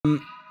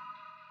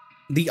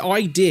The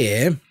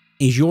idea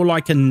is you're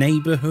like a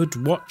neighborhood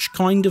watch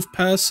kind of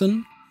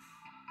person,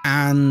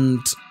 and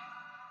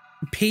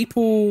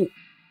people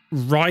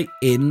write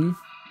in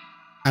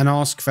and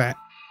ask for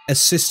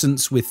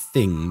assistance with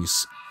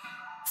things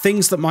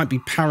that might be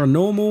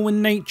paranormal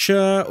in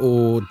nature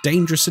or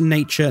dangerous in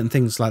nature and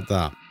things like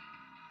that.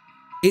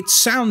 It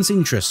sounds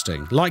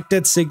interesting, like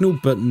Dead Signal,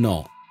 but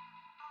not.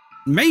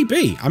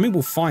 Maybe. I mean,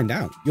 we'll find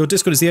out. Your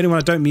Discord is the only one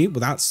I don't mute. Well,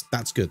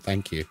 that's good.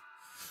 Thank you.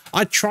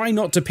 I try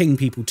not to ping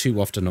people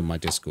too often on my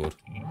Discord,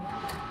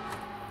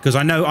 because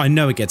I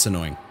know it gets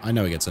annoying.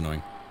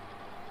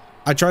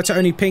 I try to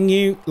only ping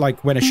you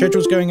like when a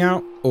schedule's going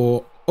out,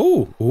 or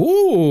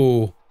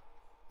oh,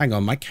 hang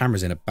on, my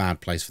camera's in a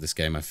bad place for this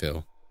game, I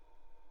feel.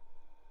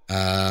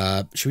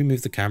 Should we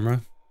move the camera?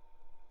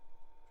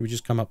 Should we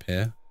just come up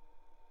here?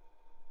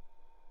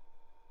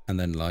 And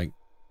then like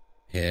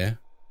here.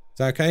 Is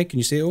that okay? Can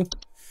you see it all?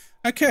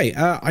 Okay,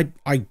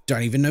 I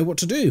don't even know what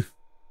to do.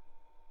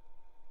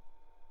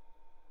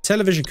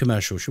 Television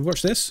commercial. Should we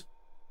watch this?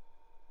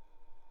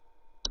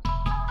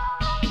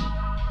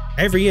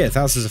 Every year,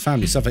 thousands of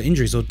families suffer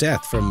injuries or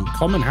death from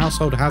common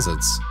household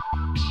hazards.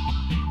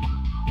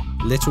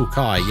 Little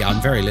Kai. Yeah,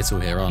 I'm very little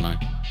here, aren't I?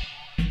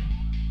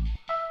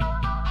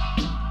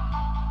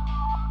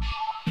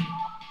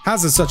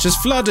 Hazards such as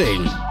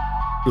flooding,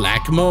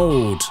 black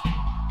mold,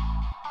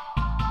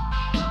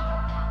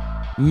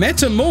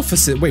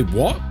 metamorphosis. Wait,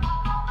 what?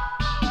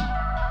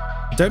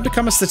 Don't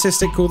become a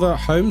statistic. Call the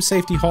Home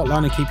Safety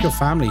Hotline and keep your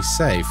family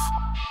safe.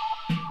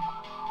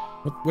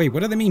 Wait,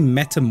 what do they mean,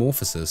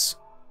 metamorphosis?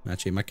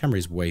 Actually, my camera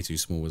is way too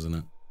small, isn't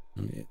it?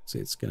 I mean,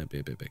 it's going to be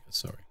a bit bigger.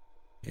 Sorry.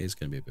 It is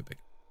going to be a bit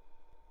bigger.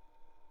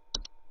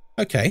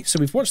 Okay, so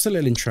we've watched the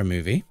little intro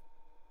movie.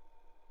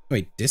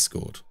 Wait,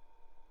 Discord.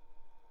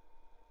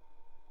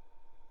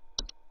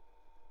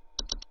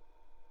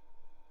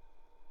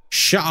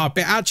 Shut up.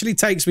 It actually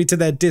takes me to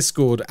their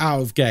Discord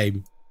out of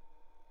game.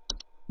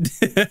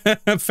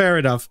 Fair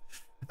enough.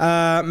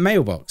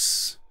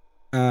 Mailbox.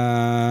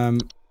 Oh,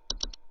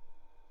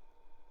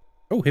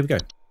 here we go.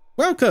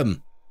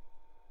 Welcome.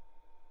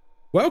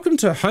 Welcome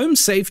to Home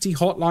Safety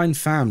Hotline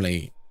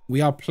family.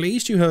 We're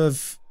pleased to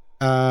have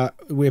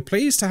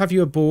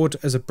you aboard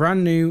as a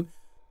brand new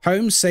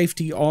Home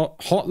Safety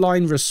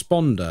Hotline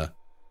responder.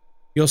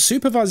 Your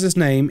supervisor's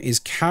name is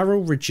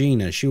Carol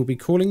Regina. She will be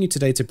calling you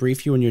today to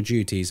brief you on your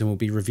duties and will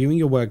be reviewing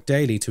your work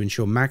daily to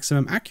ensure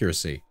maximum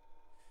accuracy.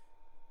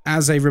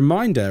 As a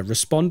reminder,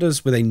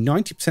 responders with a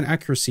 90%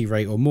 accuracy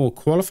rate or more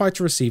qualify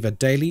to receive a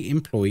daily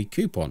employee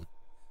coupon.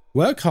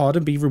 Work hard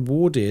and be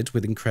rewarded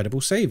with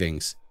incredible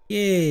savings.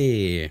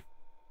 Yeah.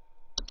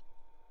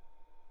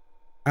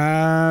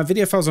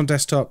 Video files on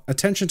desktop.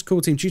 Attention to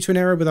call team. Due to an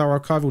error with our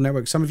archival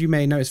network, some of you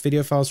may notice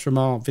video files from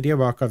our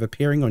video archive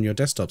appearing on your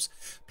desktops.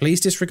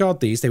 Please disregard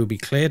these. They will be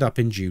cleared up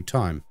in due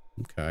time.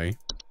 Okay.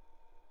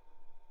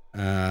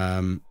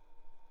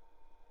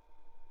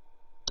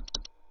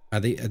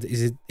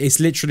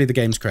 It's literally the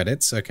game's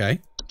credits. Okay.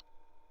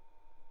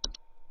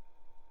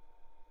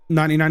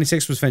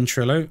 1996 was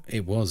Ventrilo.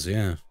 It was,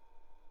 yeah.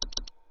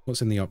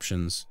 What's in the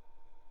options?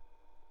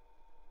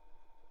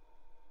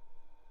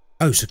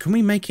 Oh, so can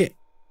we make it...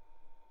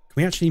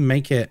 Can we actually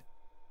make it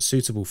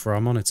suitable for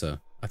our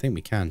monitor? I think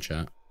we can,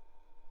 chat.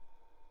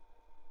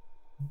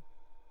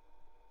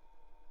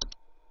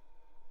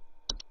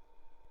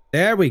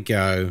 There we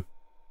go.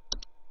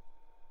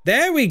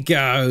 There we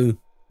go.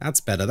 That's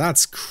better.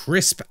 That's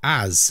crisp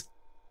as.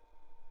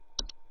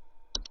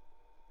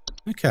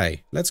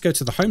 Okay, let's go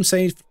to the Home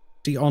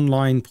Safety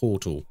Online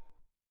portal.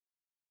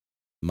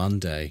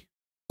 Monday.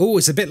 Oh,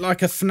 it's a bit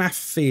like a FNAF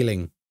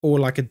feeling. Or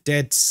like a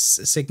Dead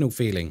Signal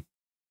feeling.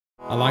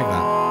 I like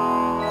that.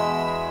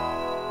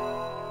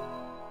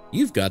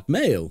 You've got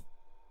mail.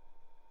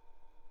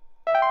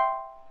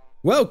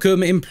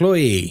 Welcome,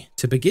 employee.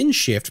 To begin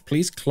shift,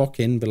 please clock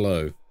in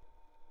below.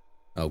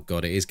 Oh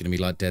god, it is going to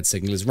be like Dead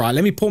Signal. Right,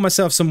 let me pour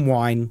myself some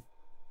wine.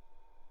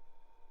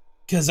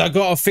 Because I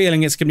got a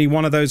feeling it's going to be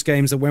one of those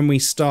games that when we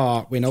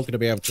start, we're not going to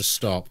be able to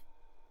stop.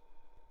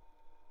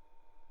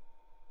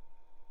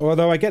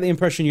 Although I get the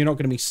impression you're not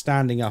going to be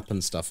standing up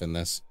and stuff in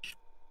this.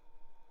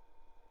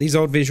 These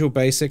old Visual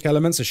Basic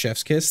elements of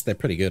Chef's Kiss, they're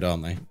pretty good,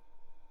 aren't they?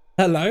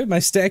 Hello, my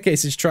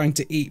staircase is trying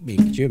to eat me.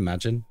 Could you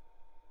imagine?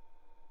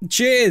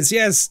 Cheers,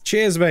 yes,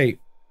 cheers, mate.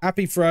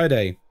 Happy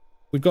Friday.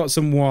 We've got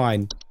some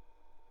wine.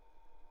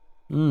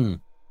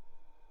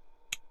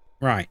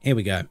 Right, here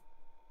we go.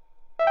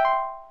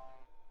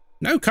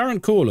 No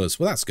current callers.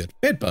 Well, that's good.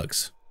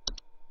 Bedbugs.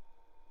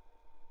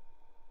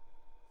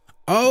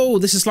 Oh,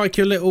 this is like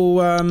your little,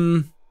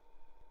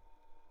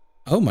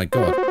 Oh my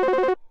god.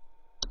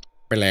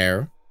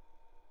 Blair.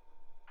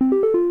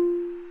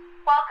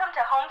 Welcome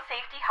to Home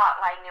Safety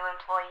Hotline, new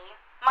employee.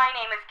 My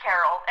name is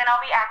Carol, and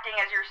I'll be acting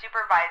as your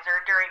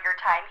supervisor during your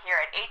time here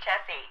at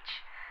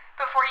HSH.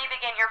 Before you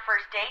begin your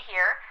first day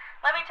here,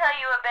 let me tell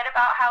you a bit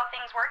about how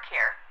things work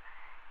here.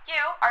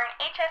 You are an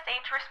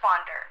HSH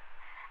responder.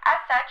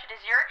 As such, it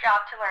is your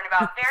job to learn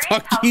about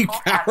various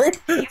household hazards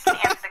so you can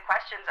answer the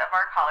questions of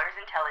our callers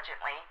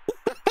intelligently.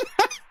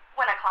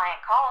 When a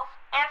client calls,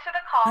 answer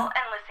the call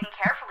and listen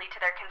carefully to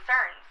their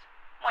concerns.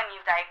 When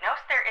you've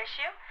diagnosed their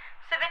issue,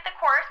 submit the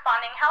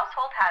corresponding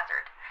household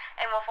hazard,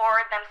 and we'll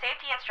forward them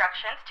safety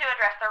instructions to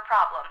address their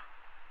problem.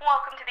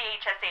 Welcome to the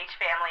HSH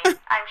family.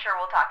 I'm sure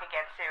we'll talk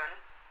again soon.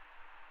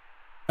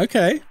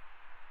 Okay.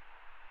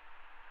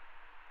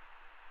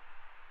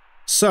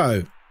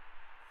 So,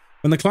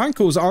 when the client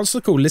calls, answer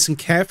the call, listen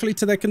carefully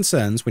to their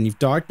concerns. When you've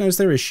diagnosed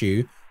their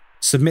issue,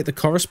 submit the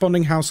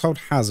corresponding household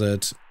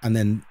hazard, and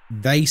then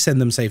they send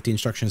them safety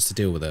instructions to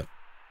deal with it.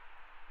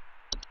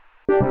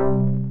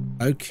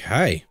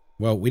 Okay.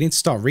 Well, we need to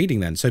start reading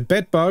then. So,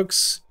 bed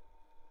bugs,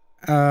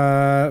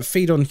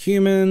 feed on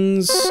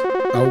humans.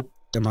 Oh,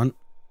 come on.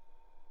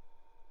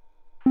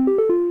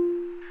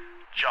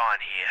 John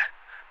here.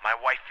 My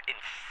wife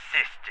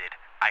insisted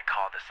I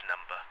call this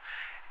number.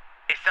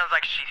 It sounds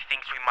like she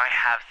thinks we might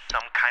have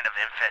some kind of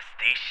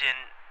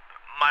infestation.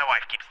 My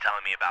wife keeps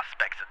telling me about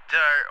specks of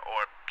dirt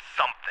or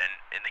something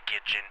in the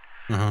kitchen.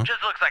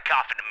 Just looks like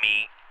coughing to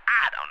me.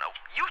 I don't know.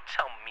 You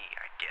tell me,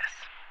 I guess.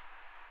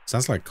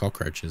 Sounds like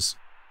cockroaches.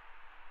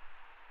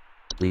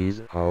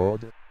 Please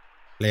hold.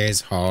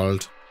 Please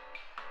hold.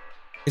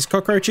 Is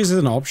cockroaches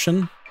an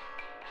option?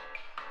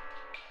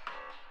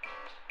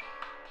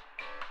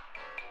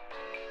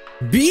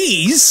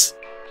 Bees?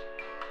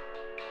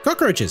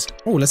 Cockroaches.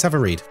 Oh, let's have a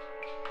read.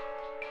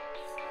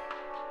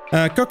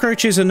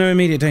 Cockroaches are no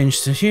immediate danger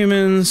to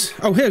humans.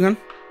 Oh, here we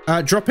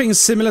go. Droppings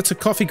similar to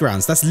coffee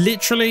grounds. That's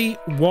literally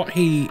what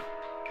he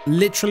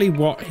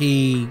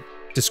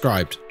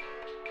described.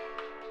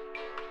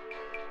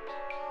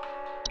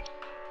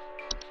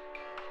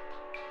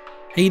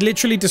 He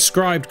literally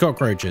described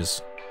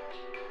cockroaches.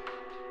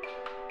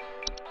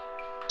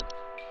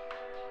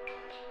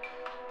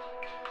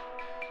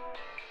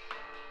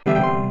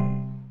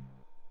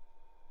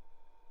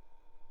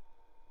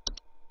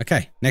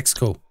 Okay, next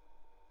call.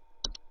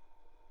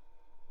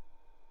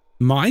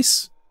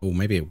 Mice? Oh,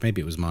 maybe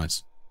it was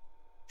mice.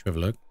 Should we have a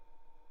look?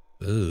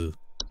 Ugh.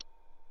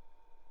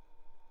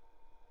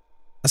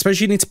 I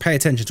suppose you need to pay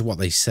attention to what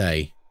they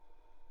say.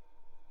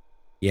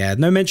 Yeah,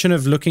 no mention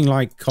of looking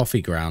like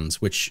coffee grounds,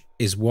 which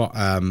is what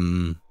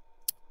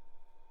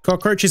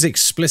Cockroaches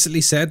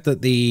explicitly said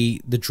that the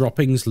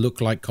droppings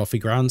look like coffee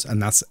grounds,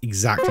 and that's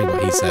exactly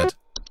what he said.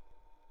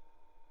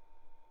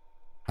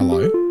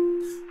 Hello?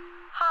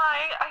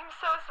 Hi, I'm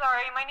so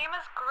sorry. My name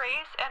is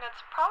Grace, and it's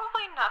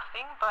probably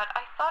nothing, but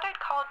I thought I'd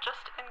call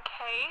just in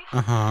case.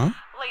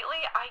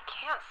 Lately, I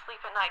can't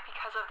sleep at night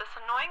because of this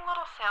annoying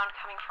little sound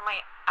coming from my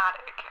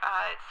attic.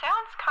 It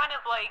sounds kind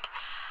of like...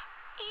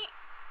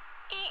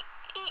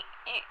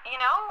 You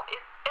know,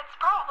 it's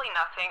probably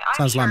nothing.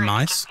 Sounds like I'm sure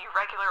mice. It's just the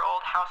regular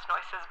old house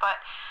noises, but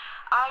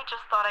I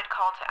just thought I'd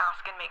call to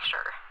ask and make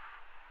sure.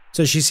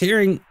 So she's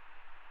hearing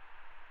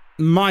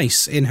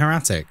mice in her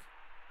attic.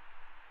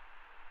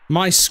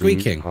 Mice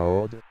squeaking.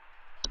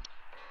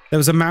 There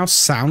was a mouse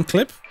sound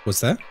clip,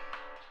 was there?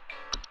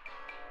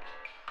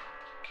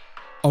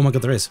 Oh my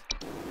god, there is.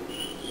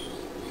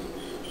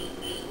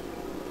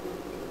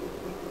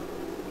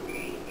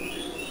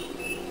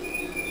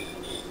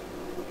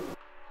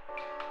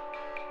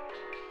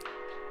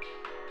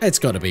 It's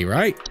got to be,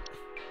 right?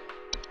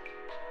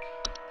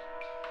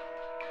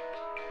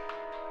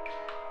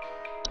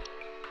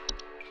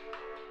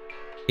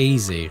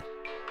 Easy.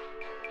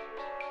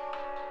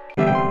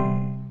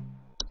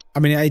 I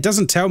mean, it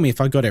doesn't tell me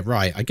if I got it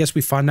right. I guess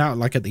we find out,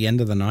 like, at the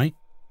end of the night.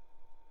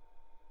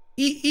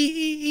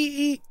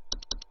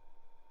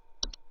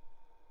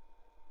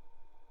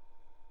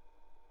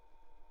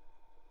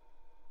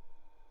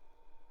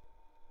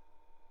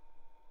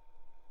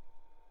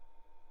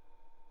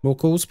 More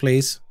calls,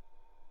 please.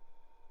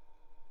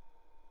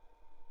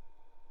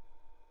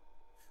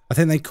 I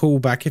think they call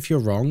back if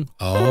you're wrong.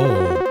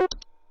 Oh.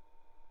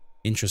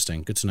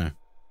 Interesting. Good to know.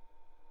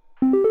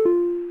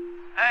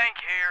 Hank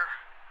here.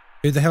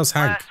 Who the hell's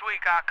Hank? Last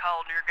week I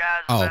called your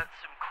guys Oh. about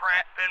some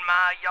crap in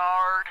my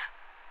yard.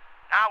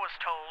 I was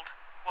told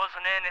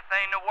wasn't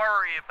anything to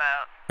worry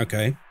about.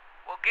 Okay.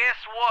 Well,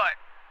 guess what?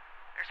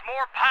 There's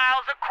more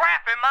piles of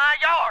crap in my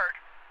yard.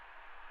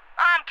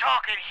 I'm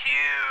talking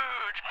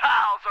huge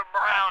piles of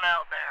brown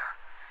out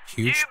there.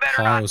 Huge You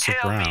better piles not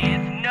of tell brown. me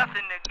it's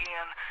nothing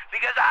again,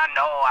 because I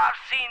know I've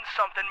seen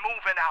something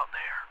moving out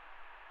there.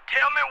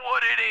 Tell me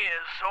what it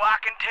is so I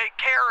can take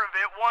care of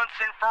it once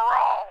and for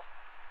all.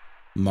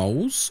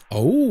 Moles?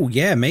 Oh,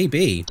 yeah,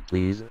 maybe.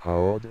 Please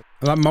hold.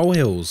 Like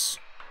molehills.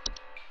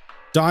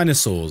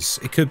 Dinosaurs.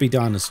 It could be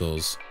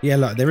dinosaurs. Yeah,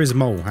 look, there is a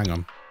mole. Hang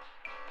on.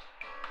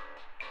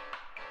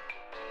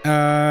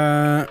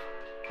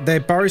 Their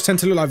burrows tend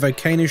to look like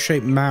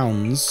volcano-shaped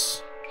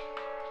mounds.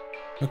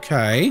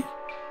 Okay.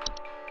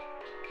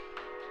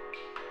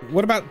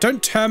 What about...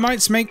 Don't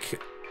termites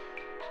make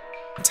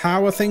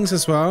tower things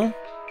as well?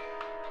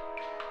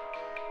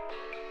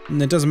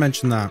 And it doesn't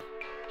mention that.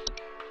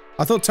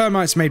 I thought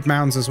termites made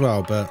mounds as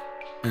well, but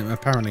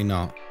apparently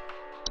not.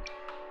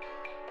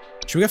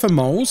 Should we go for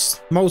moles?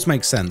 Moles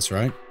make sense,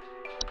 right?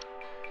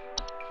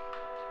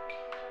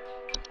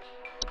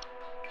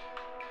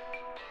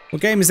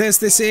 What game is this?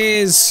 This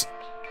is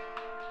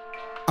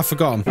I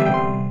forgot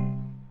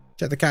them.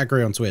 Check the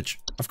category on Twitch.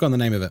 I've forgotten the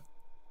name of it.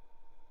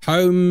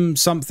 Home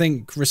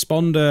something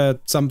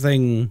responder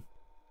something.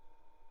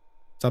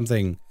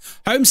 Home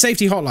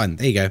Safety Hotline.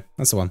 There you go.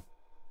 That's the one.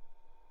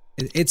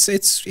 It's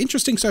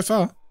interesting so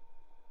far.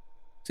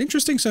 It's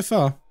interesting so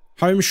far.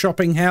 Home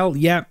shopping hell.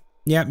 Yep.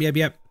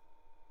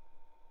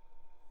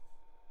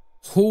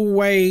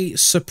 Hallway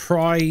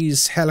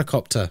surprise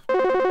helicopter.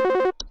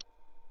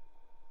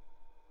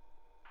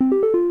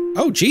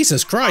 Oh,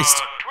 Jesus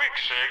Christ. Twig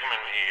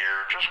Sigmund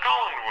here. Just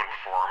calling to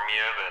inform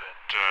you that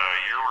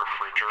your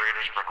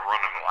refrigerator's been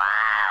running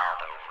wild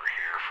over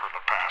here for the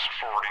past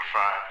 45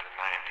 to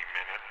 90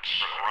 minutes.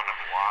 Been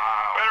running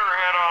wild. Better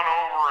head on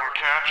over and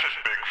catch it,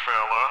 big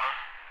fella.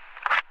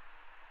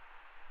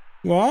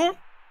 What?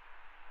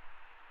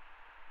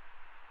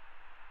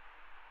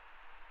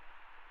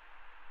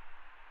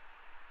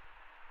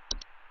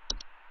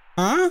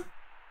 Huh?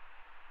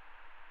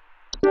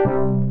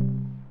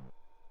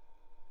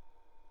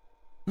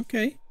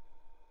 Okay.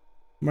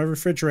 My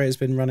refrigerator's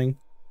been running.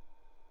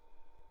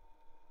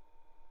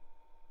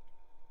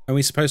 Are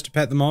we supposed to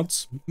pet the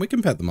mods? We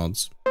can pet the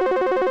mods. Hey, do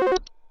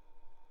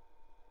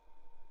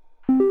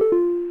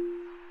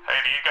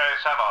you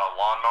guys have a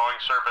lawn mowing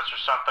service or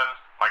something?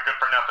 My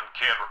good-for-nothing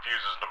kid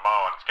refuses to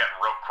mow and it's getting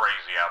real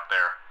crazy out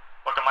there.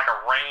 Looking like a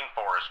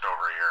rainforest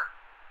over here.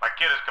 My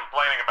kid is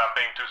complaining about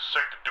being too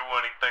sick to do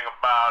anything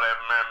about it.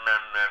 Meh.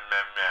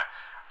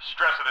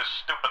 Stress of this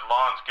stupid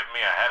lawn's giving me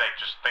a headache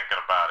just thinking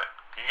about it.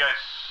 Can you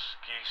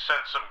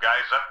send some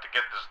guys up to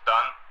get this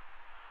done?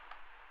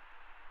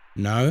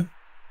 No.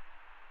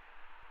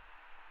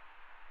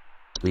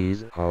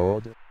 Please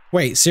hold.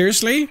 Wait,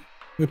 seriously?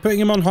 We're putting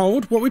him on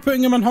hold? What are we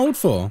putting him on hold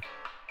for?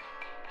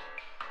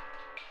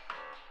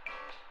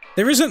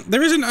 There isn't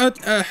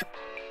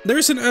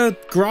a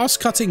grass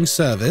cutting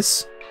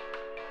service.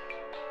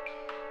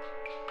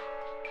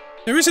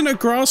 There isn't a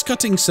grass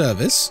cutting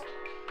service.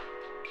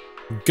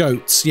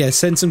 Goats. Yeah,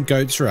 send some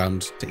goats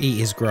around to eat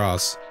his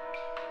grass.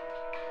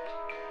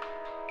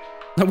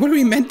 Now, what are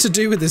we meant to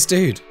do with this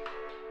dude?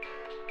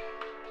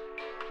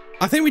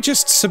 I think we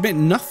just submit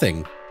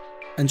nothing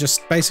and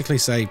just basically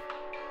say,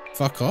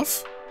 fuck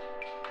off.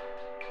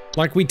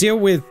 Like we deal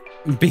with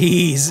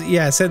bees.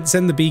 Yeah,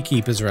 send the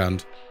beekeepers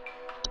around.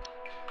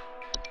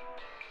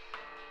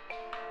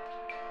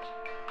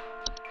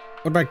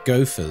 What about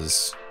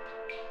gophers?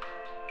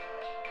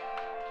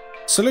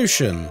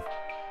 Solution.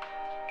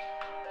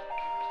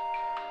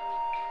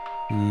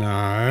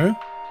 No.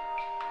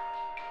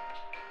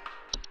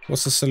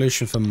 What's the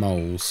solution for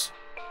moles?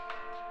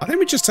 I think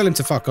we just tell him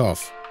to fuck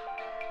off.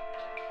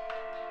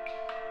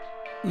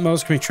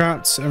 Moles can be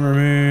trapped and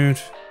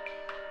removed.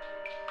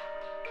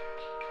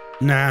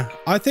 Nah,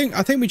 I think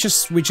we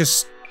just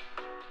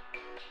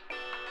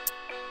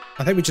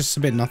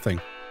submit nothing.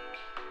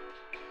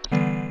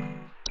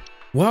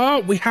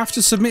 What? We have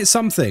to submit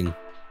something.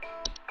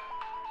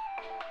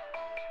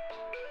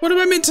 What am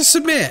I meant to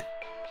submit?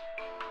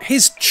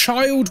 His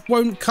child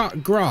won't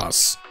cut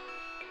grass.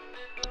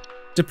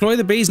 Deploy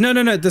the bees?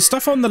 No. The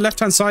stuff on the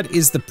left-hand side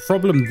is the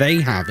problem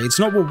they have. It's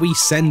not what we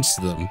send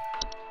to them.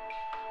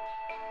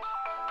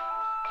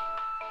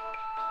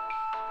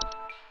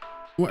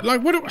 What,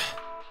 like, what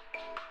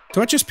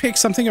do I just pick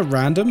something at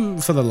random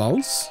for the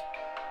lulz?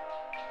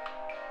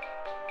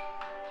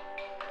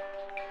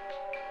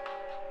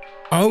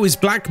 Oh, is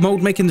black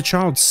mold making the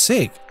child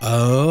sick?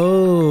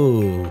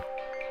 Oh.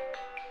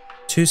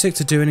 Too sick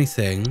to do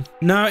anything.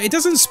 No, it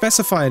doesn't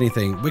specify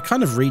anything. We're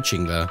kind of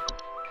reaching there.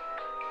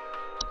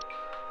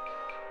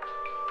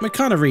 We're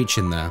kind of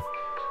reaching there.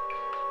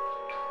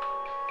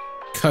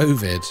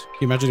 COVID. Can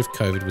you imagine if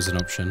COVID was an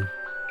option?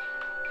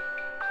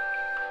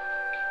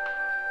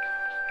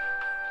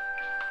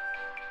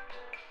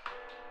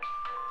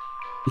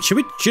 Should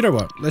we, do you know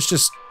what? Let's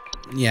just,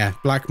 yeah,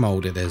 black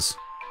mold it is.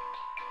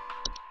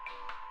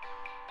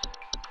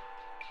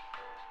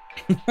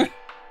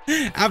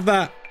 Have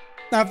that.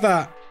 Have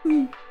that.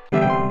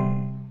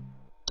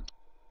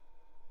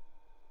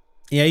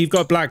 Yeah, you've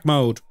got black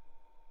mold.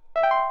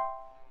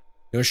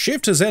 Your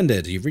shift has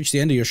ended. You've reached the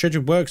end of your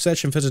scheduled work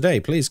session for today.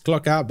 Please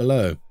clock out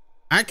below.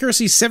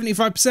 Accuracy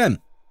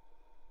 75%.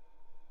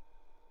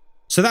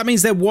 So that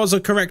means there was a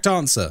correct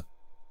answer.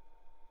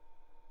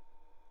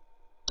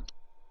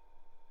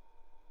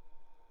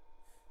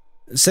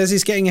 It says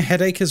he's getting a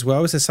headache as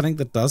well. Is there something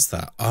that does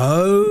that?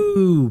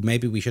 Oh,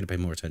 maybe we should have paid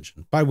more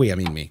attention. By we, I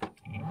mean me.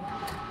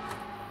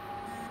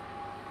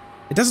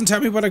 It doesn't tell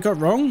me what I got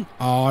wrong.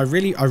 Oh, I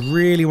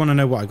really want to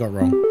know what I got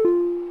wrong.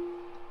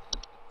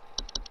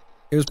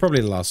 It was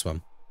probably the last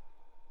one.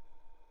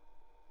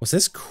 What's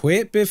this?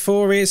 Quit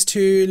before it's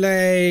too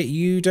late.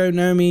 You don't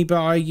know me,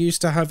 but I used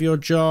to have your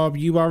job.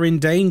 You are in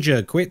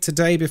danger. Quit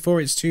today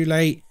before it's too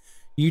late.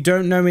 You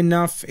don't know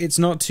enough. It's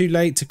not too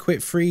late to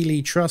quit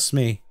freely. Trust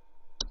me.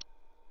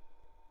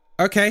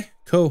 Okay,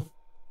 cool.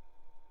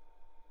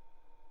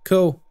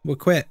 Cool. We'll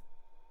quit.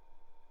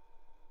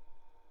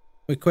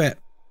 We quit.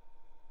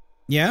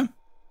 Yeah?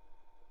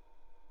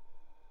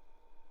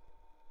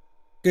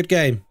 Good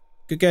game.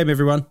 Good game,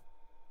 everyone.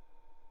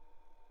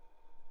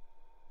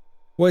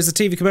 What is the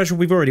TV commercial?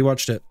 We've already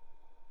watched it.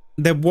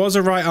 There was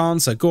a right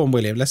answer. Go on,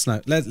 William. Let's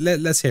know.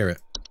 Let's hear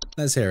it.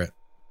 Let's hear it.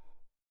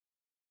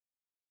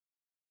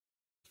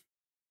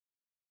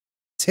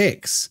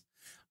 Ticks.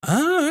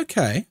 Ah,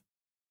 okay.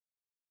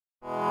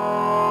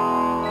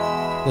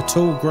 The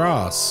tall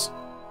grass.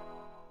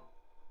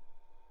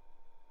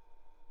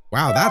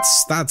 Wow,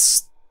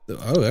 that's.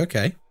 Oh,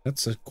 okay.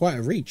 That's quite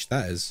a reach.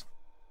 That is.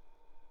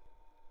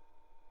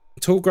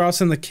 Tall grass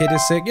and the kid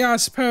is sick. Yeah, I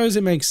suppose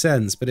it makes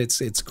sense, but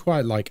it's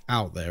quite like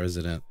out there,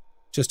 isn't it?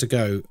 Just to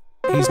go.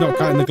 He's not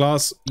cutting the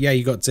glass. Yeah,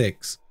 you got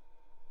ticks.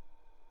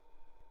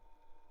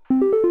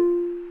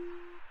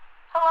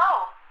 Hello,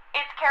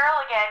 it's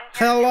Carol again.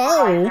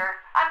 Hello. Supervisor.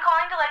 I'm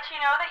calling to let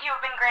you know that you have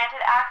been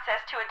granted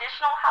access to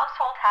additional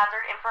household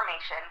hazard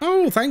information.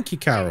 Oh, thank you,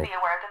 Carol. Please be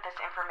aware that this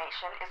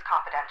information is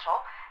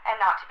confidential and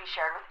not to be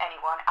shared with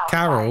anyone outside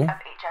Carol. of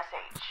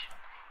HSH.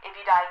 If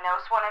you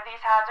diagnose one of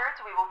these hazards,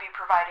 we will be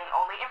providing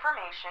only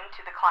information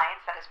to the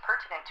clients that is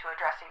pertinent to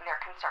addressing their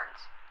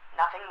concerns.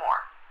 Nothing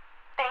more.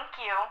 Thank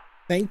you.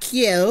 Thank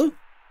you.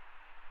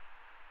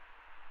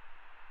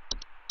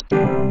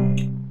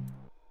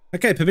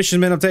 Okay,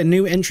 permission's been updated.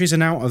 New entries are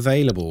now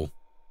available.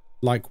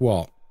 Like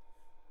what?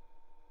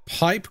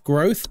 Pipe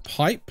growth,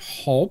 pipe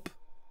hob.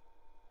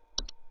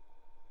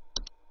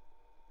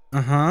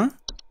 Uh-huh.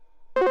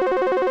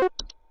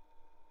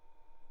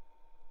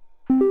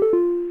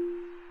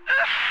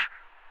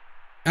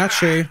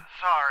 Actually.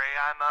 Sorry,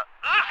 I'm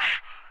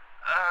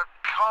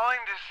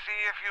calling to see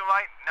if you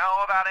might know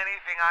about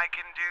anything I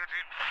can do to...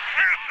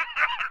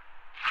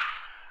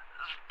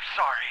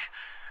 Sorry.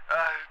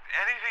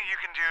 Anything you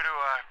can do to,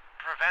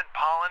 prevent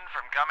pollen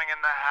from coming in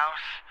the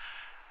house?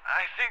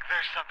 I think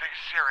there's something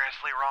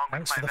seriously wrong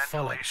with my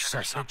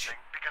ventilation or something.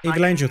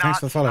 Evil Angel,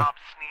 thanks for the follow.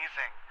 Stop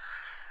sneezing.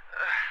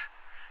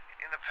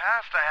 In the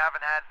past, I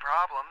haven't had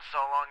problems so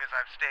long as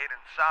I've stayed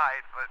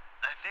inside, but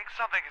I think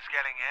something is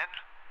getting in.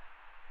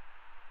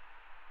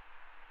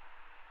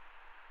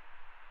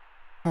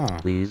 Huh.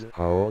 Please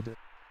hold.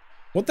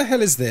 What the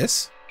hell is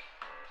this?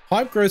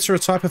 Pipe growths are a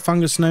type of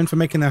fungus known for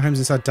making their homes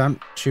inside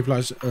damp tube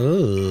lights.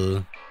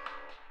 Ugh.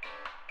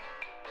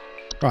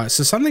 Right,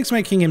 so something's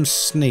making him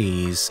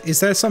sneeze.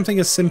 Is there something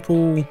as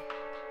simple...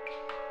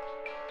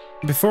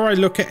 Before I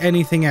look at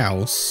anything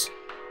else...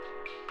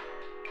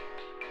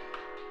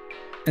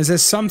 Is there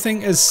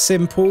something as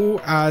simple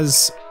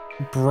as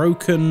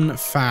broken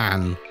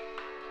fan?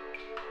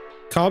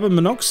 Carbon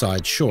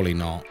monoxide? Surely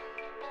not.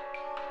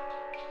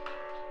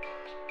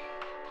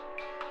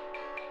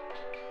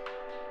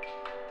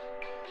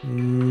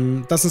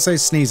 Doesn't say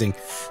sneezing.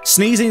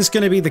 Sneezing's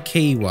going to be the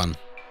key one.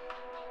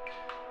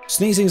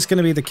 Sneezing's going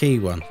to be the key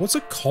one. What's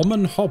a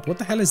common hob? What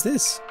the hell is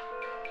this?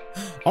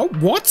 Oh,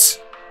 what?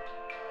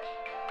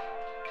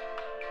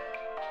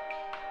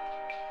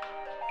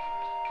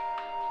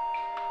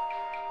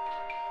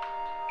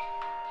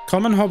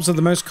 Common hobs are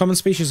the most common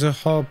species of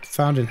hob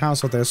found in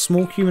household. They are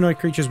small humanoid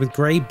creatures with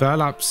grey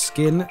burlap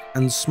skin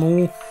and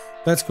small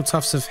vertical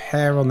tufts of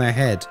hair on their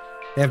head.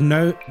 They have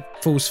no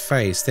false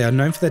face. They are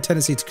known for their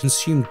tendency to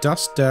consume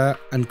dust, dirt,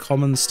 and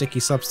common sticky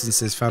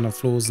substances found on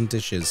floors and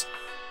dishes,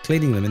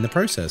 cleaning them in the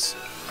process.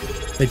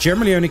 They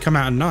generally only come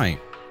out at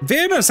night.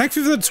 VMS, thank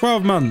you for the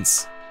 12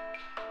 months.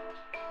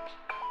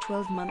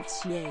 12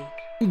 months, yay.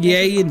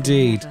 Yay,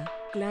 indeed.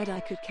 Glad I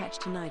could catch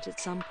tonight at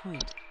some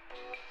point.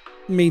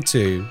 Me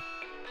too.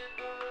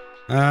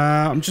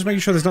 I'm just making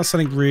sure there's not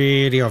something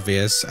really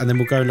obvious, and then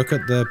we'll go look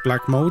at the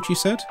black mold, you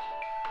said?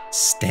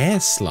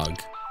 Stair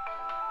slug.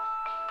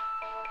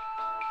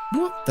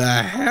 What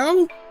the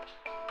hell?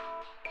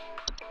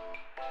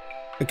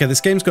 Okay, this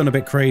game's gone a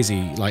bit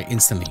crazy, like,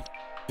 instantly.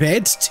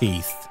 Bed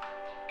teeth.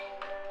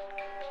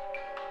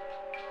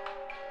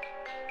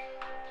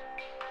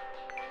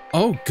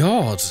 Oh,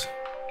 God.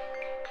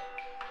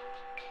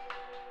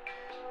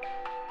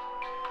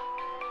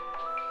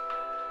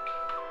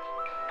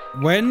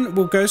 When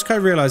will Ghost Guy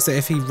realise that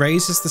if he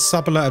raises the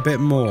sub alert a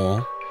bit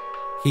more,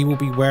 he will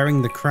be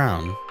wearing the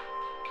crown?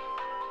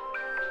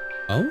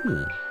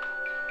 Oh.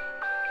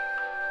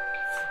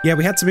 Yeah,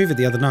 we had to move it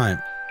the other night.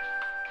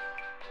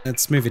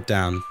 Let's move it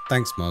down.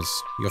 Thanks, Moz.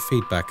 Your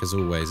feedback, as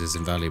always, is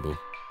invaluable.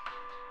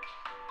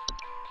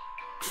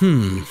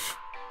 So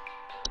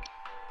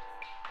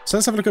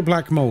let's have a look at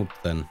black mold,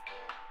 then.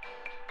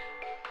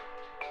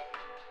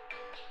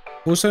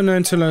 Also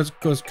known to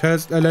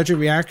cause allergic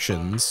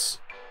reactions.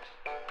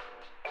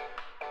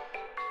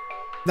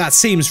 That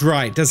seems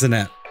right, doesn't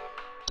it?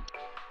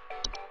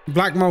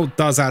 Black mold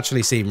does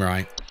actually seem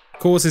right.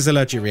 Causes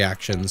allergic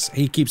reactions.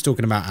 He keeps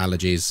talking about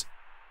allergies.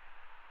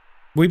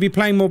 Will we be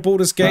playing more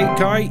Baldur's Gate,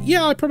 Kai?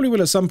 Yeah, I probably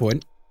will at some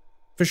point.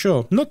 For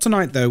sure. Not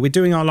tonight, though. We're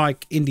doing our,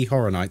 like, indie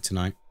horror night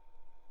tonight.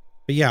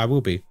 But yeah, I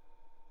will be.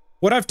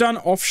 What I've done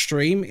off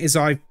stream is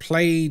I've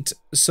played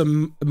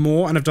some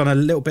more and I've done a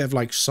little bit of,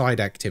 like,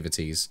 side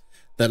activities.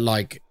 That,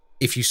 like,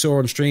 if you saw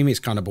on stream, it's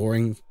kind of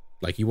boring.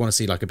 Like, you want to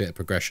see, like, a bit of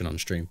progression on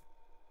stream.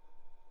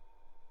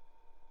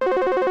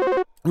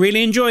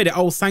 Really enjoyed it.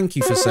 Oh, thank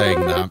you for saying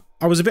that.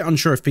 I was a bit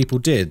unsure if people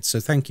did, so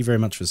thank you very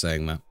much for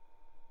saying that.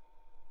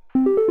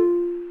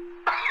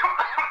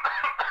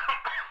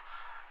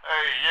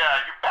 Hey, yeah,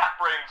 you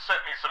backbrain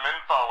sent me some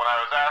info when I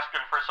was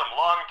asking for some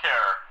lawn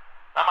care.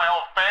 Now my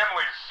whole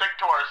family's sick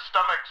to our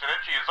stomachs and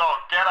itchy as all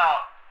get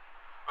out.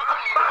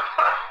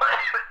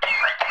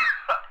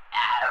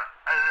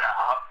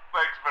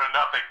 Thanks for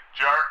nothing,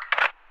 jerk.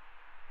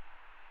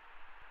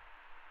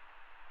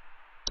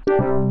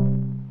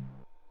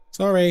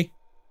 Sorry.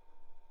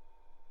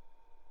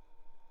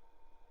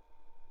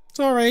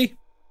 Sorry.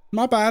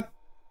 My bad.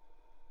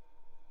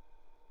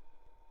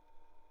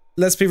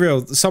 Let's be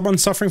real. Someone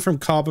suffering from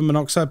carbon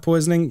monoxide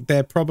poisoning,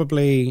 they're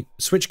probably...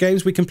 Switch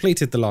games? We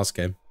completed the last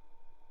game.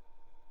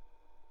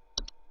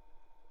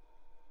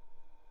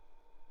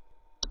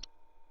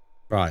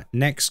 Right.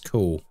 Next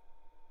call.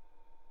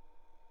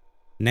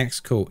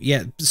 Next call.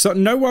 Yeah, so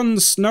no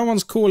one's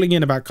calling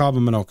in about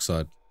carbon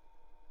monoxide.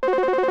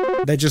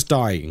 They're just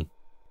dying.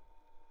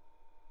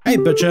 Hey,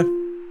 Butcher. Do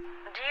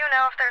you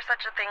know if there's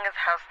such a thing as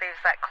house thieves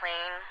that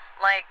clean?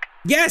 Like...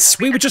 Yes,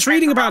 we were just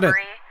reading about it.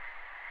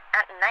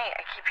 At night,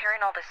 I keep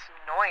hearing all this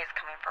noise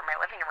coming from my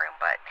living room,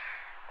 but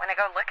when I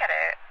go look at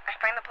it, I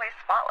find the place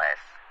spotless.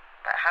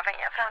 But haven't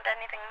yet found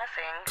anything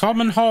missing.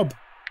 Common hob.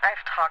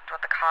 I've talked with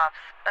the cops,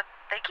 but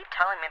they keep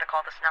telling me to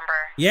call this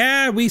number.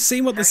 Yeah, we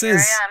see what this is.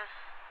 Here I am.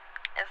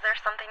 Is there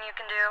something you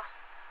can do?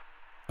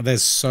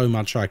 There's so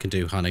much I can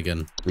do,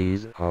 Hunnigan.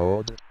 Please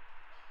hold.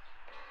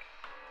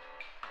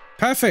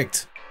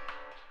 Perfect.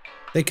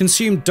 They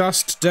consume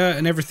dust, dirt,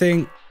 and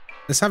everything.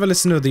 Let's have a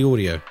listen to the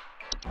audio.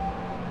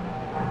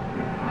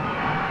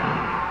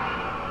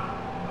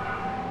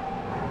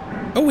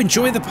 Oh,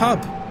 enjoy the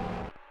pub.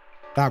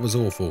 That was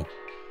awful.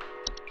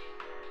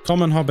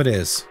 Common hob it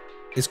is.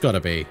 It's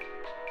gotta be.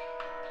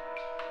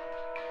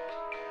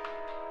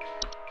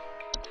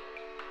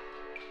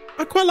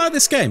 I quite like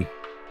this game.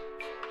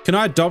 Can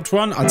I adopt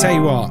one? I'll tell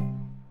you what.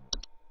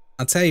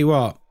 I'll tell you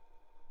what.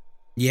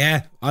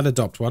 Yeah, I'd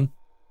adopt one.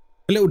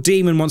 A little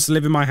demon wants to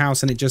live in my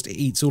house and it just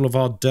eats all of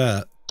our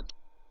dirt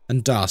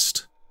and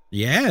dust.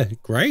 Yeah,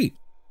 great.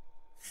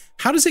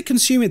 How does it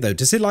consume it though?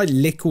 Does it like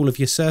lick all of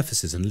your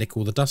surfaces and lick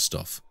all the dust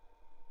off?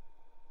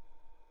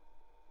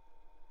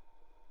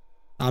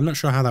 I'm not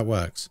sure how that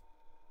works.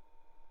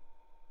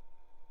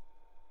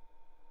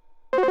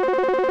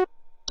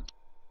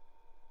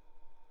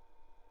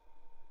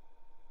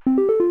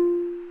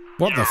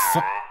 What the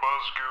fuck?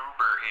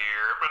 Buzzgoober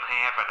here. Been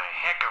having a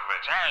heck of a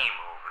time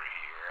over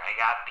here. I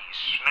got these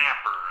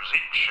snappers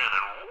itching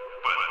and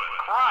whooping and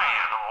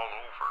crying all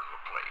over the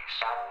place.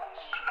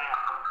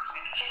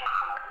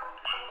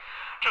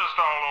 Just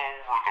all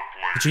over the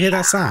place. Did you hear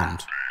that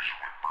sound? These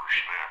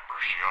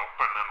whippersnappers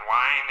yelping and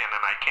whining and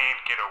I can't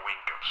get a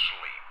wink of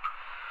sleep.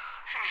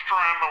 She's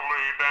trying to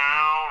lay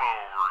down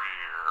over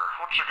here.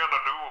 What you gonna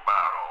do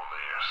about all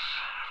this?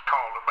 I've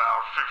called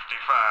about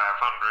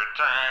 5,500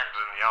 times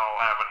and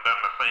y'all haven't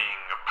done a thing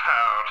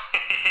about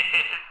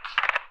it.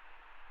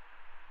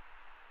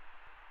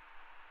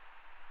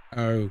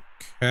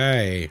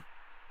 Okay.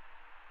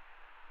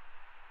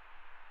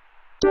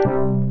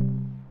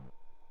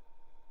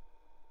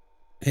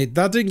 Hey,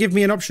 that didn't give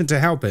me an option to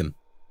help him.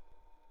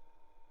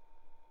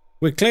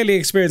 We're clearly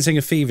experiencing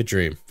a fever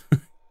dream.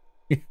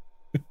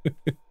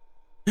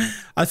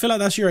 I feel like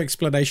that's your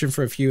explanation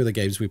for a few of the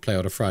games we play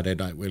on a Friday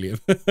night, William.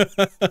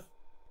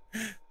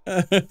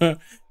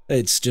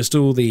 It's just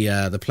all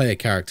the player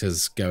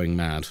characters going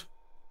mad.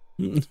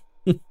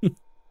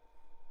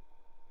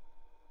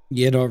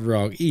 You're not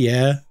wrong.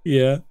 Yeah.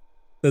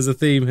 There's a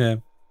theme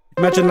here.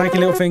 Imagine lanky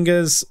little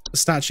fingers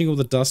snatching all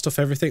the dust off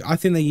everything. I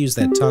think they use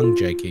their tongue,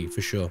 Jakey, for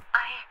sure.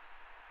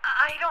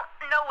 I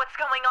don't know what's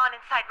going on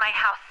inside my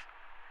house.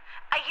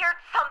 I hear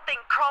something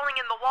crawling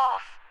in the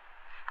walls.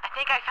 I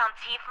think I found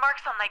teeth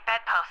marks on my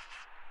bedposts.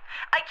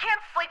 I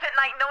can't sleep at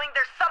night knowing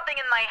there's something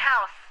in my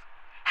house.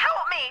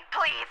 Help me,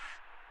 please.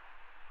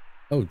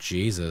 Oh,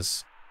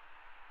 Jesus.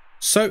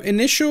 So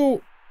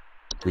initial...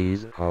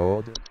 Please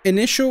hold.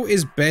 Initial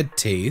is bed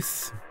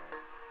teeth.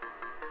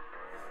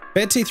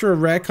 Bed teeth are a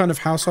rare kind of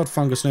household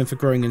fungus known for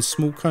growing in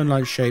small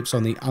cone-like shapes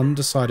on the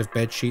underside of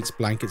bed sheets,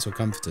 blankets, or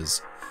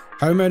comforters.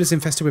 Homeowners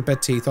infested with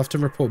bed teeth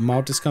often report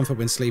mild discomfort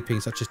when sleeping,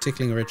 such as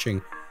tickling or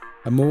itching,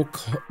 and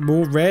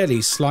more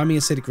rarely slimy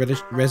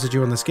acidic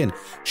residue on the skin.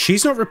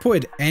 She's not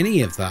reported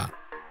any of that.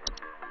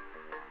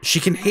 She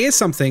can hear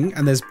something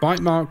and there's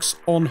bite marks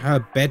on her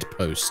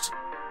bedpost.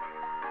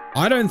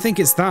 I don't think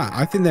it's that.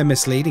 I think they're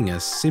misleading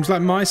us. Seems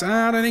like mice.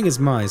 I don't think it's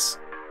mice.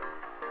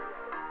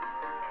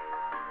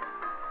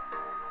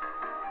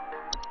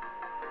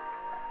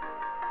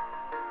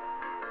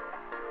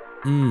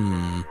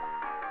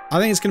 I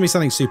think it's going to be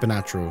something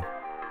supernatural.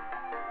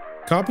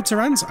 Carpenter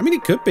ants? I mean,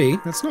 it could be.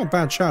 That's not a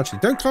bad shout, actually.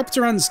 Don't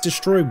carpenter ants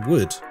destroy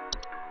wood?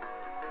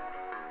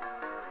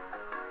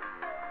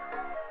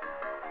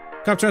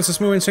 Carpenter ants are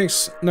small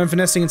insects known for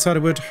nesting inside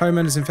of wood.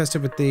 Homeowners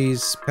infested with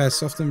these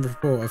pests often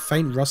report a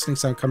faint rustling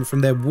sound coming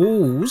from their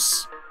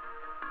walls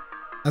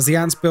as the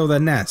ants build their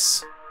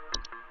nests.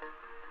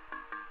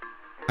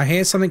 I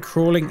hear something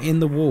crawling in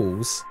the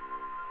walls.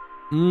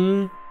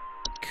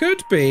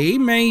 Could be,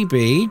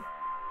 maybe.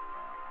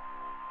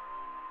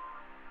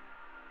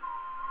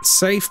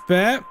 Safe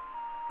bet?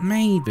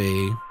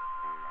 Maybe.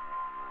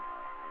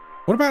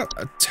 What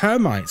about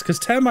termites? Because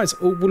termites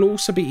will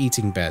also be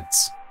eating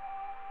beds.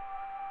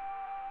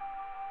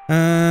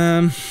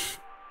 Homeowners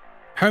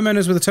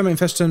with a termite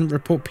infestation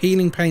report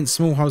peeling paint,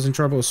 small holes in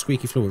drywall, or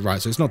squeaky floor. Right,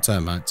 so it's not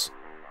termites.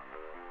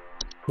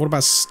 What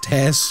about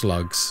stair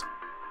slugs?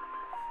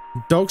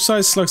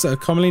 Dog-sized slugs that are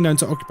commonly known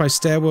to occupy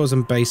stairwells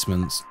and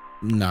basements.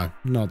 No,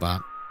 not that.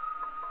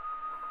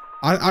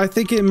 I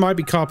think it might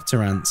be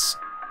carpenter ants.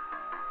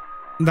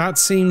 That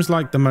seems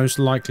like the most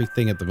likely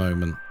thing at the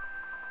moment.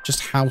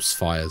 Just house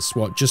fires.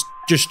 What? Just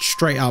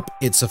straight up,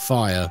 it's a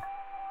fire.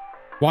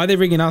 Why are they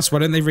ringing us? Why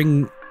don't they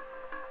ring...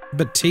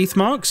 But teeth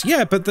marks?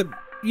 Yeah, but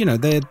you know,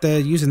 they're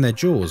using their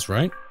jaws,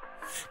 right?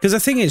 Because the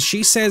thing is,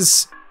 she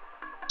says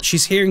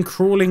she's hearing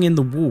crawling in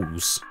the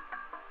walls.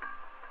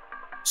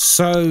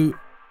 So,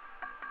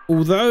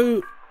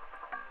 although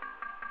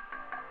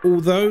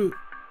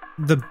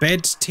the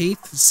bed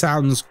teeth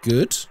sounds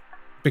good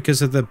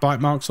because of the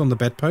bite marks on the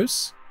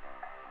bedposts,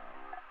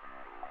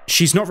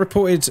 she's not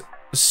reported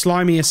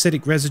slimy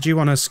acidic residue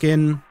on her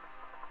skin.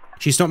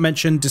 She's not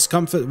mentioned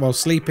discomfort while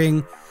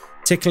sleeping,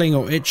 tickling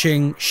or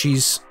itching.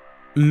 She's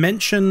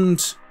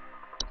mentioned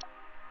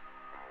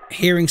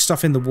hearing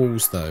stuff in the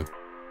walls, though.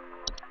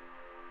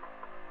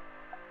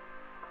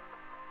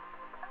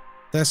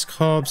 Desk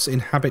hobs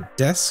inhabit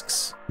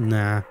desks?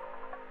 Nah.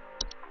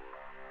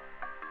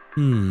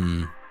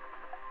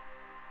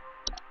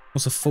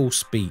 What's a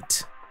false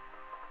beet?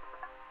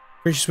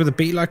 Creatures with a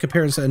beet-like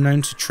appearance that are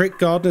known to trick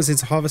gardeners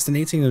into harvesting,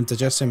 eating them,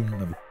 digesting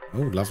them. Oh,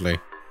 lovely.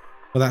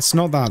 Well, that's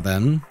not that,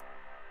 then.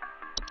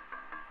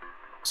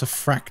 It's a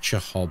fracture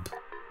hob.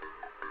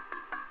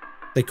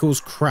 They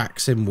cause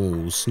cracks in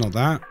walls. Not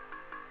that.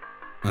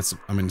 That's,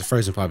 I mean, the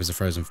frozen pipe is a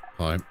frozen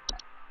pipe.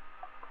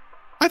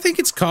 I think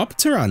it's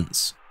carpenter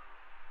ants.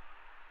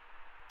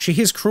 She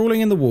hears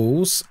crawling in the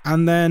walls,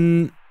 and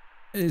then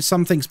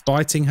something's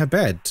biting her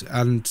bed,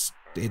 and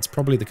it's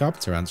probably the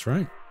carpenter ants,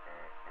 right?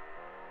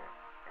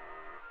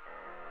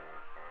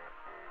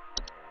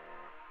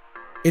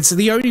 It's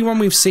the only one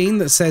we've seen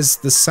that says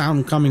the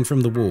sound coming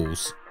from the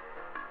walls.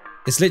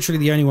 It's literally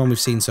the only one we've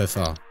seen so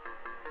far.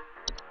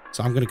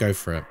 So I'm going to go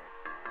for it.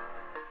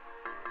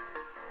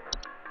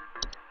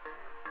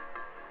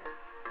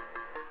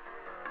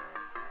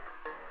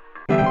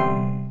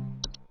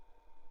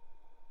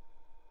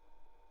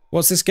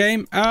 What's this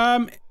game?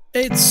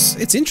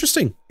 It's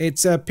interesting.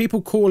 It's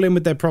people call in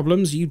with their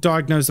problems, you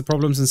diagnose the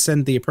problems and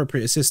send the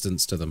appropriate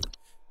assistance to them.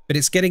 But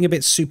it's getting a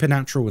bit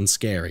supernatural and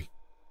scary.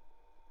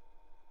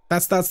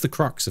 That's the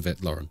crux of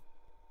it, Lauren.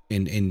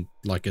 In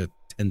like a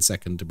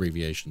 10-second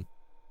abbreviation.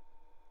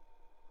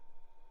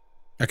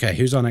 Okay,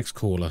 who's our next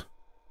caller?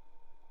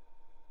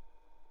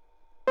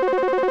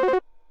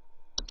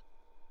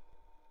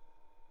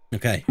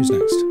 Okay, who's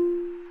next?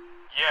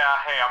 Yeah,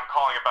 hey, I'm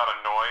calling about a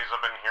noise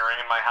I've been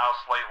hearing in my house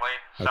lately.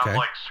 Sounds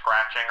like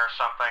scratching or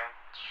something.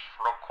 It's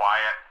real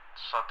quiet.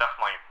 So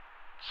definitely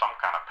some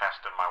kind of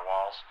pest in my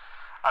walls.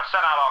 I've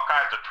sent out all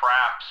kinds of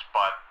traps,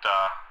 but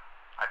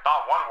I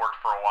thought one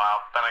worked for a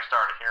while. Then I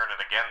started hearing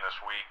it again this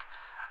week.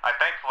 I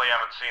thankfully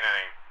haven't seen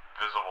any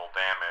visible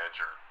damage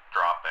or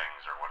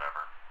droppings or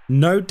whatever.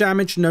 No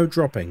damage, no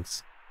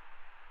droppings.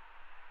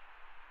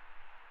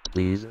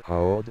 Please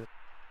hold.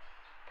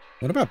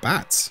 What about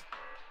bats?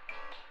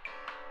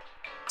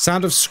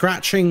 Sound of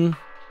scratching.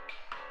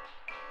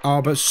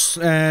 Oh, but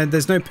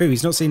there's no poo.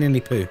 He's not seen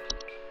any poo.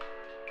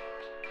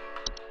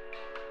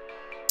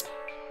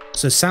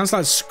 So it sounds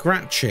like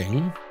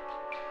scratching.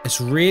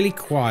 It's really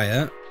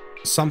quiet.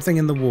 Something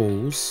in the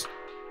walls.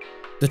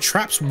 The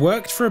traps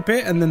worked for a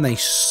bit and then they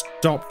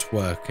stopped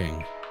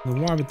working.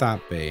 Now, why would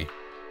that be?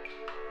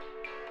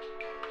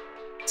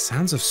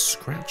 Sounds of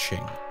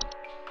scratching.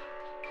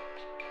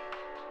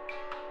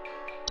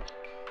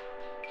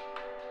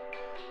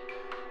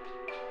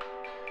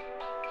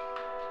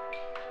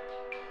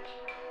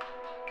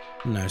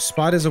 No,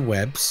 spiders are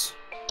webs.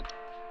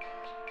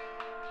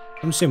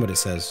 I'm seeing what it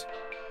says.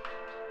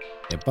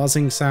 Yeah,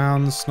 buzzing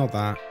sounds, not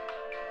that.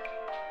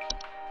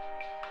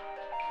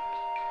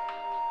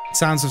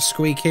 Sounds of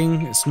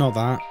squeaking, it's not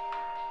that.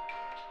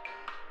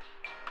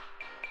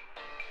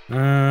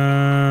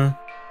 No,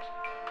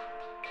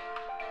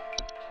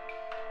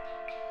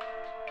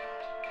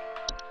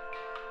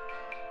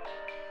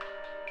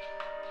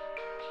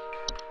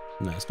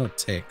 it's not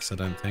ticks, I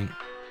don't think.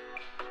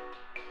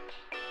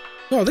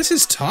 Oh, this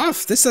is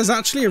tough. This is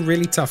actually a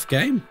really tough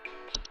game.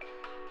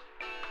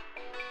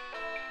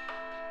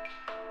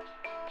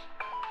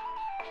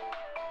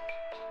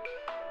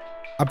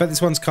 I bet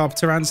this one's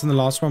carpenter ants and the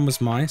last one was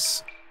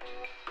mice.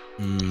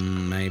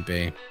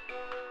 Maybe.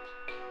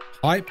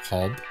 Pipe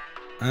hob.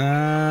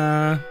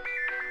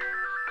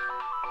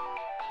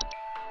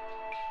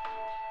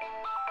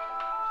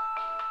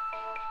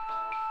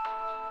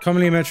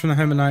 Commonly emerge from the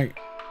home at night.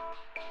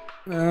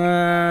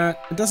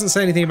 It doesn't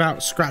say anything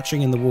about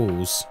scratching in the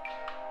walls.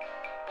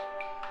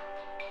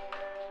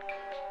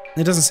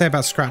 It doesn't say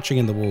about scratching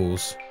in the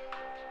walls.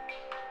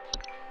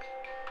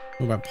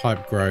 What about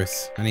pipe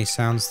growth? Any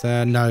sounds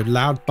there? No.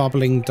 Loud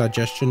bubbling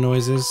digestion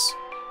noises.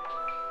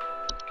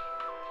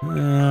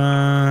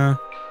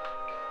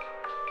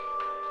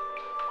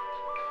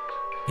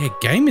 Yeah,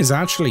 game is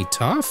actually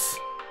tough.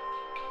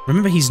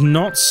 Remember, he's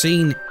not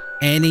seen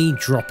any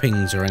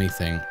droppings or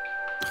anything.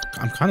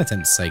 I'm kind of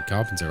tempted to say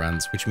carpenter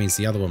ants, which means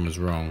the other one was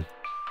wrong.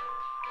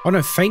 Oh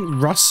no, faint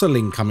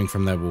rustling coming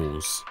from their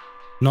walls.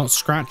 Not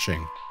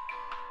scratching.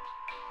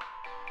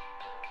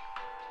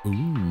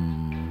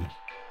 Ooh.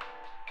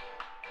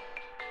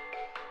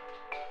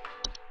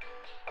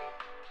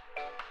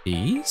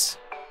 Bees?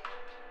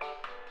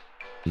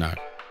 No.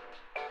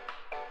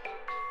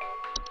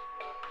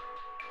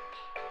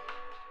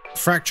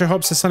 Fracture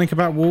Hob says something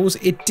about walls.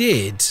 It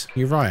did.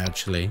 You're right,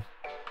 actually.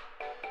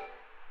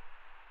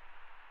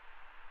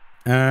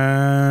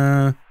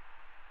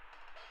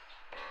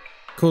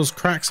 Cause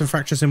cracks and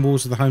fractures in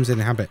walls of the homes they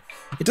inhabit.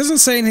 It doesn't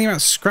say anything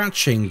about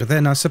scratching, but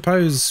then I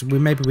suppose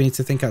maybe we need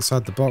to think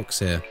outside the box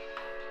here.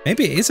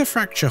 Maybe it is a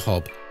fracture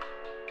hob.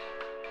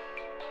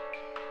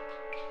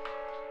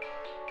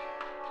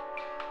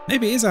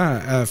 Maybe it is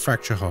a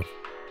fracture hob.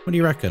 What do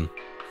you reckon?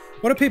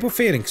 What are people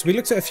feeling? Because we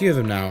looked at a few of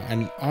them now,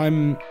 and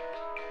I'm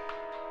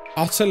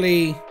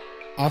utterly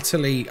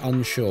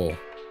unsure.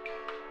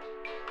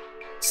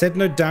 Said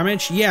no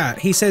damage? Yeah,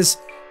 he says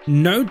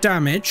no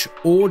damage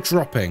or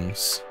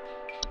droppings.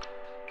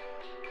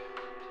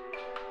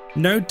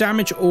 No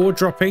damage or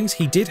droppings.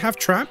 He did have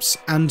traps,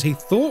 and he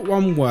thought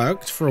one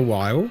worked for a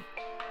while,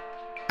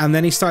 and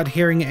then he started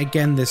hearing it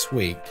again this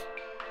week.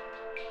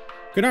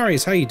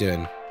 Gunarius, how you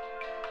doing?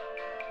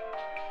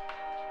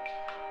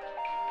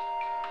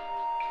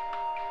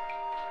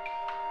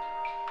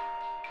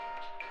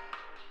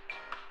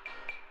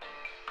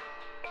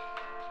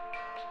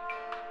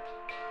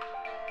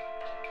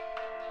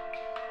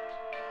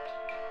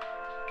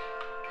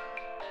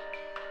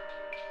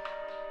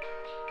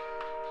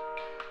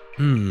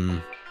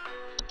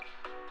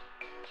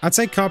 I'd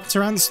say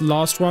carpenter ants,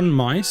 last one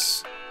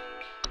mice.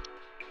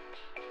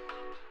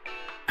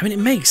 I mean, it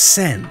makes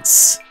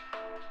sense.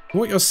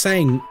 What you're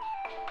saying,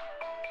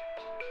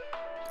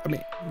 I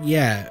mean,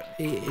 yeah,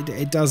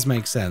 it does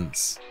make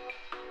sense.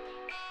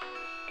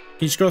 Can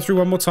you just go through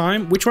one more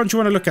time? Which one do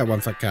you want to look at,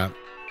 One Fat Cat?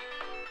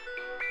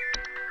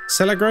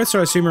 Cellar growths,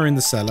 I assume, are in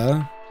the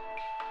cellar.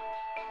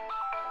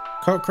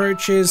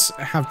 Cockroaches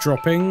have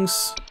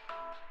droppings.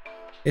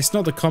 It's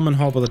not the common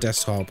hob or the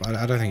desk hob.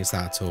 I don't think it's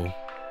that at all.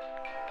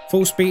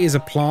 False beet is a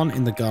plant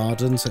in the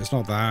garden, so it's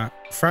not that.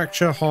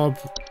 Fracture hob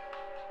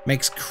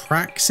makes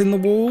cracks in the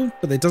wall,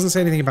 but it doesn't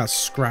say anything about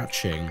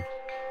scratching.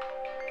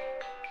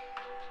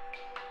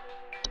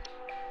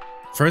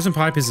 Frozen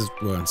pipe is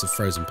well, it's a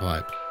frozen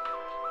pipe.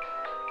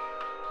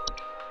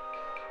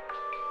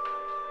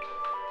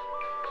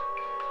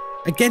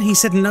 Again, he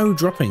said no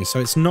dropping, so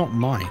it's not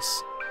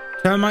mice.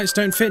 Termites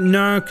don't fit?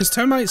 No, because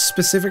termites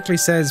specifically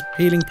says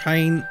peeling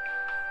paint,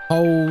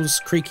 holes,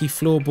 creaky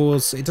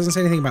floorboards. It doesn't say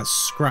anything about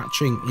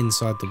scratching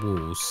inside the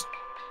walls.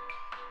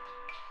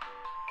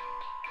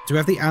 Do we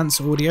have the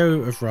ants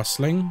audio of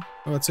rustling?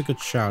 Oh, that's a good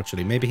shout,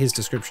 actually. Maybe his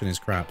description is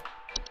crap.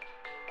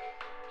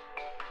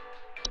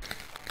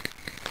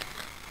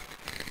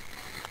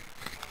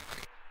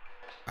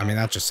 I mean,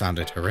 that just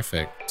sounded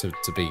horrific, to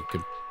be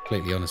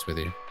completely honest with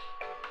you.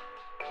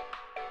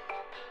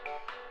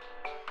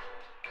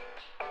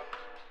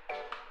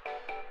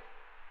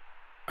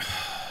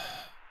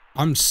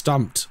 I'm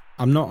stumped.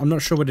 I'm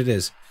not sure what it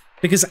is.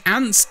 Because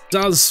ants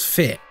does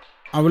fit.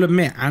 I will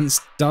admit, ants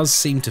does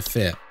seem to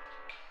fit.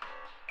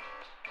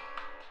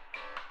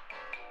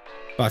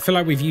 But I feel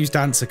like we've used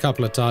ants a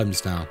couple of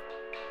times now.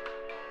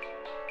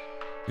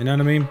 You know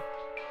what I mean?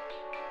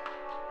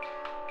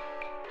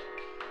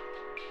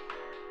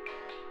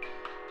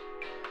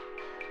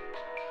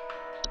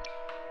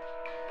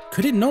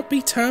 Could it not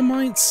be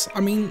termites?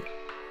 I mean,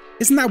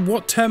 isn't that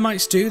what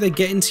termites do? They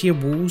get into your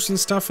walls and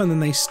stuff and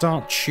then they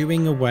start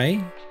chewing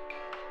away?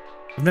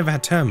 I've never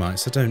had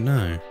termites, I don't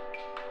know.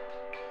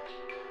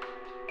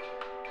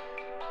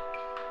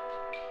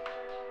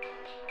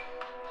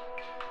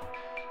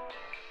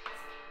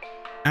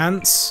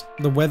 Ants,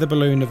 the weather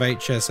balloon of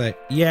HSA.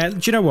 Yeah, do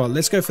you know what?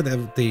 Let's go for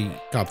the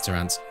carpenter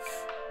ants.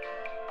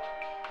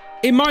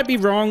 It might be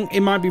wrong,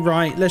 it might be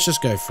right. Let's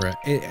just go for it.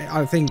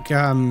 I think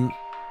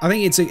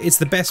it's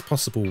the best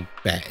possible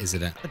bet,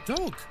 isn't it? A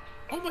dog.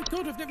 Oh my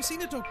god, I've never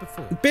seen a dog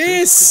before.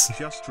 Biz!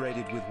 Just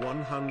rated with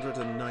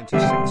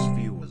 196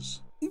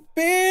 viewers.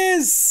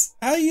 Biz!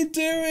 How you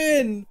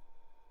doing?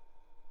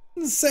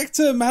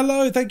 Sectum,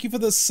 hello. Thank you for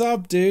the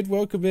sub, dude.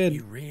 Welcome in.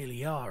 You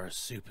really are a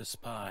super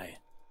spy.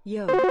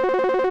 Yo.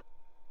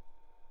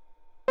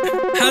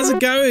 How's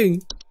it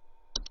going?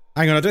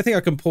 Hang on, I don't think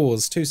I can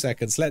pause. 2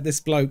 seconds. Let this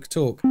bloke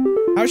talk.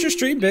 How's your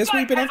stream, Biz? What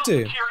have you been up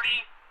to?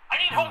 I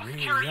need home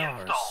security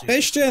installed.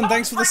 Fishton,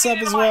 thanks for the sub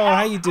as well.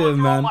 How you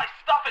doing, man? My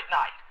stuff at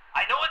night.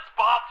 I know it's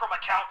Bob from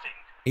accounting.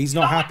 He's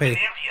not happy.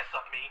 Envious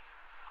of me.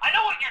 I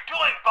know what you're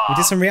doing, Bob. We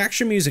did some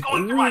reaction music.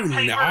 Going through Ooh, my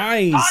papers,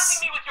 nice.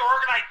 taunting me with your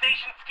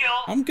organization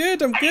skills. I'm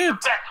good, I'm I need good.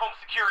 the best home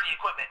security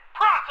equipment.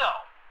 Pronto!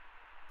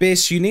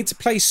 Bish, you need to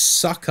play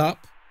Suck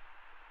Up.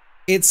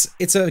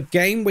 It's a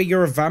game where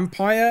you're a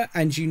vampire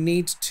and you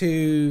need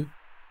to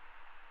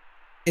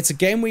It's a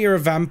game where you're a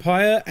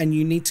vampire and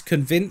you need to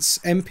convince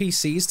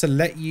NPCs to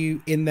let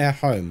you in their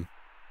home.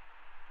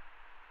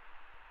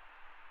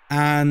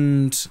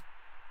 And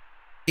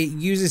it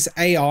uses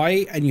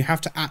AI and you have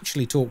to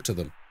actually talk to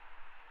them.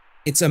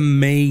 It's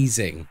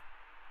amazing.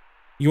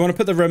 You want to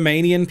put the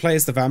Romanian play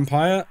as the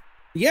vampire?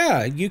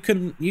 Yeah, you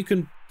can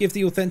give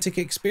the authentic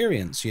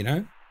experience, you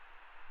know?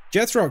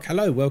 Jethrock,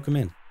 hello, welcome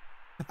in.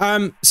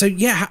 So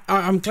yeah,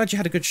 I'm glad you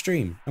had a good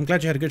stream. I'm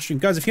glad you had a good stream.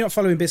 Guys, if you're not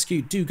following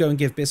Biscuit, do go and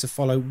give Bis a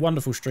follow.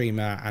 Wonderful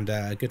streamer and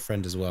a good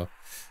friend as well.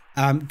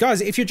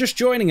 Guys, if you're just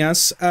joining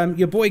us,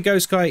 your boy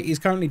Ghost Guy is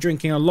currently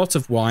drinking a lot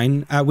of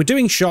wine. We're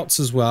doing shots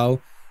as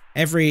well.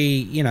 Every,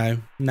 you know,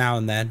 now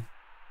and then.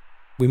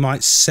 We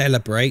might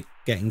celebrate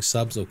getting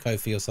subs or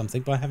Ko-fi or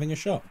something by having a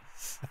shot.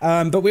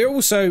 But we're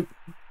also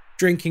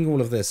drinking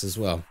all of this as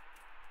well,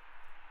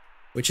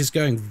 which is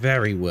going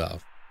very well.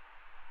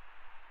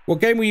 What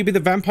game will you be the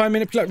vampire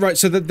manipulator? Right,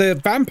 so the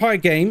vampire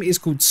game is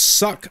called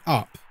Suck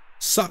Up.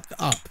 Suck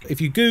Up. If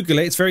you Google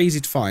it, it's very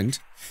easy to find.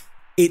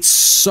 It's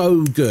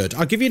so good.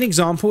 I'll give you an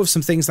example of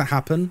some things that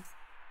happen.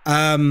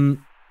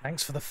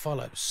 Thanks for the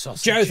follow,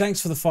 sausage. Joe,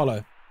 thanks for the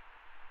follow.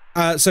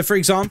 So, for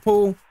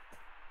example,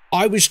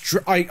 I was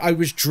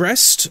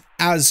dressed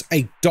as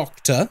a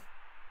doctor,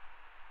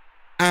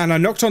 and I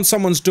knocked on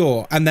someone's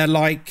door, and they're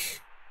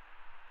like,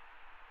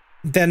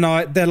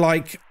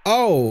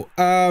 oh,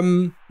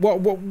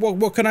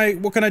 what can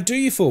I do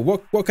you for?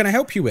 What can I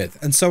help you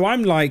with? And so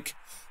I'm like,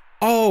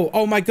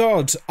 oh my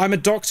God, I'm a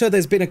doctor.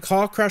 There's been a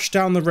car crash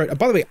down the road. Oh,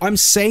 by the way, I'm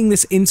saying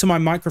this into my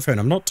microphone.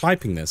 I'm not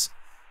typing this.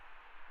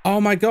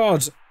 Oh my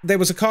God, there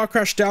was a car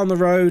crash down the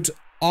road.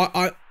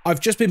 I've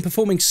just been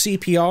performing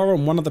CPR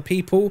on one of the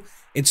people.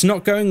 It's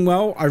not going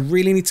well. I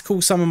really need to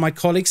call some of my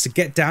colleagues to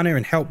get down here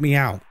and help me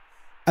out.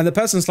 And the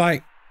person's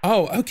like,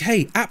 oh,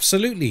 okay,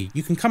 absolutely.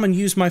 You can come and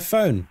use my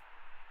phone.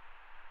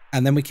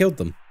 And then we killed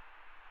them.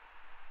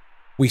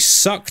 We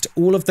sucked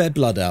all of their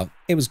blood out.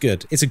 It was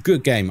good. It's a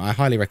good game. I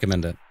highly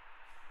recommend it.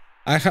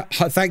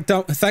 Thank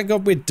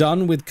God we're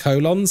done with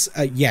colons.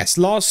 Yes,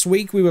 last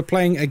week we were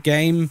playing a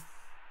game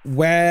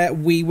where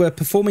we were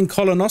performing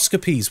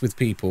colonoscopies with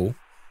people.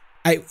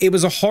 It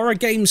was a horror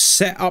game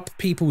set up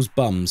people's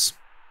bums.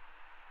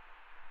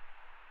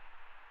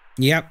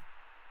 Yep.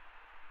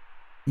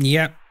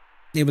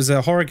 It was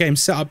a horror game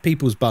set up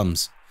people's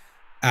bums.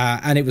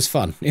 And it was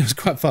fun. It was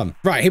quite fun.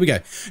 Right, here we go.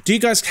 Do you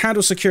guys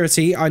handle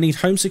security? I need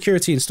home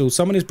security installed.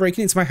 Someone is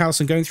breaking into my house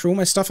and going through all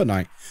my stuff at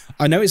night.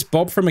 I know it's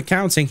Bob from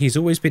accounting. He's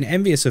always been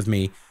envious of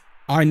me.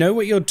 I know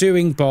what you're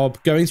doing,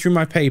 Bob. Going through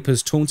my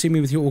papers, taunting me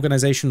with your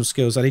organizational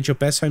skills. I need your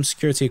best home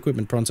security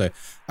equipment pronto.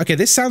 Okay,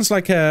 this sounds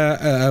like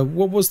a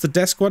what was the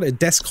desk one? A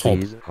desk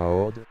hob.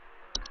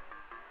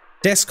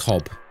 Desk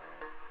hob.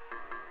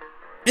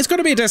 It's got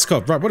to be a desk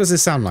hob. Right, what does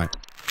this sound like?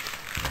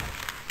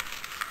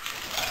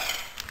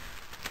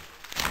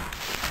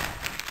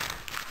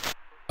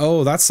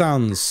 Oh, that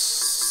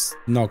sounds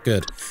not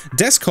good.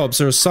 Desk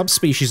hobs are a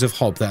subspecies of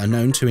hob that are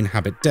known to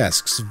inhabit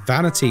desks,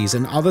 vanities,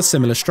 and other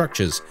similar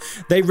structures.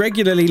 They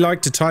regularly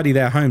like to tidy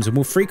their homes and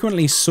will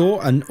frequently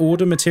sort and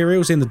order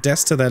materials in the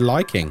desk to their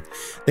liking.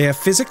 They are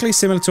physically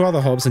similar to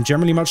other hobs and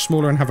generally much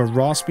smaller and have a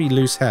raspy,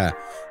 loose hair.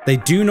 They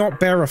do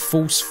not bear a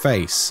false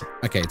face.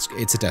 Okay,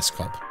 it's a desk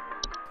hob.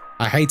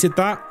 I hated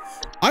that.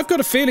 I've got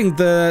a feeling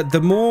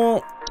the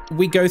more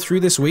we go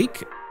through this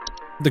week,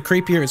 the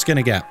creepier it's going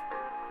to get.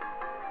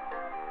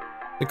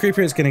 The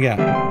creepier it's going to get.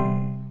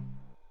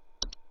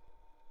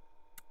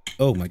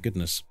 Oh my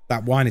goodness.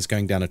 That wine is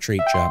going down a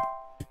treat, chat.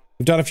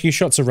 We've done a few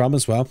shots of rum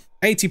as well.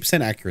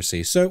 80%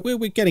 accuracy. So we're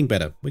getting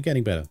better. We're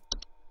getting better.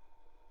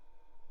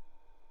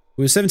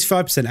 We were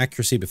 75%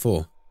 accuracy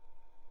before.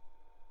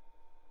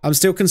 I'm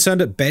still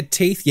concerned at bed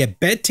teeth. Yeah,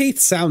 bed teeth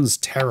sounds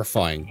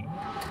terrifying.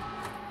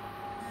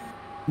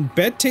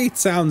 Bed teeth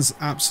sounds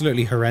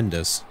absolutely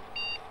horrendous.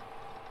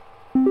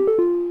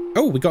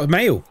 Oh, we got a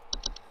mail.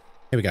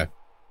 Here we go.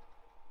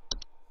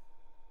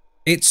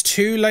 It's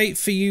too late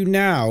for you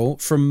now,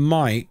 from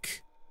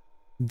Mike.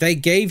 They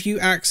gave you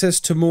access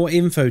to more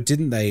info,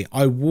 didn't they?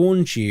 I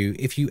warned you.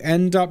 If you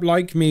end up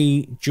like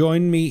me,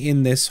 join me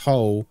in this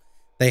hole.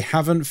 They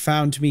haven't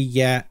found me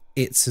yet.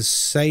 It's a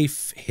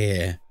safe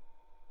here.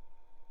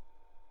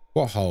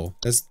 What hole?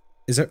 Is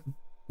it...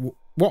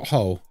 What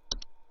hole?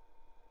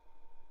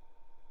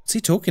 What's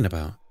he talking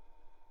about?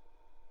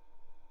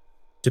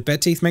 Do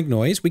bed teeth make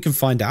noise? We can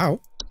find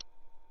out.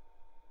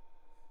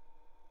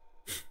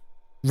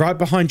 Right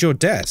behind your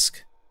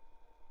desk.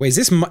 Wait,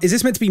 is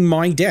this meant to be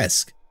my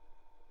desk?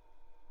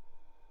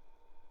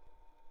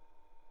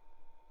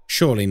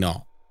 Surely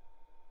not.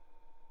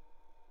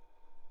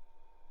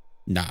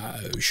 No,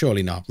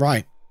 surely not.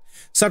 Right.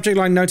 Subject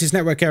line, notice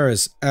network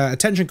errors.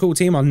 Attention call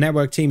team, our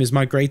network team is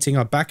migrating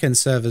our backend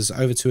servers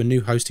over to a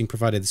new hosting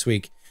provider this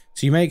week.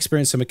 So you may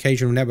experience some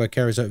occasional network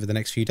errors over the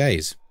next few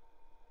days.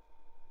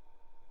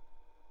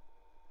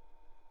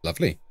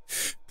 Lovely.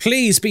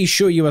 Please be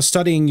sure you are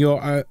studying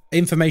your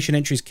information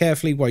entries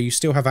carefully while you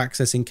still have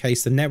access in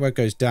case the network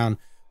goes down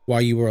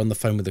while you were on the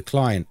phone with the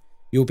client.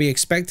 You'll be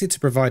expected to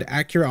provide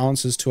accurate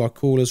answers to our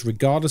callers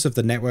regardless of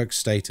the network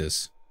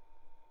status.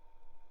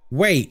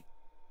 Wait.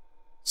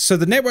 So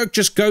the network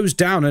just goes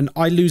down and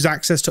I lose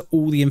access to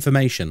all the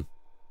information.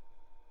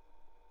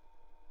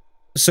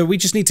 So we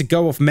just need to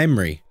go off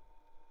memory.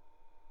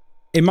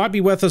 It might be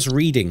worth us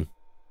reading.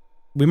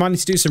 We might need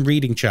to do some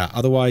reading chat.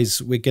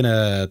 Otherwise, we're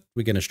gonna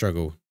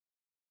struggle.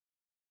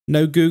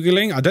 No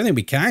Googling? I don't think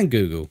we can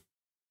Google.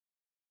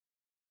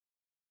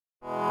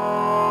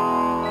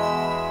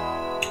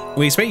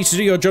 We expect you to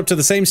do your job to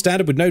the same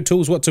standard with no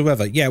tools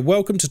whatsoever. Yeah,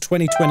 welcome to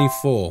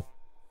 2024.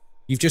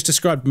 You've just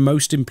described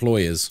most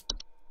employers.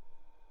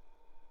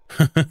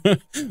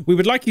 We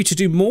would like you to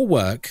do more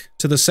work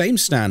to the same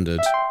standard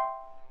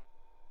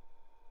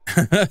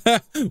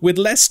with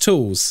less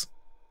tools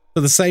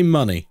for the same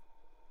money.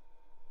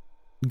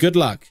 Good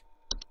luck.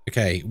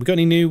 Okay, we got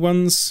any new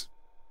ones?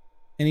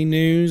 Any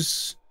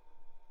news?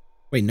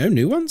 Wait, no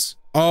new ones?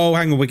 Oh,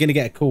 hang on, we're gonna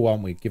get a call,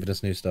 aren't we? Giving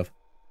us new stuff.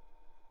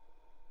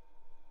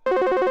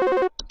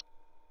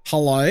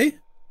 Hello?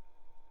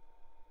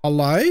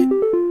 Hello?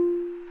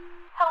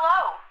 Hello,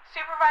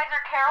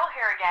 Supervisor Carol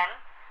here again.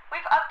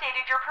 We've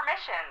updated your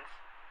permissions.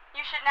 You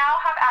should now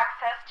have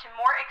access to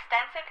more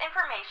extensive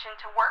information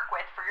to work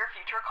with for your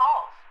future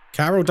calls.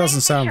 Carol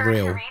doesn't sound Please be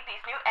real. sure to read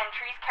these new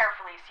entries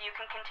carefully so you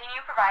can continue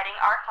providing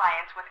our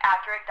clients with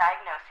accurate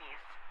diagnoses.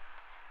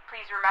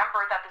 Please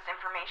remember that this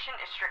information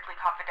is strictly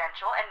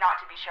confidential and not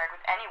to be shared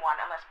with anyone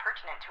unless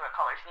pertinent to a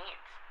caller's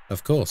needs.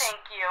 Of course.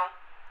 Thank you.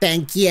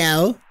 Thank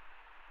you.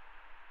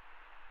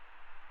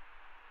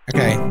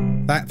 Okay.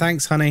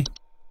 Thanks, honey.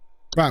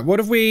 Right,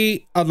 what have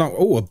we... Oh, no.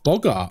 Oh, a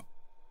bogart.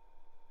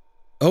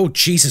 Oh,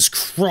 Jesus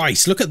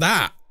Christ. Look at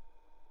that.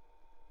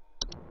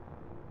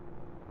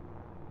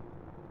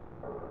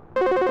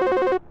 There's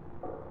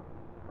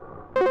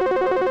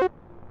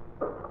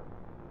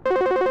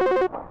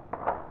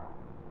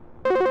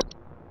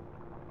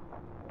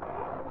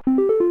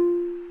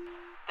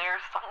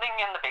something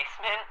in the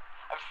basement.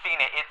 I've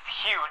seen it. It's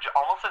huge,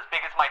 almost as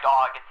big as my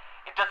dog.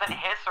 It doesn't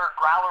hiss or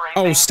growl or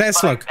anything. Oh, stair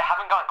slug. I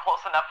haven't gotten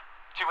close enough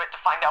to it to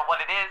find out what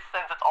it is,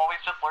 since it's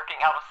always just lurking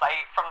out of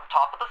sight from the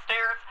top of the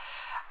stairs.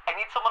 I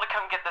need someone to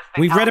come get this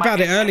thing. We read about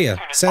it earlier.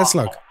 Stair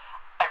slug.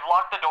 I've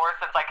locked the door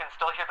since I can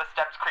still hear the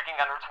steps creaking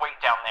under its weight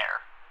down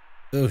there.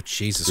 Oh,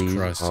 Jesus Please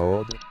Christ.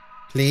 hold.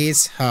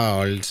 Please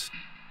hold.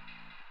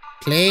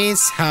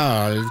 Please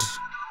hold.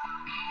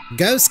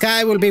 Ghost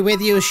Guy will be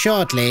with you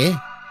shortly.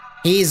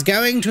 He's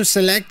going to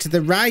select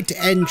the right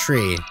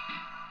entry.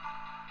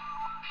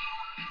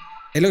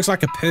 It looks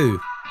like a poo.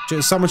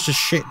 Someone's just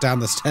shit down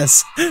the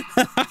stairs.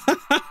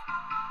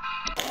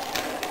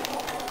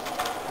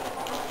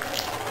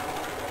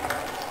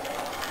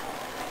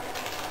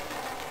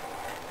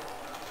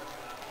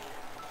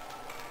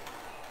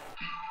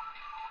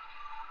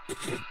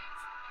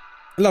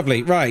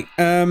 Lovely. Right.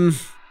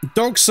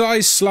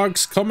 Dog-sized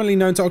slugs commonly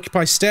known to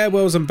occupy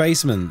stairwells and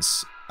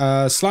basements.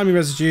 Slimy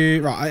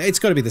residue. Right. It's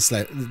got to be the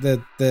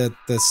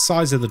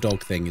size of the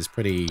dog thing is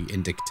pretty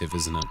indicative,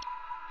 isn't it?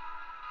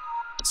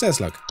 Stair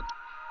slug.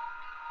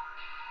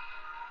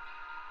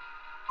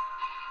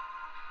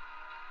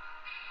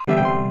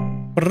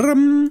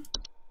 Brum.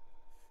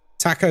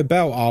 Taco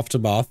Bell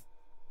aftermath.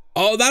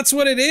 Oh, that's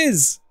what it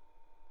is.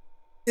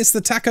 It's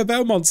the Taco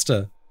Bell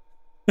monster.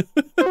 It's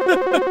still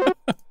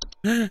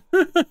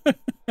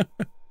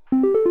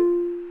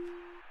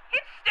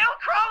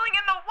crawling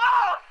in the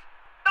walls!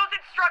 Those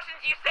instructions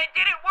you sent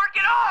didn't work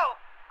at all!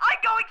 I'm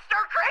going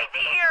stir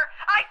crazy here!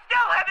 I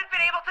still haven't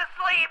been able to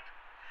sleep!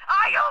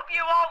 I hope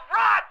you all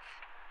rot!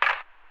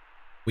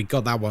 We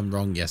got that one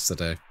wrong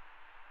yesterday.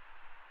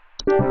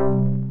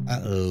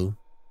 Uh-oh.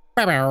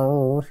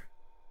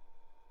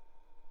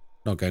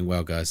 Not going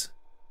well, guys.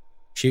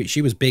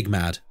 She was big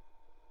mad.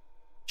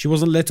 She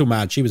wasn't little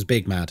mad, she was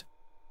big mad.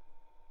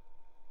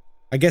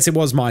 I guess it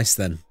was mice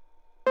then.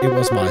 It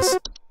was mice.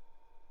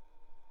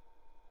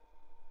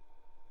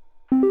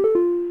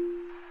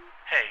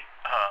 Hey,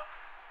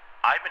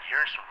 I've been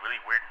hearing some really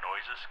weird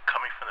noises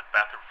coming from the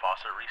bathroom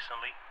faucet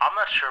recently. I'm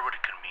not sure what it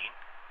could mean.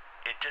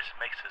 It just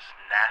makes this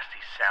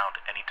nasty sound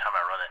anytime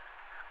I run it.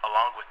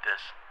 Along with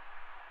this,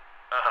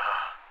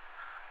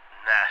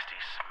 nasty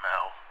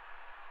smell.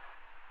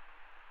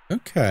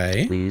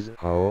 Okay. Please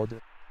hold.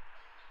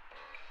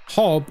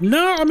 Hob?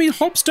 No, I mean,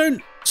 hobs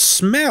don't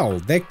smell.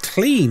 They're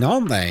clean,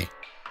 aren't they?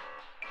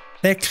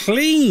 They're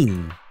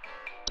clean.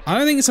 I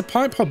don't think it's a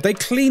pipe hob. They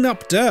clean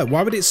up dirt.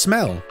 Why would it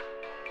smell?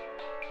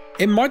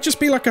 It might just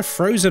be like a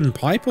frozen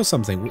pipe or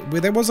something.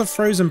 There was a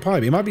frozen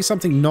pipe. It might be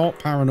something not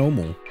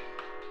paranormal.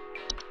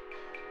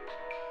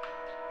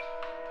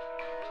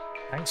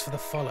 Thanks for the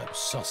follow,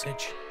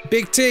 sausage.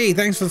 Big T,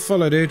 thanks for the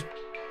follow, dude.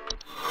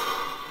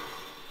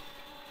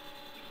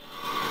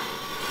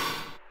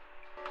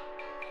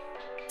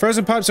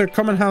 Frozen pipes are a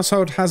common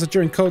household hazard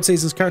during cold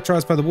seasons,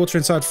 characterized by the water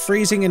inside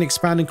freezing and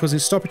expanding, causing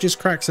stoppages,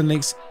 cracks, and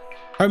leaks.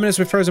 Homeowners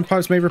with frozen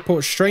pipes may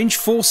report strange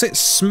faucet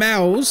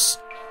smells,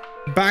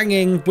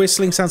 banging,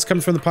 whistling sounds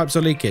coming from the pipes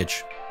or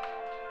leakage.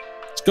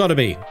 It's gotta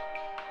be.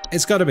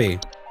 It's gotta be.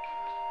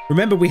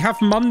 Remember, we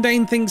have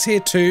mundane things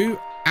here too,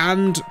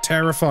 and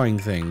terrifying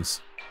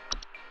things.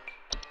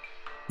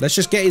 Let's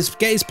just get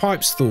his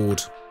pipes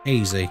thawed.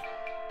 Easy.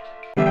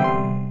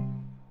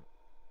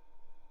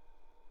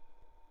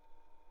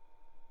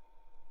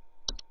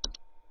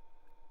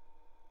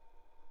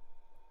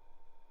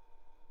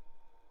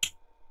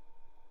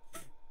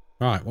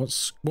 Right,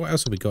 what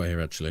else have we got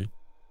here, actually?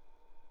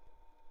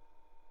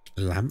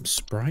 Lamp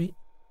sprite?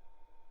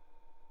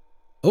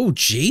 Oh,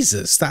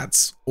 Jesus,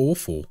 that's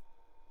awful.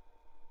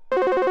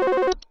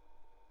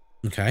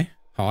 Okay,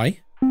 hi.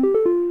 My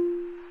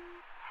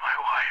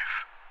wife.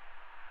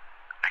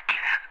 I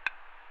can't.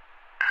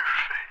 Her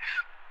face.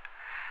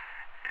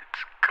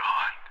 It's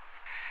gone.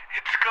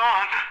 It's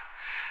gone.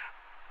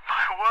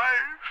 My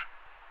wife.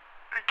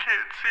 I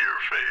can't see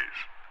her face.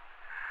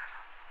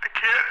 I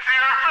can't see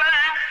her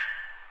face.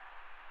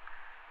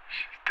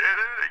 She's dead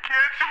and I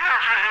can't see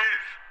her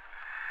face.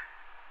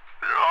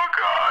 They're all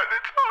gone.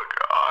 It's all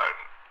gone.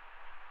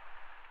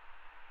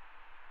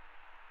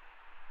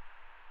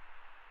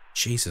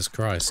 Jesus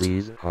Christ.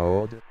 Please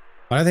hold.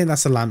 I don't think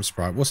that's a lamp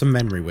sprite. What's a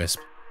memory wisp?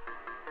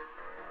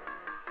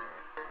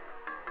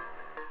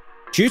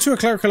 Due to a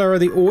clerical error,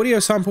 the audio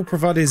sample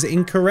provided is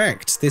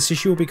incorrect. This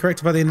issue will be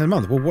corrected by the end of the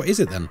month. Well, what is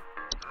it then?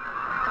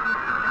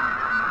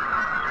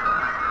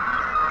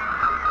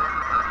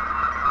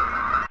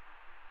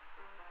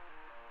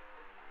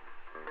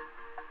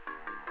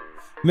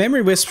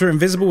 Memory wisps are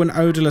invisible and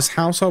odorless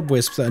household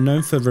wisps that are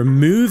known for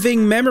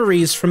removing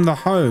memories from the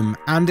home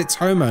and its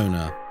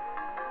homeowner.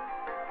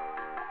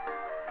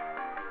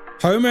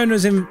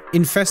 Homeowners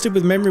infested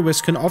with memory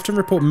wisps can often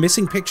report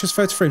missing pictures,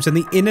 photo frames, and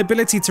the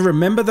inability to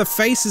remember the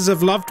faces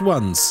of loved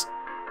ones.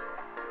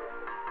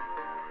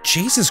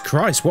 Jesus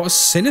Christ, what a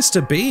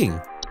sinister being.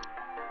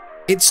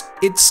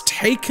 It's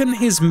taken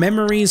his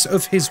memories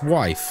of his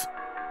wife.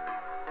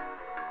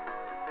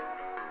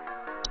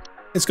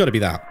 It's got to be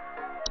that.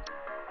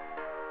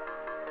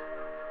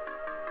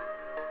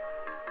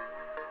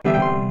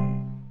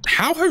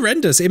 How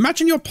horrendous.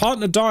 Imagine your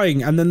partner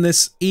dying and then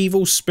this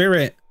evil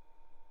spirit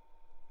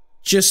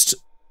just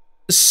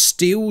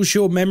steals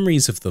your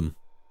memories of them.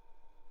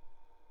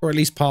 Or at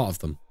least part of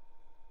them.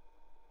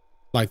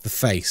 Like the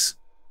face.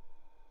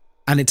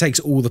 And it takes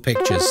all the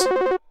pictures. Hey,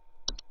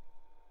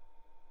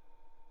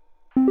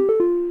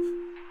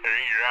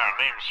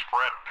 name's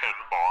Fred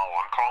Pinball.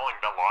 I'm calling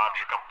to lodge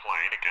a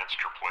complaint against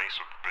your place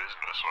of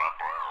business up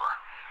there.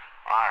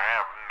 I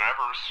have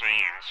never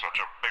seen such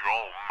a big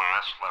old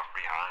mess left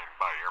behind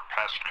by your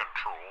pest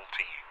control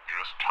team.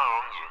 Just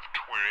tons of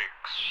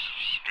twigs,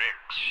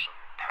 sticks, and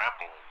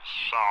pebbles.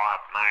 So I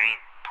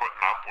ain't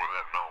putting up with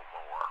it no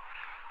more.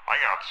 I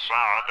got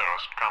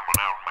sawdust coming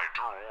out my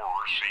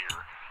drawers here.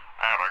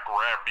 I had to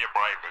grab you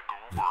by the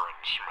goober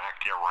and smack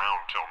you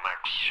around till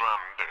next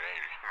Sunday.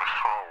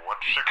 Now,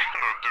 what's you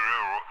gonna do?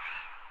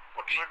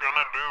 What's you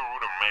gonna do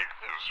to make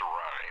this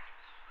right?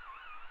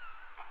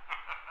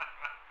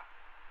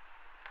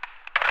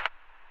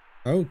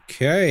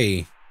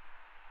 Okay.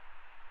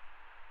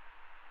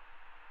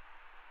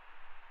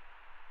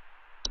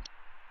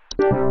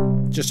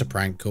 Just a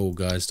prank call,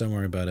 guys. Don't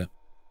worry about it.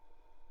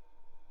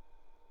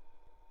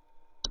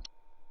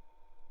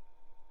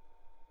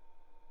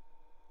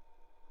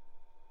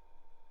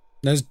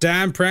 Those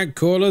damn prank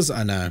callers.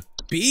 I know.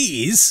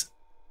 Bees?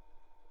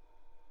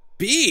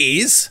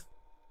 Bees?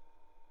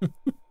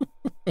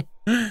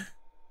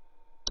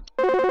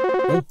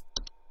 Oh.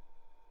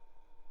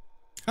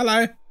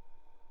 Hello.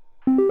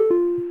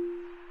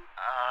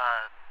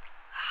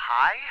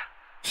 Hi?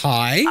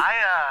 Hi? I,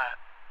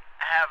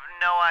 have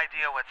no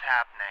idea what's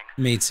happening.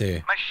 Me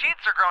too. My sheets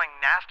are growing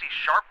nasty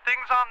sharp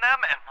things on them,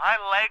 and my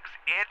legs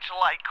itch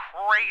like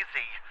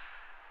crazy.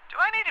 Do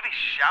I need to be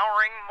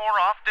showering more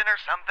often or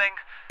something?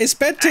 It's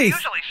bed teeth. I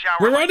usually shower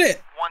We're on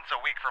it. once a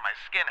week for my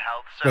skin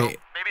health, so Wait,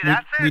 maybe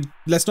that's it?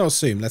 Let's not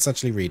assume. Let's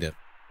actually read it.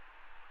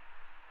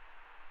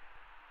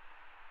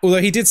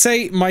 Although he did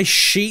say my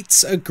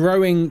sheets are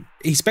growing.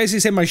 He's basically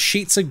said my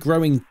sheets are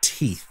growing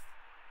teeth.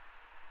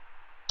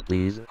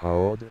 Please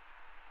hold.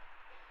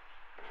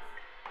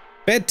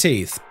 Bed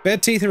teeth.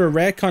 Bed teeth are a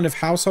rare kind of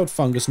household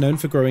fungus known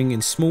for growing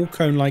in small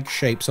cone-like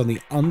shapes on the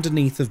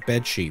underneath of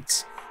bed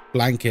sheets,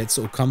 blankets,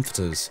 or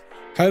comforters.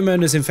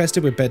 Homeowners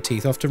infested with bed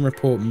teeth often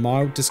report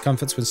mild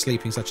discomforts when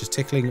sleeping, such as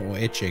tickling or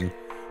itching,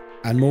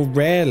 and more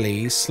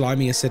rarely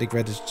slimy acidic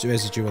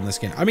residue on the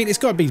skin. I mean, it's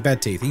got to be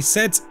bed teeth. He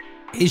said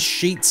his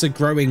sheets are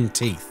growing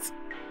teeth.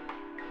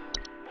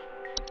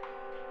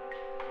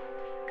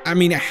 I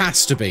mean, it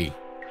has to be.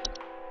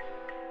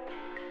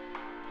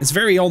 It's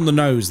very on the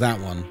nose, that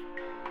one.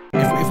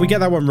 If we get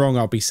that one wrong,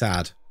 I'll be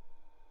sad.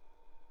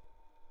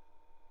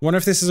 Wonder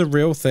if this is a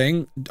real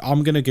thing.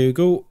 I'm going to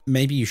Google.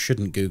 Maybe you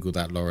shouldn't Google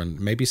that, Lauren.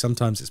 Maybe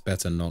sometimes it's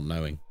better not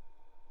knowing.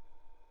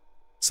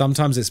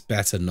 Sometimes it's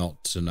better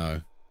not to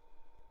know.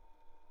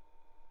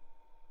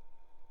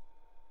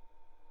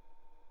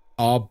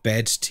 Are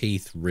bed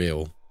teeth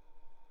real?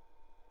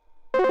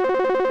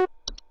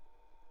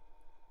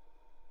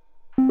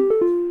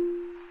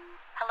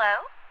 Hello?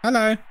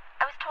 Hello.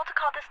 I was told to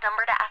call this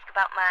number to ask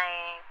about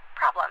my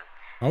problem.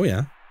 Oh,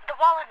 yeah. The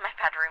wall in my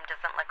bedroom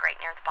doesn't look right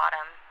near the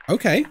bottom.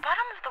 Okay. The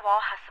bottom of the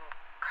wall has some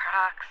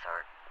cracks,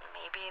 or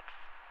maybe it's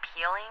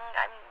peeling.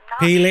 I'm not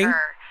Peeling?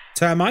 sure.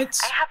 Termites?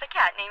 I have a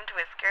cat named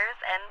Whiskers,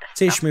 and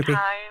See, Schmoopy.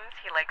 sometimes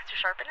he likes to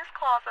sharpen his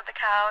claws at the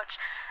couch.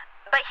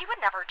 But he would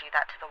never do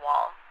that to the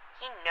wall.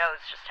 He knows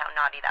just how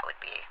naughty that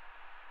would be.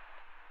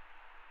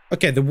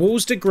 Okay, the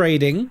wall's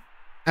degrading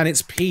and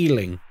it's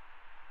peeling.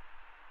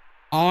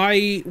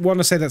 I want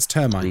to say that's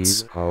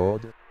termites. Please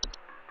hold.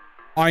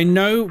 I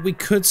know we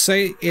could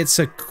say it's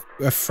a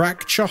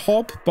fracture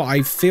hob, but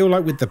I feel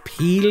like with the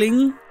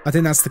peeling, I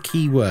think that's the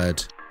key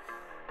word.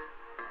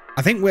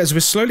 I think as we're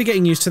slowly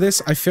getting used to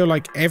this, I feel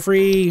like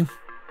every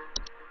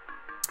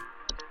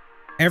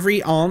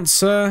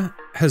answer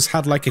has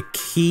had like a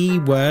key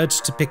word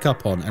to pick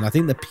up on, and I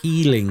think the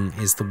peeling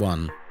is the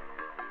one.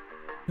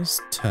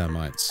 There's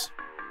termites.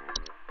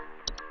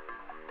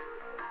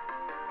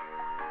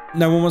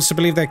 No one wants to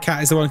believe their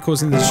cat is the one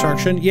causing the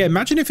destruction. Yeah,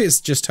 imagine if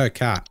it's just her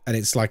cat and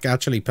it's like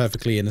actually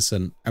perfectly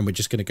innocent and we're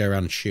just going to go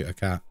around and shoot a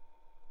cat.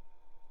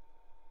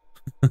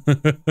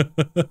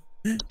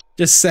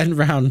 Just send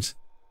round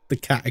the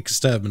cat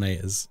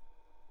exterminators.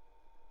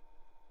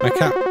 My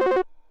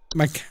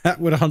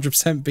cat would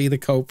 100% be the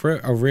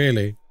culprit. Oh,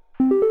 really?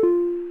 Do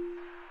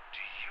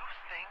you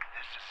think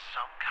this is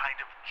some kind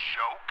of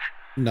joke?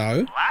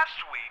 No.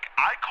 Last week,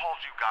 I called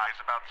you guys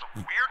about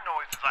some weird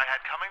noises I had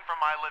coming from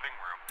my living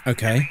room.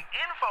 Okay. And the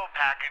info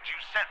package you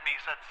sent me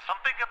said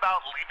something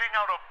about leaving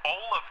out a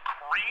bowl of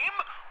cream?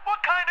 What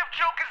kind of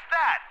joke is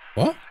that?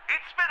 What?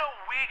 It's been a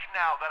week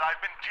now that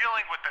I've been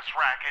dealing with this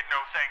racket,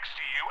 no thanks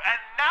to you, and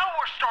now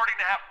we're starting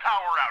to have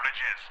power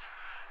outages.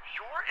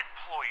 Your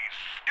employee's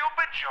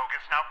stupid joke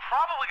is now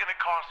probably going to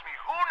cost me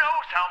who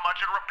knows how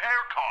much in repair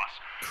costs.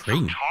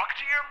 Cream. So talk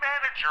to your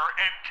manager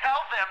and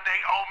tell them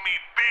they owe me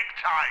big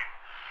time.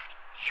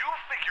 You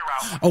figure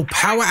out Oh,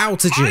 power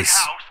outages. my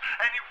house,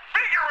 and you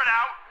figure it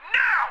out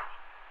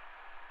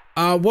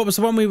now. What was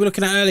the one we were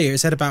looking at earlier? It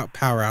said about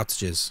power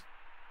outages.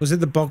 Was it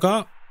the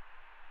Bogart?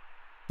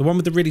 The one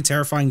with the really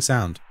terrifying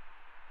sound.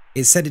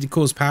 It said it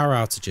caused power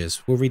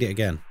outages. We'll read it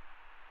again.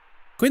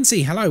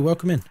 Quincy, hello,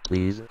 welcome in.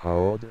 Please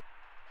hold.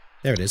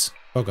 There it is.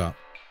 Bogart.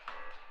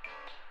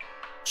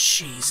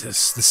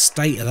 Jesus, the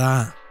state of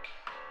that.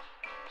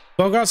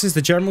 Bogarts is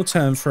the general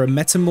term for a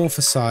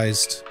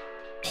metamorphosized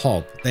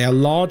hob. They are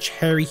large,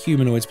 hairy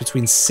humanoids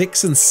between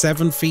 6 and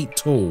 7 feet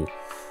tall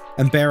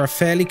and bear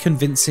fairly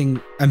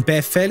convincing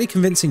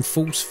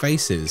false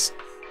faces.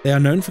 They are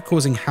known for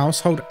causing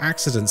household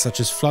accidents such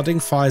as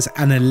flooding, fires,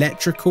 and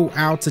electrical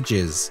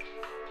outages.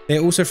 They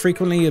also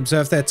frequently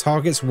observe their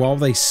targets while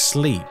they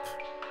sleep.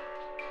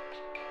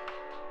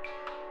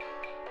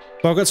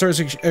 Bogarts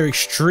are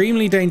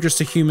extremely dangerous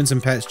to humans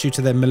and pets due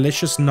to their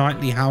malicious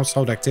nightly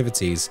household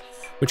activities,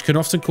 which can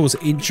often cause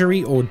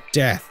injury or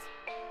death.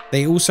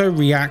 They also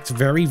react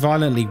very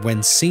violently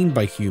when seen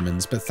by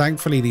humans, but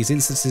thankfully these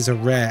instances are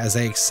rare as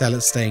they excel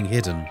at staying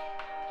hidden.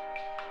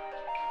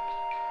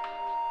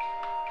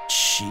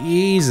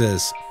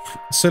 Jesus.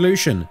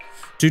 Solution.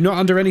 Do not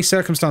under any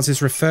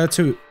circumstances refer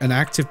to an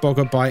active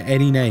boggart by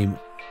any name.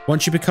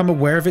 Once you become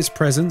aware of its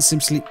presence,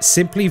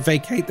 simply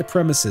vacate the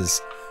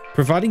premises.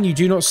 Providing you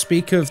do not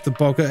speak of the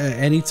boggart at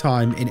any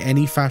time in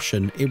any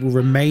fashion, it will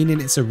remain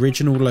in its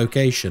original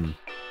location.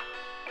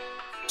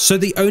 So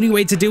the only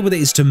way to deal with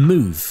it is to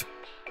move.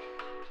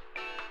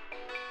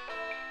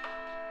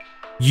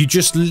 You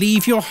just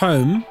leave your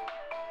home,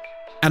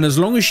 and as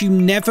long as you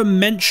never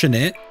mention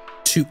it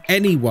to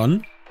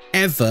anyone,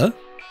 ever,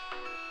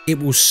 it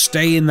will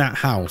stay in that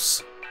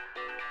house.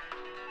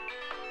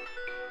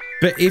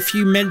 But if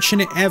you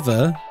mention it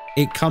ever,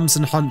 it comes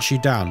and hunts you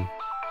down.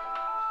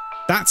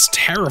 That's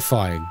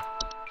terrifying.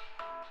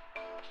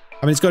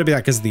 I mean, it's got to be that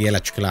because of the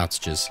electrical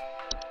outages.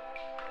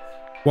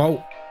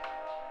 Well,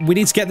 we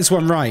need to get this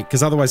one right,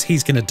 because otherwise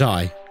he's going to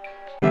die.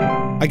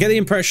 I get the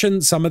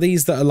impression some of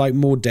these that are like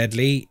more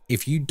deadly,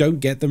 if you don't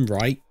get them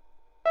right,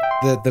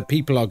 the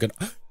people are going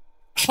to...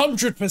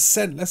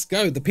 100%, let's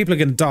go. The people are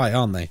going to die,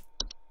 aren't they?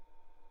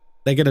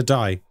 They're going to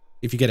die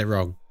if you get it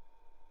wrong.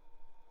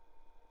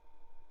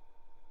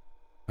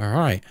 All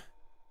right.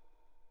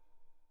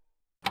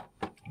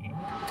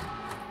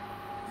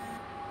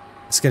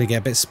 It's going to get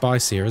a bit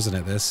spicier, isn't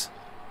it, this?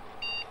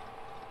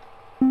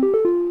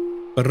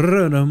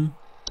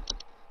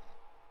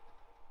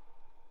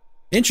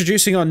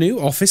 Introducing our new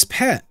office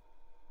pet.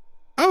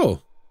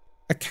 Oh,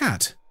 a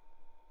cat.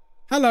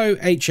 Hello,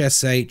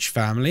 HSH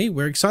family.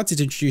 We're excited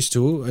to introduce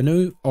to all a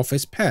new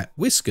office pet,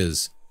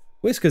 Whiskers.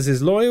 Whiskers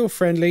is loyal,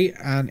 friendly,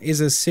 and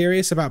is as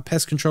serious about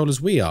pest control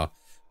as we are.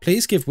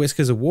 Please give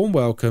Whiskers a warm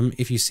welcome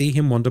if you see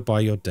him wander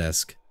by your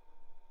desk.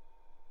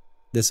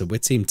 Listen, we're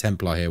Team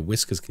Templar here.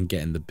 Whiskers can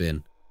get in the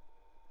bin.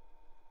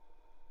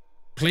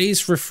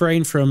 Please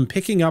refrain from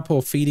picking up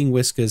or feeding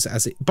Whiskers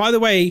as it... By the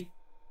way,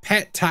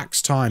 pet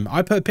tax time.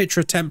 I put a picture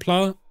of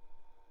Templar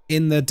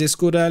in the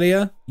Discord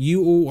earlier.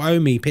 You all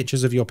owe me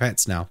pictures of your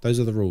pets now. Those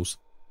are the rules.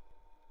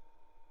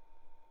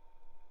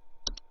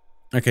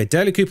 Okay,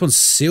 daily coupon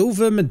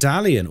silver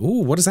medallion.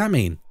 Ooh, what does that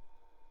mean?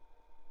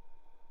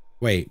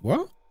 Wait,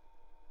 what?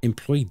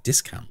 Employee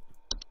discount.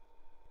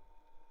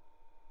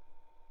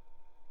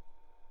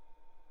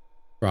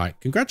 Right,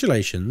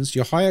 congratulations.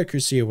 Your high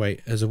accuracy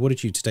await has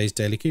awarded you today's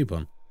daily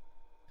coupon.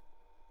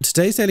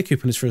 Today's daily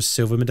coupon is for a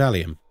silver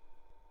medallion.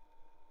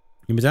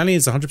 Your medallion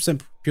is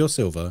 100% pure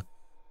silver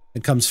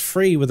and comes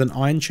free with an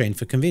iron chain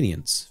for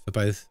convenience,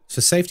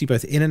 for safety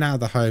both in and out of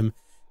the home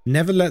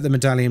Never let the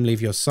medallion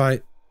leave your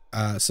sight.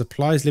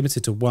 Supplies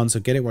limited to 1, so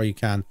get it while you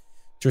can.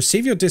 To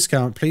receive your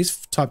discount,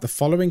 please type the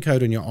following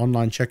code on your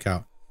online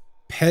checkout.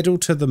 Pedal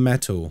to the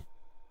metal.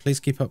 Please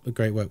keep up the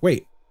great work.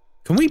 Wait,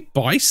 can we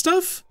buy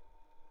stuff?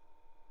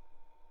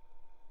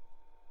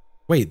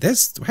 Wait,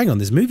 hang on,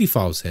 there's movie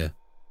files here.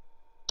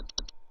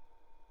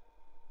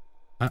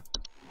 I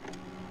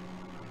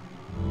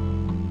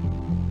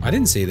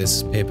didn't see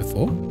this here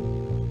before.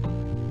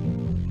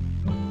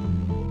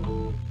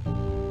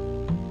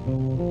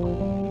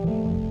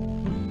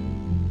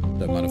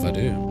 Don't mind if I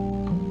do.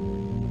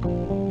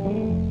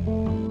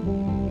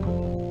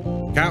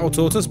 Cat or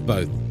tortoise?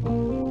 Both.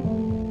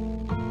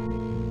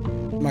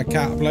 My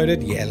cat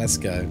uploaded? Yeah, let's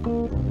go.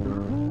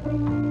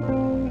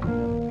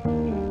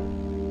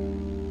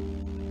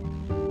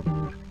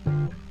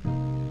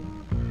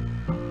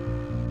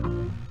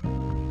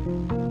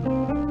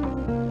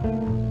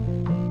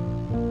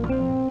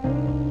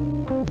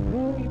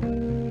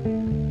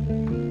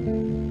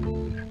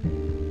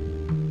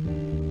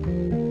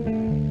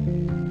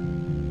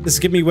 This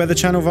give me Weather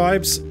Channel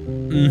vibes.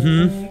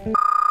 Mm-hmm.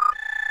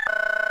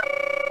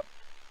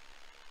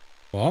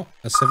 What?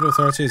 Civil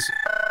authorities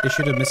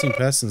issued a missing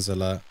persons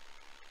alert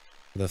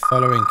for the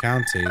following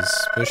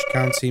counties: Bush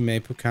County,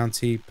 Maple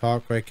County,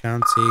 Parkway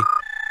County,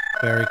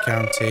 Berry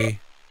County.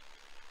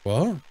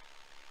 What?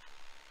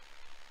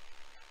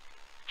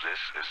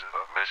 This is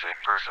a missing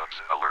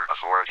persons alert.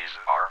 Authorities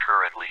are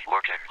currently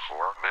looking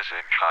for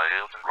missing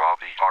child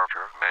Robbie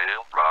Parker,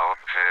 male, brown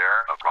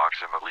hair,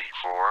 approximately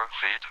 4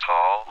 feet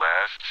tall,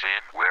 last seen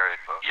wearing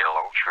a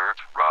yellow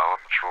shirt, brown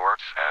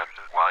shorts, and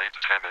white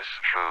tennis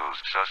shoes.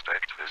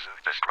 Suspect is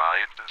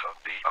described to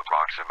be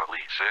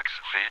approximately 6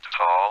 feet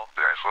tall,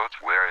 barefoot,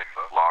 wearing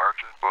a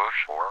large bush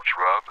or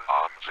shrub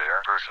on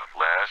their person.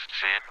 Last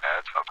seen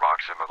at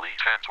approximately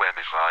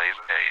 10:25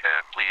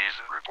 a.m. Please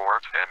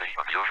report any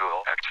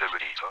unusual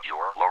activity to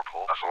your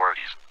local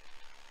authorities.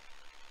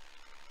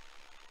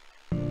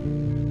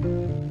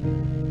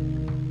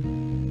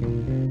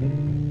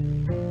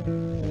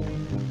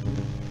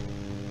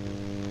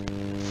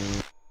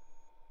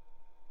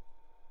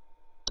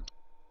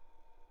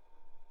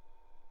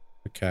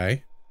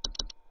 Okay.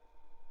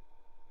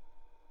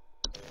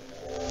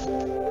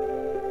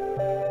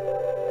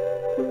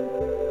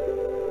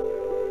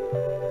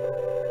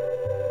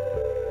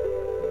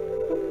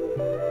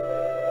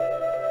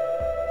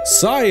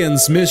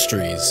 Science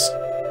Mysteries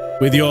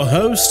with your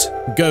host,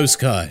 Ghost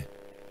Kai.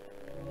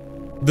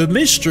 The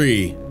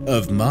mystery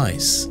of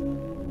mice.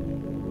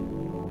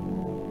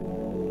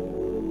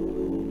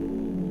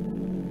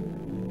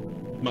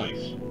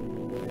 Mice.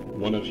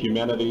 One of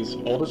humanity's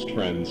oldest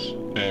friends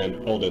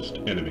and oldest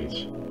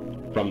enemies.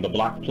 From the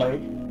Black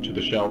Plague to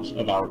the shelves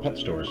of our pet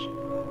stores,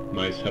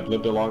 mice have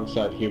lived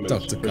alongside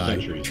humans for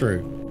centuries. True.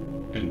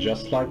 And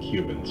just like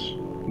humans,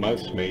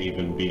 mice may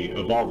even be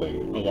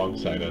evolving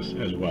alongside us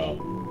as well.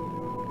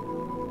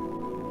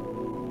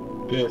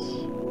 This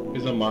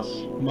is a mus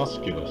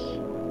musculus,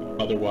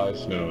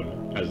 otherwise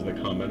known as the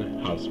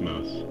common house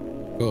mouse.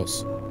 Of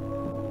course.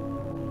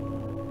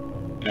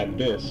 And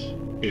this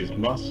is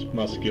Mus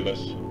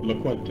musculus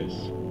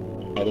loquentis,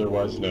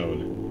 otherwise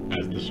known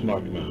as the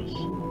smart mouse,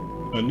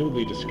 a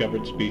newly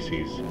discovered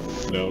species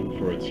known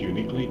for its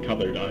uniquely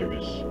colored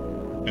iris,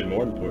 and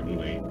more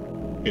importantly,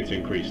 its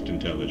increased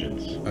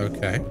intelligence.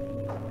 Okay.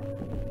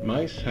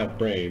 Mice have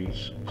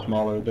brains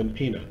smaller than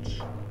peanuts,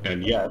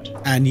 and yet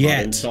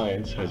modern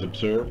science has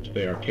observed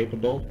they are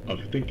capable of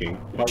thinking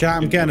quite Chat,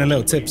 I'm getting a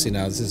little tipsy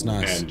now. This is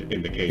nice. And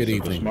in the case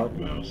of the smart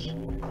mouse,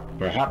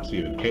 perhaps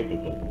even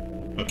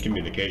capable of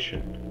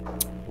communication.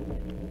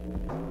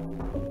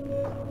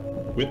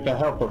 With the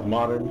help of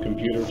modern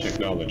computer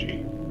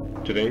technology,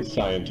 today's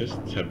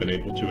scientists have been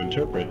able to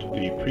interpret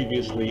the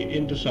previously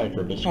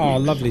indecipherable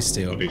squeaks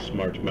of a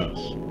smart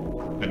mouse,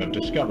 and have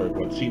discovered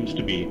what seems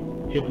to be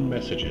hidden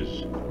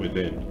messages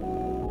within.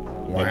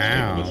 Wow.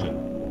 Let's take a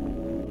listen.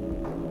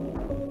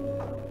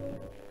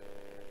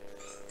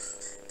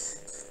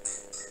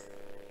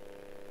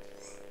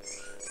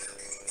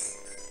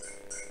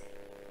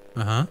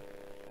 Uh-huh.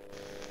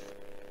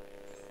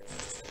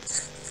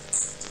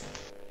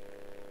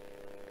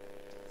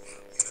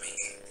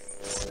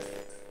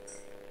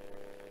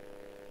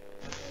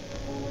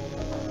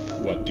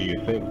 What do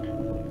you think?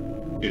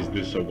 Is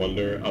this a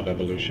wonder of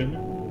evolution?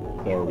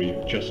 Or are we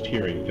just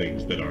hearing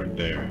things that aren't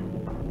there?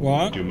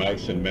 What? Do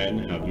mice and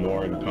men have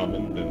more in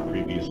common than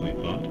previously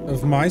thought?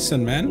 Of mice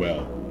and men?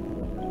 Well,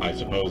 I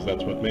suppose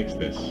that's what makes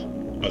this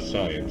a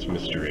science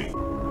mystery.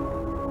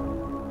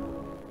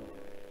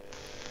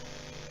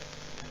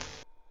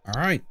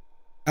 Alright.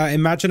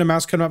 Imagine a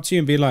mouse coming up to you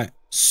and be like,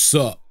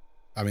 sup.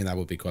 I mean, that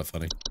would be quite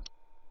funny.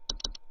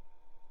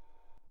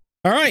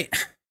 Alright.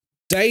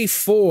 Day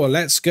 4.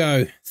 Let's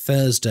go.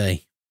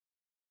 Thursday.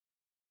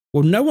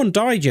 Well, no one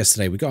died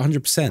yesterday. We got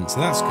 100%, so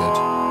that's good.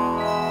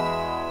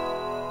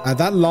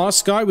 That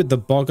last guy with the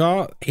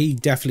bogart, he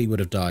definitely would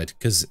have died.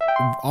 Because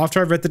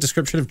after I read the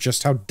description of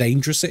just how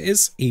dangerous it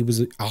is, he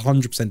was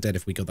 100% dead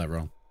if we got that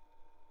wrong.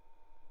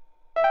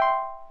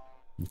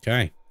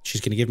 Okay. She's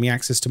going to give me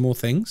access to more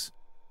things.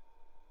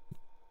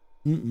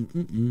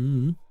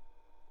 Do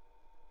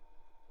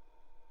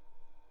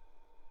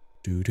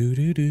do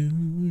do do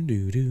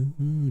do do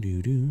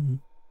do do.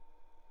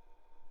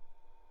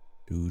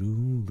 Do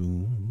do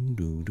do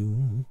do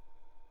do.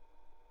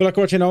 Feel like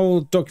watching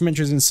old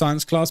documentaries in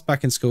science class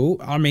back in school.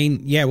 I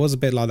mean, yeah, it was a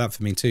bit like that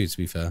for me too, to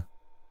be fair.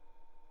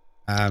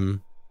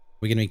 We're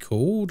gonna be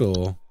called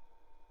or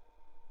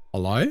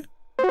hello?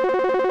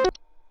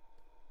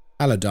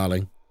 Hello,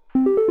 darling.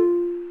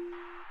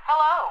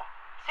 Hello.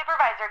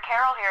 Supervisor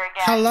Carol here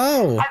again.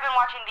 Hello. I've been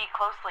watching thee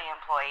closely,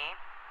 employee.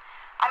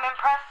 I'm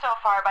impressed so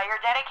far by your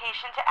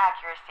dedication to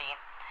accuracy.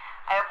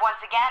 I have once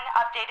again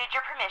updated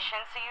your permission,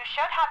 so you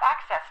should have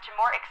access to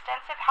more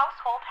extensive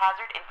household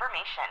hazard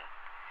information.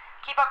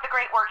 Keep up the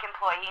great work,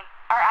 employee.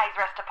 Our eyes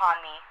rest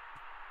upon thee.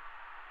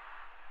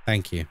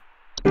 Thank you.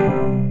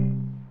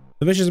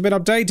 The mission's been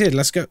updated.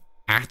 Let's go.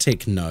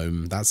 Attic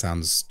gnome. That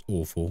sounds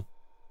awful.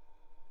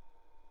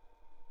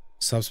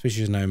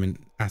 Subspecies gnome in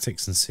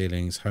attics and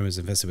ceilings. Home is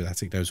infested with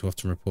attic gnomes who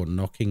often report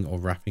knocking or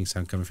rapping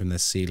sound coming from their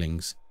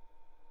ceilings.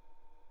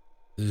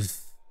 Ugh,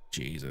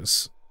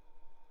 Jesus.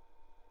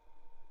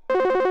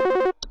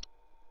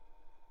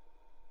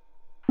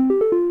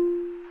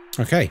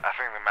 Okay. I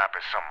think there might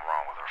be something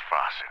wrong with her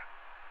faucet.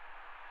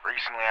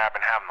 Recently I've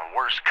been having the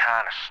worst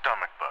kind of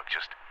stomach bug,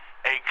 just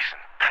aches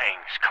and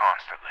pains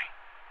constantly.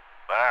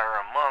 But after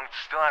a month, it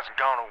still hasn't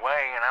gone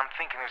away, and I'm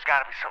thinking there's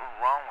got to be something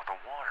wrong with the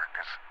water,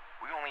 because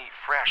we only eat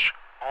fresh,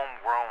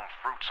 homegrown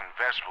fruits and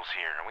vegetables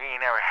here, and we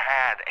ain't ever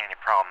had any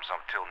problems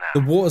up till now.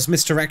 The water's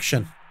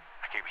misdirection.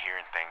 I keep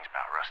hearing things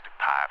about rusted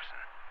pipes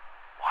and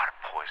water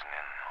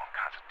poisoning and all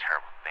kinds of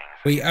terrible things.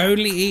 We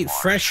only eat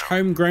fresh,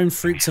 homegrown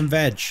fruits and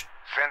veg.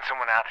 Send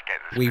someone out to get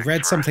this. We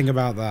read something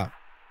about that.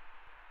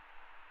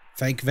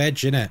 Fake veg,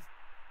 innit?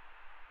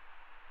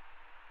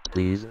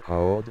 Please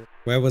hold.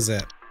 Where was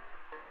it?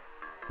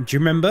 Do you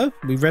remember?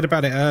 We read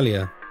about it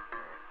earlier.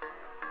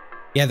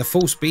 Yeah, the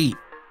false beet.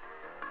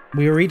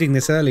 We were reading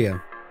this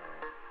earlier.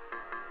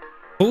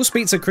 False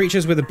beets are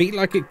creatures with a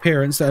beet-like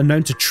appearance that are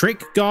known to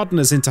trick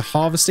gardeners into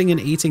harvesting and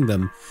eating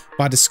them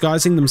by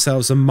disguising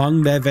themselves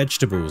among their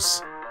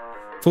vegetables.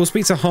 False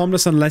beets are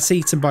harmless unless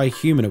eaten by a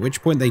human, at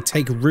which point they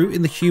take root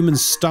in the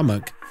human's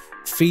stomach,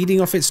 feeding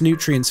off its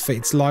nutrients for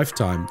its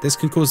lifetime. This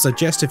can cause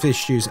digestive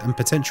issues and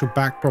potential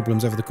back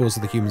problems over the course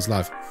of the human's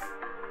life.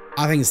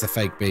 I think it's the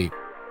fake beet.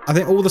 I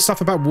think all the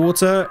stuff about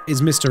water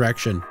is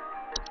misdirection.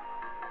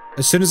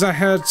 As soon as I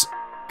heard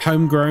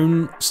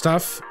homegrown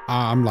stuff,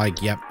 I'm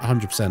like, yep,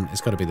 100%. It's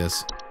got to be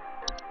this.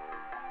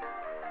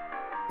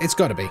 It's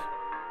got to be.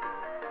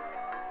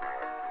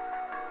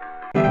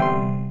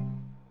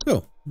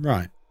 Cool.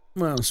 Right.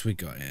 What else we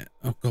got here?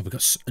 Oh god, we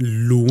got a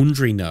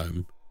laundry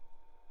gnome.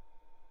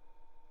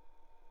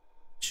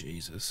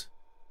 Jesus.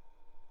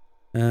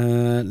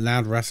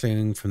 Loud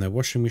rattling from their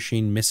washing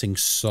machine, missing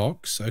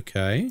socks.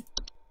 Okay.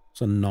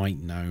 It's a night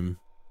gnome.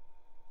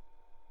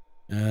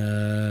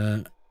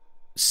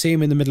 See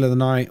him in the middle of the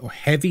night, or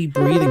heavy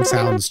breathing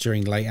sounds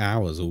during late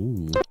hours.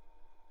 Ooh.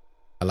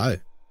 Hello.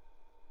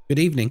 Good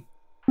evening.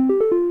 The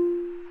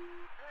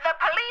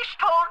police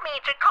told me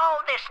to call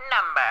this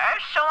number,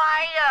 so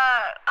I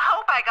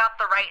hope I got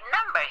the right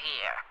number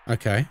here.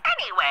 Okay.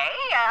 Anyway,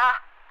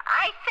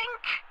 I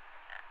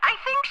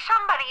think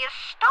somebody is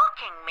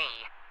stalking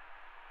me.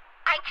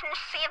 I can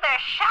see their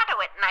shadow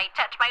at night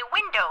at my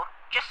window,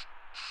 just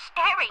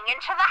staring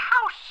into the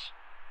house.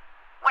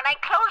 When I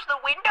close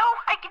the window,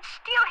 I can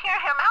still hear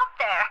him out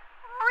there,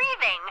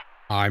 breathing.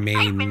 I've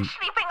been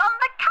sleeping on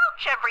the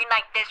couch every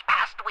night this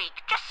past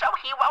week, just so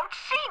he won't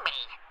see me.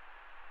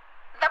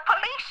 The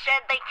police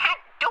said they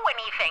can't do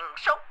anything,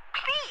 so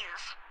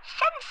please,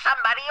 send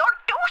somebody or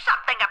do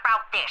something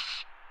about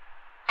this.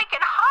 I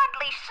can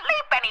hardly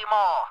sleep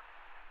anymore.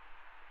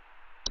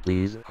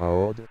 Please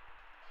hold.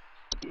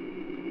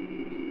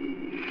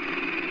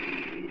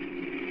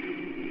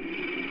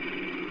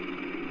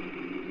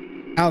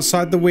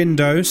 Outside the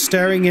window,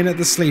 staring in at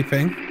the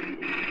sleeping.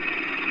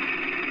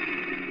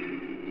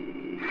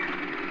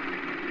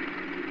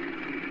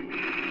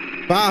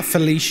 Bye,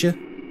 Felicia.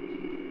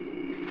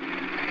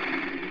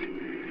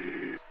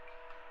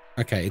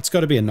 Okay, it's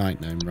got to be a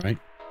night gnome, right?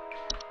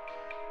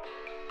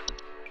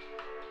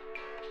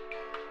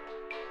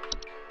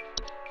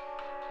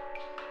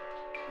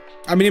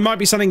 I mean, it might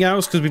be something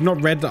else because we've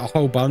not read a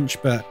whole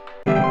bunch, but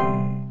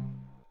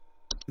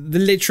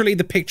literally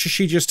the picture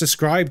she just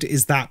described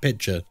is that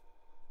picture.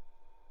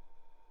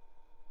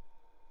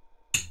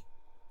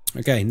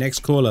 Okay,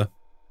 next caller.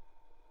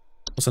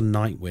 What's a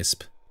night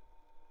wisp?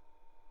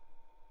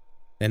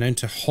 They're known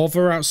to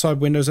hover outside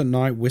windows at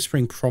night,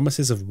 whispering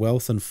promises of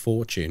wealth and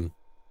fortune.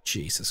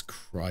 Jesus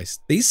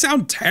Christ. These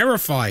sound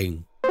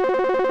terrifying.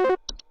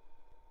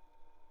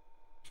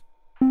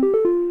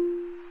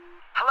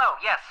 Hello,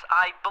 yes,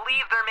 I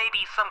believe there may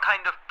be some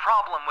kind of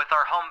problem with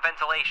our home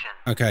ventilation.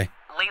 Okay.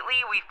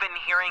 Lately, we've been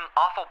hearing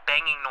awful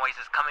banging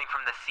noises coming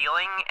from the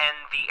ceiling, and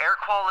the air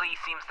quality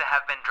seems to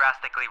have been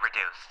drastically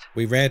reduced.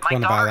 We read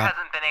one about that. My daughter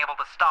hasn't been able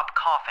to stop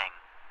coughing.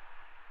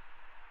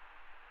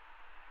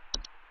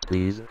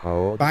 Please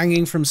hold.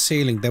 Banging from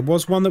ceiling. There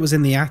was one that was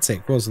in the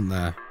attic, wasn't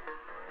there?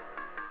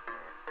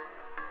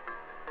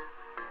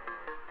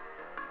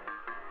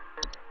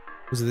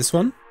 Was it this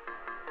one?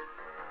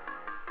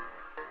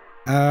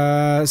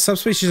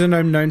 Subspecies are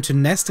known to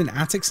nest in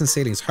attics and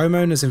ceilings.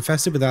 Homeowners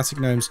infested with attic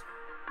gnomes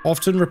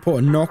often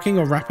report a knocking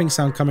or rapping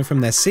sound coming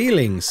from their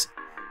ceilings,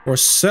 or a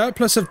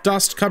surplus of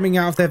dust coming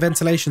out of their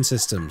ventilation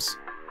systems.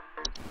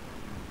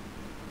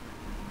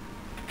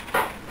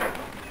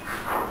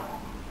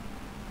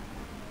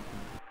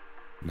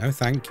 No,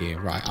 thank you.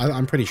 Right,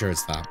 I'm pretty sure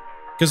it's that.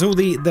 Because all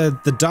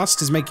the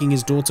dust is making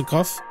his daughter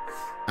cough,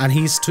 and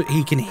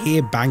he can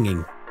hear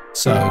banging.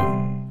 So...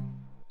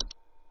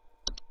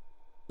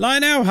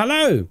 Lionel,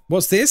 hello!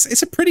 What's this?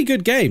 It's a pretty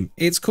good game.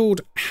 It's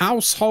called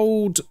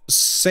Household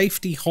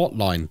Safety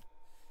Hotline.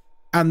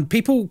 And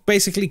people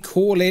basically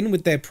call in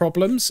with their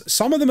problems.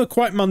 Some of them are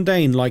quite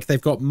mundane, like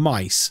they've got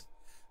mice.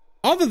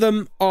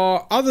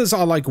 Others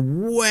are like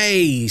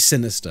way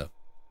sinister.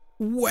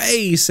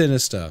 Way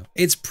sinister.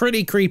 It's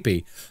pretty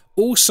creepy.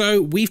 Also,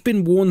 we've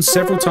been warned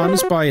several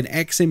times by an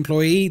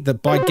ex-employee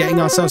that by getting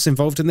ourselves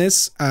involved in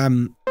this,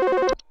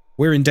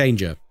 we're in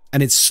danger.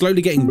 And it's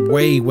slowly getting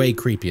way, way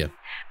creepier.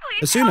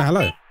 Asuna,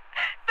 hello.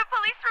 The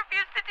police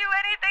refused to do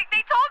anything.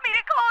 They told me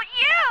to call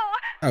you.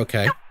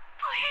 Okay. So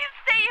please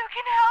say you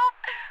can help.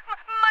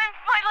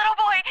 My little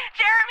boy,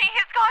 Jeremy,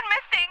 has gone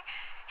missing.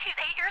 He's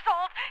 8 years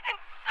old and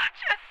such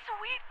a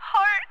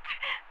sweetheart.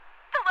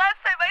 The last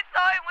time I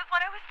saw him was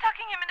when I was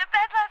tucking him into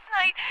bed last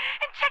night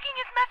and checking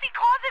his messy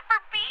closet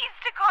for bees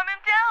to calm him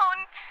down.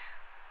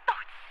 Oh,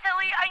 it's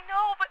silly, I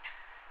know, but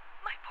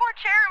my poor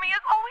Jeremy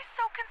is always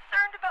so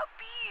concerned about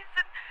bees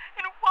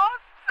and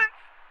wasps and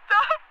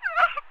stuff.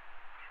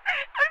 I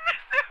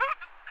miss him.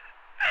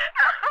 I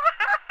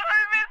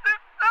miss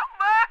him so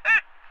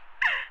much.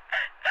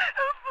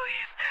 Oh,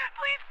 please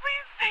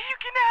say you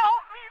can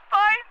help me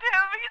find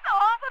him. He's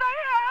all that I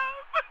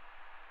have.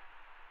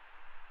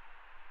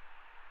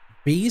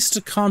 Bees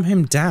to calm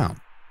him down.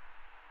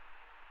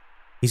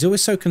 He's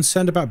always so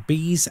concerned about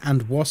bees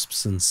and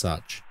wasps and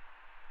such.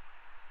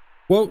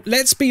 Well,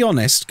 let's be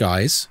honest,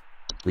 guys.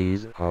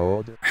 Please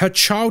hold. Her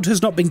child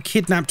has not been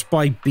kidnapped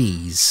by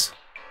bees.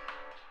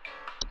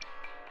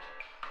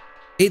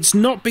 It's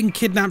not been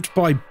kidnapped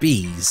by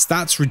bees.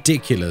 That's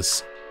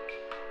ridiculous.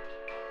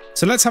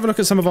 So let's have a look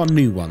at some of our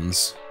new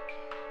ones.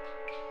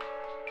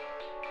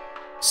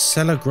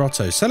 Cellar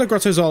grottos. Cellar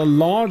grottos are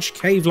large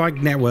cave-like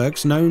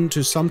networks known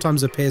to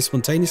sometimes appear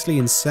spontaneously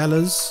in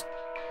cellars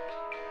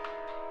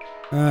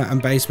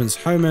and basements.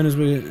 Homeowners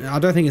will... I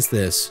don't think it's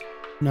this.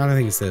 No, I don't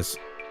think it's this.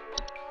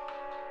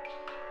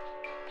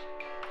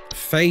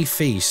 Fey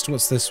Feast.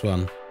 What's this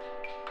one?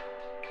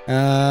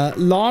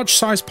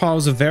 Large-sized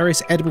piles of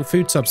various edible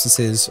food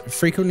substances,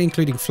 frequently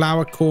including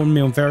flour,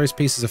 cornmeal, and various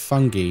pieces of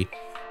fungi.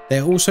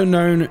 They're also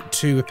known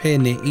to appear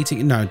near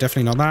eating... No,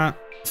 definitely not that.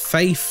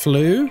 Fey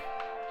Flu.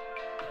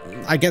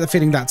 I get the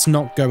feeling that's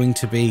not going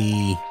to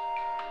be...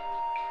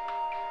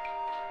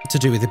 to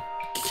do with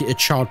a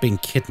child being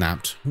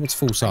kidnapped. What's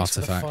false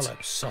artifact? Thanks for the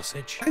follow,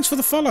 sausage. Thanks for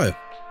the follow.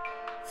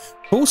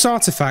 False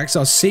artifacts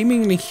are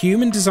seemingly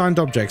human-designed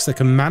objects that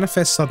can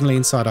manifest suddenly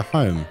inside a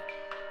home.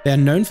 They are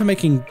known for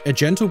making a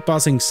gentle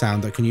buzzing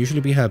sound that can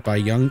usually be heard by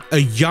a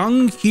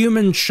young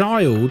human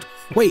child.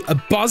 Wait, a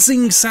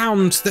buzzing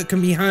sound that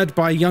can be heard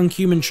by a young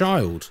human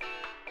child.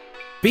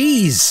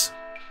 Bees.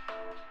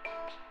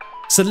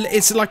 So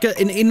it's like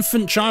an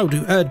infant child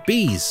who heard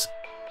bees.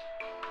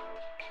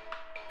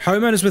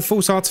 Homeowners with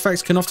false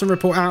artifacts can often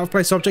report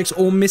out-of-place objects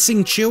or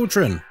missing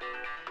children.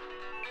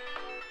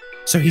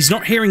 So he's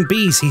not hearing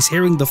bees, he's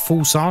hearing the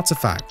false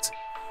artifact.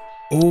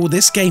 Oh,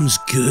 this game's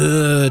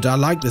good. I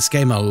like this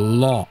game a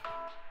lot.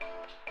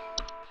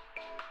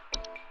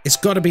 It's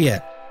got to be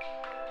it.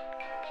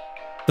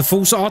 The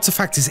false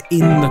artifact is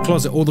in the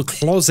closet, or the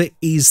closet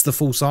is the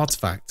false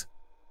artifact.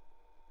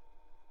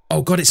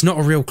 Oh god, it's not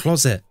a real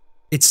closet.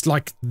 It's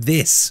like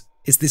this.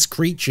 It's this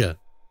creature.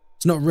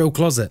 It's not a real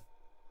closet.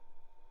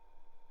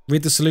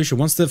 Read the solution.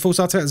 Once the false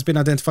artifact has been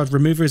identified,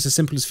 removal is as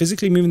simple as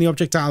physically moving the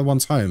object out of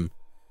one's home.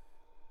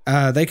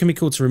 They can be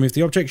called to remove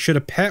the object. Should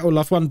a pet or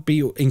loved one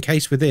be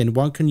encased within,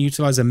 one can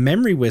utilize a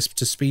memory wisp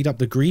to speed up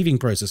the grieving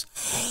process.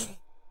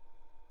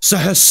 So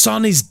her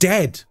son is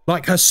dead.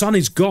 Like, her son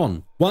is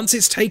gone. Once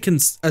it's taken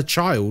a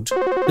child,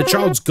 the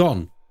child's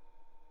gone.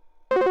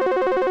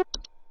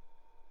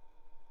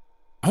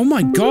 Oh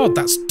my god,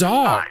 that's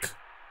dark.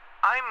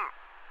 I'm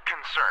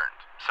concerned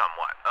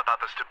somewhat about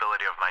the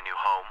stability of my new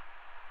home.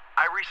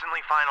 I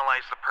recently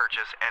finalized the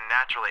purchase and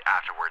naturally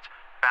afterwards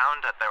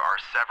found that there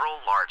are several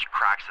large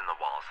cracks in the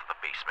walls of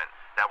the basement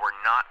that were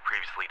not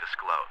previously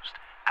disclosed,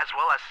 as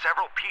well as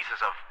several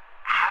pieces of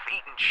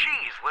half-eaten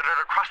cheese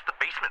littered across the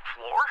basement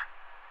floor.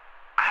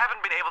 I haven't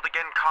been able to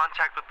get in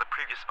contact with the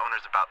previous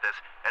owners about this,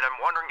 and I'm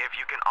wondering if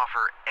you can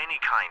offer any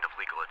kind of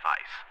legal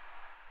advice.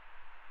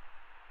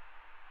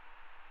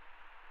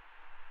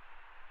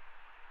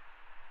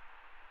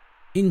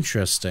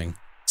 Interesting.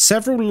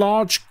 Several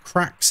large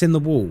cracks in the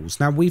walls.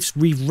 Now, we've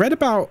read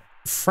about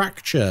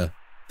fracture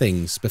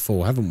things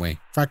before, haven't we?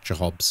 Fracture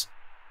hobs.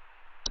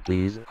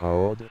 Please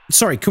hold.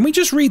 Sorry, can we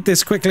just read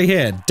this quickly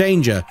here?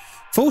 Danger.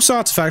 False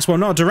artifacts, while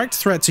not a direct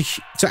threat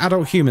to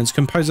adult humans,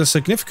 can pose a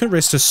significant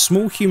risk to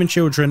small human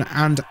children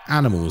and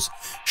animals.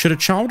 Should a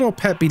child or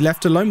pet be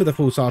left alone with a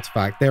false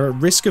artifact, they are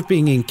at risk of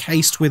being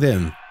encased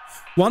within.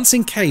 Once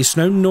encased,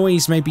 no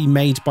noise may be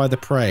made by the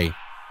prey.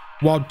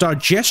 While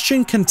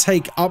digestion can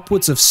take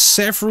upwards of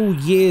several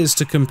years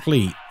to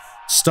complete,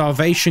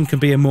 starvation can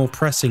be a more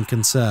pressing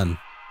concern.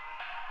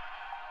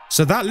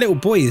 So that little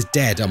boy is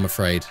dead, I'm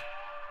afraid.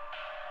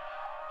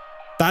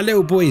 That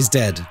little boy is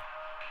dead.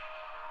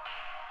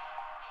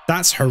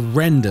 That's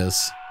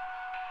horrendous.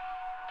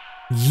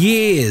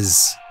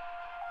 Years.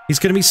 He's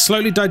going to be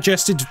slowly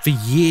digested for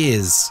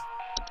years.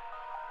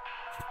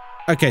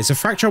 Okay, so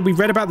Fracture, we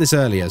read about this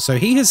earlier. So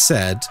he has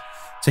said,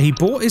 so he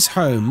bought his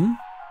home.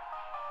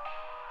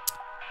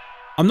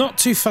 I'm not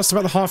too fussed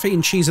about the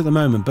half-eaten cheese at the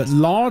moment, but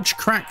large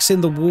cracks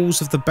in the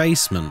walls of the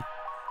basement.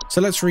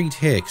 So let's read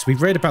here, because we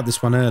read about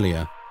this one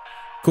earlier.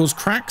 Cause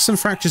cracks and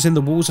fractures in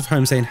the walls of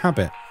homes they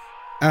inhabit.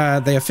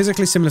 They are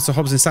physically similar to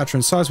hobs in stature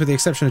and size, with the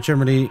exception of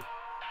generally...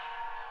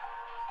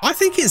 I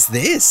think it's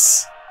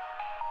this.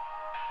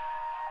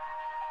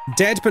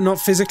 Dead but not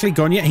physically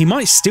gone yet. He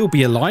might still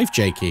be alive,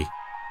 Jakey.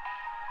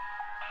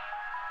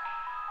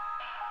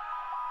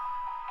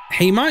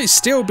 He might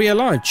still be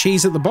alive.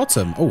 Cheese at the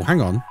bottom. Oh,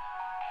 hang on.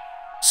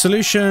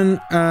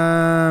 Solution.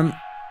 Oh,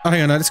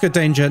 hang on. No, let's go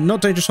danger. Not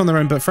dangerous on their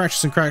own, but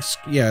fractures and cracks.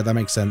 Yeah, that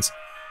makes sense.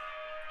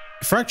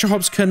 Fracture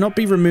hobs cannot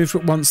be removed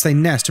once they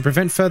nest. To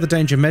prevent further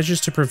danger,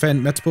 measures to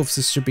prevent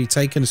metamorphosis should be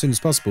taken as soon as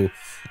possible.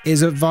 It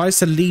is advised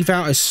to leave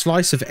out a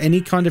slice of any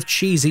kind of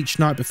cheese each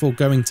night before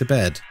going to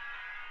bed.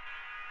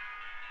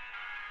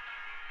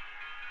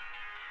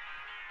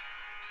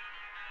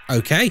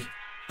 Okay.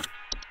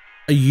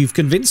 You've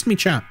convinced me,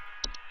 chap.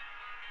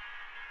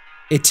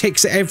 It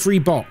ticks every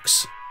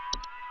box.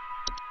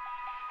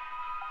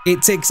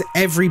 It ticks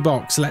every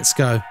box. Let's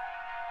go.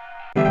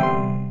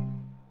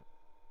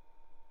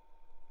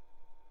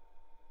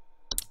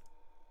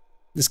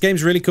 This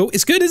game's really cool.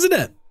 It's good, isn't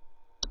it?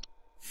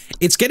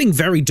 It's getting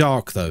very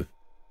dark, though.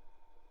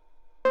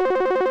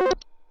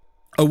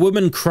 A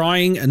woman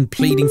crying and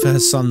pleading for her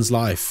son's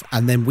life,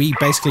 and then we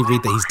basically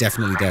read that he's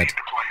definitely dead.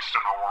 Placed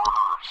an order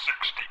of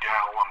 60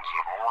 gallons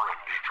of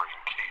orange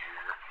drink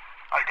here.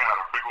 I got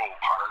a big old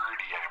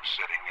party I'm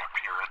setting up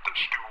here at the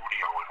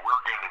studio, and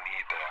we're gonna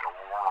need that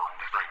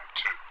orange drink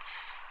to...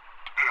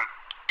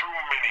 too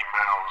many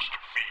mouths to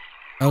feed.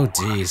 Oh,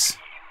 jeez.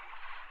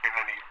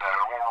 Gonna need that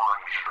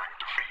orange drink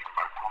to feed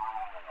my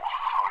brew.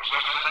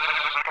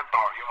 Second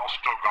thought, y'all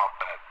still got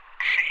that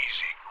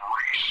cheesy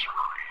greaser.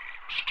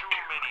 Too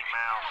many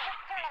mouths.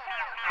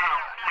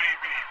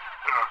 Maybe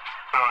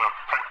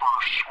pepper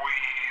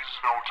squeeze.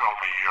 Don't tell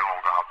me you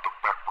don't got the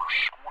pepper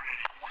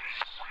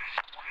squeeze.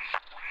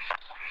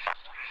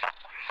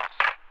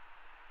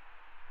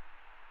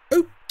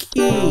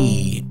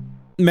 Okay.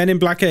 Men in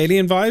Black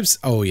alien vibes?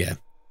 Oh, yeah.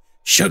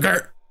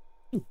 Sugar.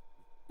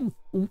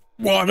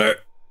 Water.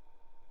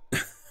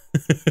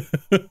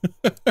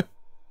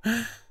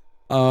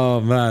 Oh,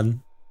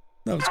 man.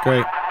 That was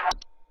great.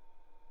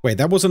 Wait,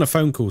 that wasn't a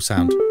phone call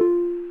sound. Hey,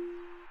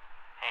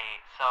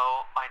 so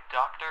my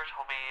doctor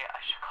told me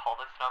I should call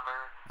this number.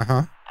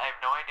 Uh-huh. I have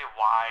no idea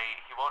why.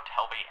 He won't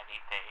tell me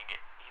anything.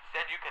 He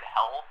said you could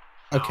help.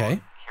 So okay.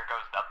 Here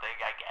goes nothing,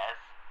 I guess.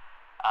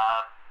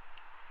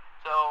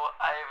 So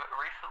I've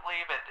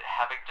recently been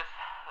having just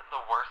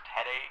the worst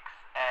headaches,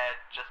 and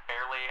just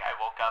barely I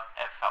woke up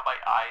and felt my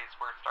eyes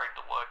were starting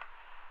to look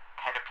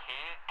kind of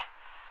pink.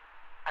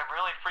 I'm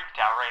really freaked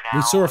out right now.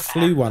 We saw a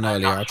flu one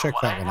earlier. I'll check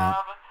that one out.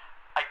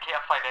 I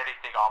can't find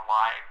anything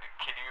online.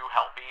 Can you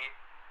help me?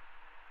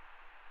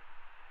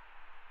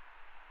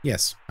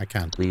 Yes, I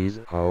can. Please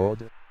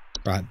hold.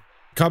 Right.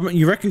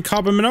 You reckon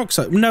carbon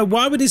monoxide? No,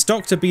 why would his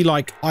doctor be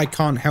like, I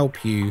can't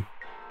help you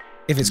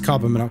if it's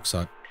carbon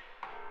monoxide?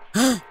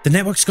 The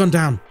network's gone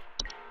down.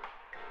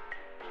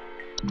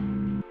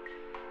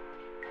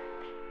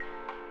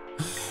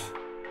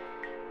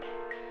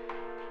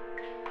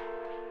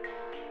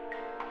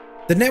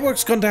 The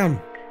network's gone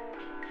down.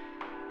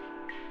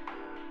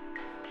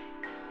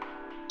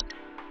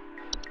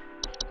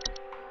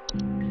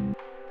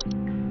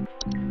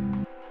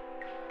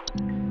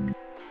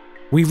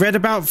 We read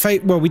about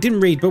fate. Well, we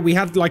didn't read, but we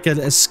had like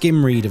a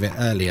skim read of it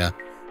earlier.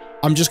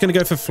 I'm just going to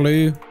go for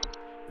flu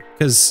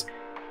because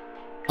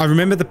I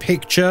remember the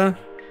picture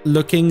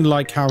looking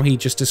like how he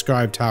just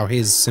described how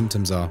his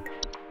symptoms are.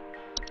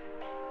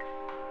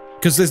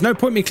 Because there's no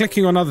point me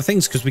clicking on other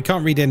things because we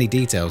can't read any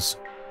details.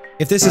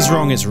 If this is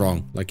wrong, it's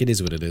wrong. Like, it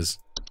is what it is.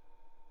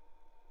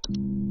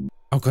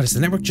 Oh god, is the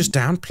network just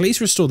down? Please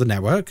restore the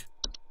network.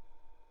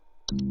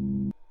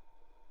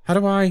 How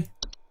do I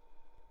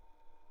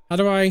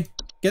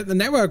get the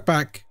network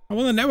back? I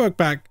want the network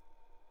back.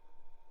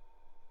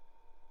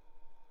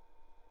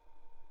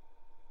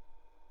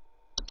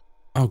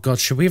 Oh god,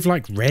 should we have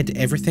like read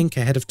everything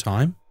ahead of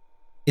time?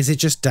 Is it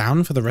just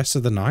down for the rest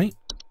of the night?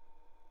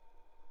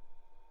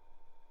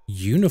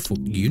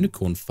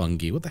 Unicorn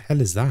fungi, what the hell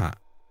is that?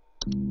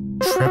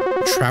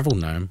 Travel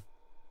gnome.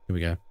 Here we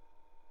go.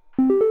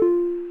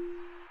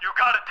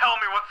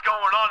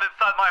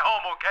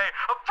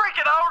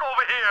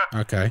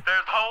 here. Okay.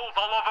 There's holes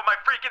all over my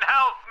freaking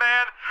house,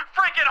 man.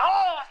 Freaking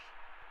holes!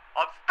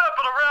 I'm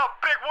stepping around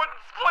big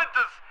wooden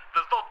splinters.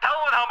 There's no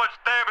telling how much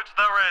damage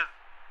there is.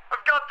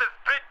 I've got this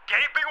big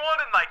gaping one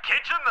in my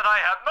kitchen that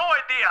I have no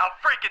idea how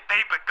freaking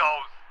deep it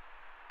goes.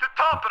 To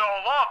top it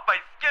all off,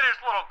 my skittish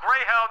little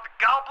greyhound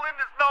goblin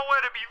is nowhere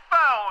to be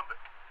found.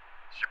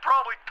 She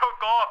probably took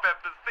off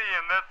after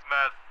seeing this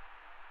mess.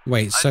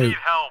 Wait, so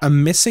a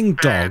missing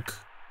dog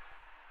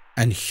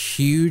and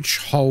huge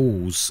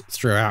holes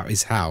throughout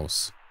his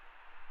house.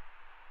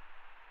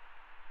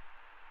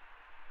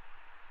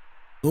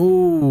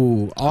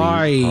 Ooh,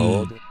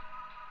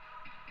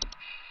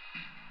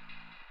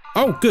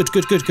 Oh, good.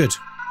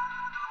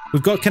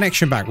 We've got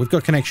connection back.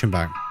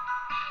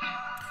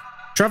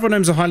 Travel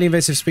gnomes are highly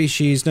invasive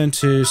species known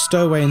to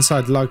stow away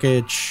inside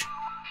luggage.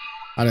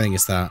 I don't think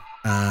it's that.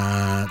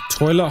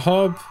 Toilet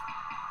hob?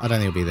 I don't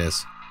think it'll be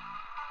this.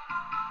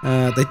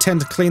 They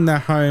tend to clean their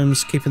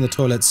homes, keeping the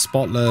toilets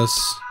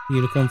spotless.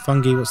 Unicorn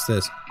fungi, what's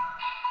this?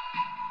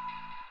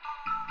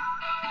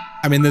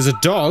 I mean, there's a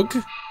dog.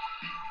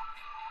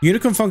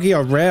 Unicorn fungi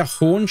are rare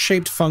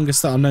horn-shaped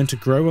fungus that are known to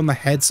grow on the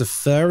heads of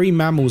furry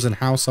mammals and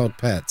household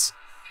pets.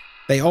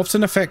 They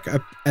often affect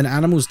an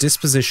animal's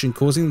disposition,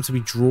 causing them to be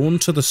drawn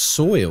to the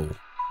soil.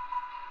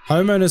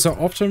 Homeowners are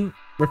often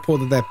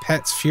report that their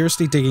pets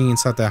furiously digging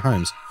inside their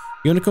homes.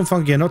 Unicorn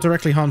fungi are not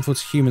directly harmful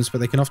to humans, but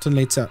they can often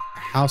lead to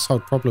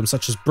household problems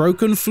such as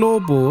broken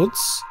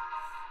floorboards,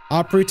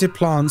 uprooted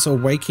plants, or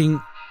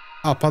waking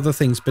up other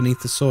things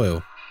beneath the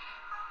soil.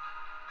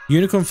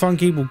 Unicorn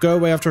fungi will go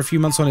away after a few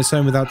months on its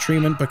own without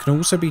treatment, but can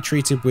also be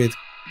treated with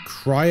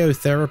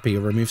cryotherapy or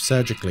removed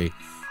surgically.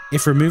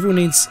 If removal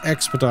needs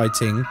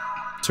expediting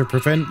to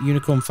prevent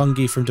unicorn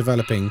fungi from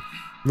developing,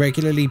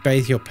 regularly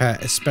bathe your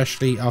pet,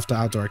 especially after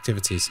outdoor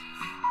activities.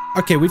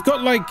 Okay, we've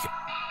got like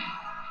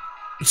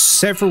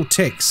several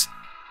ticks,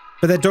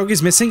 but their dog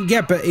is missing.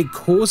 Yeah, but it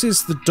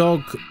causes the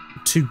dog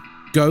to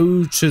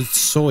go to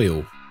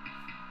soil.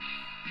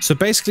 So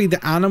basically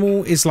the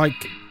animal is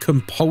like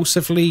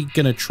compulsively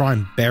gonna try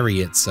and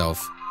bury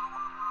itself.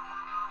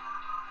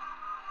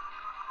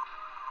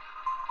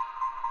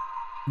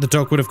 The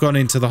dog would have gone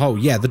into the hole.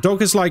 Yeah, the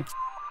dog has like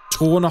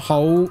torn a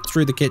hole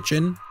through the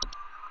kitchen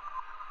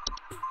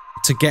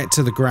to get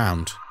to the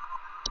ground.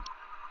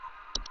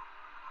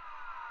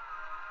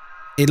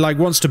 It like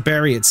wants to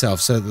bury itself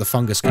so that the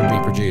fungus can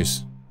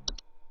reproduce.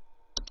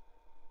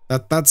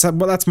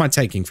 That's my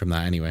taking from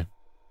that anyway.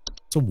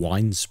 It's a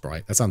wine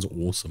sprite. That sounds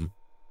awesome.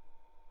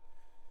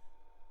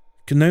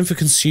 Known for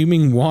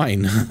consuming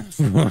wine.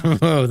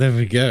 Oh, there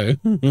we go.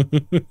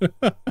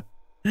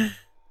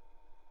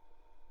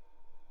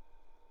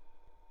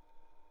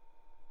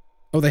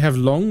 Oh, they have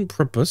long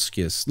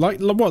proboscis. Like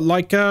what?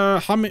 Like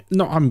not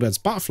hummingbirds,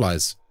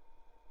 butterflies.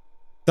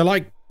 They're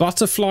like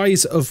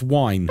butterflies of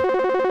wine.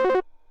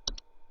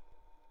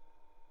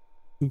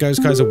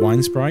 Guy's a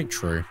wine sprite.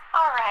 True.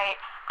 Alright,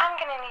 I'm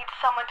gonna need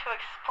someone to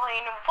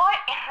explain what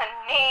in the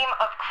name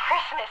of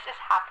Christmas is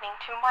happening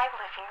to my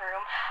living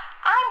room.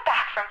 I'm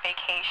back from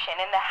vacation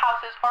and the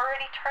house is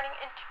already turning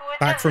into a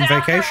Back from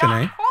vacation,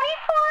 eh? 24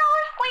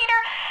 hours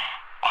later,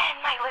 and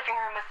my living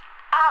room is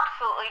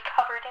absolutely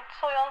covered in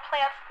soil and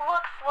plants.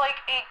 Looks like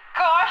a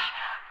gosh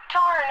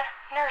darn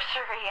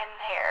nursery in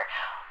there.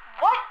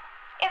 What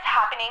is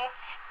happening?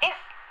 Is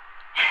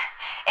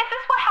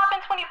this what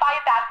happens when you buy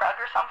a bad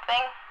rug or something?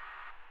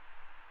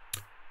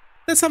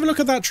 Let's have a look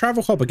at that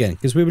travel hub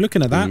again, because we were looking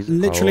at that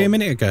literally a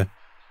minute ago.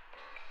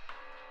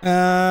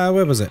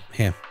 Where was it?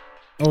 Here.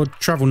 Or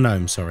travel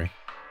gnome, sorry.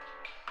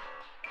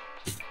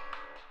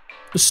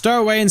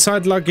 Stow away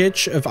inside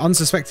luggage of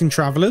unsuspecting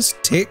travelers.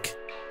 Tick.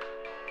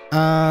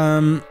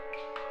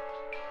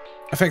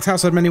 Affect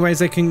household in many ways.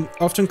 They can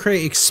often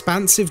create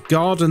expansive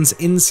gardens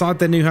inside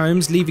their new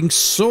homes, leaving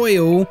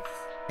soil.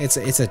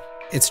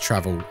 It's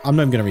travel. I'm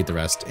not even going to read the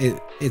rest.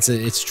 It's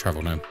a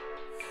travel gnome.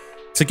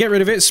 So get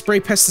rid of it.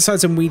 Spray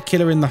pesticides and weed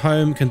killer in the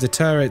home can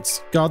deter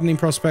its gardening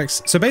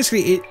prospects. So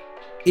basically,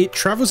 it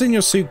travels in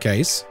your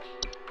suitcase.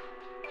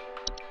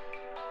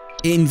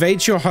 It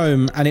invades your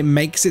home and it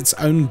makes its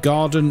own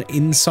garden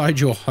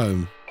inside your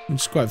home,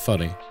 which is quite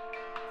funny.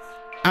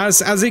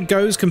 As it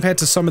goes compared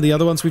to some of the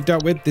other ones we've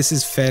dealt with, this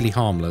is fairly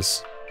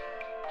harmless.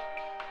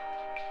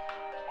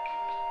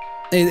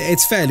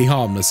 It's fairly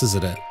harmless,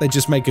 isn't it? They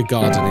just make a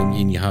garden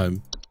in your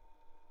home.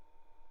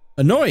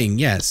 Annoying,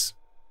 yes.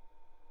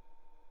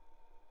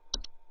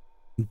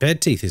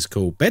 Bed teeth is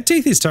cool. Bed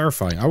teeth is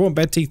terrifying. I want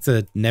bed teeth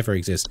to never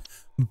exist.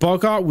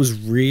 Bogart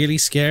was really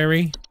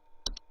scary.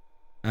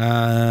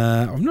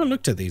 I've not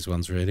looked at these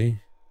ones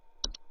really.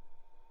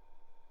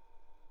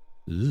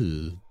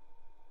 Ooh.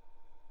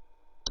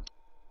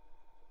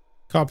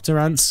 Carpenter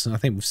ants. I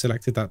think we've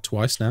selected that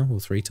twice now, or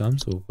 3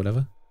 times, or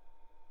whatever.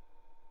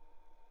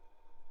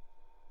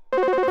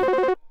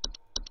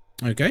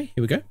 Okay,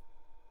 here we go.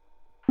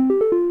 There's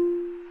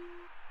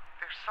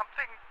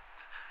something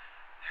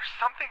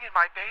in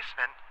my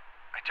basement.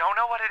 I don't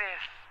know what it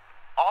is.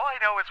 All I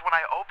know is when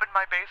I open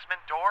my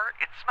basement door,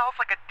 it smells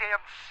like a damn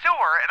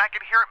sewer, and I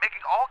can hear it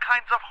making all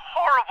kinds of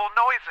horrible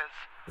noises.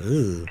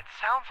 Ugh. It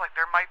sounds like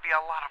there might be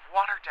a lot of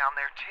water down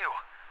there, too.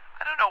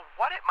 I don't know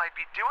what it might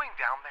be doing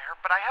down there,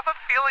 but I have a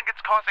feeling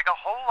it's causing a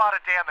whole lot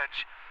of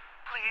damage.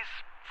 Please,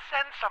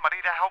 send somebody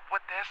to help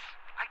with this.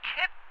 I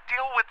can't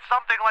deal with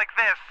something like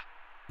this.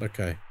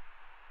 Okay.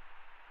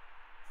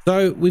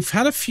 So we've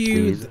had a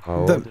few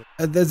that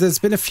there's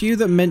been a few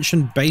that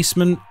mention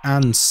basement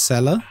and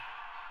cellar.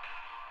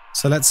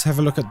 So let's have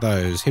a look at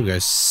those. Here we go.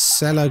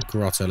 Cellar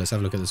grotto. Let's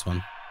have a look at this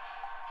one.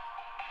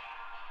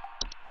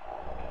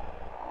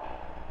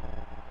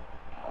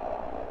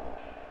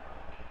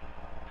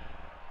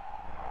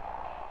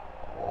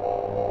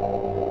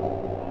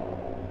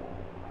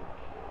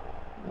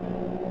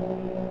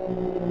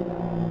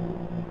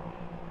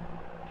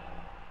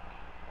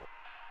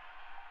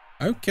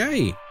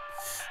 Okay.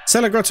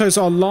 Cellar grottos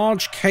are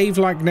large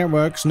cave-like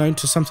networks known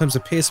to sometimes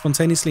appear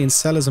spontaneously in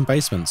cellars and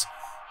basements.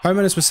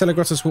 Homeowners with cellar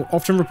grottos will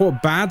often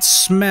report bad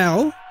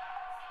smell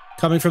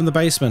coming from the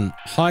basement,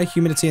 high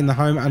humidity in the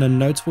home, and a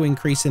notable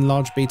increase in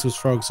large beetles,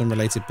 frogs, and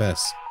related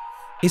pests.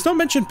 He's not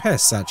mentioned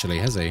pests, actually,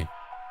 has he?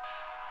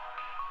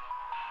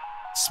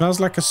 Smells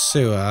like a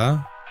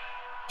sewer.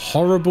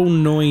 Horrible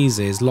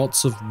noises,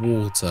 lots of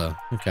water.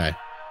 Okay.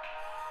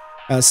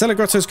 Cellar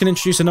grottos can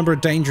introduce a number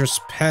of dangerous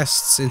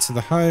pests into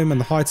the home,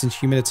 and the height and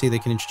humidity they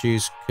can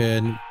introduce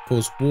can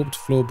cause warped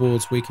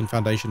floorboards, weakened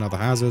foundation, and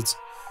other hazards.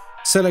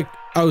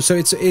 Oh, so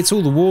it's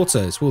all the water,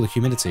 it's all the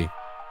humidity.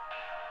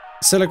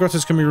 Cellar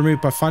grottos can be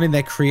removed by finding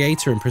their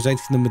creator and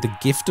presenting them with a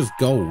gift of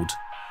gold.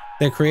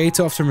 Their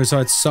creator often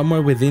resides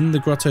somewhere within the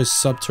grotto's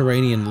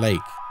subterranean lake.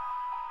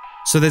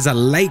 So there's a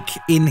lake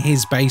in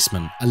his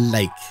basement, a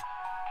lake.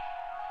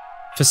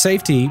 For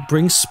safety,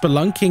 bring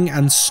spelunking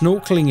and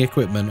snorkeling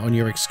equipment on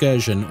your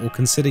excursion or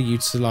consider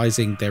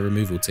utilizing their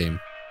removal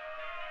team.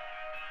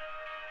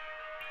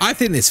 I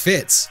think this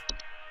fits.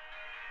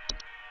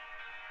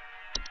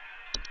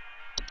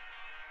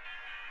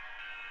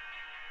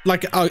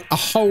 Like a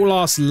whole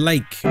ass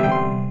lake.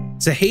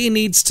 So he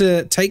needs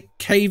to take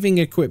caving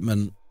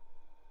equipment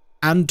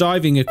and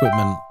diving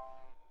equipment,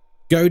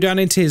 go down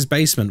into his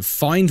basement,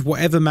 find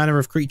whatever manner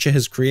of creature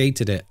has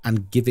created it,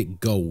 and give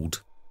it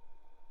gold.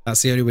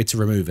 That's the only way to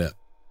remove it.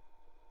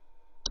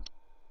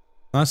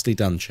 Nicely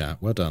done, chat.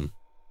 Well done.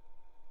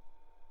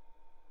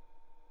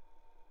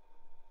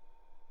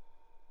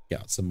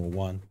 Get some more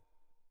wine.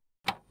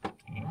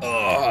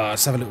 Oh,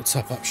 let's have a little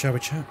top up, shall we,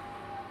 chat?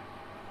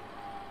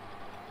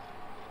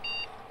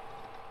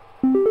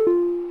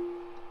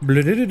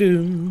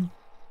 Blah-da-da-doom.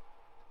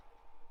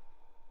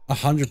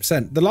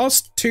 100%. The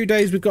last 2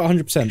 days we've got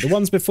 100%. The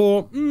ones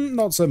before,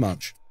 not so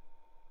much.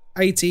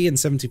 80 and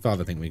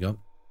 75, I think we got.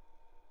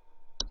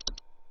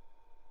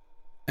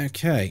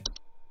 Okay.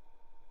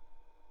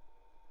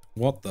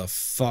 What the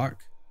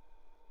fuck?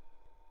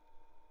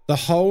 The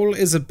hole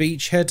is a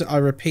beachhead. I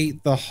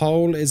repeat, the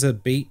hole is a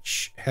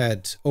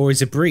beachhead. Or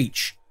is a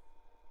breach.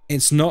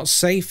 It's not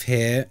safe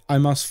here. I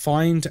must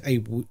find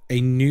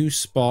a new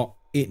spot.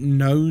 It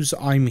knows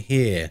I'm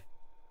here.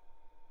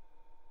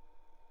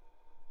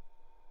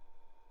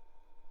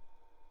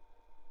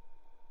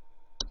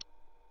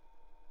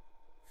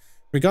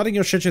 Regarding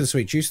your schedule this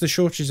week, due to the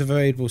shortage of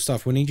available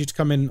stuff, we'll need you to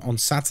come in on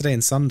Saturday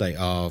and Sunday.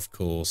 Oh, of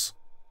course.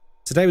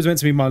 Today was meant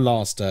to be my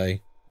last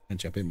day.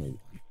 And a bit more.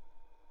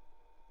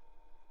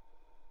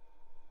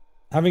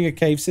 Having a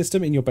cave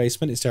system in your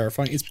basement is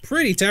terrifying. It's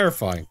pretty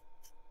terrifying.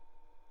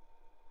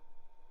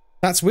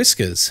 That's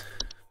Whiskers.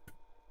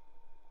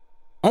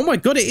 Oh my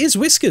god, it is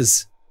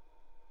Whiskers.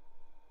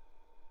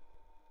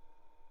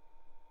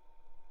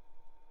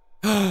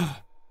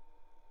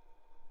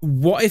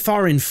 What if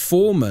our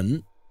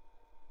informant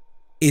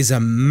is a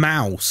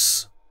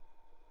mouse?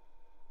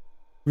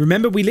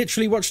 Remember, we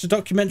literally watched a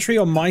documentary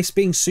on mice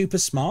being super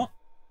smart?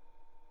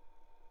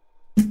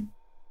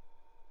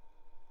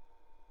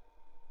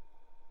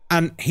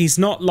 And he's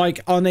not, like,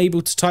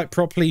 unable to type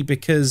properly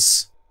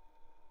because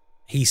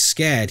he's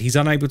scared. He's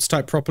unable to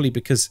type properly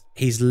because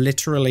he's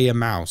literally a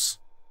mouse.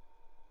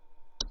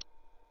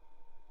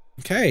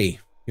 Okay.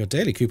 Your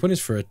daily coupon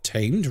is for a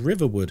tamed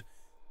riverwood.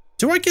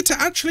 Do I get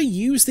to actually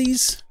use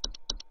these?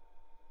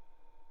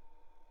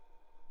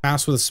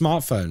 Mouse with a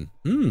smartphone.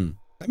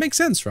 That makes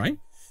sense, right?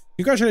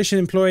 Congratulations,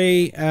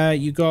 employee.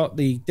 You got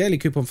the daily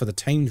coupon for the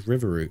tamed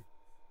river root.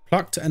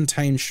 Plucked and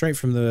tamed straight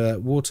from the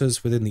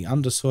waters within the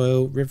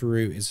undersoil. River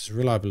root is as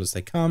reliable as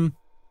they come.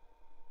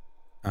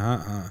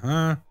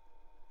 Can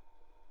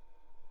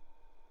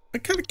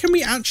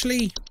we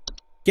actually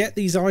get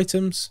these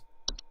items?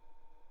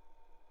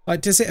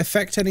 Like, does it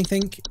affect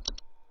anything?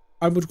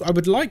 I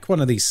would like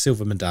one of these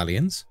silver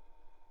medallions.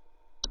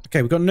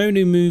 Okay, we've got no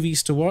new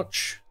movies to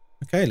watch.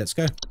 Okay, let's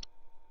go.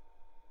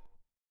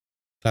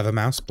 Clever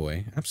mouse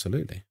boy,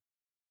 absolutely.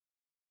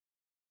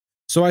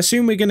 So I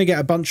assume we're going to get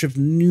a bunch of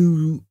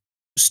new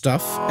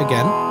stuff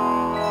again.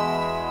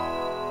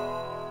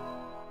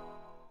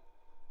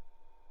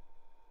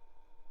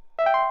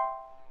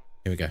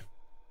 Here we go.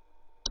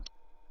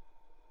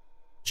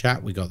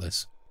 Chat, we got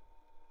this.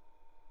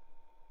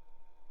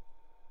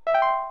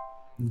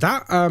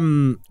 That,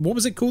 what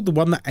was it called? The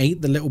one that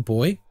ate the little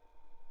boy?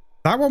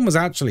 That one was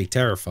actually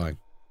terrifying.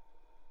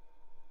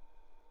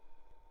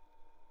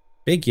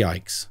 Big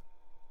yikes.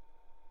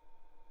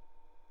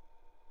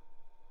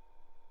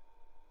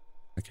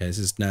 Okay, this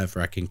is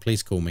nerve-wracking.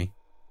 Please call me.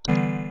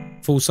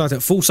 False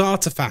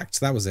artifact.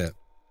 That was it.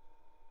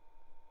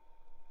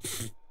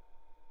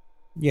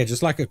 Yeah,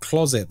 just like a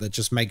closet that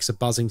just makes a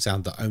buzzing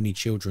sound that only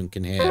children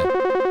can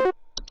hear.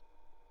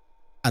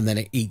 And then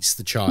it eats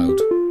the child.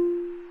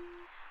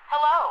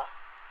 Hello.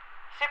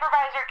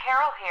 Supervisor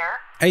Carol here.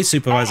 Hey,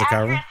 Supervisor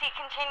Carol. Accuracy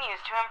continues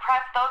to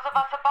impress those of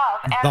us above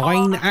and Thine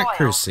below the soil.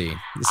 accuracy.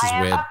 This is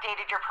weird. I have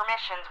updated your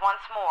permissions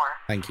once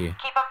more. Thank you.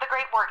 Keep up the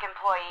great work,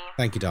 employee.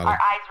 Thank you, darling. Our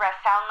eyes rest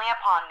soundly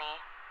upon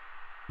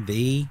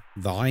me.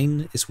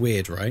 Thine is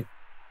weird, right?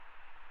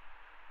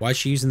 Why is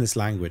she using this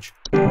language?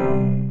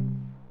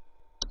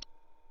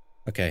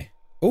 Okay.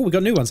 Oh, we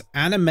got new ones.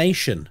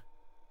 Animation.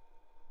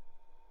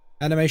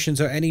 Animations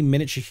are any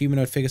miniature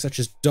humanoid figure such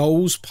as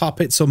dolls,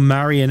 puppets, or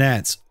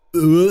marionettes.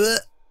 Ugh.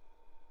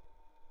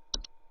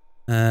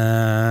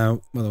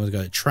 What have we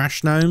got?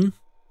 Trash gnome.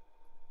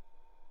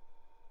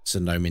 It's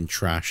a gnome in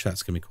trash.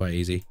 That's going to be quite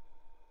easy.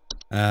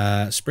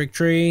 Sprig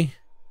tree.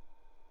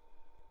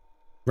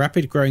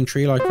 Rapid growing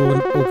tree-like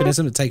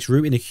organism that takes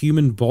root in a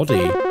human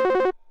body.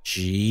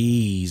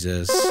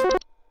 Jesus.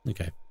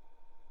 Okay.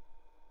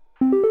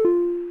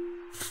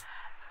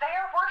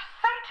 There were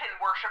Satan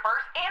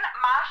worshippers in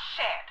my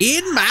shed.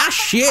 In my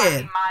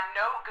shed? My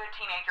no-good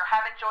teenager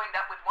haven't joined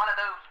up with one of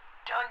those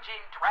dungeon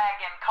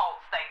dragon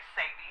cults they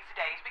say these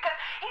days, because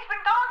he's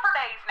been gone for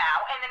days now,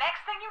 and the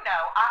next thing you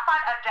know, I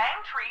find a dang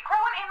tree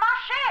growing in my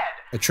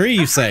shed. A tree,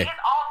 you say?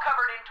 It's all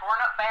covered in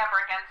torn-up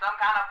fabric and some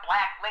kind of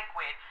black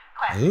liquid.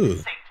 Classic Ooh.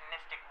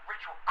 satanistic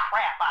ritual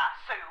crap, I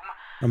assume.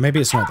 Or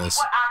maybe it's not Tell me this.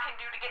 what I can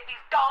do to get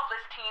these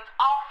godless teens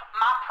off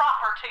my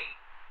property.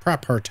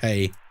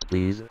 Property.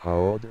 Please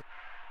hold.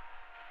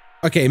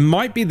 Okay, it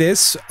might be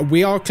this.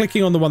 We are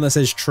clicking on the one that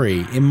says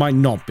tree. It might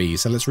not be,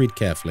 so let's read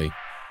carefully.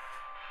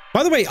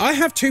 By the way, I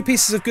have 2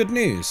 pieces of good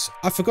news.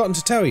 I've forgotten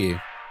to tell you.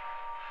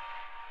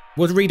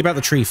 We'll read about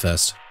the tree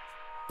first.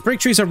 Sprig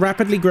trees are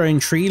rapidly growing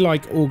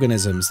tree-like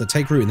organisms that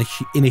take root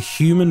in a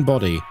human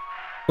body.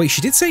 Wait,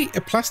 she did say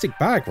a plastic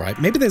bag, right?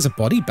 Maybe there's a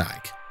body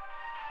bag.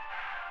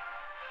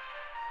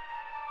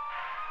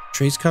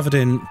 Trees covered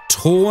in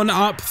torn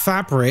up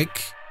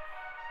fabric.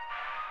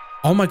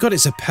 Oh my god,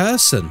 it's a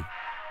person.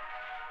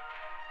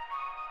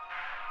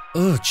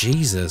 Oh,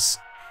 Jesus.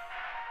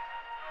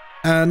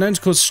 Known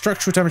to cause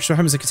structural damage to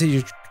homes that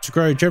continue to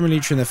grow, generally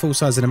reaching their full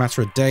size in a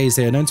matter of days.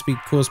 They are known to be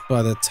caused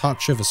by the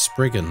touch of a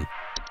spriggan.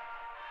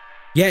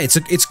 Yeah,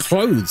 it's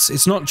clothes.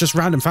 It's not just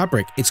random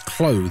fabric. It's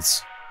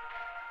clothes.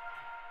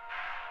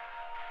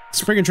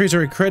 Spriggan trees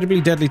are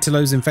incredibly deadly to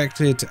those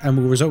infected and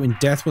will result in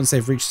death once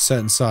they've reached a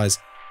certain size.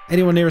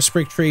 Anyone near a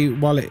sprig tree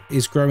while it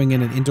is growing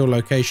in an indoor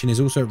location is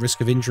also at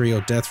risk of injury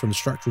or death from the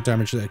structural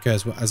damage that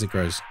occurs as it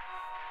grows.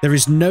 There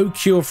is no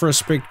cure for a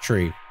sprig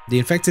tree. The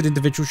infected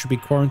individual should be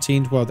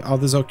quarantined while the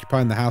others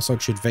occupying the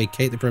household should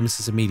vacate the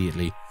premises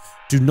immediately.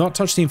 Do not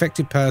touch the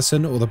infected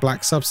person or the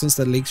black substance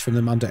that leaks from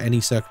them under any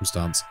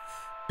circumstance.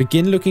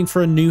 Begin looking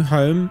for a new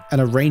home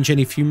and arrange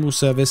any funeral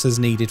service as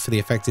needed for the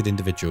affected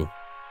individual.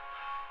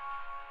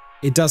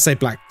 It does say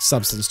black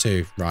substance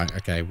too. Right,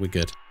 okay, we're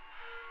good.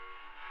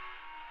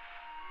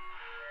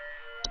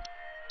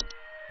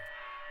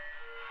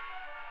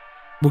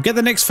 We'll get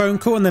the next phone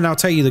call and then I'll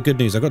tell you the good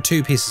news. I've got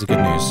 2 pieces of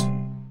good news.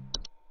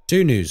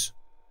 2 news.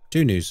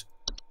 2 news.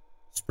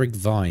 Sprig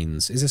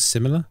vines. Is this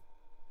similar?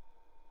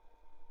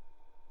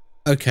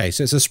 Okay,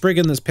 so it's a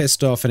spriggan that's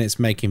pissed off and it's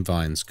making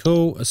vines.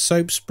 Cool. A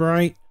soap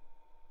sprite.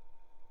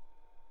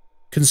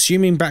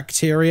 Consuming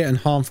bacteria and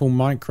harmful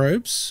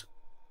microbes.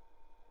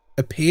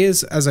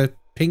 Appears as a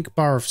pink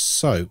bar of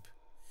soap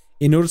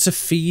in order to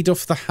feed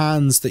off the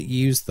hands that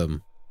use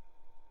them.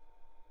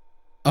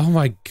 Oh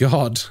my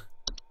god.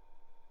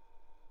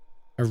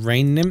 A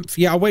rain nymph?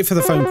 Yeah, I'll wait for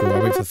the phone call.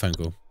 I'll wait for the phone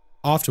call.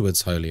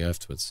 Afterwards, Holy,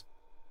 afterwards.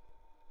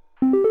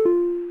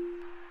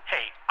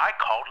 Hey, I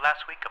called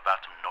last week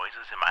about some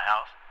noises in my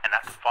house, and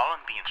after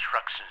following the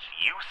instructions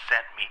you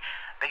sent me,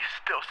 they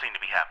still seem to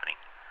be happening.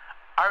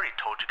 I already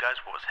told you guys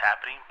what was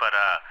happening, but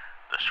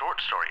the short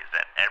story is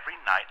that every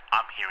night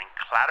I'm hearing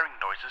clattering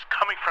noises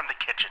coming from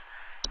the kitchen.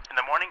 In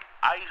the morning,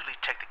 I usually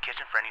check the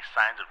kitchen for any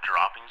signs of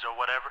droppings or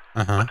whatever,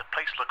 but the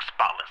place looks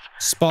spotless.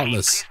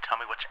 Spotless. Can you please tell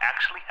me what's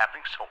actually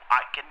happening so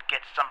I can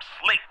get some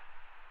sleep?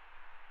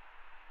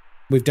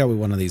 We've dealt with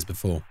one of these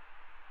before.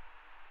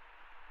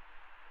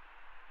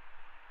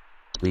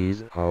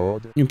 Please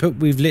hold.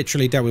 We've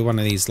literally dealt with one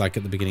of these like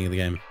at the beginning of the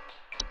game.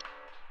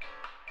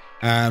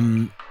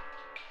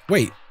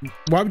 Wait,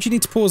 why would you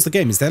need to pause the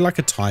game? Is there like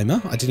a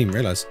timer? I didn't even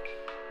realize.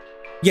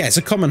 Yeah, it's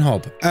a common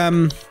hob.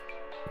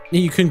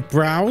 You can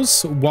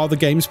browse while the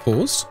game's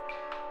paused.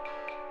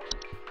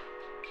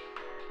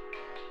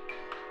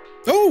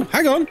 Oh,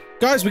 hang on.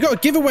 Guys, we got a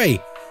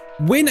giveaway.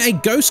 Win a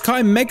Ghost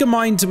Kai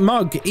Megamind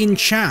mug in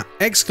chat.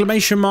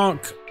 Exclamation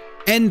mark.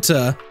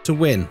 Enter to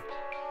win.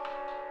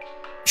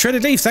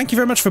 Shredded Leaf, thank you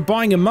very much for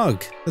buying a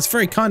mug. That's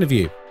very kind of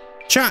you.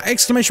 Chat,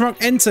 exclamation mark,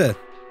 enter.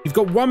 You've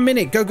got 1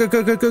 minute. Go, go,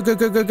 go, go, go, go,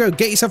 go, go, go.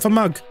 Get yourself a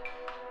mug.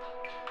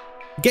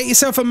 Get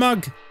yourself a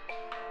mug.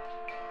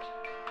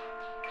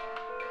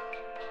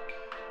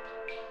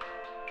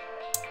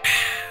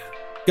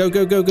 Go,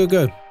 go, go, go,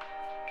 go.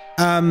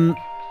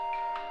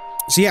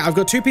 So yeah, I've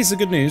got 2 pieces of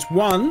good news.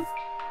 One,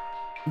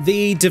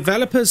 the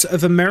developers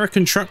of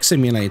American Truck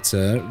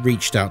Simulator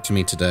reached out to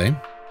me today.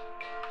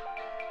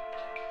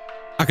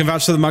 I can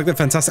vouch for the mug. They're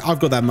fantastic. I've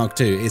got that mug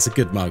too. It's a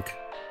good mug.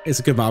 It's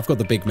a good mug. I've got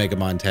the big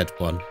Megamind head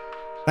one.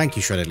 Thank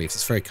you, Shredded Leaves.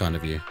 It's very kind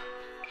of you.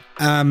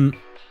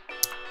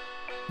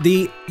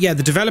 The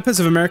developers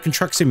of American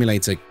Truck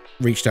Simulator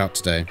reached out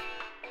today.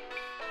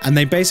 And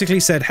they basically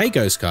said, hey,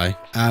 Ghost Guy,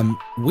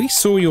 we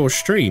saw your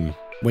stream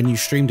when you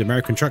streamed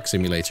American Truck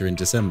Simulator in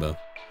December.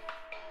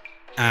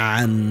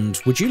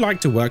 And would you like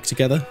to work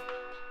together?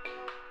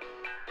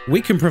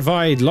 We can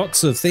provide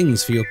lots of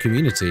things for your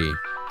community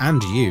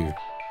and you.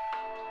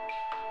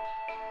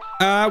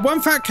 One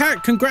Fat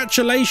Cat,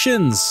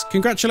 congratulations.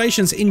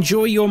 Congratulations.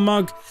 Enjoy your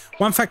mug.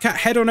 One Fat Cat,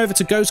 head on over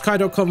to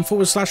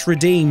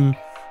ghostguy.com/redeem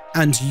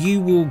and you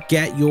will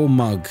get your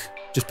mug.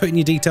 Just put in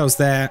your details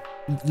there.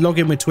 Log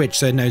in with Twitch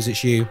so it knows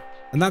it's you.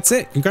 And that's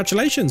it.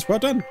 Congratulations. Well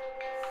done.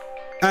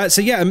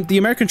 So yeah, the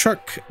American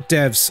Truck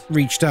devs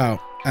reached out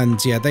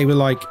and yeah, they were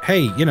like,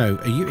 hey, you know,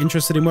 are you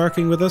interested in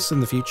working with us in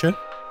the future?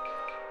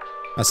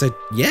 I said,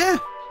 yeah.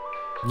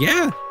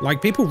 Yeah.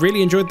 Like people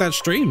really enjoyed that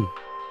stream.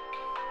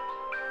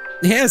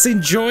 Yes,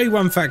 enjoy,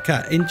 One Fat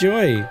Cat.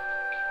 Enjoy.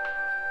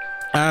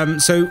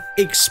 So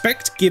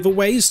expect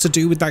giveaways to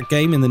do with that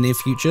game in the near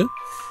future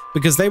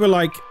because they were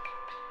like,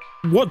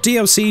 what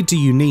DLC do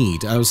you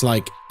need? I was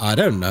like, I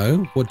don't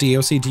know. What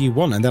DLC do you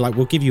want? And they're like,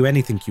 we'll give you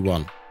anything you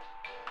want.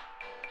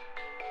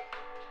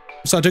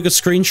 So I took a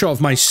screenshot of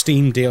my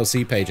Steam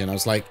DLC page and I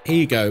was like, here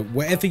you go.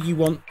 Whatever you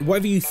want,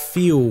 whatever you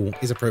feel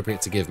is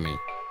appropriate to give me.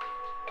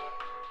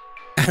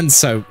 And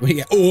so,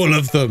 yeah, all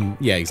of them.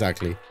 Yeah,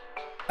 exactly.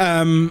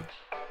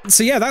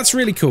 So yeah, that's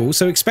really cool.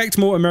 So expect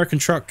more American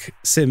Truck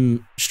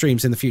Sim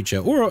streams in the future,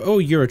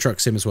 or Euro Truck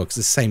Sim as well, because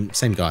it's the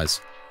same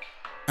guys.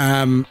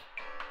 And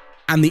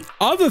the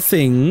other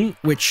thing,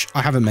 which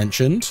I haven't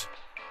mentioned,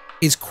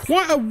 is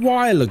quite a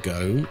while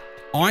ago,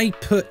 I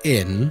put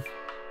in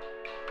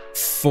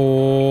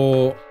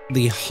for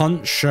the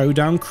Hunt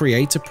Showdown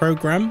creator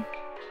program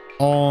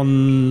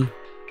on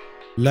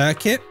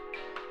Lurkit.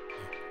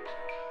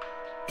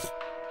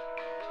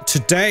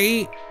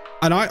 Today,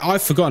 and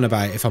I've forgotten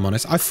about it, if I'm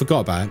honest. I forgot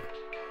about it.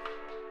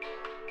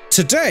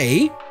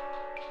 Today,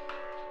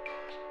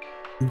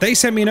 they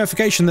sent me a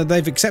notification that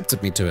they've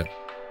accepted me to it.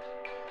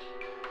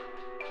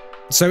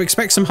 So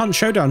expect some Hunt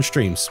Showdown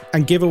streams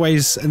and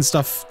giveaways and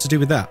stuff to do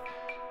with that.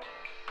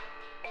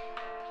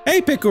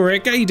 Hey, Pickle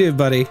Rick. How you doing,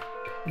 buddy?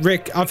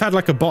 Rick, I've had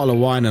like a bottle of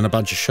wine and a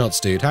bunch of shots,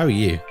 dude. How are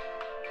you?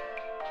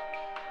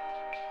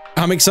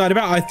 I'm excited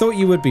about it. I thought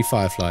you would be,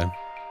 Firefly.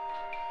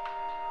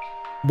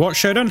 What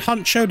Showdown?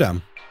 Hunt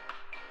Showdown.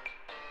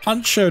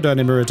 Hunt Showdown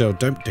in Mirrodale.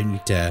 Don't you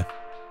dare.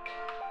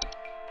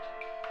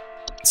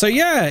 So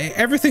yeah,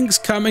 everything's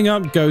coming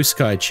up, Ghost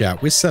Guy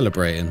chat. We're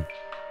celebrating.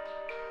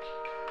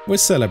 We're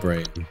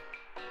celebrating.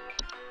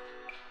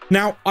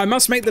 Now, I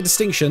must make the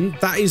distinction.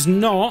 That is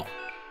not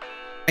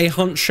a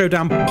Hunt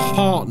Showdown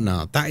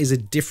partner. That is a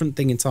different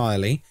thing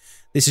entirely.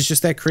 This is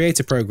just their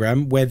creator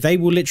program where they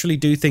will literally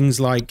do things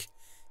like,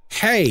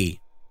 hey,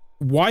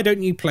 why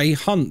don't you play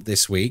Hunt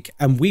this week?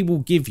 And we will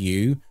give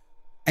you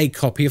a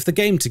copy of the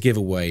game to give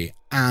away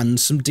and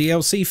some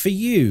DLC for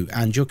you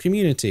and your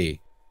community.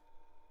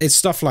 It's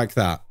stuff like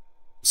that.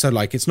 So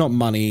like, it's not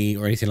money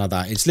or anything like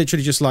that. It's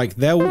literally just like,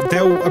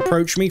 they'll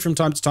approach me from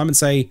time to time and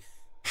say,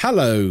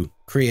 hello,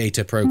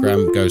 creator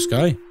program Ghost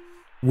Guy.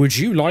 Would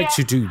you like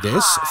to do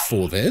this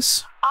for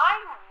this? I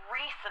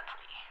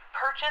recently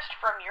purchased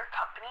from your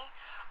company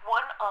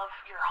one of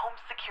your home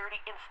security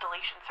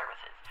installation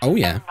services. Oh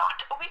yeah. And not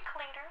a week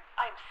later,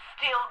 I'm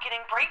still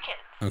getting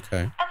break-ins.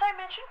 Okay. As I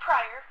mentioned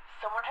prior,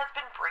 someone has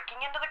been breaking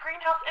into the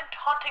greenhouse and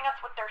taunting us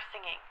with their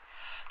singing.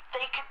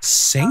 They could be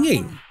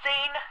singing? Some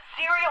insane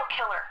serial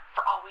killer,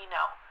 for all we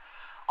know.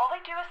 All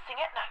they do is sing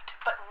at night,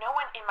 but no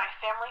one in my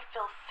family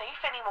feels safe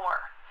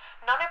anymore.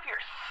 None of your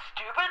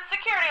stupid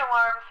security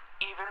alarms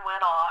even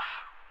went off.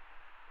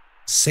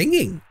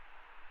 Singing?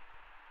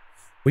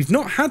 We've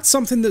not had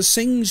something that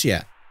sings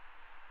yet.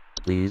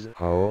 Please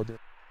hold.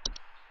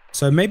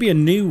 So maybe a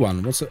new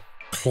one. What's it?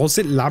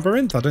 Closet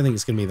Labyrinth? I don't think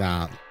it's going to be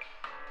that.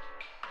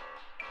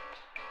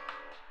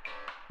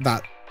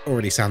 That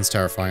already sounds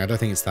terrifying. I don't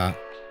think it's that.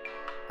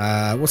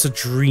 What's a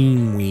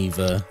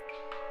Dreamweaver?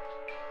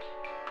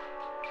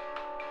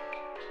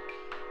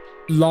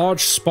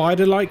 Large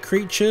spider-like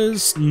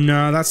creatures?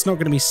 No, that's not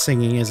going to be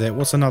singing, is it?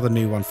 What's another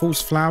new one?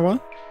 False Flower?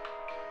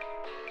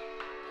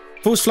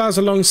 False flowers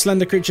are long,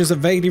 slender creatures that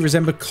vaguely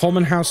resemble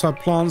common household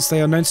plants.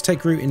 They are known to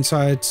take root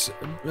inside...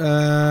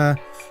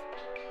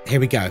 here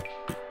we go.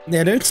 They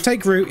are known to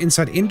take root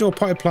inside indoor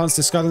potted plants,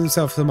 discarding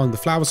themselves among the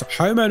flowers.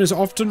 Homeowners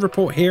often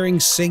report hearing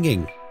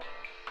singing.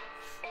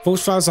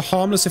 False flowers are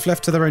harmless if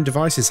left to their own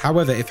devices.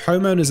 However, if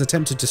homeowners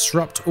attempt to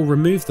disrupt or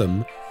remove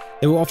them,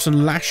 They will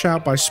often lash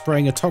out by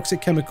spraying a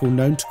toxic chemical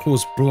known to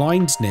cause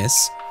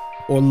blindness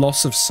or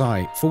loss of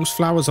sight. False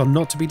flowers are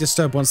not to be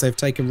disturbed once they've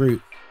taken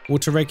root.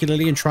 Water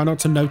regularly and try not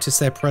to notice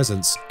their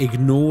presence.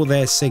 Ignore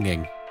their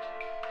singing.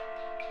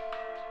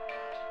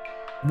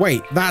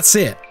 Wait, that's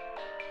it.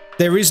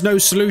 There is no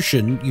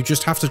solution. You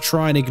just have to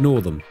try and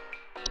ignore them.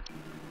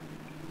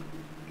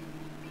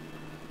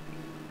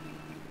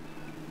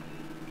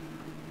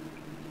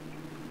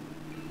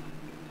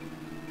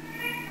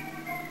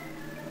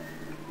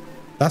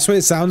 That's what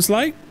it sounds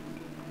like?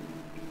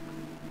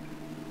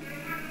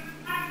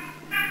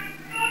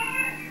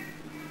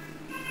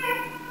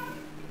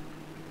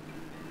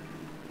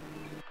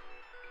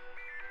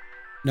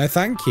 No,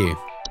 thank you.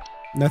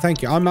 No,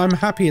 thank you. I'm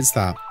happy it's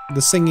that.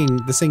 The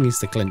singing's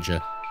the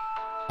clincher.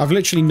 I've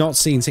literally not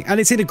seen sing, and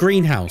it's in a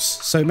greenhouse,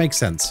 so it makes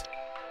sense.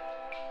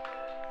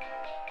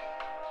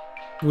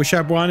 Wish I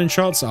had wine and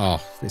shots? Oh,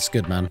 it's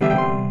good, man.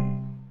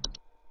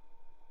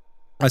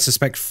 I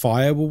suspect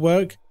fire will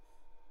work.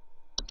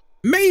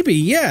 Maybe,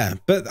 yeah,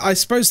 but I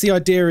suppose the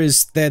idea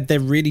is they're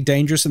really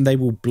dangerous and they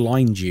will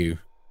blind you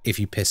if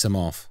you piss them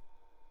off.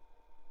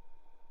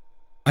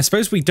 I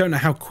suppose we don't know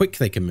how quick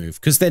they can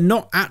move because they're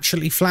not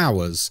actually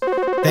flowers.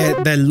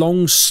 They're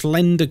long,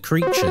 slender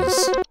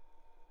creatures.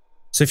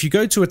 So if you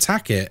go to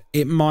attack it,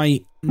 it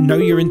might know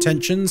your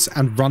intentions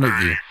and run at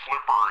you.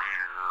 Flipper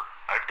here.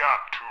 I've got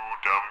 2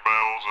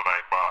 dumbbells that I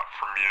bought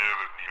from you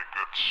that need a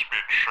good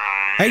spit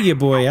shine. Hey, you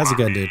boy, how's it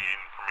going, dude? I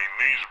mean,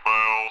 these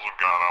bells have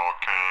got all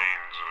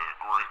kinds of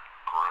grit,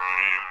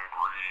 grime,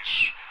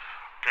 grease.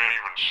 Can't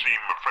even see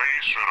my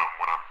face in them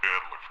when I'm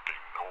deadlifting,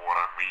 know what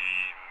I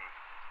mean?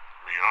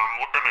 I mean, I'm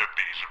looking at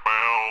these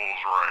bells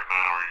right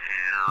now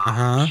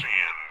here,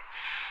 seeing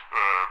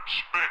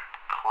spit,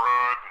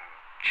 crud, and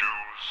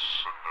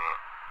juice, and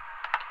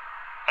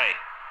Hey,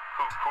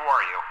 who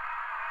are you?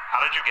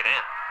 How did you get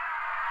in?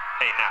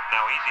 Hey,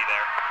 now easy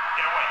there.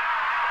 Get away.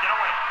 Get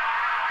away.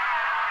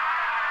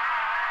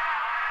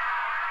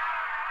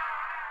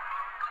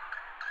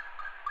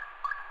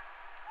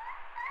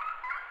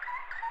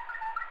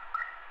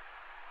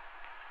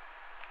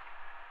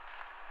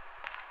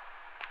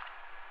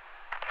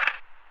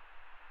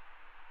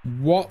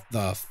 What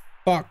the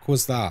fuck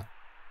was that?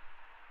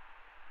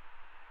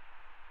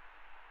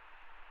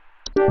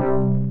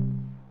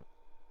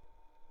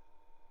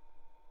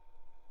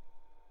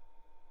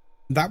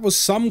 That was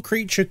some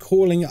creature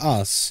calling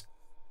us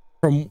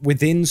from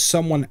within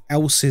someone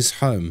else's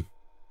home.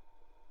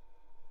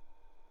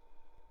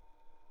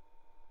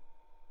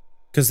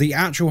 Because the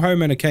actual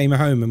homeowner came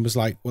home and was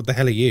like, what the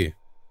hell are you?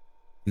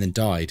 And then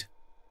died.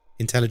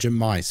 Intelligent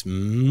mice.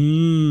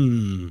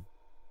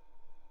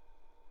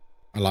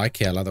 I like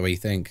it. I like the way you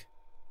think.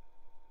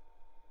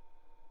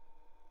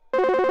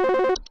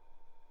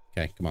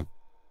 Okay, come on.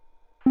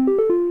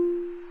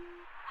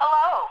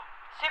 Hello,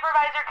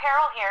 Supervisor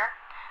Carol here.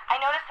 I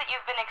noticed that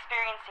you've been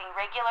experiencing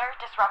regular,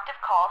 disruptive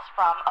calls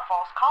from a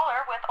false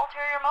caller with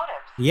ulterior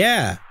motives.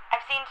 Yeah.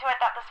 I've seen to it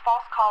that this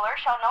false caller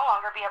shall no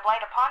longer be a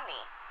blight upon me.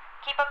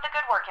 Keep up the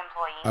good work,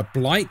 employee. A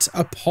blight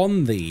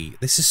upon thee.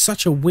 This is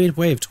such a weird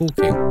way of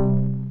talking.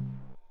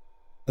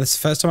 This is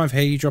the first time I've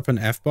heard you drop an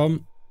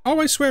F-bomb. Oh,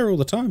 I swear all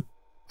the time.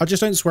 I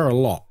just don't swear a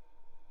lot.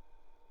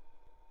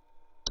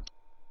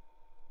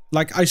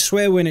 Like, I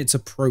swear when it's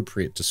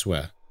appropriate to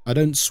swear. I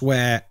don't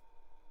swear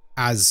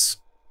as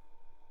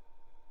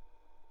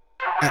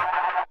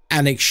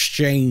an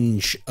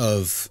exchange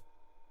of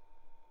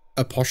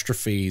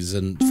apostrophes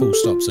and full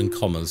stops and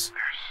commas.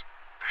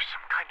 There's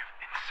some kind of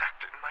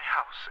insect in my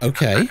house.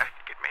 Okay. I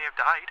think it may have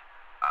died.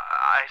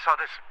 I saw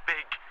this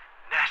big,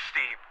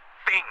 nasty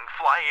thing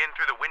fly in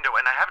through the window,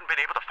 and I haven't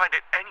been able to find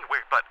it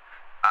anywhere, but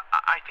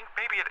I think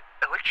maybe it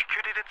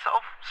electrocuted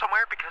itself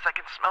somewhere because I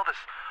can smell this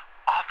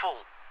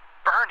awful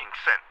burning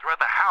scent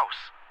throughout the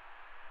house.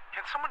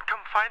 Can someone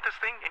come find this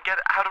thing and get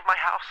it out of my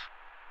house?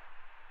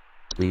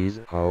 Please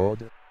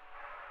hold.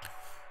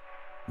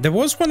 There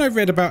was one I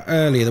read about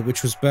earlier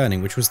which was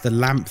burning, which was the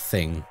lamp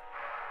thing.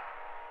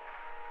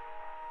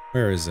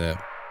 Where is it?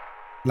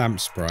 Lamp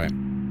sprite.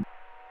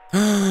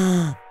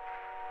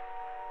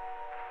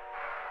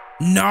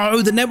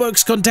 No, the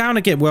network's gone down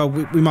again. Well,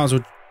 we might as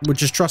well we'll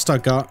just trust our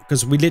gut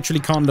because we literally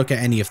can't look at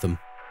any of them.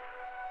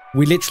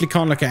 We literally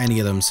can't look at any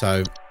of them,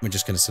 so we're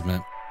just going to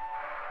submit.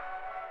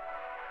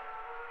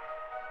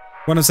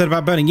 What I said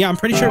about burning. Yeah, I'm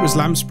pretty sure it was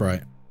lamp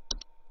sprite.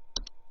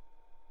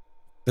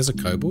 There's a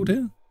kobold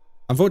here.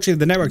 Unfortunately,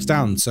 the network's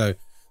down, so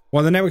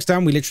while the network's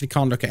down, we literally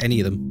can't look at any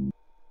of them.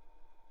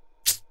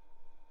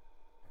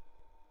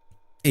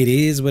 It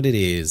is what it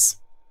is.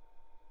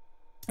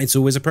 It's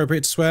always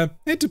appropriate to swear.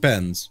 It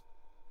depends.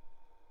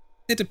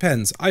 It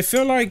depends. I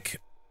feel like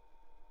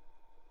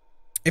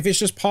if it's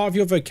just part of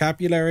your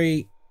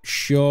vocabulary,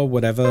 sure,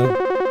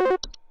 whatever.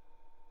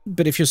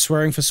 But if you're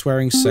swearing for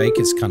swearing's sake,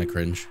 it's kind of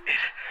cringe.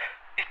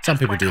 Some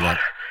people do that.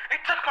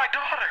 It took my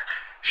daughter.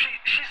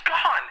 She's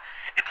gone.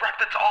 It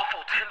wrapped its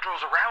awful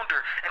tendrils around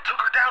her and took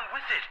her down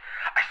with it.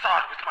 I saw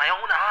it with my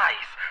own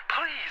eyes.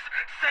 Please,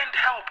 send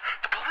help.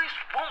 The police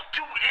won't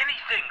do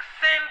anything.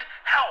 Send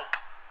help.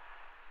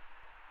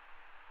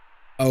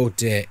 Oh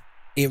dear.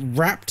 It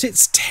wrapped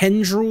its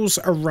tendrils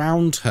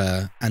around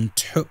her and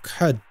took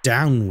her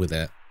down with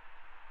it.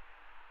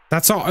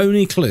 That's our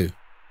only clue.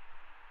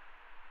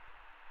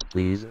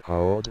 Please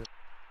hold.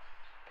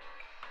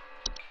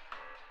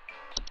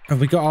 And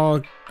we got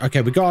our...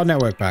 Okay, we got our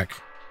network back.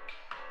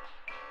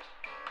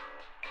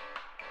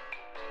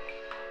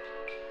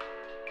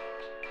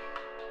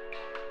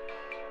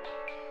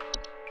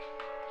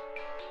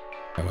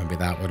 That won't be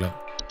that, will it?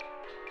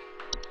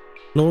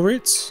 Floor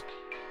roots?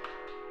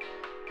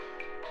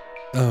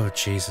 Oh,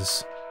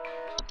 Jesus.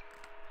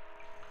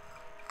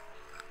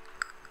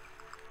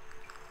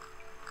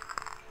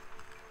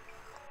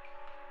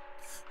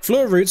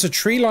 Floor roots are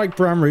tree-like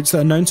brown roots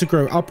that are known to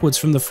grow upwards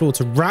from the floor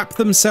to wrap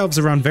themselves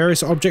around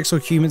various objects or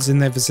humans in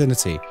their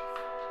vicinity.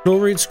 Floor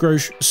roots grow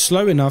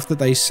slow enough that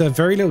they serve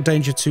very little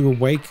danger to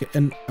awake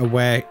and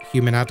aware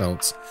human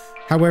adults.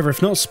 However,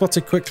 if not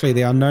spotted quickly,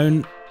 they are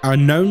a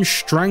known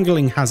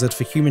strangling hazard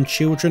for human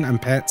children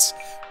and pets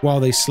while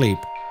they sleep.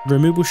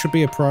 Removal should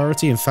be a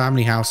priority in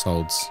family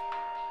households.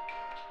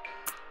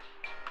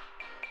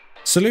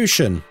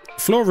 Solution.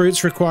 Floor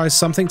roots require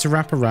something to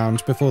wrap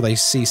around before they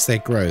cease their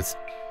growth.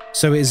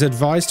 So it is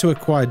advised to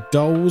acquire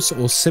dolls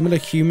or similar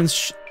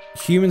human-shaped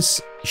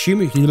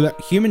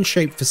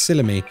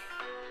facility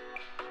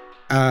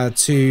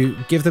to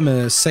give them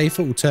a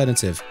safer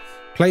alternative.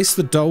 Place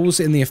the dolls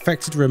in the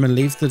affected room and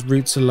leave the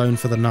roots alone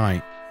for the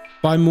night.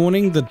 By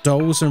morning, the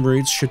dolls and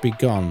roots should be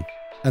gone,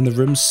 and the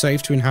room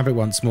safe to inhabit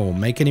once more.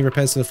 Make any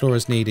repairs to the floor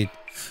as needed.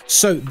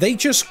 So they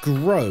just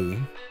grow.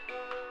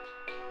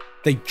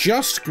 They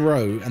just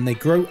grow, and they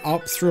grow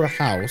up through a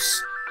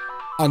house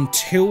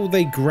until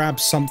they grab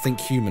something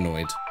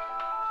humanoid.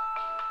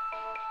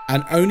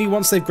 And only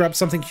once they've grabbed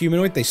something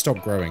humanoid, they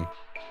stop growing.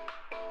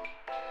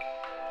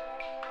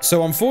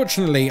 So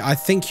unfortunately, I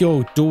think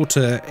your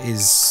daughter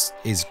is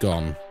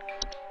gone.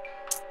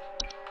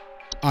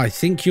 I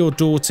think your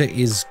daughter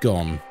is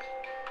gone.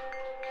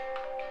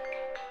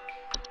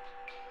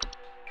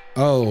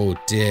 Oh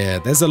dear,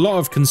 there's a lot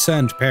of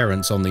concerned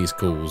parents on these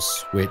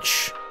calls,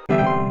 which...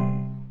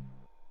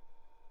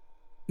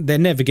 they're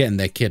never getting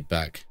their kid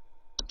back.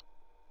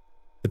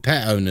 The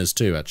pet owners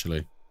too,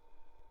 actually.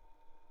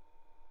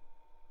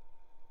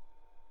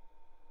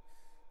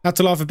 Had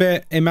to laugh a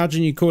bit.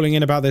 Imagine you calling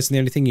in about this and the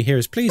only thing you hear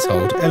is please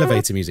hold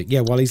elevator music.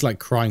 Yeah, while he's like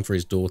crying for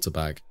his daughter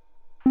back.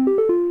 It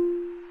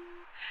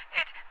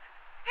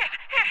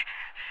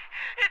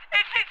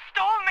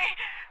stole me.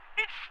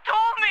 It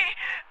stole me.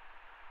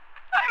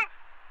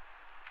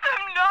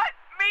 I'm not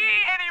me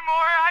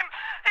anymore.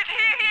 It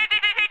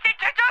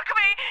took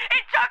me.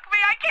 It took me.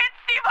 I can't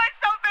see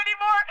myself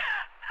anymore.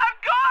 I'm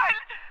gone.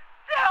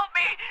 Help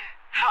me.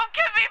 Help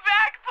get me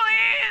back,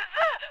 please.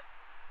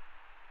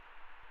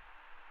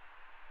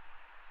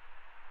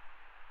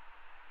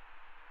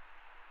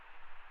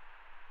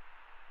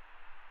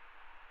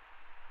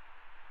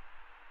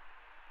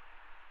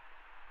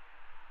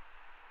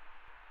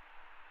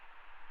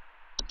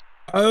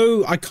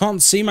 Oh, I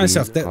can't see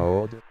myself.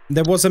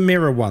 There was a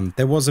mirror one.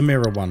 There was a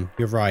mirror one.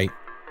 You're right.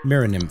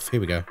 Mirror nymph.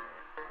 Here we go.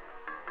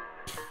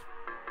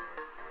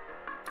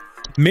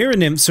 Mirror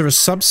nymphs are a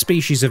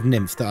subspecies of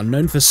nymph that are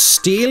known for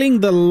stealing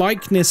the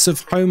likeness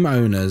of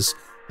homeowners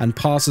and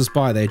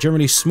passers-by. They are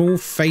generally small,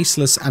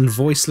 faceless, and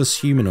voiceless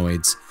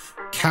humanoids,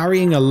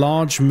 carrying a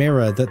large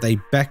mirror that they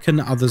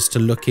beckon others to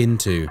look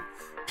into.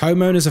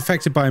 Homeowners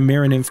affected by a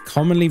mirror nymph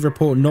commonly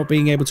report not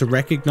being able to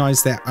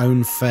recognize their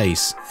own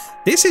face.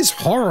 This is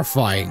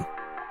horrifying.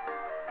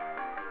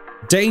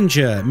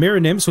 Danger. Mirror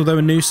nymphs, although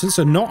a nuisance,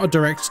 are not a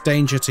direct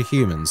danger to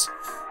humans.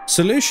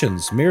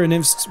 Solutions. Mirror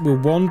nymphs will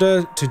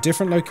wander to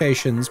different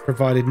locations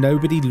provided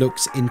nobody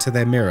looks into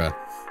their mirror.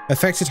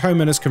 Affected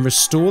homeowners can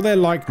restore their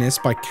likeness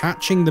by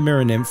catching the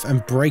mirror nymph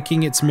and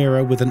breaking its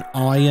mirror with an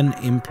iron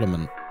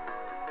implement.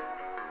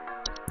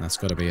 That's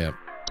got to be it.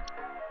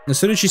 As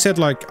soon as she said,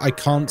 like, I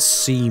can't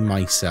see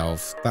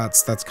myself,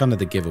 that's kind of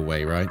the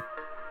giveaway, right?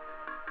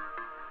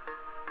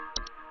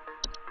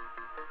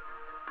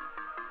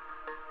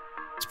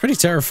 It's pretty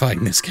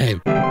terrifying, this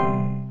game.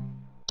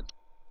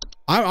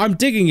 I'm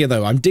digging it,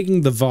 though. I'm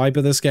digging the vibe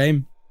of this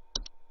game.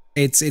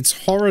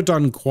 It's horror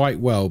done quite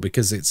well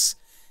because it's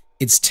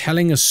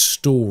telling a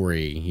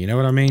story. You know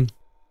what I mean?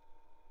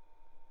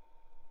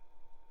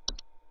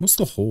 What's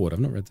the Horde? I've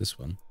not read this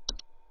one.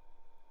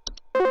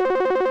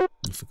 Oh,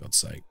 for God's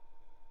sake.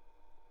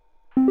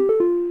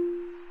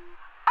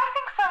 I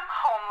think some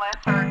homeless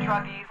or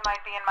druggies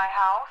might be in my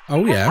house.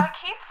 Oh, yeah. I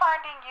keep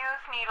finding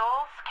used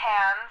needles,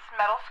 cans,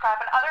 metal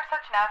scrap, and other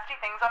such nasty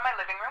things on my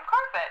living room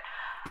carpet.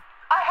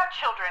 I have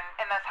children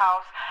in this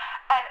house,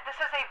 and this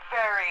is a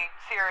very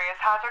serious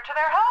hazard to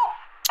their health.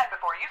 And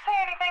before you say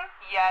anything,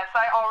 yes,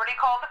 I already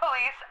called the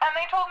police, and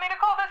they told me to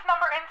call this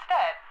number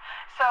instead.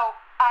 So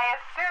I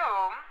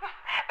assume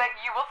that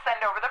you will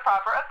send over the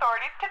proper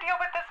authorities to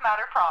deal with this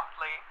matter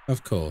promptly.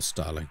 Of course,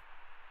 darling.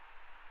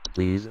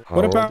 Please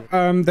What hold.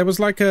 about, there was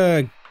like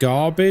a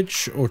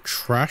garbage or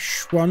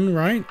trash one,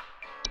 right?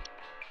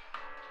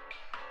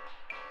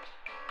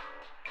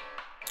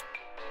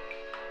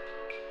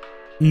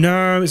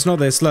 No, it's not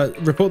this. Look,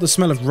 report the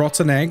smell of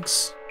rotten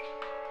eggs.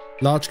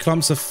 Large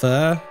clumps of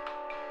fur.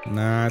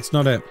 Nah, it's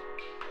not it.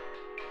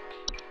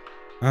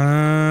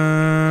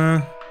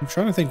 I'm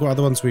trying to think what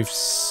other ones we've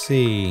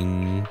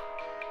seen.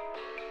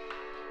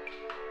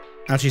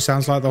 Actually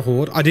sounds like the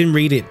Horde. I didn't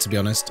read it, to be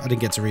honest. I didn't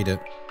get to read it.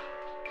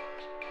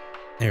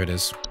 Here it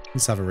is.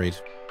 Let's have a read.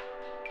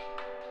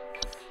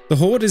 The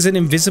Horde is an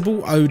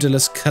invisible,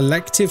 odorless,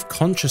 collective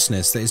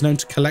consciousness that is known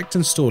to collect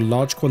and store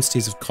large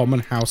quantities of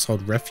common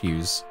household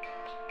refuse.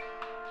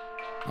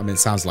 I mean, it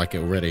sounds like it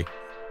already.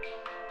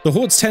 The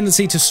Horde's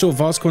tendency to store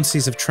vast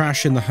quantities of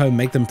trash in the home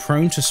make them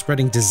prone to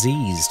spreading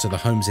disease to the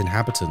home's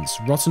inhabitants.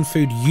 Rotten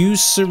food,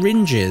 used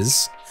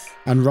syringes,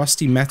 and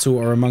rusty metal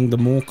are among the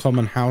more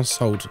common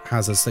household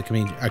hazards that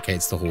can be... Okay,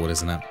 it's the Horde,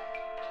 isn't it?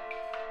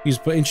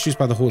 Introduced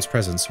by the Horde's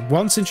presence.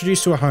 Once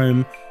introduced to a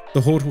home,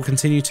 the Horde will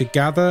continue to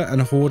gather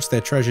and hoard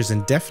their treasures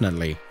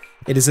indefinitely.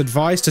 It is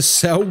advised to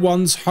sell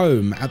one's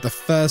home at the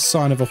first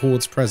sign of a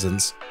Horde's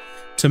presence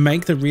to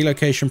make the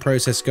relocation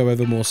process go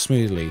over more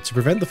smoothly. To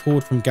prevent the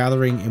Horde from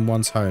gathering in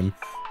one's home,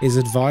 it is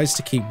advised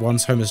to keep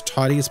one's home as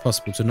tidy as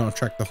possible to not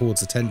attract the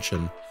Horde's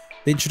attention.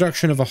 The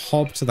introduction of a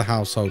hob to the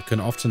household can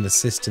often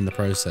assist in the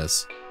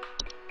process.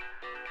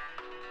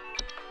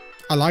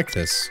 I like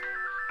this.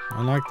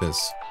 I like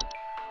this.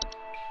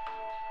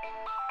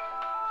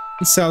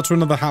 Sell to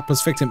another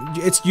hapless victim.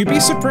 You'd be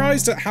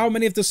surprised at how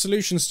many of the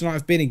solutions tonight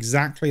have been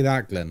exactly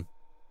that, Glenn.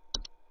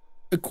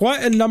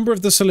 Quite a number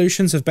of the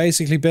solutions have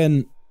basically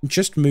been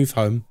just move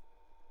home.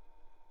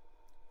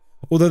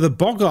 Although the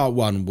Bogart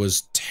one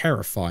was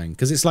terrifying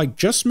because it's like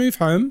just move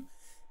home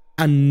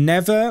and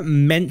never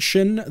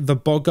mention the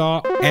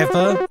Bogart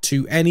ever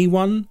to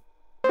anyone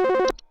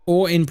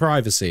or in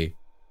privacy.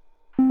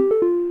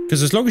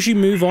 Because as long as you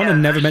move on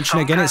and never mention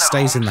it again, it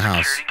stays in the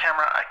house.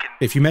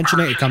 If you mention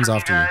it, it comes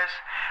after you.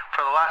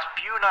 For the last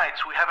few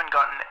nights, we haven't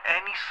gotten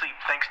any sleep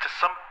thanks to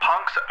some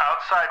punks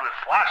outside with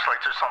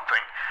flashlights or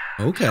something.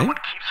 Okay. Someone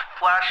keeps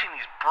flashing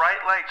these bright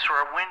lights through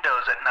our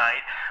windows at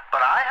night, but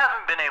I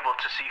haven't been able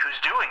to see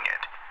who's doing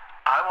it.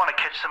 I want to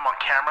catch them on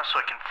camera so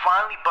I can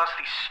finally bust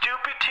these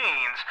stupid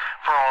teens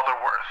for all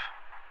they're worth.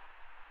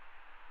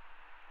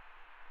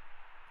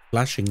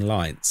 Flashing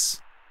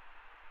lights.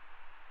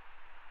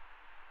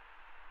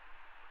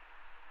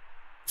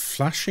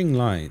 Flashing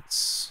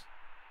lights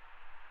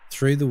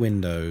through the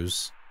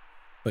windows,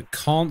 but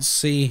can't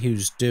see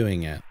who's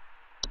doing it.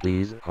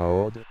 Please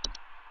hold.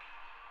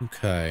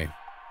 Okay.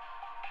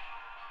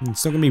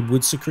 It's not going to be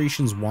wood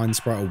secretions, wine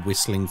sprite, or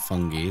whistling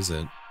fungi, is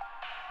it?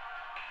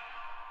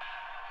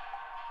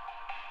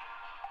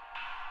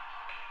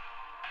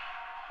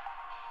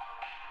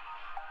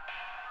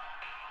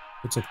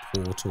 What's a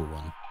portal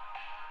one?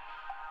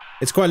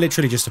 It's quite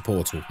literally just a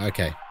portal.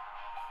 Okay.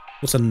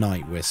 What's a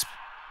night wisp?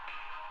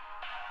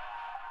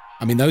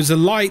 I mean, those are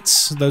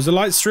lights. Those are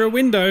lights through a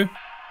window.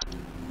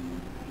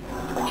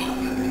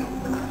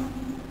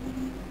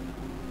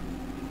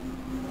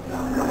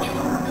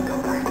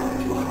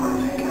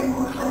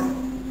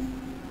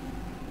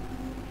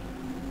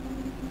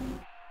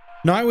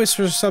 Night wisps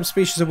are a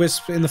subspecies of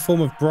wisp in the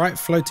form of bright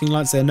floating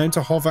lights. They are known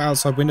to hover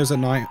outside windows at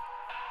night,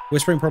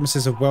 whispering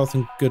promises of wealth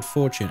and good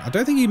fortune. I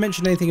don't think you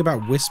mentioned anything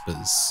about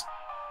whispers.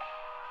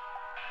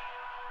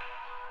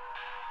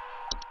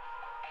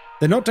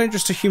 They're not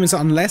dangerous to humans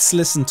unless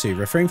listened to.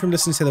 Refrain from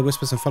listening to their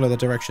whispers and follow their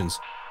directions.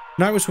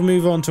 Night wisps will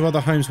move on to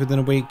other homes within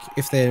a week.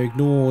 If they're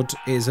ignored,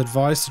 it is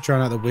advised to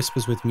drown out the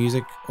whispers with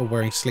music or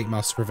wearing sleep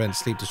masks to prevent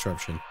sleep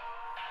disruption.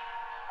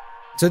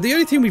 So the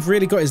only thing we've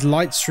really got is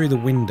lights through the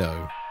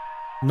window.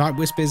 Night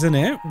wisp isn't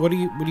it? What do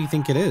you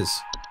think it is?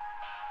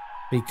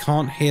 But you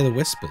can't hear the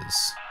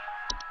whispers.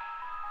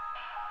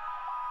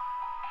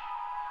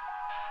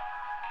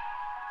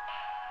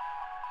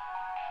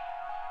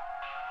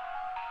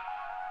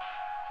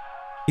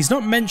 He's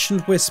not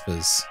mentioned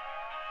whispers.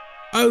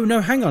 Oh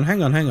no, hang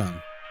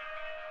on.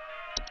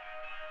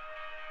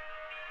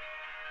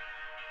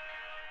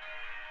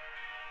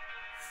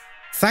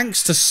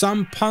 Thanks to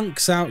some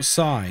punks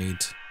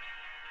outside.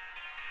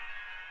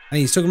 And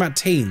he's talking about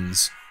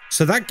teens.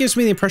 So that gives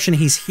me the impression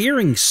he's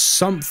hearing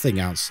something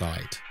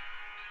outside.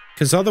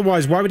 Because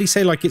otherwise, why would he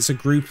say like it's a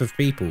group of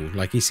people?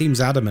 Like he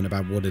seems adamant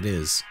about what it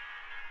is.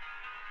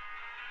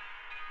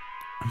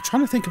 I'm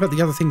trying to think about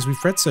the other things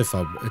we've read so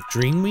far. A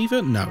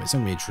Dreamweaver? No, it's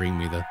not going to be a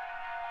Dreamweaver.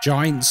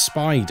 Giant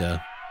spider?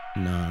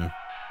 No.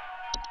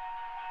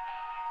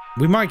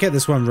 We might get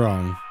this one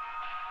wrong.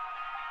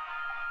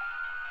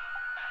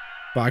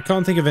 But I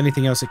can't think of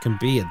anything else it can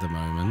be at the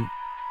moment.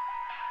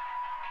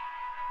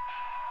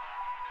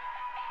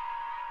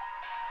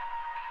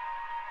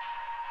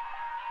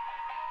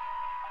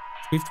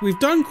 We've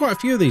done quite a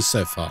few of these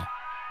so far.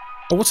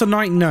 Oh, what's a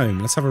night gnome?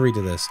 Let's have a read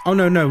of this. Oh,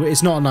 no,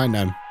 it's not a night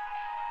gnome.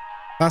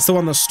 That's the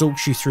one that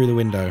stalks you through the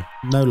window.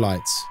 No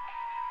lights.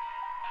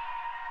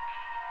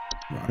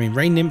 I mean,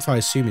 rain nymph, I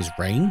assume, is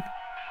rain.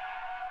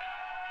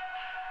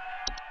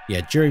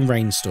 Yeah, during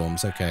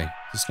rainstorms. Okay,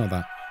 it's not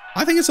that.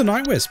 I think it's a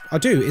night wisp. I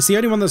do. It's the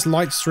only one that's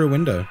lights through a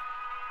window.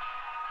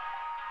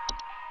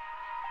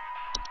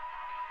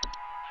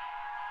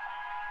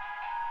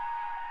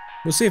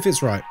 We'll see if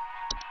it's right.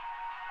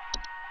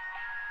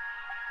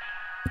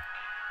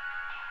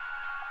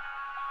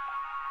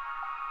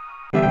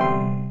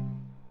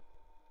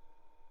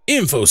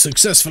 Info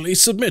successfully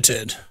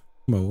submitted.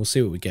 Well, we'll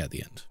see what we get at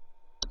the end,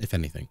 if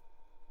anything.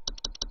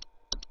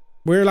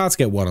 We're allowed to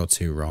get 1 or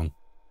 2 wrong.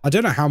 I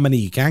don't know how many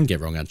you can get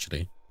wrong,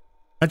 actually.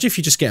 Imagine if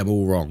you just get them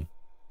all wrong.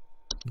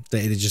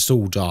 They just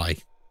all die.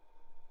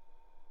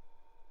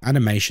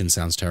 Animation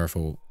sounds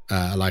terrible.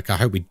 Like, I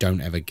hope we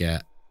don't ever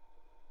get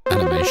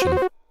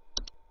animation.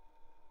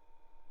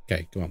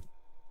 Okay, go on.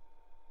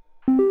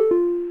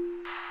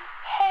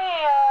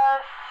 Hey,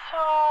 so...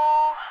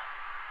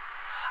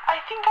 I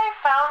think I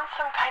found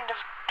some kind of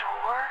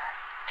door.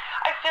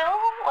 I feel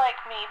like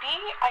maybe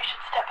I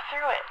should step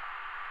through it.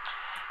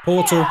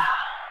 Portal. Yeah,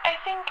 I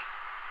think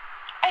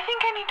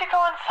I need to go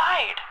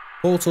inside.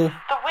 Portal.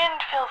 The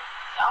wind feels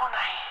so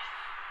nice.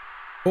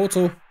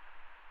 Portal.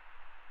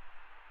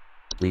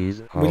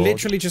 Please hold. We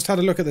literally just had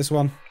a look at this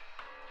one.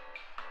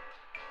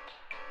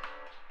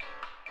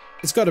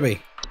 It's got to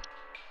be.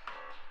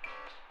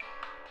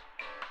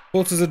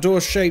 Portals are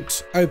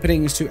door-shaped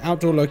openings to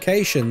outdoor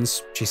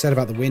locations. She said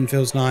about the wind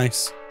feels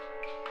nice.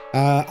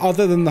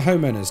 Other than the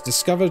homeowners,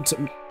 discovered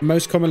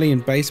most commonly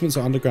in basements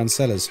or underground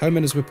cellars.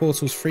 Homeowners with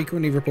portals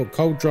frequently report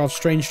cold drafts,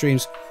 strange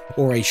dreams,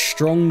 or a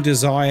strong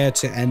desire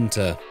to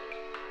enter.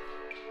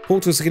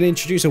 Portals can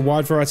introduce a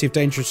wide variety of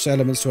dangerous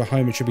elements to a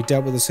home and should be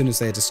dealt with as soon as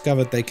they are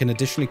discovered. They can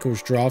additionally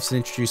cause drafts and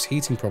introduce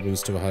heating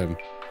problems to a home.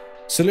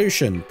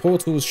 Solution: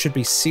 portals should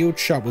be sealed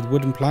shut with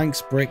wooden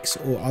planks, bricks,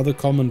 or other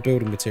common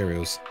building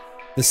materials.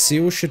 The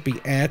seal should be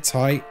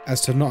airtight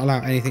as to not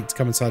allow anything to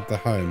come inside the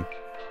home.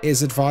 It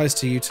is advised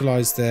to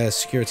utilize their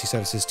security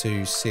services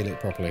to seal it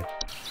properly.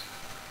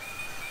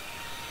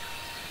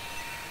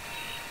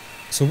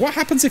 So what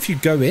happens if you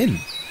go in?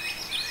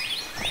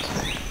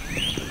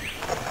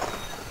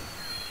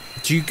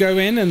 Do you go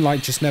in and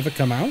like just never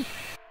come out?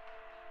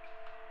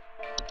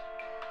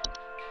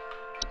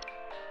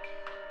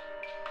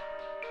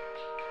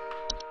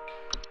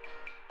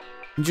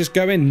 You just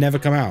go in, never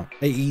come out.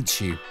 It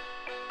eats you.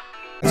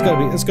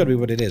 That's gotta be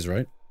what it is,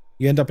 right?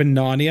 You end up in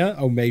Narnia?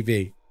 Oh,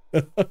 maybe.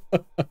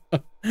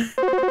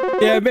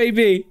 Yeah,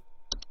 maybe.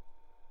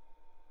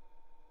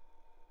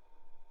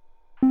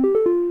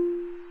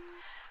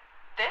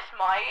 This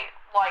might,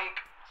 like,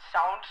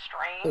 sound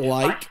strange,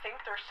 like? but I think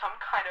there's some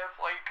kind of,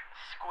 like,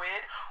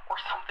 squid or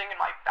something in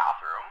my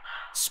bathroom.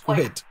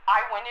 Squid? Like,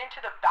 I went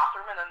into the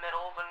bathroom in the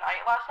middle of the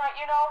night last night,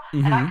 you know,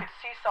 and I could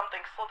see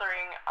something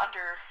slithering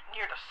under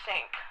near the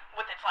sink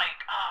with its,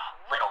 like,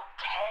 little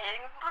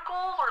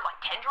tentacles or, like,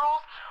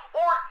 tendrils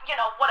or, you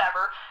know,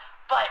 whatever.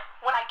 But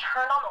when I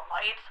turned on the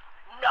lights,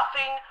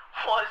 nothing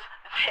was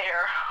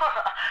there.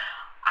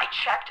 I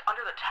checked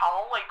under the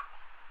towel, like,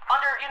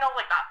 under, you know,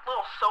 like that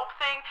little soap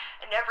thing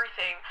and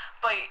everything,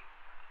 but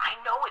I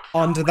know it's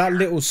under that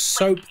little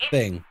soap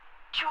thing.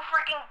 Too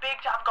freaking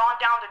big to have gone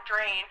down the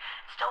drain.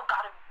 Still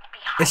gotta be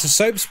hiding. It's a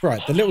soap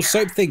sprite. The little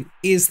soap thing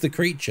is the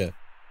creature.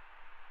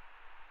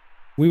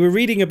 We were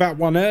reading about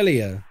one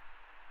earlier.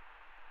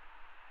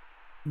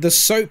 The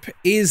soap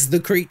is the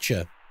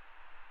creature.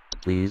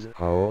 Please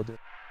hold.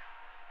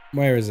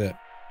 Where is it?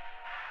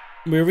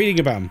 We were reading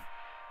about them.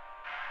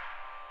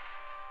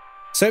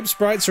 Soap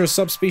sprites are a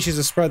subspecies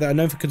of sprite that are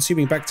known for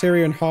consuming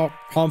bacteria and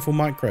harmful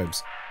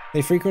microbes.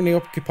 They frequently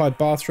occupy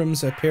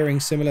bathrooms, appearing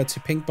similar to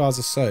pink bars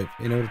of soap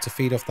in order to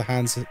feed off the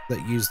hands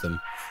that use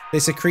them. They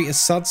secrete a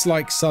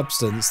suds-like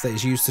substance that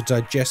is used to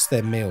digest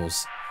their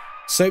meals.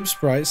 Soap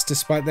sprites,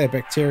 despite their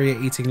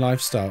bacteria-eating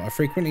lifestyle, are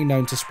frequently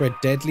known to spread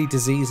deadly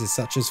diseases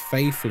such as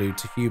Fey flu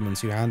to humans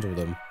who handle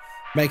them,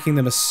 making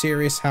them a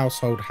serious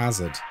household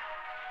hazard.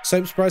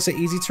 Soap sprites are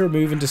easy to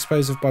remove and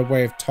dispose of by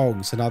way of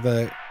tongs and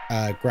other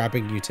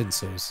grabbing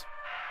utensils.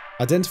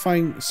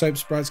 Identifying soap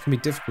sprites can be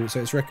difficult, so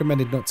it's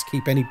recommended not to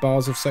keep any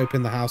bars of soap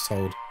in the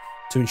household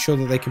to ensure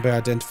that they can be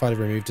identified and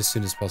removed as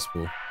soon as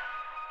possible.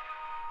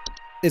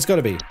 It's got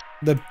to be.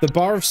 The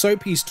bar of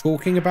soap he's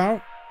talking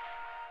about,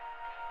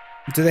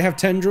 do they have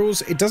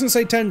tendrils? It doesn't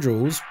say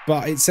tendrils,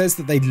 but it says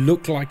that they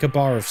look like a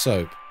bar of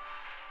soap.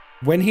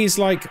 When he's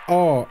like,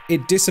 oh,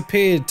 it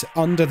disappeared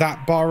under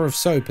that bar of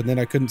soap and then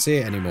I couldn't see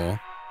it anymore.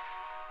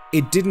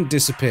 It didn't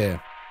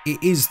disappear.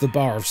 It is the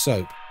bar of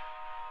soap.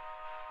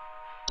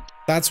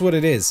 That's what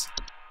it is.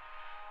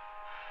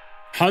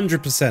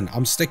 100%.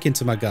 I'm sticking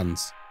to my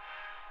guns.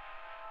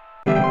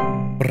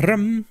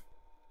 Brum.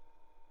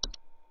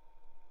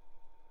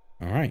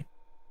 All right.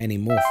 Any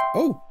more?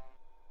 Oh.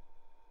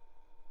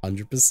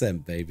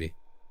 100%, baby.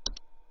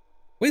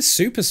 We're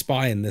super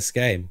spy in this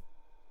game.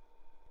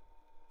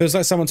 Feels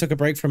like someone took a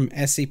break from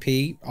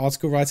SCP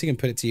article writing and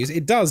put it to use.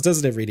 It does,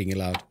 doesn't it, reading it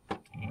loud?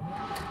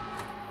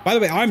 By the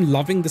way, I'm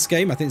loving this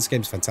game. I think this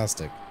game's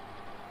fantastic.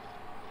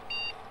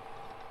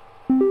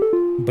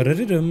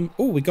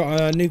 Oh, we got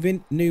a new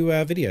video.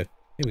 Here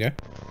we go.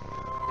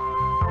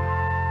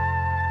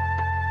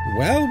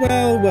 Well,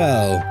 well,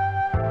 well.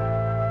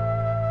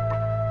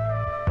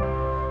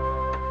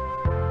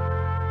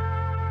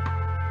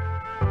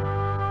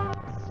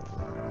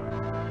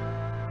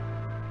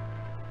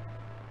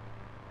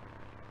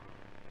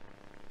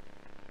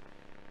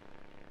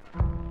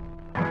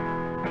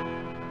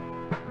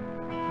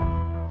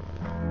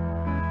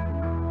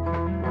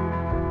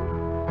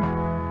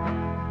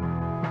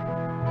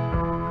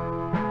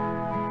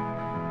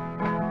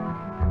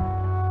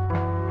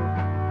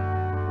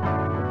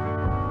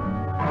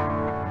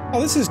 Oh,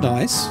 this is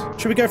nice.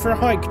 Should we go for a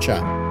hike,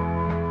 chat?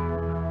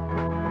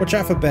 Watch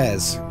out for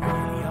bears. You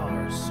really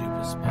are a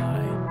super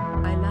spy.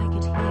 I like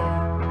it here,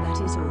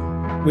 that is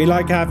all. We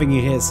like having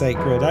you here,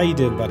 Sacred. How you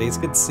doing, buddy? It's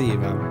good to see you,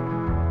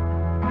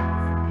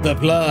 man.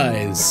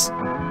 Supplies.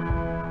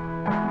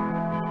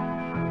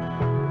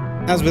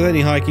 As with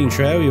any hiking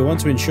trail, you'll want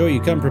to ensure you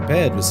come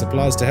prepared with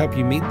supplies to help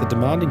you meet the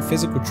demanding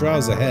physical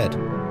trials ahead.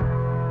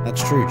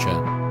 That's true,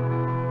 chat.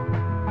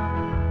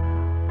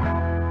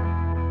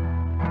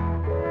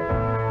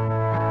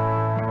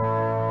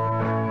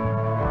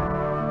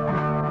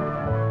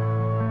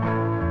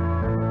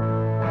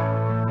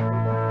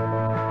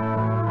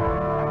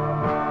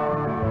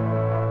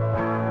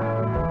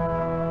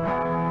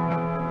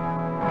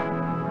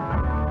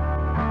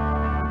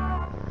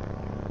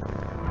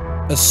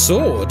 A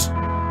sword?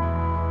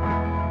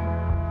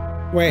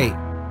 Wait.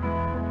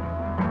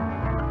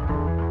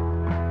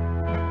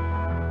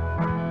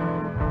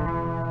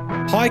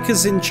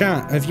 Hikers in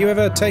chat, have you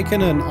ever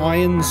taken an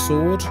iron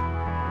sword?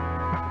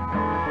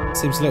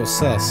 Seems a little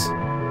sus.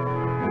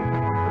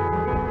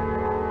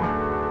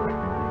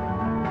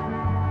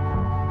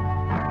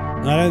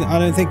 I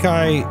don't think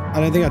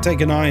I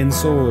take an iron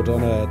sword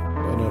on a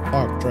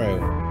park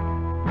trail.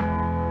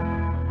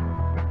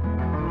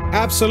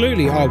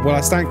 Absolutely. Oh well,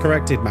 I stand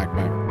corrected,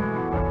 Macmo.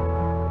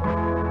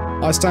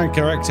 I stand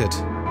corrected.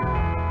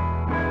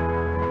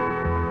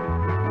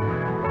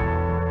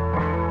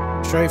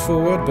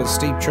 Straightforward but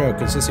steep trail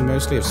consisting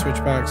mostly of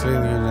switchbacks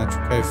leading to a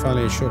natural cave,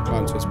 finally a short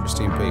climb to its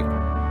pristine peak.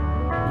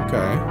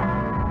 Okay.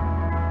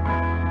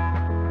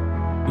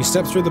 You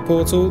step through the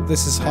portal.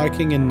 This is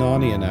hiking in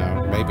Narnia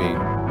now, maybe.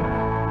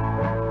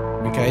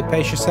 Okay,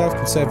 pace yourself,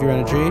 conserve your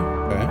energy.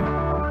 Okay.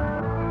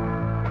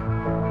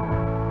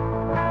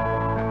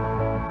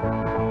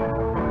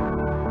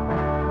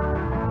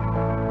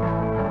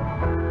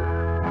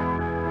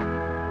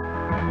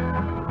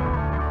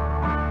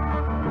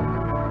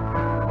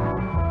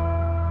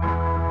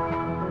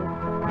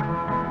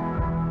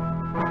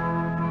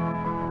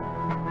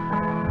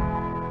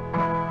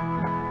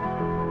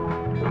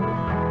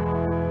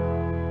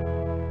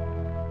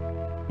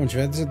 Once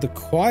you've entered the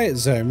quiet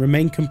zone,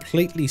 remain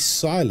completely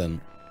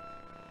silent.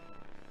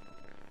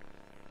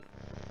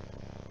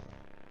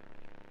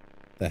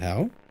 The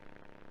hell?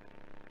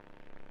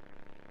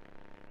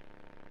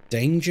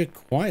 Danger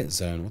quiet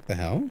zone. What the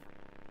hell?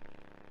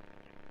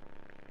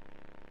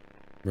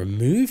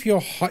 Remove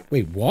your height.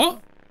 Wait,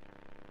 what?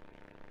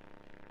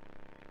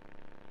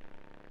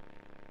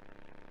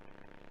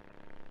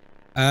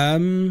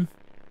 Enter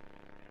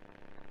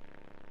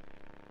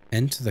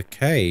the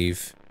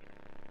cave.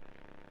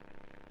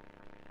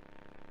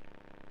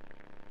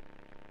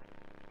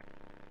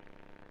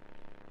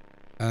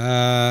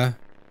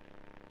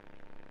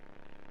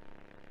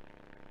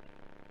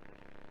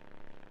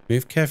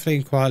 Move carefully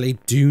and quietly.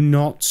 Do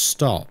not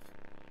stop.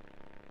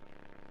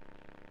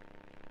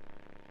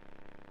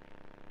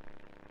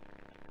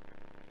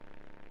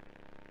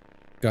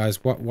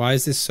 Guys, why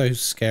is this so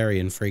scary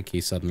and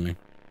freaky suddenly?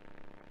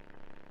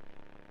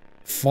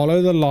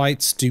 Follow the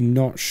lights. Do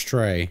not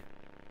stray.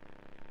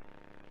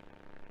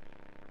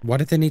 Why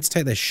did they need to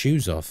take their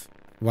shoes off?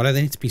 Why do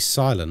they need to be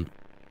silent?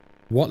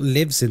 What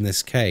lives in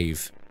this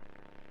cave?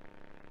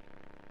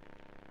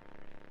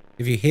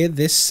 If you hear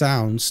this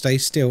sound, stay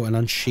still and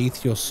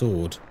unsheath your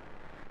sword.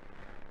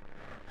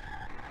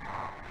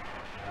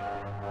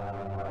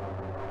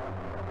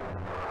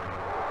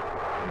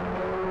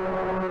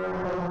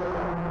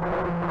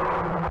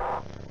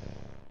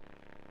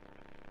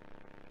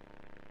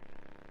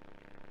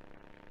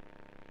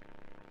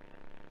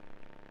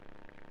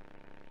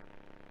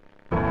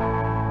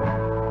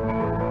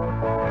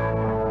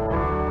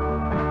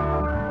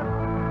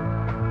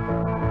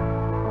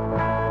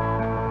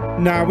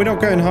 No, we're not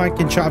going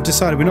hiking, chat. I've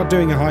decided we're not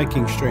doing a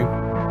hiking stream.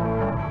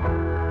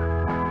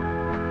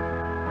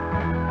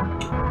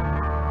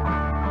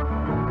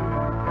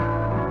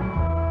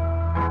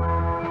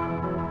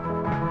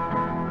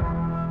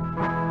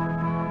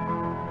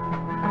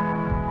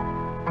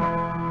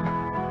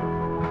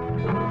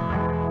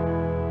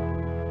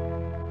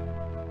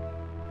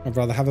 I'd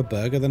rather have a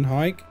burger than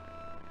hike.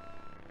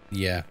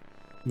 Yeah,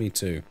 me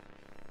too.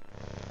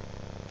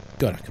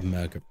 God,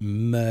 I could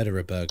murder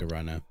a burger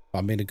right now.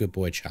 I'm being a good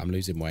boy, chat. I'm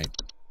losing weight.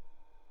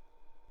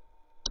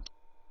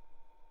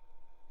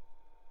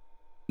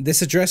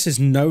 This address is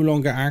no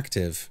longer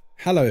active.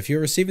 Hello, if you're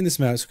receiving this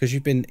mail, it's because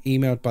you've been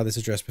emailed by this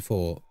address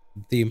before.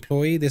 The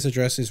employee this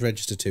address is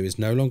registered to is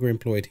no longer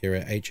employed here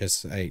at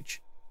HSH.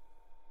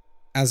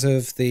 As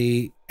of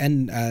the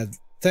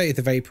 30th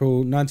of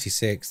April,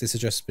 96, this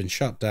address has been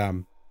shut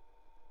down.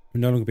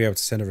 We'll no longer be able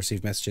to send or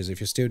receive messages. If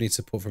you still need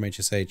support from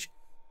HSH,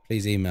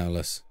 please email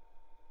us.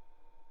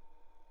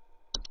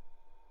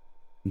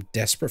 I'm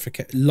desperate for...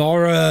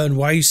 Lauren,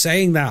 why are you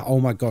saying that? Oh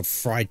my god,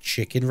 fried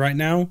chicken right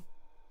now?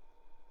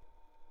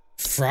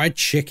 Fried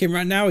chicken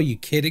right now? Are you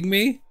kidding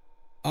me?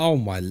 Oh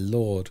my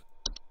lord.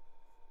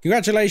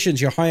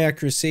 Congratulations, your high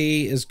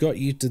accuracy has got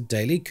you the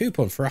daily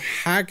coupon for a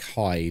hag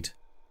hide.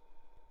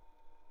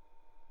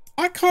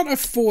 I can't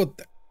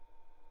afford...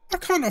 I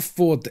can't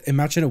afford to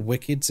imagine a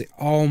wicked...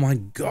 Oh my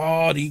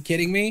god, are you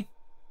kidding me?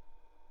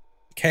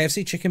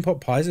 KFC chicken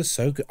pot pies are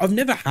so good. I've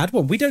never had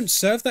one. We don't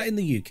serve that in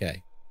the UK.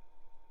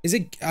 Is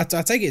it... I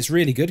take it it's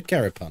really good,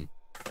 Carrot Pun.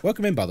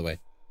 Welcome in, by the way.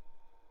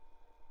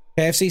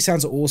 KFC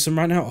sounds awesome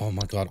right now. Oh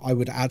my god, I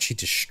would actually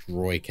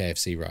destroy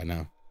KFC right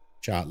now.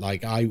 Chat,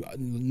 like,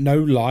 no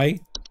lie,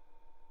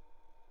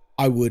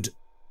 I would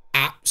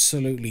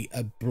absolutely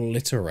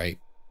obliterate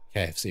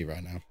KFC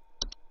right now.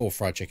 Or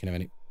fried chicken, if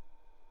any.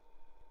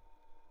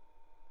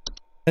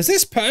 Has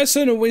this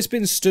person always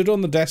been stood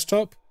on the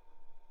desktop?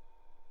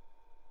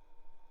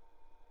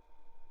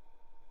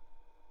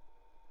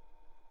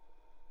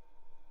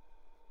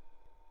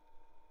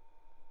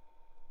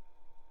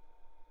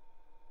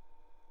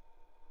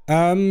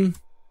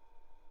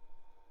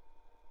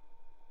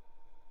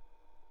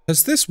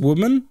 Has this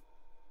woman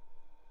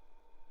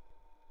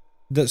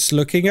that's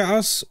looking at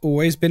us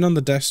always been on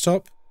the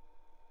desktop?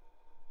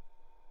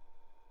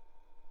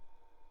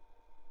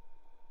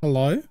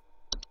 Hello?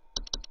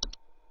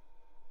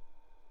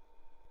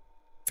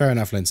 Fair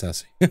enough, Lynn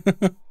Sassy.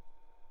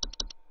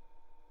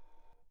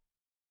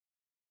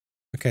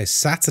 Okay,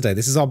 Saturday.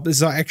 This is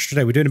our extra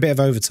day. We're doing a bit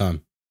of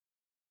overtime.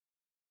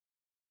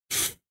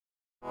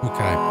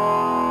 Okay.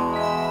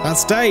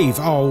 That's Dave.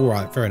 Oh, all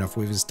right. Fair enough.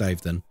 We've just Dave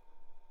then.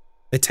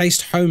 They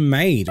taste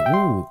homemade.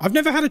 Ooh. I've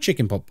never had a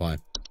chicken pot pie.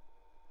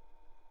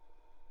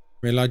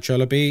 Real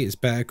Jollibee is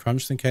better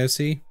crunch than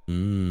KFC.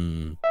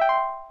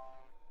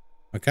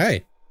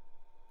 Okay.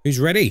 Who's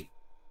ready?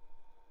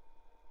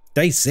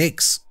 Day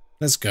 6.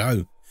 Let's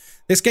go.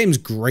 This game's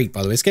great,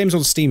 by the way. This game's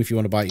on Steam if you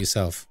want to buy it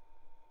yourself.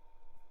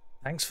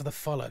 Thanks for the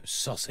follow,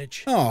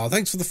 sausage. Oh,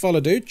 thanks for the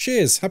follow, dude.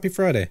 Cheers. Happy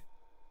Friday.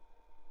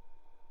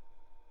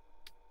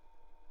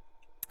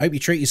 I hope you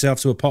treat yourself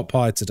to a pot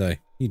pie today.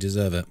 You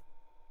deserve it.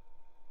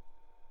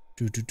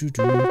 Here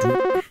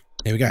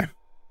we go.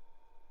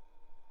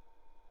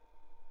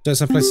 Does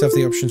some places have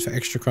the options for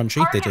extra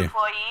crunchy? They do.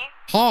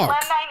 Hark!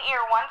 Lend thine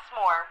ear once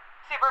more.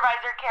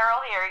 Supervisor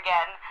Carol here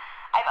again.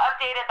 I've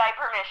updated thy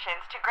permissions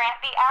to grant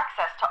thee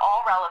access to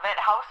all relevant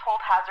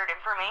household hazard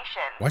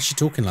information. Why is she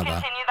talking like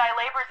that? Continue thy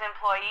labors,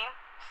 employee.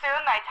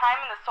 Soon thy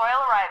time in the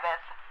soil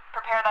arriveth.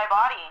 Prepare thy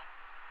body.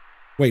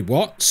 Wait,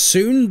 what?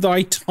 Soon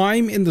thy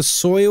time in the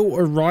soil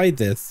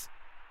arriveth.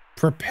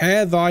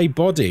 Prepare thy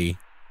body.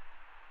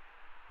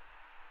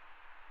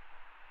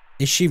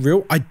 Is she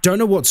real? I don't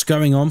know what's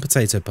going on,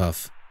 Potato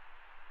Puff.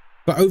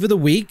 But over the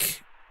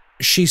week,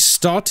 she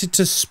started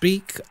to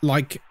speak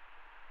like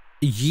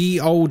ye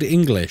old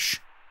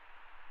English.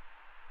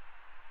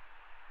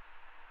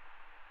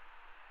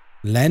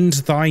 Lend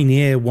thine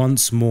ear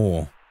once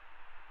more.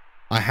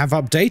 I have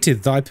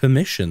updated thy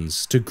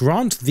permissions to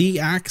grant thee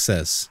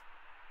access.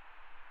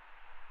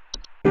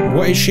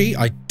 What is she?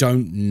 I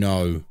don't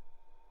know.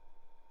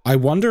 I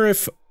wonder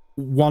if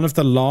one of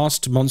the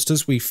last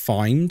monsters we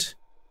find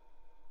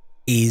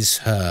is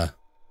her.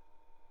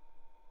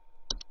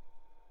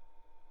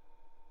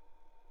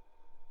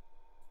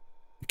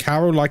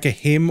 Carol like a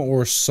hymn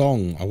or a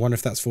song. I wonder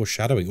if that's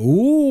foreshadowing.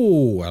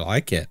 Ooh, I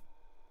like it.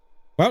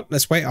 Well,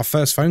 let's wait our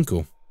first phone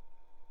call.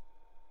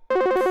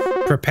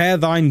 Prepare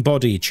thine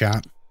body,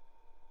 chat.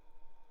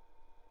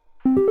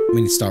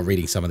 We need to start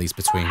reading some of these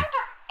between. What kind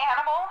of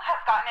animal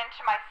has gotten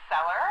into my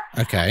cellar?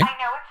 Okay. I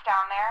know it's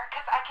down there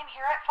because I can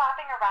hear it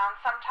flapping around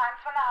sometimes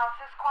when the house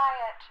is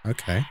quiet.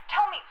 Okay.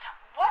 Tell me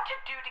what to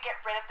do to get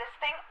rid of this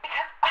thing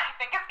because I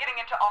think it's getting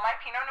into all my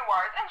Pinot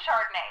Noirs and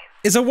Chardonnays.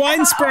 It's a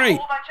wine spray. A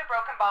whole bunch of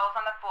broken bottles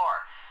on the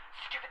floor.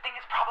 Stupid thing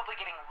is probably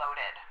getting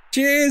loaded.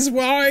 Cheers,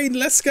 wine.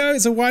 Let's go.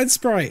 It's a wine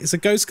sprite. It's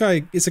a ghost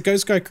guy. It's a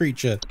ghost guy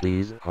creature.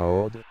 Please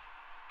hold.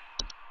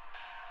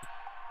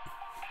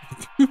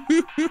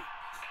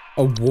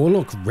 A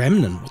warlock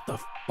remnant. What the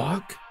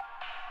fuck?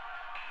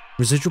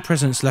 Residual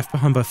presence left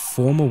behind by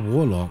former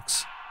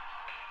warlocks.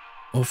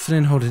 Often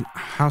in holding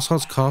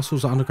households,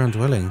 castles, or underground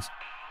dwellings.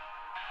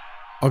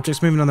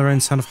 Objects moving on their own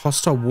sound of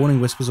hostile warning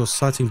whispers or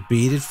sighting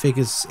bearded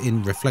figures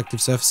in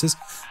reflective surfaces.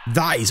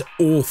 That is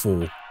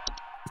awful.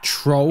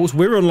 Trolls.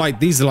 We're on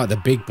like, these are like the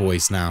big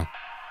boys now.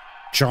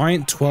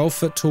 Giant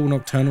 12-foot tall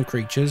nocturnal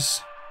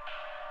creatures.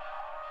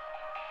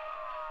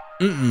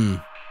 A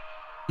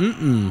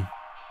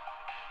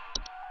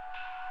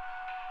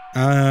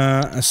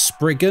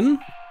Spriggan.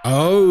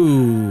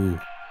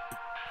 Oh.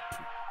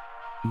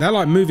 They're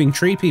like moving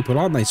tree people,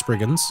 aren't they,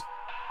 Spriggans?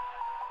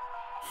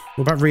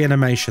 What about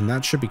reanimation?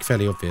 That should be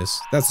fairly obvious.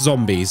 That's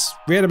zombies.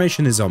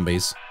 Reanimation is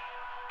zombies.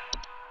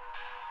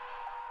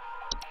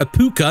 A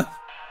puka?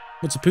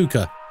 What's a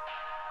puka?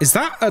 Is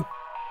that a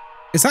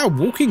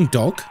walking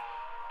dog?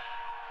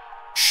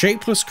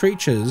 Shapeless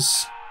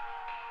creatures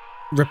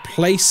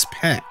replace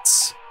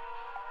pets.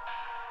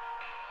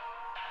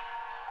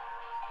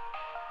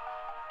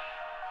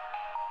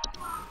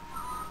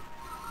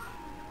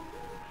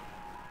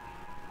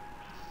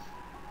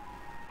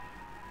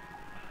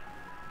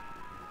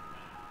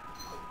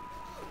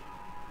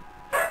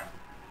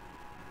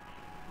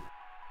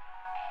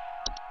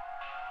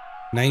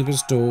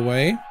 Neighbor's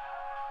doorway.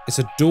 It's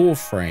a door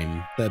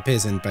frame that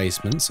appears in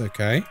basements,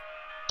 okay.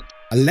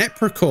 A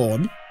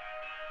leprechaun.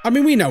 I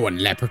mean, we know what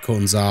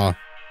leprechauns are.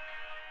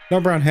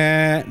 Long brown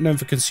hair, known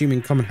for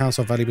consuming common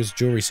household valuables,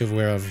 jewelry,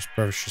 silverware, other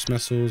precious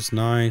metals.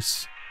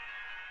 Nice.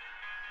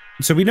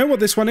 So we know what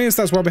this one is.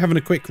 That's why we're having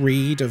a quick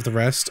read of the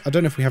rest. I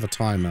don't know if we have a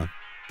timer.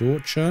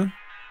 Torture.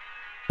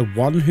 The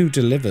one who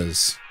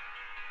delivers.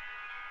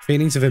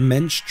 Feelings of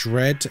immense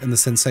dread and the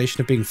sensation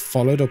of being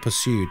followed or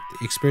pursued.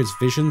 Experience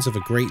visions of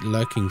a great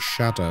lurking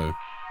shadow.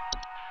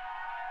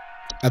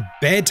 A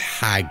bed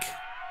hag.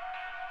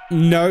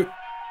 No.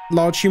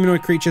 Large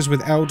humanoid creatures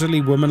with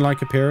elderly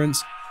woman-like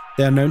appearance.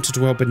 They are known to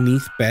dwell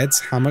beneath beds,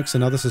 hammocks,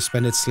 and other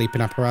suspended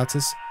sleeping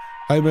apparatus.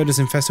 Homeowners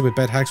infested with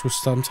bed hags will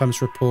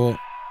sometimes report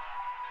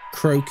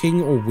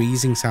croaking or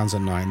wheezing sounds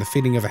at night and the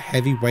feeling of a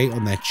heavy weight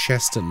on their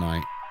chest at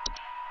night.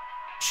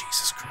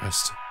 Jesus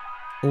Christ.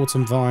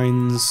 Autumn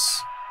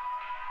vines.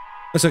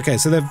 That's okay.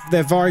 So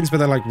they're vines, but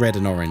they're like red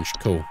and orange.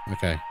 Cool.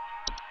 Okay.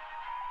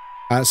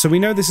 So we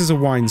know this is a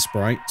wine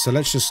sprite. So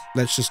let's just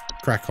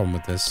crack on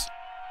with this.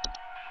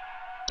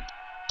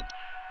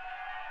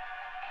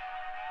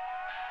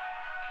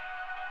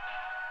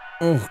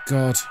 Oh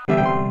God.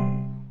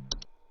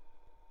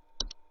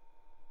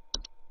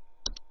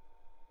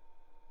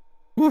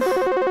 Woof. So,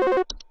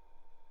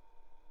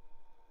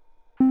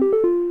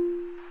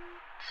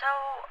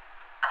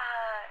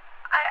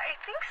 I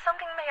think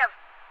something may have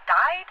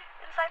died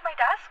inside my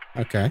desk.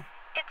 Okay.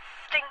 It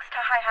stinks to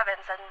high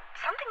heavens, and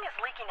something is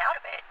leaking out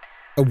of it.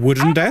 A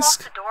wooden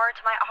desk? I locked the door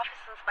to my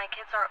office since my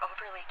kids are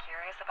overly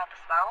curious about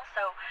the smell,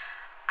 so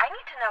I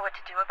need to know what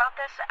to do about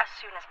this as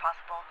soon as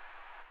possible.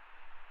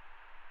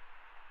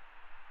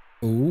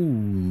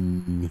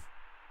 Ooh.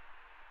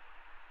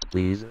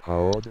 Please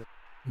hold.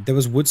 There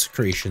was wood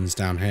secretions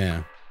down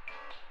here.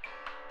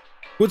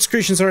 Wood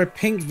secretions are a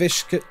pink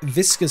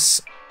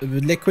viscous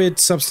liquid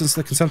substance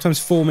that can sometimes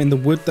form in the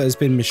wood that has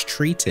been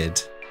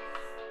mistreated.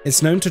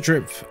 It's known to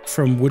drip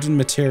from wooden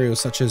materials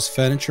such as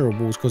furniture or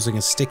walls, causing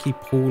a sticky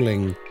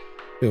pooling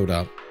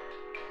build-up.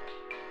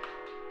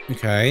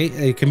 Okay,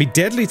 it can be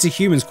deadly to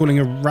humans, causing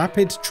a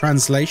rapid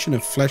translation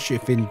of flesh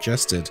if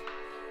ingested.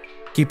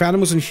 Keep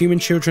animals and human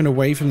children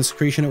away from the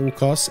secretion at all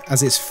costs,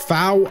 as its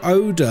foul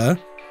odor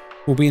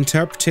will be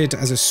interpreted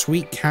as a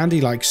sweet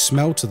candy-like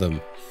smell to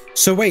them.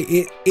 So wait,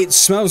 it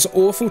smells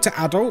awful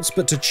to adults,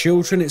 but to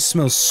children it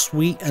smells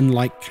sweet and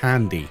like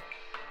candy.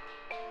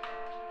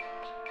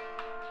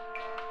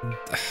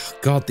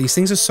 God, these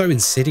things are so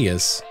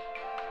insidious,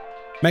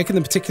 making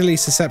them particularly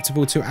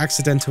susceptible to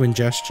accidental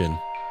ingestion.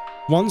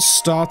 Once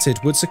started,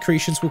 wood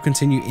secretions will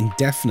continue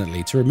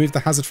indefinitely. To remove the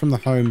hazard from the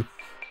home,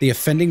 the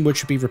offending wood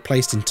should be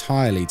replaced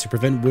entirely. To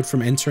prevent wood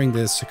from entering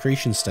the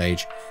secretion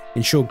stage,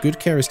 ensure good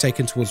care is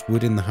taken towards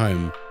wood in the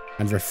home,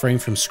 and refrain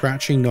from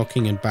scratching,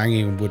 knocking, and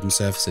banging on wooden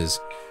surfaces.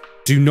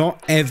 Do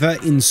not ever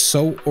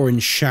insult or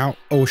shout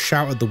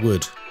at the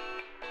wood.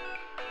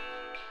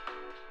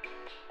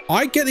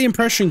 I get the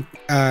impression,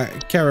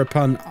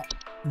 Karapun,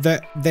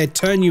 that they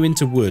turn you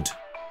into wood.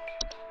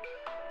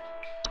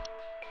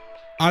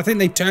 I think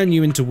they turn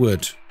you into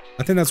wood.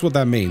 I think that's what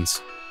that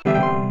means.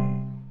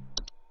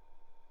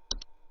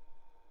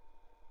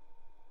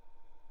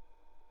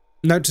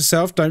 Note to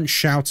self, don't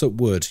shout at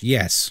wood.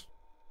 Yes.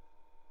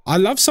 I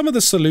love some of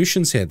the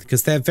solutions here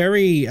because they're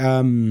very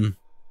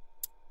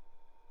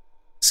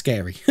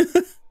scary.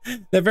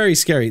 They're very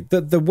scary.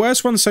 The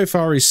worst one so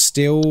far is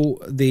still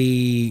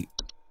the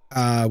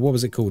what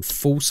was it called?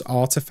 False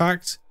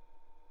artifact.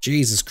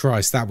 Jesus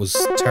Christ, that was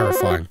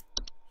terrifying.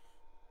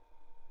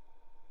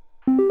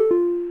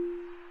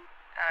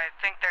 I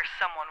think there's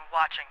someone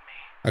watching me.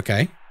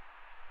 Okay.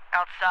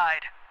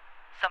 Outside.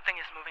 Something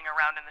is moving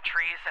around in the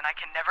trees, and I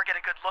can never get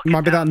a good look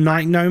Might at be that them.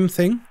 night gnome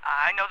thing.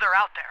 I know they're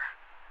out there.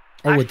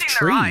 Oh, I've with seen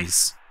their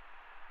eyes. trees.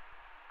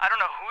 I don't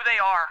know who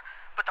they are,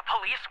 but the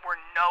police were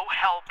no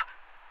help.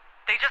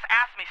 They just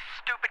asked me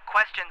stupid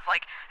questions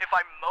like if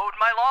I mowed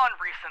my lawn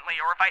recently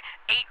or if I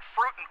ate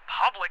fruit in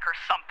public or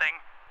something,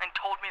 and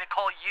told me to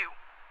call you.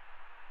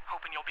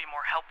 Hoping you'll be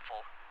more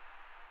helpful.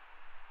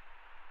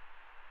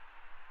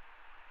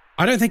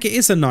 I don't think it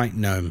is a night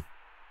gnome.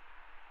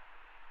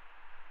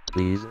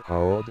 Please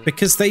hold.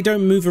 Because they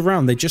don't move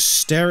around. They just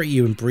stare at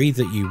you and breathe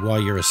at you while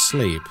you're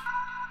asleep.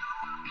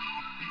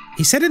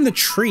 He said in the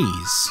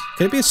trees.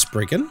 Could it be a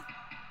Spriggan?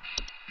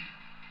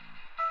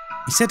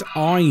 He said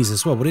eyes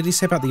as well. What did he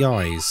say about the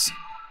eyes?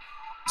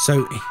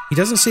 So he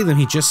doesn't see them.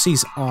 He just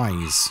sees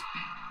eyes.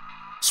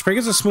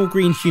 Spriggans are small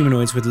green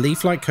humanoids with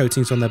leaf-like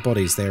coatings on their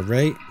bodies. They are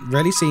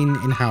rarely seen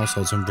in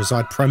households and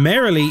reside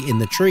primarily in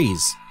the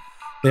trees.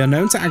 They are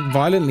known to act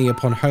violently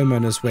upon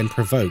homeowners when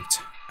provoked,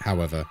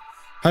 however.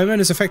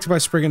 Homeowners affected by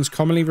Spriggans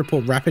commonly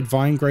report rapid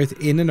vine growth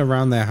in and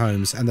around their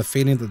homes and the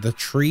feeling that the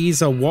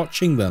trees are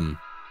watching them.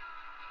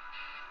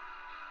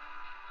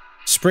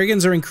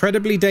 Spriggans are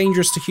incredibly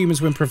dangerous to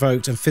humans when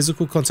provoked, and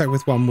physical contact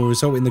with one will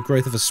result in the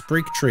growth of a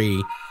sprig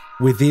tree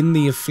within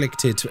the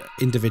afflicted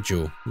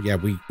individual. Yeah,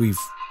 we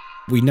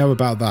know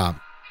about that.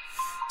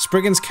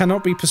 Spriggans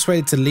cannot be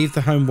persuaded to leave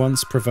the home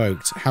once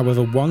provoked.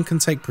 However, one can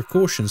take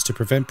precautions to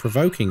prevent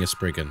provoking a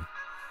Spriggan.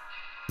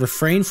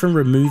 Refrain from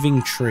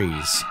removing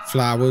trees,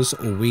 flowers,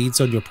 or weeds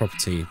on your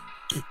property.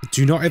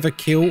 Do not ever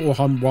kill or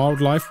harm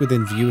wildlife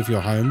within view of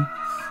your home.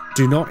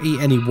 Do not eat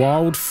any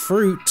wild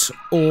fruit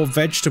or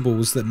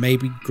vegetables that may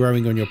be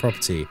growing on your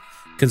property.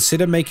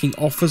 Consider making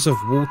offers of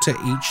water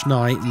each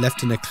night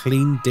left in a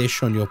clean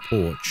dish on your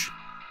porch.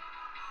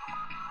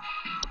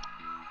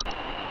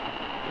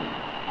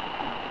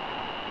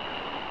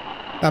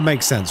 That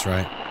makes sense,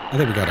 right? I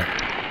think we got it.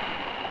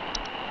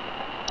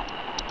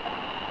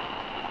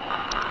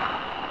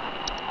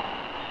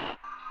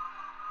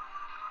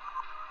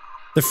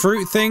 The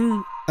fruit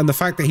thing and the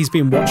fact that he's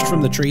being watched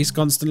from the trees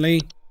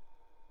constantly.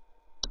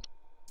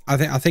 I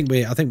think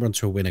we're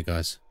onto a winner,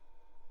 guys.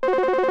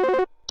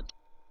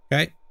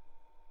 Okay.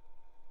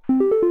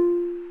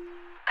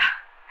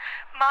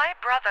 My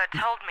brother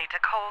told me to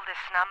call this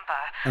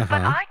number,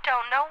 but I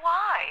don't know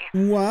why.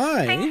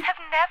 Why? Things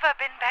have never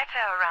been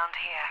better around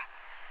here.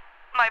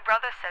 My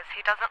brother says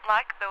he doesn't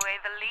like the way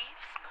the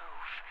leaves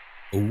move.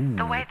 Ooh.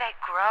 The way they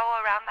grow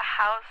around the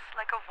house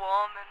like a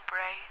warm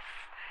embrace.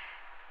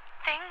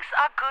 Things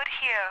are good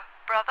here,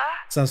 brother.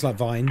 Sounds like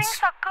vines. Things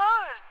are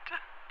good.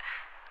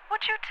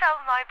 Would you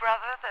tell my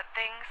brother that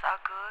things are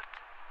good?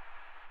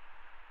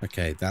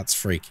 Okay, that's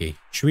freaky.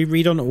 Should we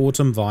read on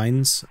autumn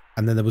vines?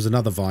 And then there was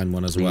another vine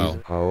one as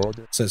well.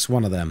 So it's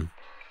one of them.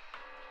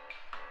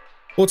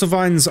 Autumn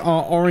vines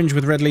are orange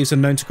with red leaves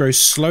and known to grow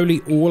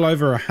slowly all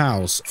over a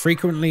house,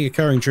 frequently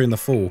occurring during the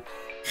fall.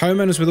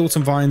 Homeowners with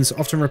autumn vines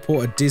often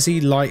report a dizzy,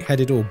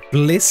 lightheaded, or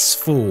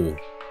blissful.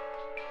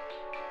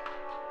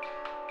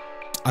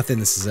 I think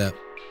this is it.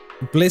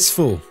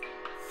 Blissful.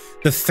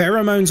 The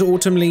pheromones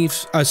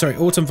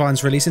autumn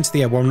vines release into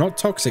the air, while not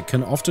toxic,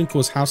 can often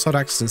cause household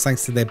accidents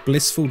thanks to their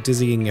blissful,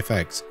 dizzying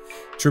effects.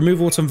 To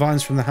remove autumn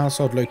vines from the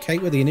household,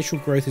 locate where the initial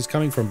growth is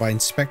coming from by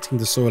inspecting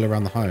the soil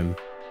around the home.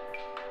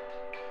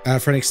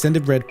 For an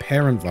extended red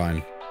parent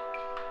vine,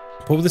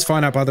 pull this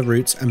vine out by the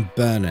roots and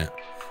burn it.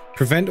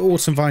 Prevent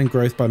autumn vine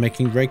growth by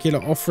making regular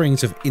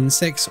offerings of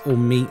insects or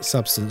meat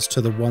substance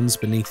to the ones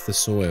beneath the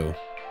soil.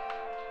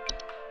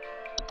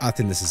 I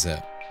think this is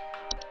it.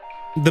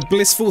 The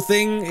blissful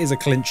thing is a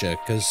clincher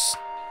because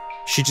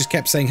she just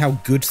kept saying how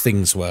good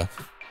things were.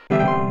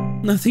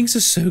 No, things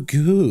are so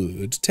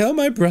good. Tell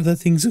my brother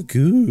things are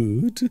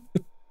good.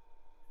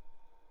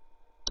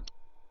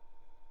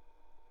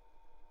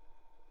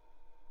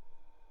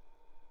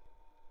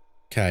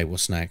 Okay,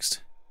 what's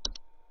next?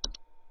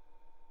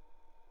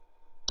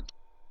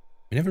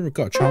 We never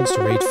got a chance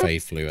to read Fae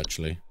Flu,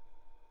 actually.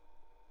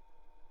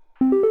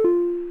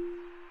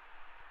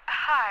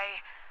 Hi.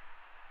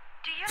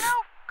 Do you know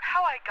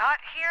how I got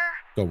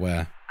here? Got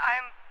where?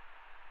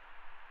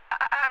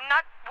 I'm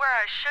not where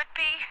I should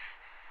be.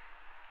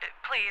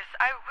 Please,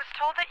 I was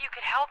told that you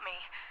could help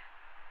me.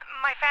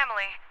 My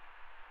family.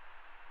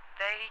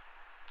 They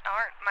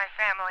aren't my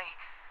family.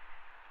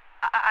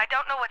 I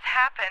don't know what's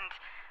happened.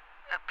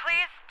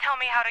 Please tell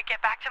me how to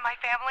get back to my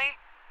family.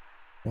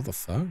 What the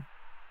fuck?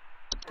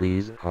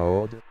 Please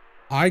hold.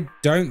 I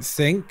don't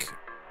think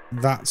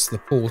that's the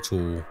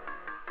portal.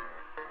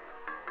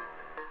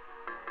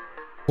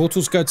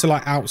 Portals go to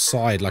like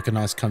outside, like a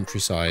nice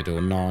countryside or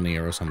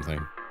Narnia or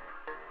something.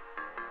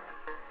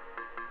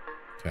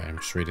 Okay, I'm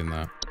just reading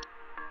that.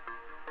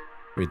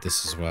 Read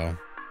this as well.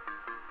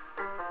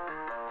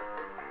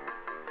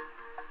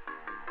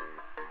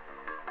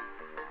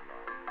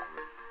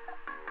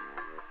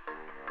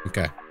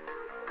 Okay.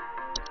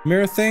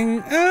 Mirror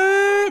thing?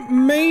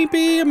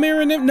 Maybe a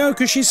mirror. No,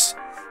 because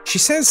she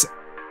says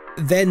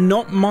they're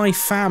not my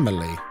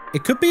family.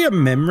 It could be a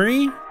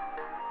memory.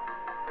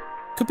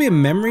 Could be a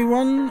memory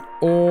one,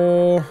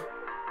 or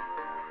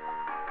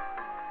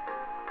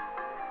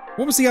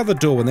what was the other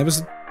door when there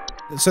was?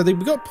 So we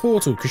got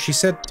portal because she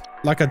said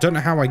like I don't know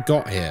how I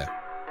got here,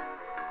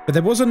 but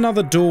there was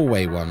another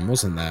doorway one,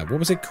 wasn't there? What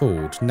was it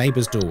called?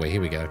 Neighbor's doorway.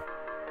 Here we go.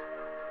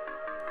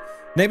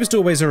 Neighbor's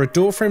doorways are a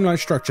door frame-like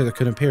structure that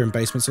can appear in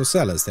basements or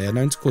cellars. They are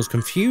known to cause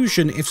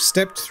confusion if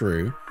stepped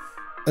through,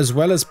 as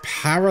well as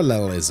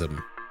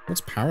parallelism.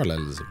 What's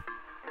parallelism?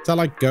 Is that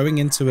like going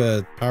into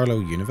a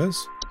parallel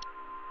universe?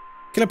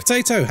 Killer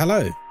Potato,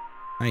 hello.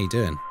 How you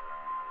doing?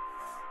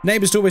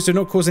 Neighbor's doorways do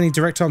not cause any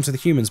direct harm to the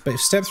humans, but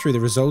if stepped through, the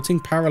resulting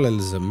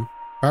parallelism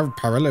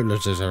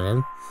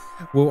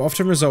will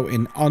often result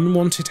in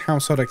unwanted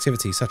household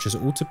activity such as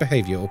altered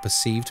behavior or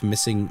perceived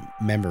missing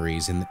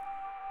memories in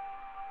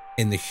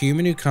the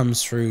human who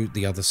comes through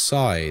the other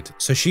side.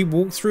 So she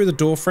walked through the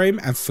door frame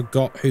and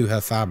forgot who her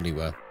family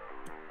were.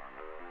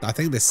 I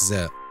think this is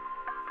it.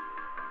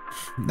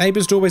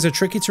 Neighbor's doorways are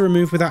tricky to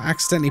remove without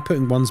accidentally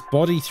putting one's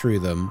body through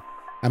them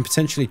and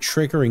potentially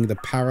triggering the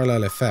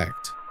parallel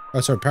effect.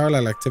 Oh, sorry,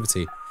 parallel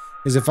activity. It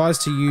is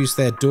advised to use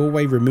their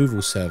doorway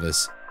removal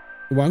service.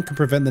 One can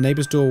prevent the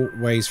neighbor's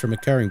doorways from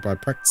occurring by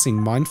practicing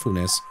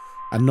mindfulness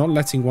and not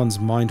letting one's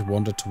mind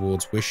wander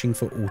towards wishing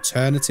for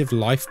alternative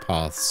life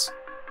paths.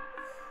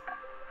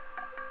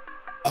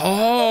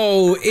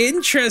 Oh,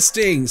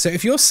 interesting. So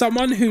if you're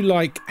someone who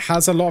like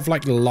has a lot of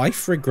like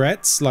life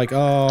regrets, like,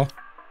 oh,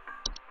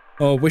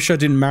 wish I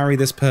didn't marry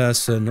this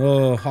person.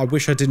 Oh, I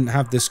wish I didn't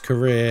have this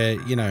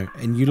career, you know,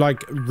 and you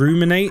like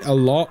ruminate a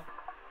lot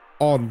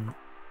on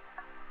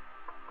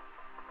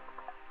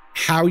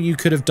how you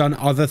could have done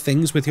other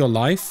things with your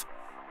life,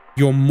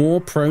 you're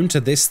more prone to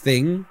this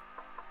thing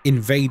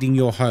invading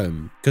your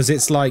home. Because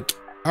it's like,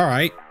 all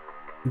right,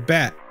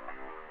 bet.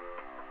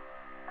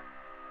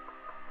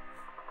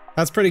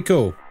 That's pretty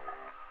cool.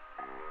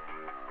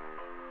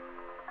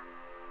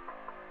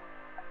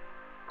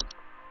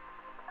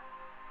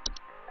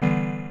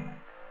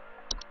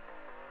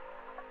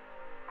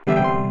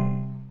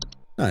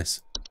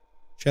 Nice.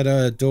 She had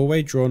a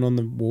doorway drawn on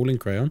the wall in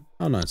crayon.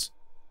 Oh, nice.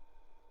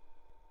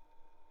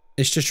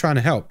 It's just trying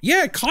to help.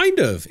 Yeah, kind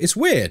of. It's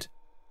weird.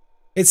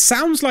 It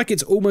sounds like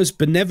it's almost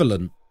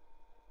benevolent,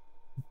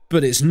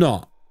 but it's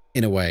not,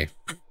 in a way.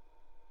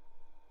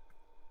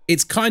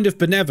 It's kind of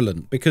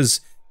benevolent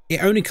because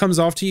it only comes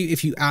after you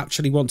if you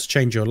actually want to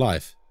change your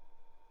life.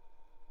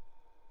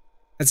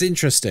 That's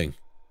interesting.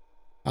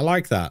 I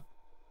like that.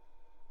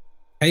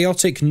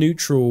 Chaotic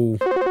neutral...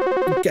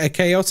 A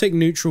chaotic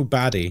neutral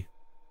baddie.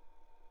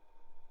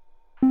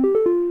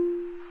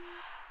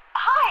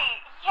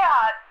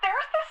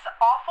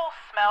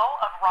 Smell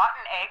of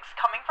rotten eggs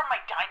coming from my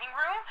dining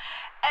room,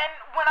 and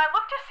when I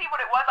looked to see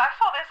what it was, I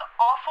saw this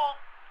awful,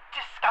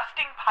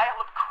 disgusting pile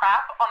of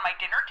crap on my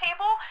dinner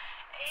table.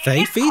 It's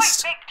quite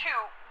big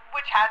too,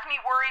 which has me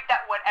worried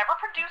that whatever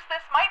produced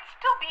this might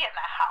still be in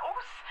the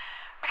house,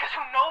 because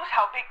who knows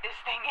how big this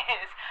thing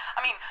is.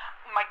 I mean,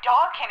 my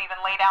dog can't even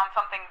lay down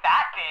something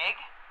that big.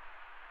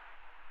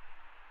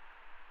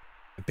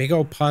 A big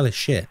old pile of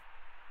shit.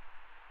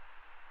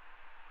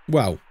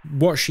 Well,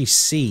 what she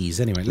sees,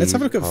 anyway. Let's have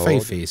a look at Fae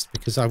Feast,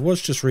 because I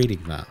was just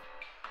reading that.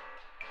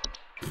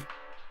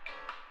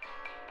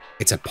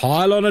 It's a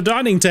pile on a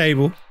dining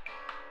table.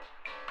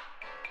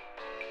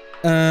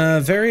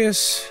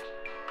 Various...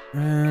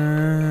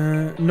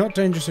 not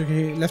dangerous,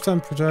 okay.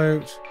 Left-hand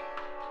product.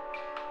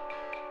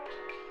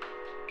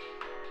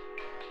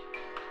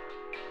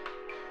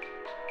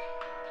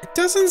 It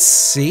doesn't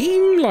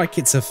seem like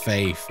it's a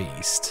Fae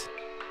Feast.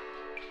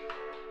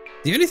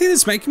 The only thing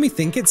that's making me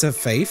think it's a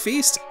Fae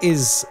Feast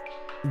is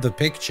the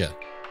picture.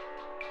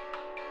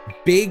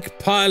 Big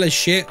pile of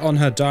shit on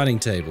her dining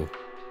table.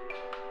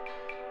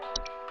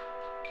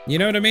 You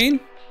know what I mean?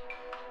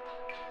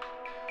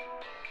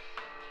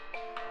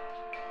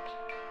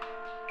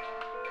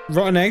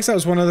 Rotten eggs, that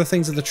was one of the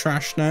things of the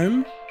trash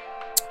gnome.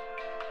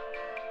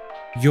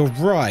 You're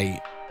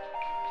right.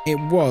 It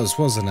was,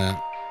 wasn't it?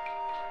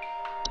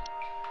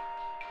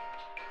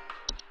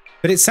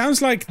 But it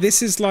sounds like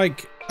this is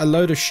like a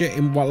load of shit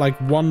in what, like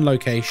one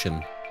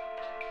location.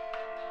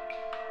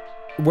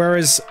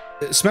 Whereas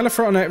smell of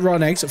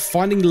rotten eggs,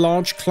 finding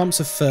large clumps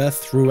of fur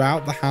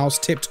throughout the house,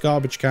 tipped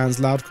garbage cans,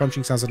 loud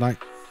crunching sounds at night.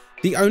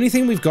 The only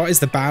thing we've got is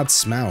the bad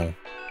smell.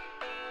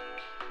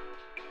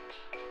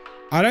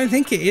 I don't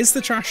think it is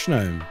the trash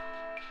gnome.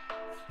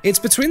 It's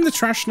between the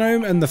trash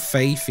gnome and the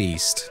Fae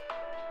Feast.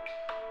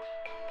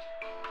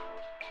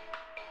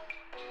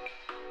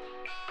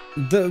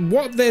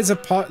 There's a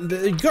part,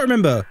 you gotta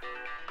remember,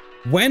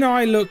 when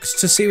I looked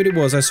to see what it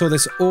was, I saw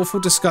this awful,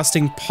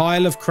 disgusting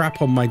pile of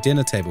crap on my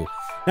dinner table.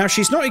 Now,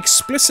 she's not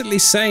explicitly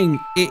saying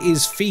it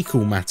is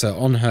fecal matter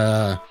on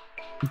her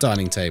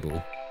dining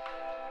table.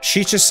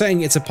 She's just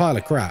saying it's a pile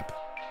of crap.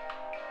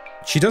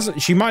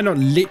 She might not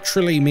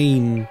literally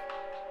mean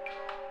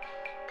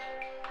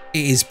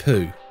it is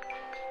poo.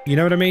 You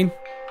know what I mean?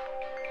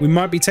 We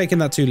might be taking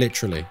that too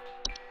literally.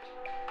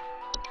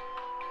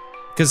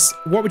 Because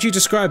what would you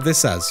describe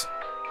this as?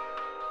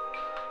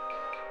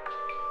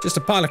 Just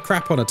a pile of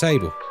crap on a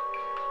table.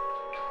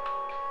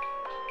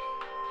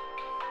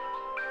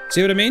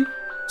 See what I mean?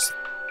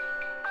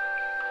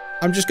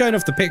 I'm just going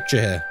off the picture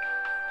here.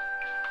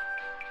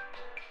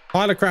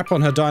 Pile of crap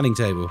on her dining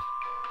table.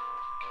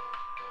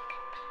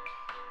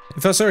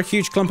 If I saw a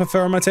huge clump of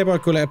fur on my table,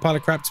 I'd call it a pile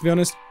of crap, to be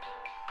honest.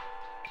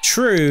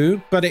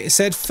 True, but it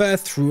said fur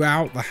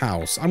throughout the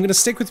house. I'm going to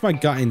stick with my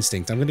gut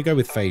instinct. I'm going to go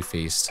with Fae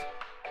Feast.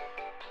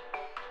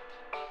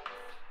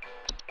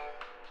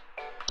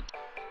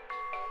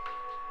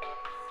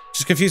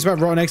 Just confused about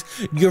rotten eggs.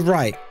 You're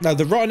right. No,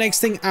 the rotten eggs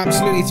thing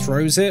absolutely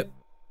throws it.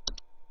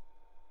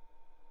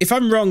 If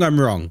I'm wrong, I'm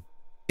wrong.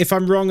 If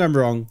I'm wrong, I'm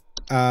wrong.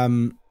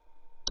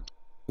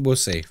 We'll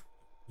see.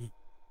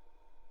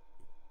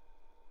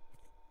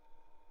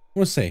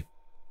 We'll see.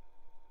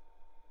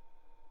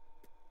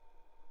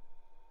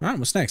 Alright,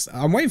 what's next?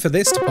 I'm waiting for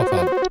this to pop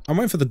up. I'm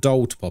waiting for the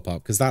doll to pop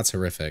up, because that's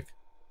horrific.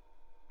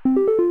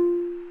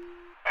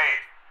 Hey,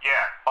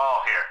 yeah, Paul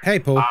here. Hey,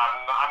 Paul.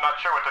 I'm not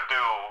sure what to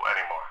do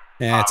anymore.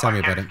 Yeah, tell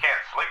me about it. My kids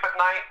can't sleep at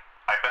night.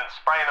 I've been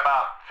spraying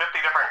about 50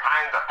 different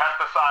kinds of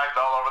pesticides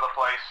all over the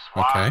place.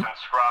 Okay. Washed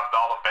and scrubbed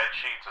all the bed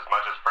sheets as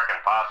much as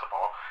frickin'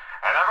 possible.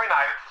 And every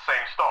night it's the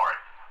same story.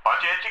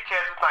 Bunch of itchy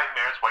kids with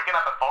nightmares waking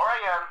up at 4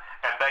 a.m.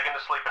 and begging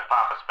to sleep in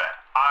Papa's bed.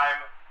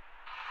 I'm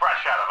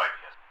fresh out of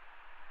ideas.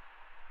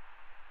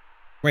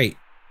 Wait.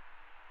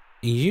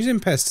 You're using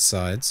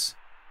pesticides.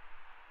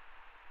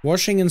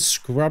 Washing and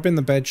scrubbing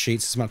the bed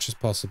sheets as much as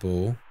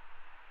possible.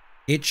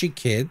 Itchy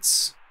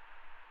kids.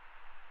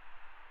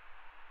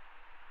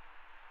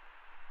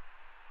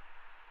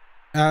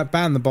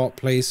 Ban the bot,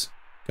 please,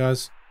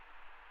 guys.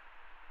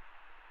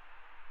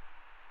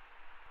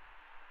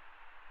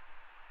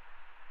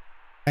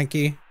 Thank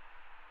you.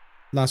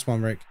 Last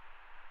one, Rick.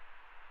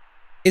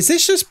 Is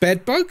this just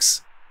bed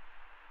bugs?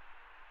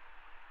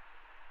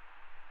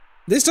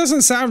 This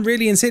doesn't sound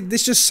really insane.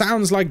 This just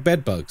sounds like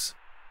bed bugs.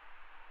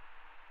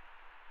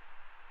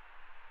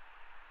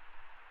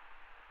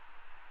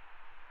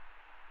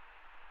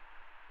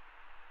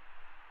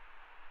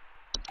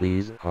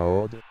 Please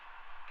hold.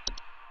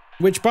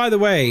 Which, by the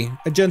way,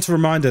 a gentle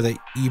reminder that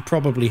you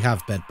probably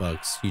have bed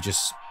bugs. You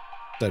just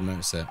don't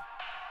notice it.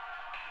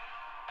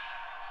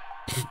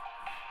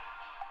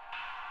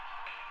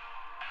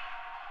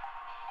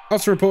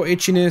 Off to report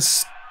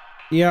itchiness.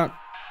 Yeah.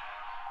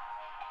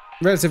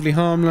 Relatively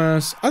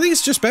harmless. I think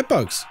it's just bed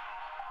bugs.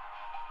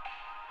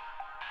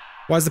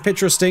 Why is the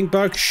picture a stink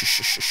bug? Shh,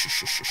 shh, shh, shh,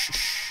 shh, shh,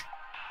 shh.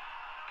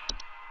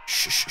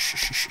 Shh, shh, shh,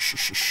 shh, shh,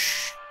 shh,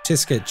 shh.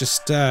 Tisket,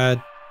 just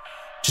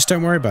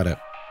don't worry about it.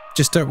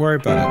 Just don't worry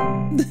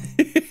about it.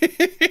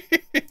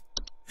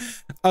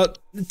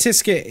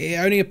 Tisket, it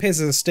only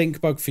appears as a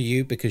stink bug for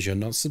you because you're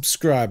not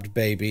subscribed,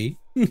 baby.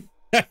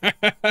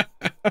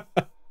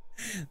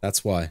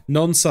 That's why.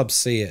 Non-subs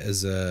see it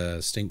as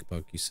a stink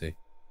bug, you see.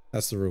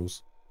 That's the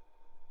rules.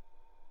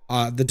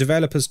 The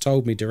developers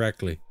told me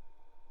directly.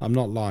 I'm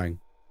not lying.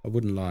 I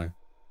wouldn't lie.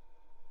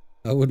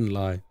 I wouldn't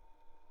lie.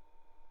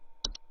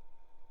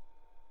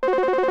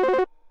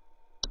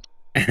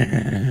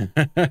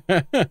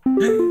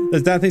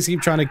 There's that things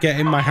keep trying to get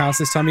in my house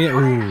this time of year.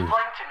 Ooh.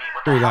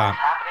 Ooh, that.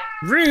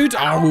 Rude!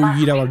 Oh,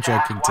 you know I'm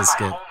joking,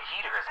 Tisket.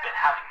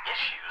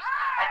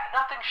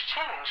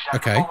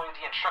 Okay.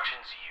 The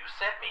instructions you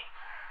sent me.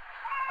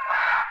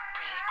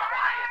 Be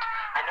quiet.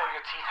 I know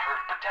your teeth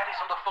hurt, but Daddy's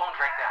on the phone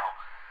right now.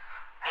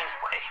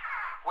 Anyway,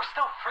 we're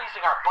still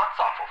freezing our butts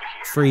off over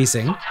here.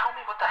 Freezing? So tell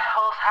me what the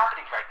hell is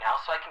happening right now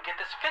so I can get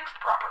this fixed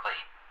properly.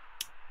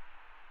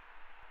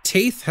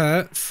 Teeth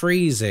hurt,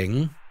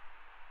 freezing.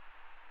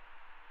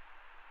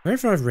 Where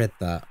have I read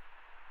that?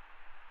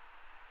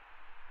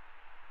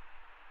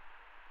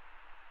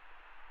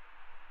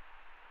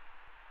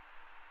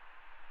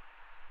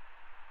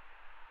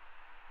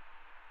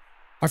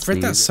 I've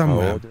read that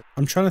somewhere.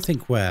 I'm trying to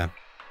think where.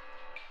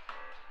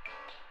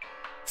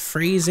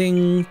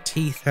 Freezing,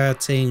 teeth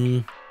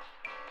hurting.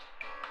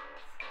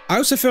 I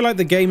also feel like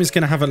the game is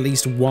going to have at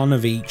least one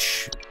of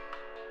each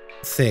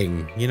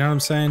thing. You know what I'm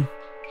saying?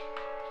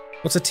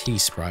 What's a tea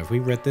sprite? Have we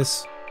read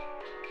this?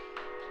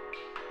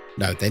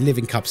 No, they live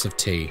in cups of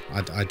tea.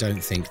 I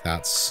don't think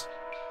that's...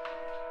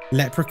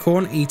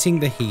 Leprechaun eating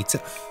the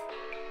heater.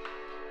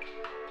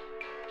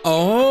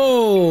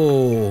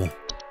 Oh!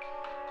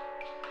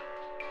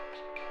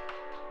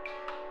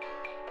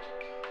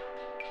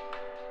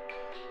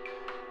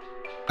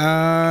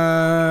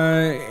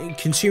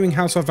 Consuming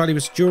household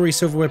valuables, jewelry,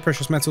 silverware,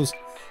 precious metals.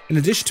 In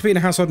addition to being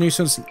a household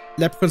nuisance,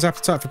 leprechauns'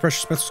 appetite for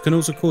precious metals can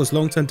also cause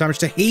long-term damage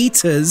to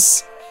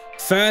heaters,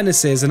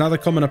 furnaces, and other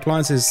common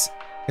appliances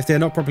if they are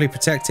not properly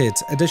protected.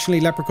 Additionally,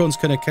 leprechauns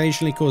can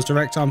occasionally cause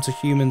direct harm to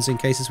humans in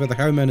cases where the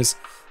homeowners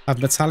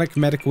have metallic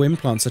medical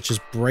implants such as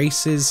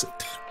braces,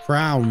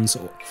 crowns,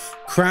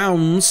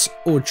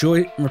 or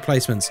joint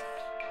replacements.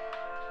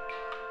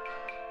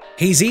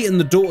 He's eaten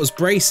the daughter's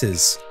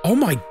braces. Oh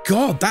my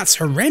god, that's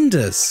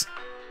horrendous.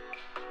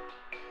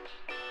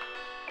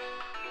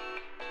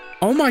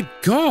 Oh my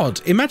god.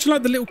 Imagine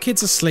like the little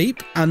kid's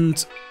asleep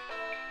and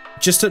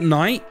just at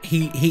night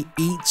he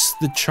eats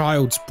the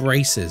child's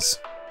braces.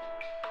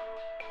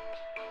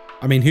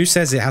 I mean, who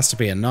says it has to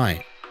be at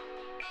night?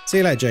 See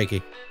you later,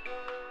 Jakey.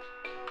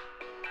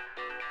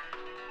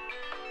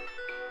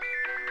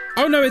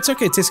 Oh no, it's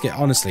okay, Tisket.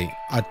 Honestly,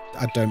 I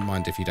don't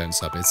mind if you don't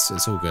sub.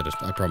 It's all good,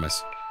 I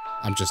promise.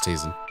 I'm just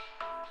teasing.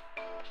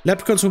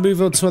 Leprechauns will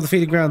move on to other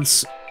feeding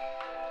grounds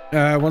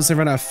once they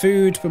run out of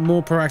food, but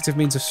more proactive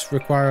means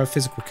require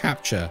physical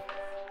capture.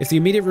 If the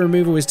immediate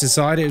removal is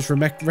desired, it is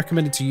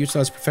recommended to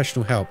utilize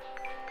professional help.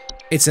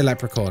 It's a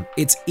leprechaun.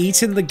 It's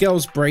eaten the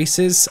girls'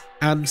 braces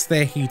and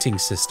their heating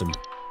system.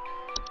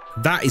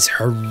 That is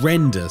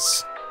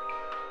horrendous.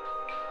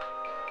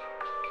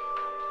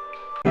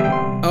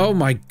 Oh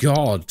my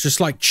god, just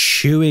like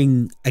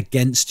chewing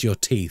against your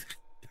teeth.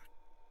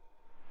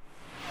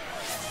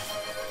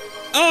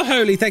 Oh,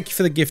 holy, thank you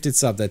for the gifted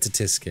sub there to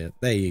Tisket.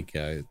 There you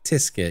go.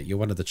 Tisket, you're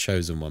one of the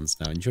chosen ones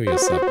now. Enjoy your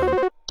sub,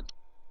 man.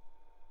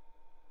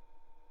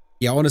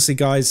 Yeah, honestly,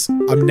 guys,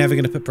 I'm never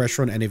going to put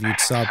pressure on any of you to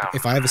sub.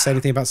 If I ever say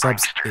anything about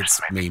subs, it's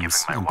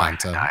memes and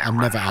banter. I'm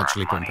never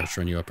actually putting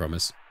pressure on you, I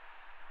promise.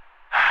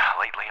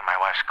 Lately, my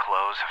wife's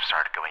clothes have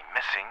started going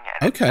missing,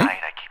 and at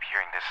night I keep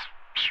hearing this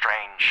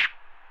strange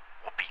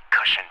whoopee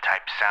cushion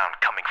type sound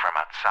coming from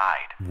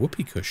outside.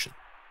 Whoopee cushion?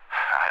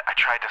 I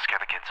tried to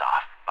scare the kids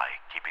off by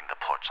keeping the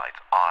porch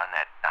lights on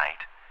at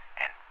night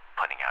and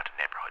putting out a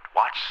neighborhood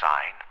watch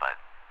sign, but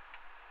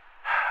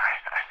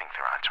I think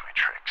they're onto my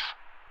tricks.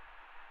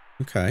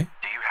 Okay.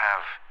 Do you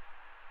have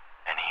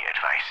any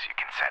advice you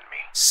can send me?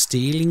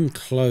 Stealing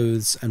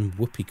clothes and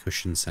whoopee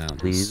cushion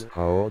sounds. Please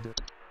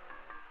hold.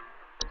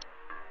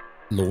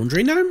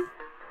 Laundry gnome?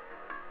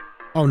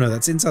 Oh no,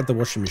 that's inside the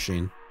washing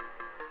machine.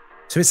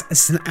 So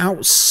it's an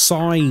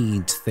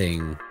outside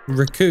thing.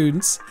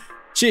 Raccoons.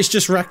 It's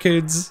just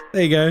raccoons.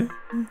 There you go.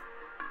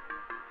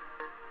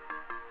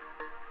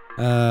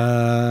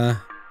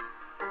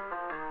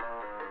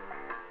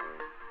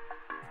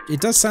 It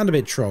does sound a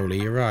bit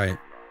trolly, you're right.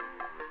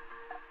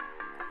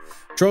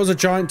 Trolls are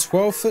giant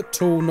 12-foot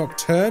tall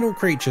nocturnal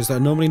creatures that are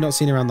normally not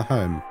seen around the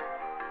home.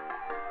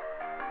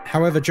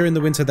 However, during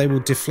the winter, they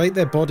will deflate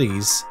their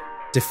bodies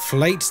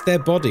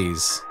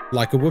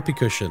like a whoopee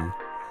cushion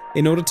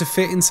in order to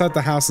fit inside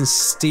the house and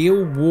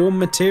steal warm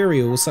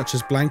materials such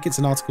as blankets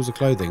and articles of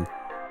clothing.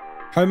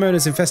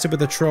 Homeowners infested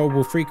with a troll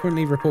will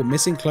frequently report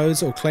missing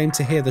clothes or claim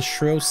to hear the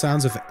shrill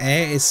sounds of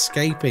air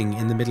escaping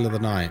in the middle of the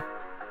night.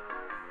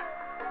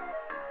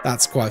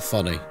 That's quite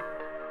funny.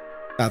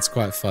 That's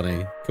quite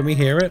funny. Can we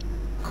hear it?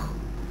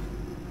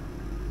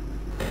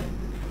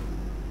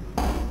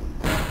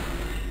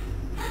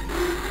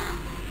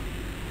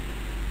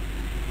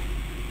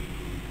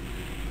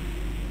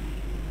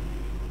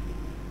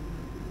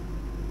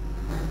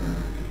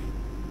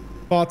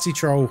 Party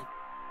troll.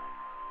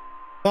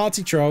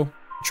 Party troll.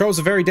 Trolls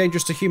are very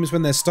dangerous to humans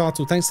when they're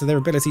startled thanks to their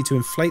ability to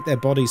inflate their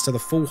bodies to the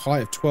full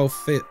height of 12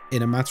 feet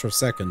in a matter of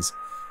seconds.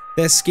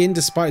 Their skin,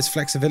 despite its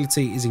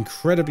flexibility, is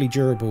incredibly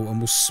durable and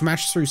will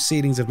smash through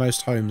ceilings of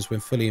most homes when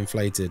fully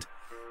inflated,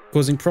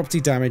 causing property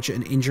damage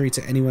and injury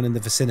to anyone in the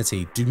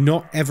vicinity. Do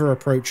not ever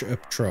approach a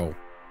troll.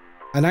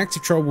 An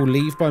active troll will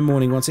leave by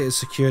morning once it has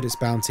secured its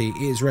bounty.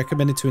 It is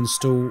recommended to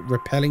install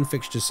repelling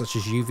fixtures such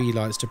as UV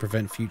lights to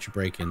prevent future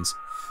break-ins.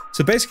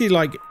 So basically,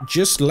 like,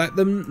 just let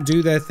them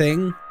do their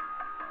thing,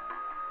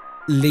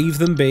 leave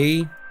them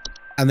be,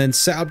 and then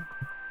set up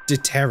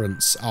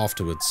deterrents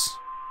afterwards,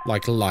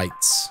 like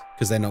lights,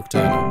 because they're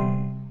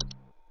nocturnal.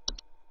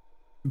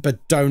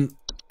 But don't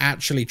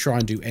actually try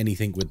and do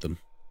anything with them,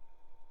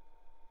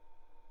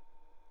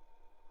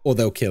 or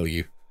they'll kill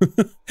you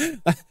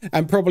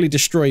and probably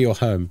destroy your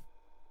home.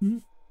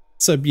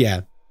 So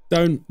yeah,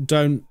 don't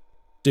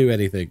do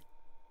anything.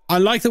 I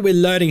like that we're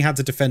learning how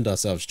to defend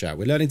ourselves, chat.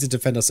 We're learning to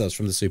defend ourselves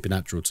from the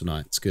supernatural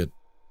tonight. It's good.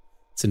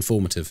 It's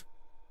informative.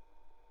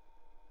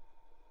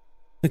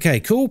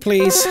 Okay, cool,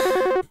 please.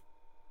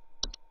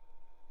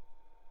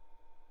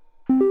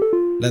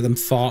 Let them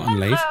fart and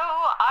leave.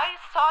 Hello, I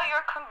saw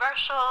your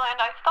commercial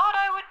and I thought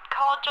I would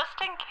call just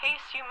in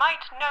case you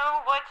might know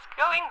what's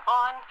going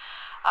on.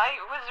 I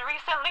was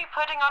recently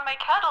putting on my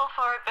kettle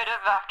for a bit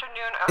of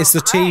afternoon Earl It's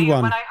the tea Grey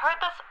one. when I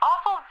heard this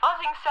awful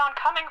buzzing sound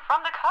coming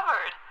from the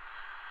cupboard.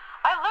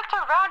 I looked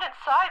around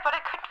inside, but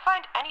I couldn't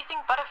find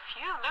anything but a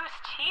few loose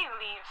tea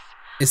leaves.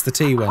 It's the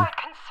tea one. I'm quite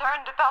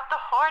concerned about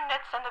the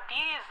hornets and the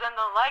bees and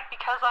the like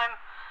because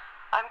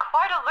I'm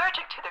quite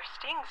allergic to their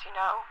stings, you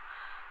know.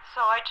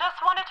 So I just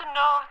wanted to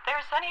know if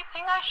there's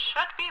anything I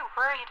should be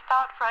worried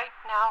about right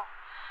now.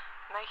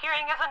 My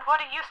hearing isn't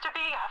what it used to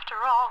be, after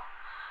all.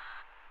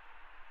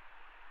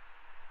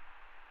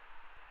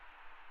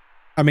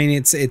 I mean,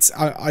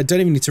 I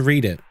don't even need to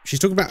read it. She's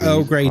talking about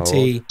Earl Grey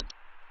tea.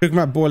 Talking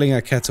about boiling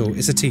her kettle.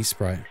 It's a tea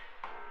sprite.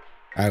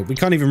 We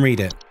can't even read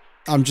it.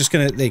 I'm just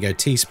gonna, there you go,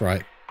 tea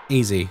sprite.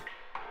 Easy.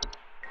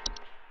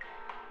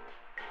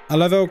 I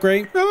love Earl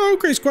Grey. Oh, Earl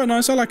Grey's quite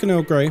nice. I like an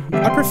Earl Grey.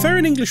 I prefer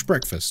an English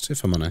breakfast,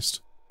 if I'm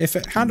honest. If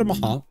it, hand on my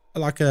heart, I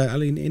like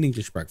an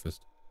English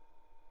breakfast.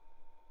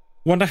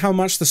 Wonder how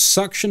much the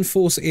suction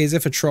force is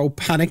if a troll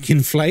panic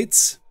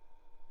inflates.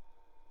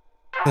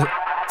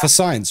 For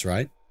science,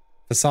 right?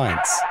 For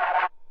science.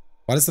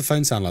 Why does the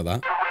phone sound like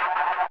that?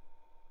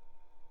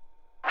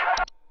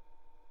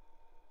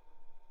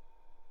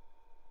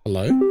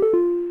 Hello?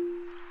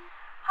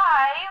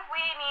 Hi,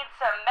 we need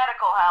some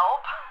medical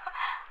help.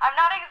 I'm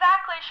not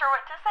exactly sure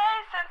what to say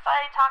since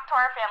I talked to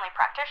our family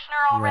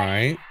practitioner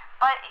already. Right.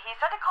 But he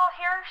said to call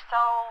here,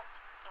 so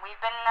we've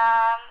been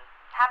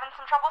having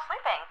some trouble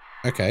sleeping.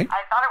 Okay.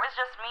 I thought it was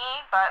just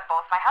me, but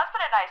both my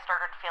husband and I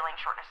started feeling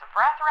shortness of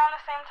breath around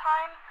the same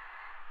time.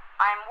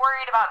 I'm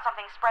worried about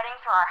something spreading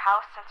through our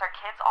house since our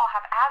kids all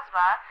have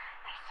asthma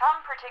and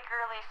some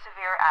particularly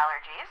severe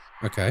allergies.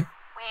 Okay.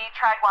 We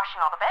tried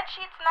washing all the bed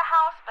sheets in the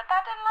house, but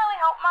that didn't really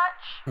help much.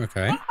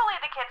 Okay. Thankfully,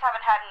 the kids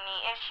haven't had any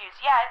issues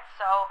yet,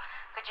 so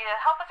could you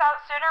help us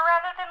out sooner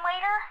rather than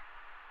later?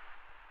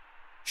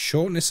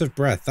 Shortness of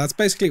breath. That's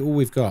basically all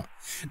we've got.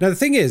 Now, the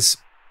thing is,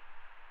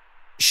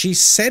 she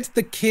said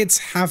the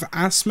kids have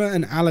asthma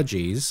and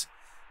allergies,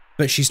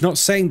 but she's not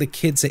saying the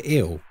kids are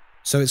ill.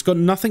 So it's got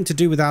nothing to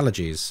do with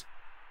allergies.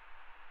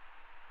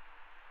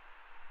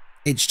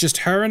 It's just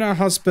her and her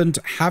husband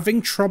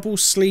having trouble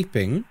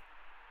sleeping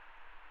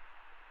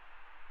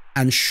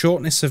and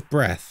shortness of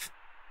breath.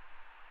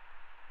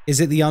 Is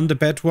it the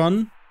underbed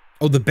one?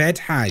 Oh, the bed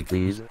hag.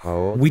 Please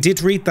hold. We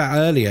did read that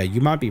earlier.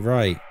 You might be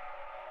right.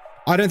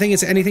 I don't think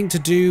it's anything to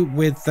do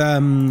with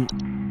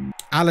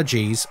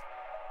allergies.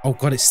 Oh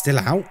God, it's still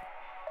out?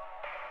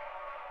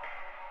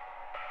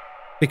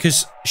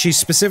 Because she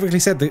specifically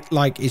said that,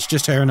 like, it's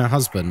just her and her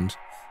husband.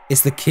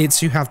 It's the kids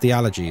who have the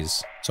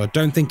allergies. So I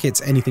don't think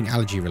it's anything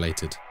allergy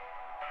related.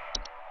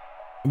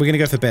 We're going to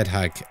go for bed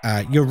hag.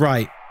 You're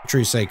right,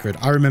 True Sacred.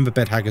 I remember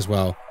bed hag as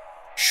well.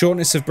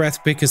 Shortness of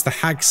breath because the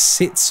hag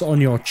sits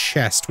on your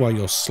chest while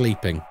you're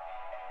sleeping.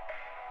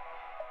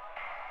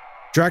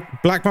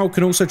 Black mold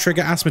can also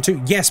trigger asthma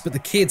too. Yes, but the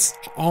kids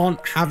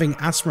aren't having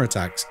asthma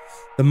attacks.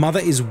 The mother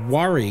is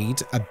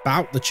worried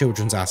about the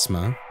children's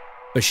asthma,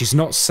 but she's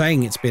not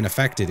saying it's been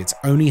affected. It's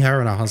only her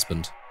and her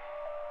husband.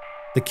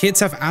 The kids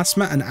have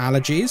asthma and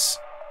allergies,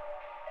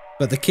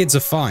 but the kids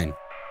are fine.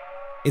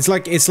 It's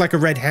like a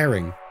red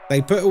herring.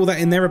 They put all that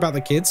in there about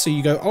the kids, so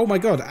you go, oh my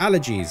god,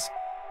 allergies.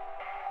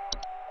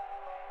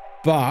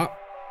 But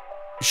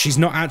she's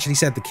not actually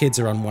said the kids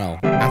are unwell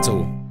at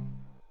all.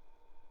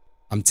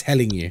 I'm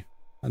telling you.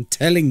 I'm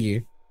telling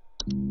you.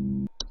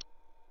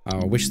 Oh,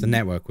 I wish the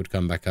network would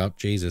come back up.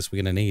 Jesus,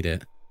 we're going to need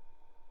it.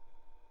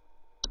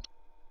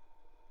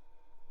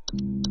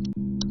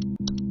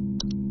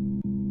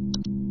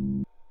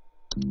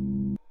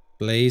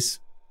 Please.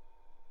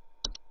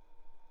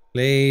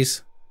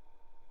 Please.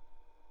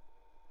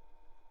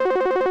 I've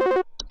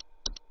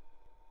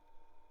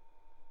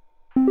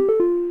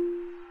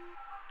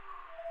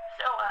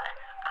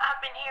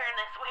been hearing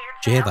this weird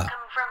Did you hear sound that?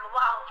 coming from the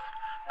walls.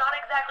 Not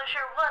exactly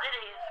sure what it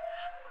is,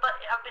 but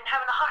I've been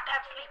having a hard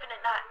time sleeping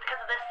at night because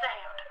of this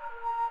sound.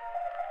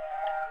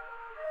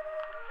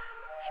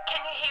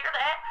 Can you hear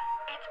that?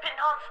 It's been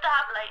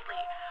non-stop lately.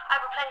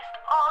 I've replaced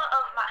all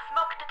of my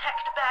smoke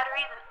detector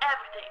batteries and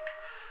everything,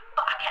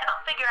 but I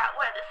cannot figure out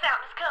where the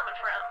sound is coming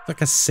from.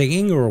 Like a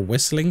singing or a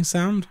whistling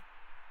sound?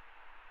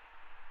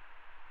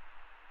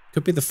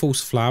 Could be the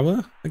false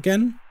flower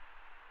again.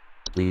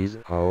 Please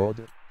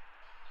hold.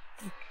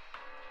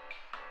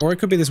 Or it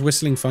could be this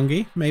whistling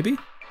fungi, maybe.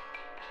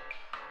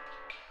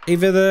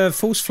 Either the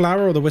false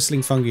flower or the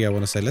whistling fungi, I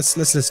want to say. Let's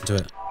listen to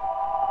it.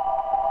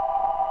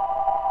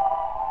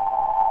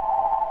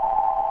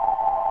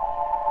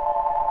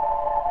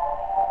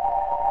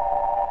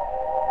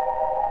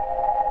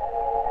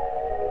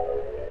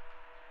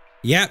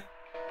 Yep.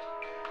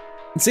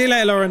 See you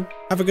later, Lauren.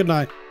 Have a good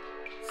night.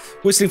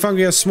 Whistling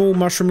fungi are small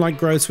mushroom-like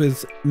growths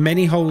with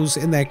many holes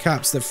in their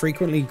caps that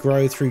frequently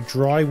grow through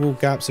dry wall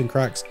gaps and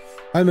cracks.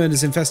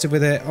 Homeowners infested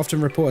with it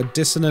often report a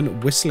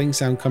dissonant whistling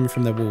sound coming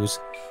from their walls.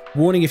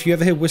 Warning, if you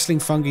ever hear whistling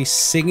fungi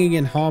singing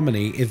in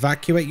harmony,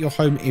 evacuate your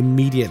home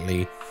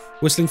immediately.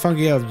 Whistling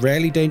fungi are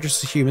rarely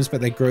dangerous to humans,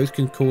 but their growth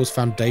can cause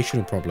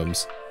foundational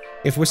problems.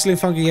 If whistling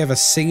fungi ever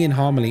sing in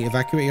harmony,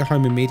 evacuate your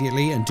home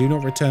immediately and do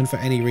not return for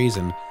any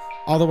reason.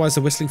 Otherwise,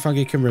 the whistling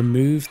fungi can be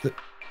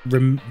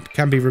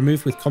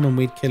removed with common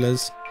weed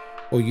killers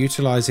or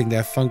utilizing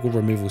their fungal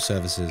removal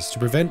services. To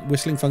prevent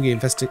whistling fungi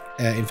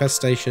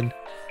infestation,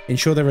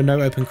 ensure there are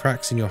no open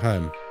cracks in your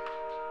home.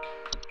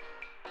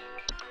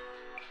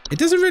 It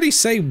doesn't really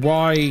say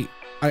why.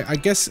 I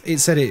guess it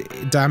said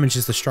it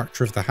damages the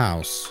structure of the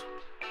house.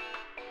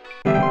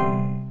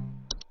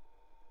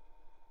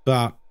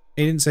 But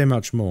it didn't say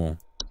much more.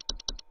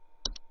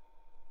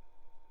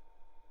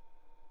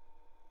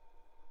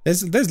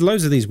 There's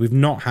loads of these we've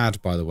not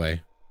had, by the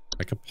way.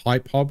 Like a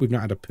pipe hob. We've not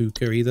had a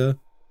puka either.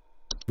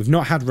 We've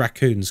not had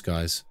raccoons,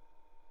 guys.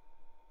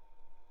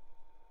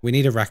 We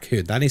need a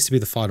raccoon. That needs to be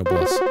the final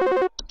boss.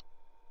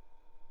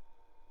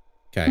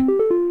 Okay.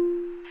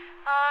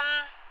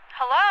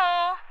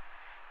 Hello?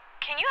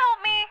 Can you help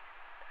me?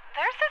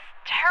 There's this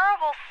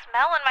terrible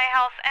smell in my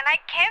house, and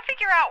I can't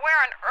figure out where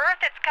on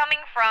earth it's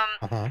coming from.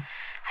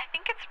 I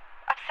think it's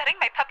upsetting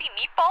my puppy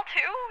Meatball,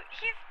 too.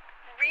 He's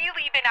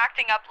really been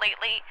acting up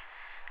lately.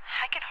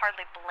 I can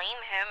hardly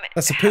blame him.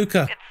 That's a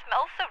puka. It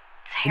smells so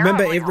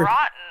terribly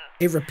rotten.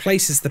 It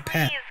replaces the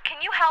pet. Please,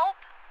 can you help?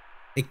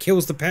 It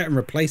kills the pet and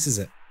replaces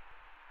it.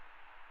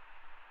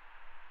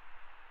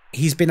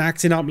 He's been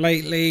acting up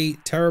lately.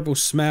 Terrible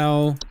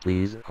smell.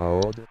 Please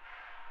hold.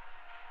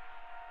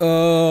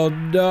 Oh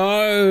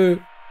no.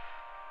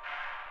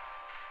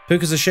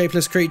 Pukas are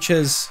shapeless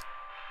creatures.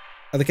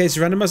 Are the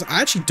cases randomized?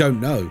 I actually don't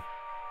know.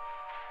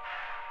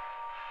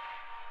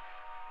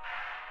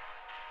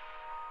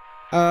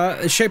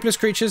 Shapeless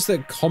creatures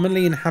that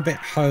commonly inhabit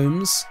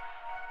homes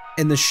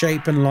in the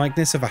shape and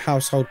likeness of a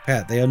household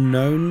pet. They are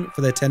known for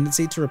their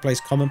tendency to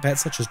replace common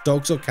pets such as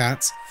dogs or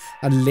cats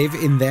and live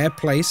in their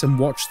place and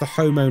watch the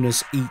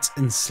homeowners eat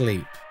and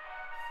sleep.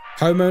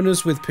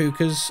 Homeowners with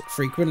pukas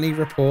frequently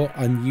report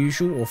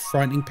unusual or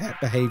frightening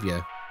pet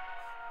behavior.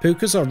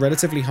 Pukas are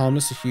relatively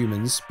harmless to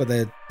humans, but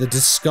the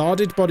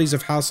discarded bodies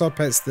of household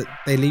pets that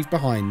they leave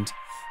behind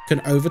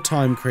can over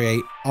time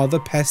create other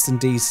pest and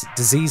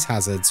disease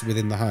hazards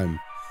within the home.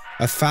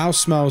 A foul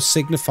smell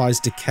signifies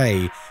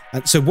decay,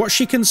 and so what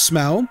she can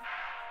smell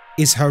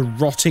is her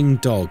rotting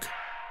dog.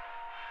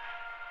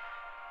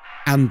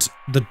 And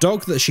the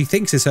dog that she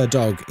thinks is her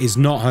dog is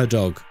not her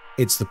dog,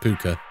 it's the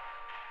puka.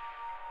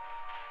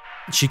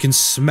 She can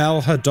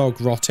smell her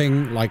dog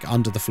rotting, like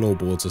under the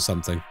floorboards or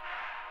something.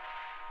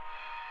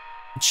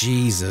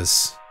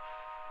 Jesus.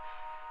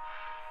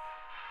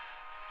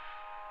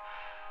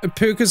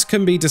 Pukas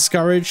can be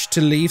discouraged to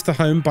leave the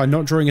home by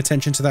not drawing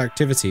attention to their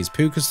activities.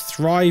 Pukas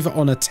thrive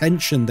on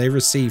attention they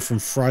receive from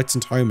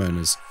frightened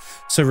homeowners,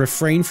 so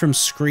refrain from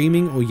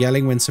screaming or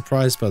yelling when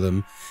surprised by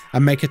them,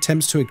 and make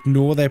attempts to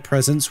ignore their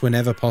presence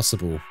whenever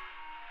possible.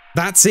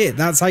 That's it.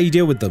 That's how you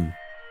deal with them.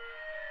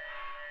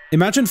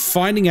 Imagine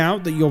finding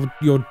out that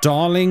your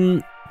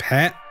darling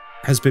pet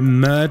has been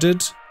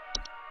murdered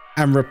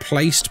and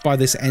replaced by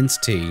this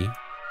entity,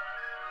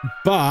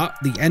 but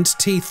the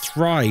entity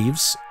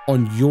thrives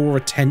on your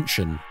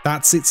attention.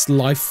 That's its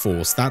life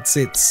force. That's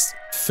its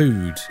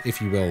food,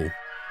 if you will.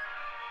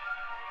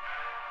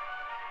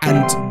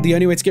 And the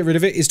only way to get rid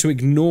of it is to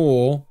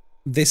ignore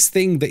this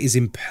thing that is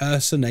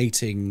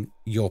impersonating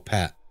your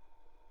pet.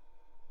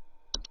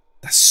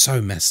 That's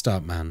so messed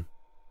up, man.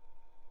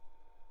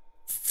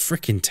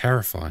 Freaking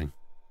terrifying.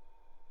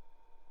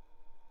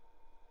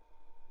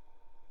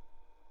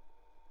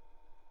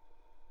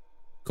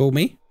 Call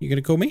me? You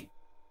gonna call me?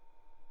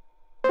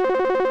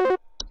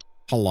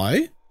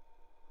 Hello?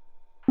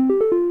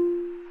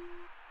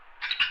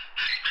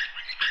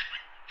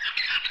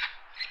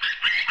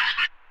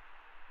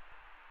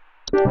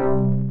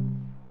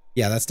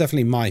 Yeah, that's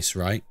definitely mice,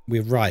 right?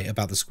 We're right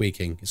about the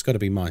squeaking. It's got to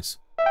be mice.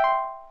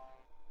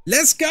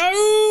 Let's go!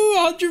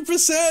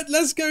 100%!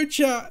 Let's go,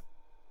 chat!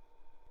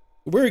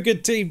 We're a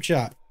good team,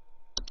 chat.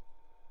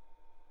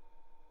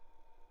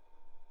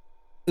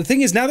 The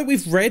thing is, now that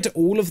we've read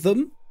all of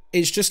them,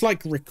 it's just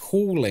like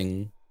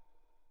recalling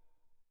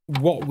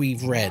what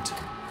we've read.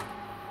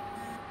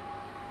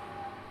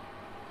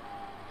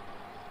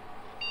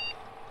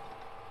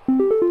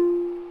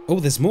 Oh,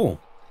 there's more.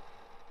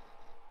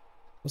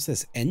 What's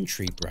this?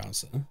 Entry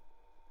browser?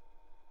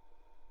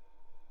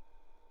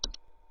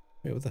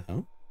 Wait, what the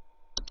hell?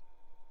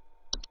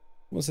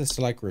 What's this,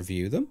 to like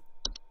review them?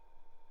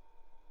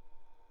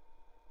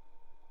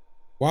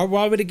 Why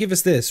would it give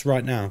us this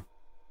right now?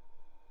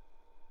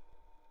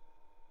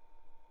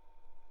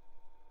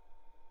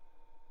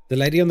 The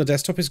lady on the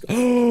desktop is...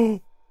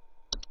 Oh!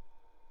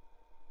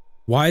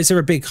 Why is there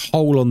a big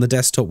hole on the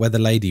desktop where the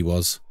lady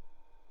was?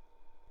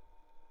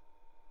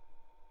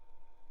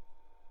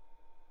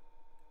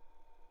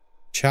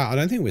 Chat, I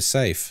don't think we're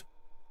safe.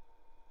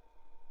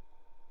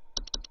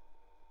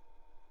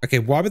 Okay,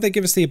 why would they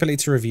give us the ability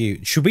to review?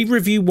 Should we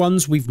review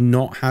ones we've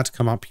not had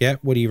come up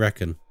yet? What do you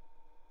reckon?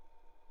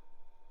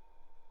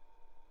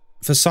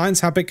 For science,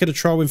 how big could a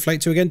troll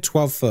inflate to again?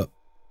 12 foot.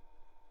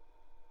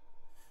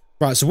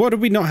 Right, so what have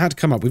we not had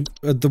come up?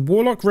 The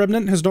Warlock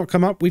Remnant has not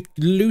come up. We've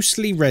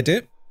loosely read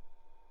it.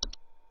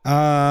 What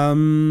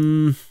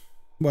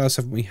else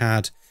haven't we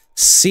had?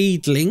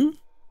 Seedling.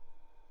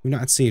 We've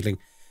not had Seedling.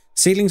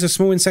 Seedlings are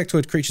small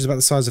insectoid creatures about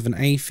the size of an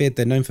aphid.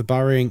 They're known for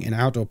burrowing in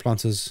outdoor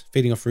planters,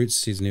 feeding off roots,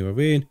 seasonally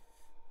well-being.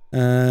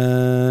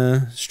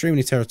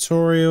 Extremely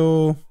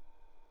territorial.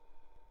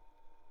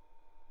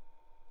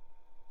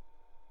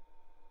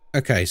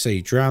 Okay, so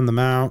you drown them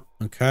out.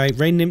 Okay,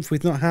 rain nymph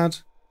we've not had.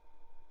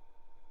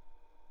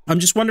 I'm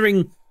just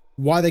wondering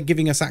why they're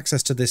giving us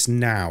access to this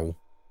now.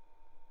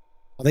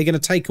 Are they going to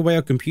take away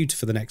our computer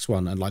for the next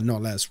one and like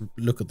not let us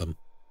look at them?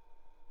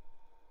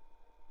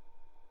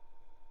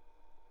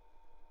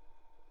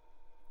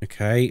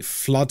 Okay,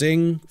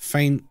 flooding,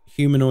 faint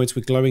humanoids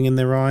with glowing in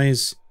their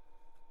eyes.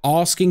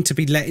 Asking to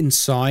be let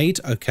inside,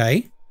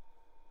 okay.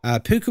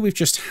 Puka we've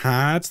just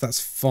had, that's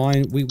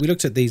fine. We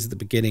looked at these at the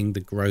beginning, the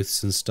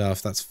growths and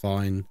stuff, that's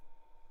fine.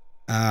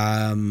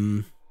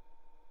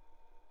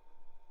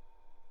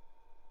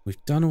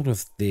 We've done all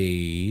of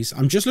these.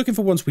 I'm just looking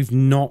for ones we've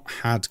not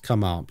had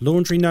come up.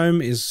 Laundry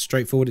gnome is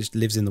straightforward, it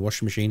lives in the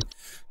washing machine.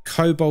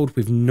 Kobold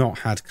we've not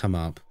had come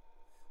up.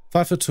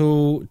 5 foot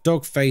tall,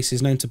 dog face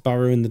is known to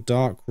burrow in the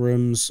dark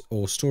rooms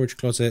or storage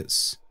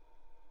closets.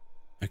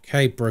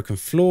 Okay, broken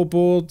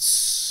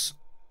floorboards.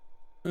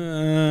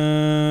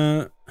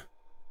 They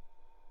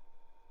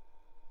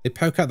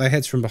poke out their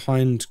heads from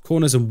behind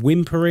corners and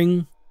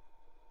whimpering.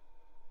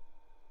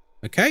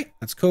 Okay,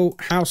 that's cool.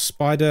 House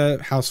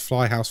spider, house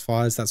fly, house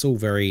fires. That's all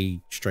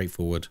very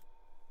straightforward.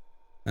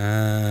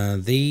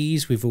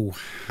 These we've all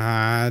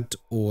had,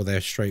 or they're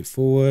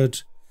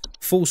straightforward.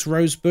 False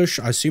rosebush.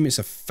 I assume it's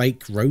a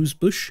fake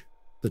rosebush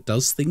that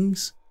does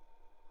things.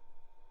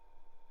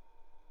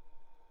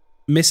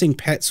 Missing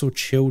pets or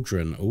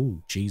children.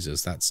 Oh,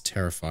 Jesus, that's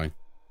terrifying.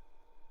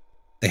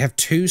 They have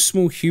 2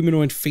 small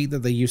humanoid feet that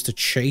they use to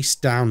chase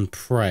down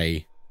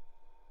prey.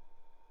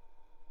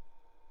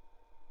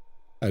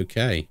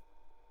 Okay.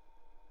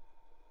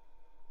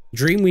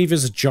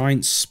 Dreamweaver's a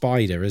giant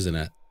spider, isn't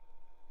it?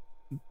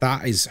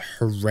 That is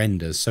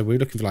horrendous. So we're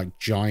looking for like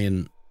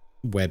giant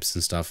webs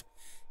and stuff.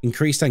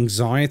 Increased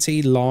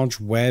anxiety, large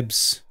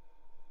webs.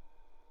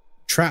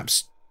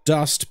 Traps,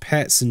 dust,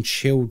 pets, and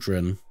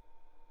children.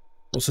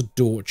 What's a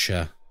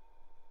Dorcher?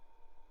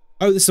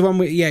 Oh, this is the one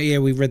yeah,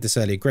 we read this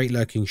earlier. Great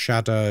lurking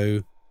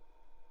shadow.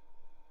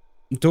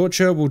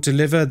 Dorcher will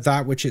deliver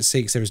that which it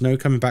seeks. There is no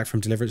coming back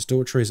from deliverance.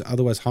 Dorcher is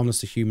otherwise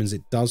harmless to humans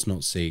it does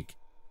not seek.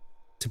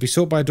 To be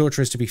sought by a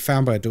Dorcher is to be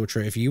found by a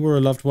Dorcher. If you were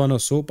a loved one or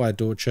sought by a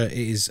Dorcher, it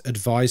is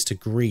advised to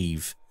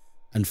grieve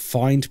and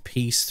find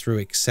peace through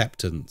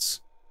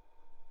acceptance.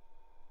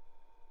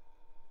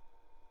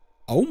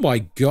 Oh my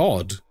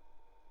god.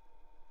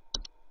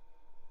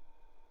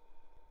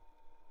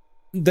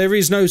 There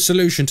is no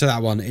solution to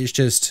that one. It's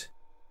just...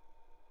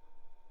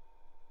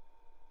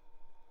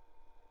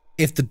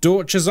 if the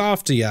Dorcher's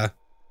after you,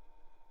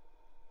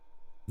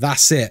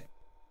 that's it.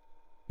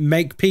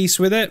 Make peace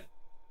with it,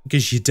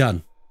 because you're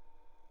done.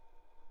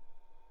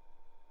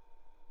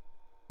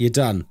 You're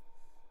done.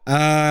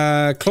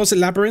 Closet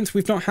Labyrinth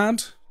we've not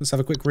had. Let's have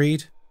a quick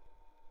read.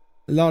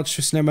 Large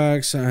Swiss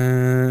networks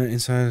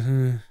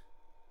inside.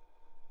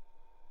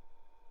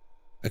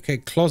 Okay,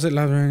 Closet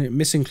Labyrinth.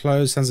 Missing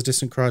clothes. Sounds of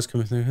distant cries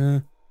coming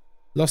through.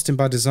 Lost in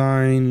by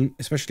design,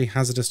 especially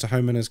hazardous to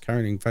homeowners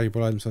carrying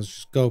valuable items such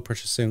as gold,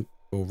 precious zinc,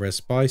 or rare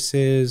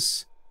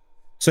spices.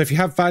 So if you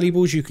have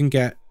valuables, you can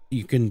get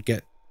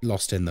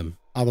lost in them.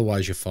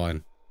 Otherwise, you're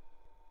fine.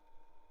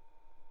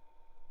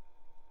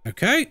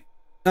 Okay.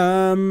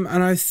 And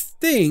I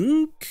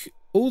think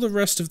all the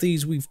rest of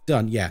these we've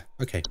done. Yeah.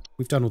 Okay,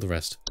 we've done all the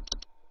rest.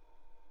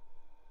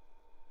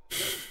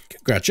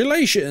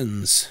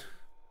 Congratulations.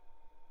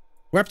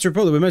 We're happy to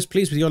report that we're most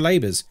pleased with your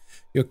labours.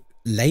 Your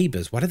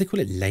labours? Why do they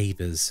call it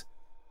labours?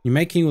 You're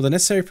making all the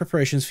necessary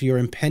preparations for your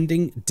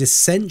impending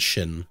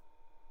dissension.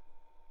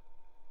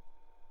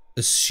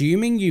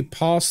 Assuming you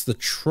pass the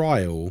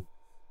trial,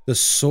 the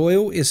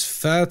soil is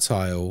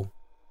fertile.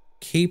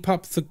 Keep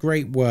up the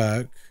great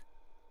work.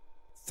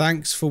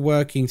 Thanks for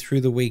working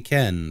through the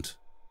weekend.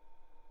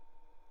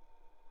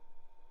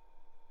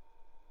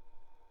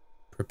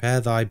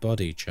 Prepare thy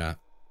body, chat.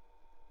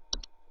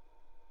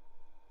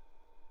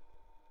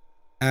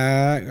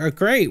 Oh,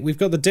 great. We've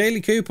got the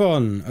daily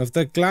coupon of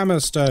the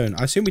Glamour Stone.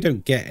 I assume we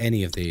don't get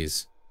any of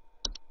these.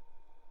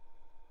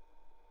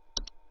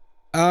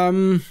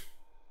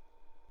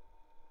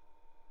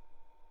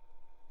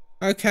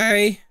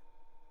 Okay.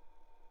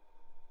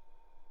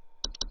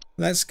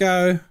 Let's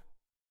go.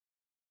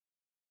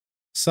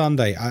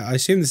 Sunday. I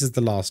assume this is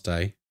the last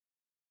day.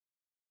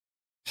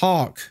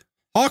 Hark.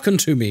 Hearken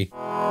to me.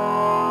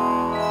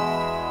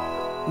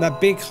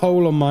 That big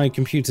hole on my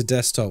computer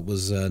desktop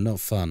was not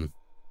fun.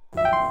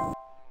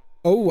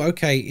 Oh,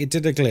 okay. It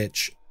did a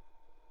glitch.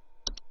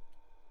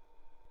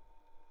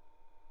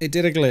 It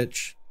did a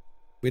glitch.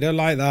 We don't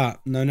like that.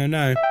 No, no,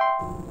 no.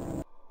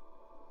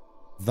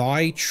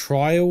 Thy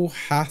trial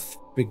hath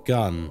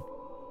begun.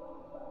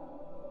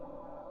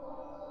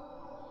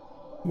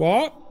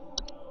 What?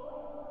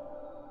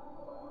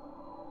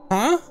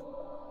 Huh?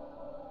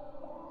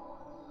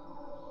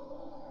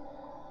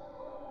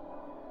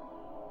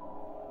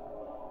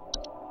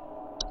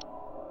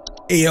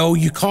 Ew,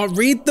 you can't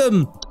read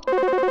them.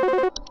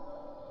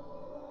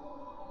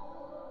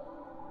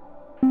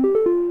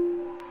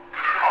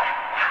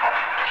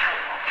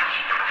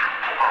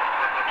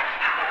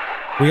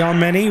 We are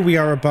many, we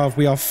are above,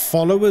 we are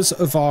followers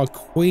of our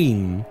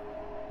queen.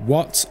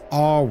 What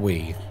are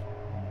we?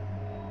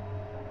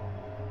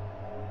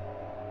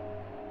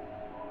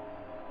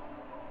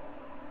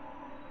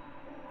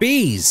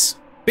 Bees.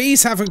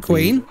 Bees have a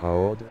queen.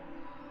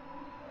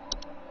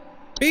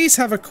 Bees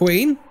have a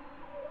queen.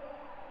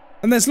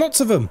 And there's lots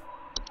of them.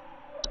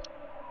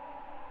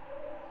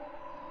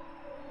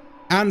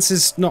 Ants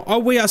is not...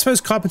 Oh, I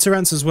suppose carpenter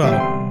ants as well.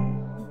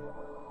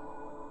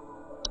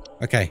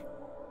 Okay.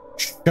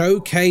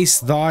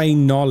 Showcase thy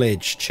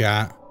knowledge,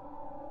 chat.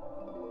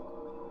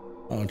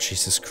 Oh,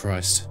 Jesus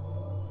Christ.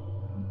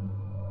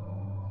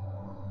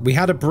 We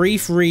had a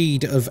brief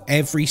read of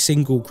every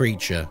single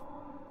creature.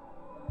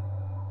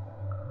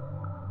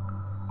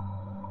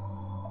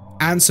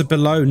 Ants are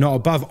below, not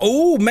above.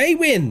 Oh,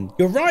 Maywin!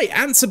 You're right,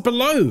 ants are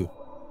below.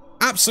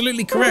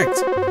 Absolutely correct.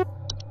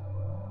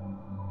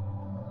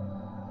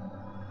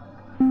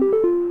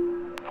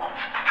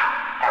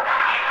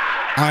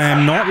 I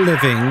am not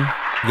living,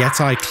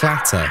 yet I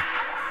clatter.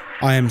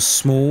 I am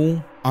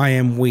small, I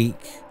am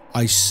weak.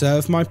 I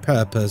serve my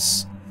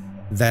purpose,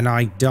 then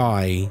I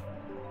die.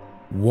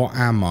 What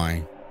am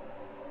I?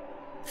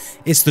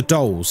 It's the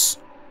dolls.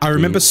 I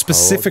remember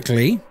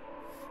specifically...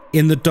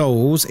 In the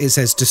dolls, it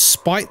says,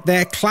 despite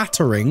their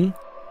clattering,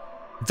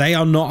 they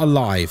are not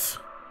alive.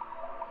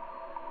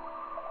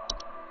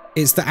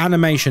 It's the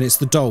animation, it's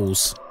the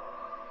dolls.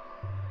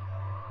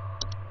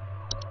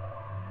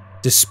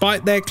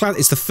 Despite their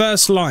it's the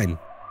first line.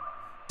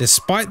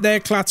 Despite their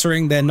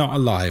clattering, they're not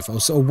alive.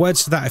 Or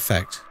words to that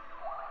effect.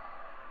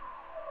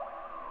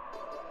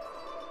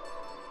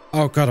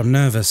 Oh god, I'm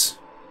nervous.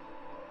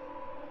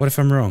 What if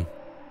I'm wrong?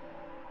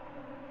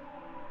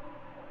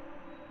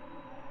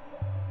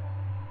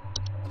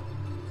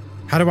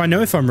 How do I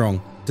know if I'm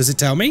wrong? Does it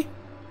tell me?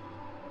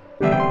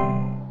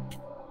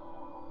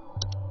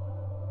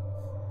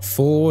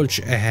 Forge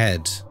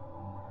ahead.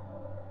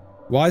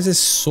 Why is this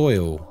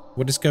soil?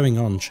 What is going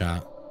on,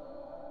 chat?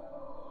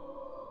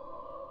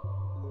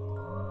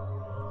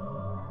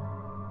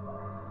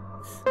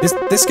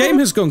 This game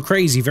has gone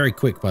crazy very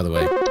quick, by the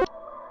way.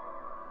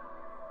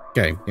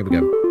 Okay, here we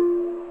go.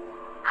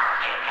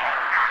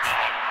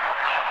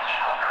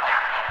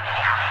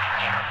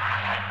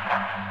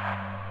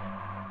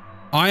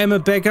 I am a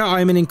beggar, I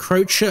am an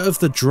encroacher of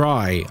the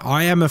dry.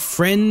 I am a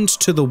friend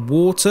to the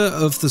water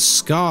of the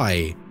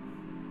sky.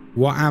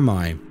 What am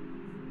I?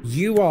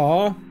 You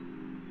are...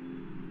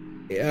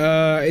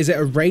 is it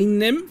a rain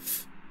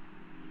nymph?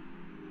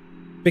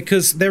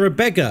 Because they're a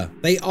beggar.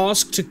 They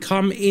ask to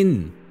come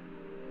in.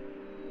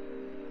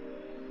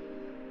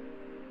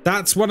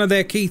 That's one of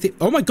their key things.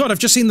 Oh my god, I've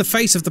just seen the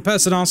face of the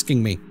person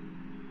asking me.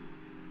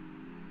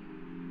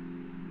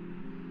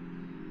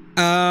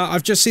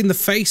 I've just seen the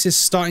faces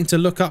starting to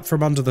look up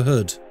from under the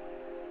hood.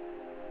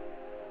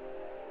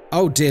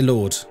 Oh, dear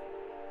Lord.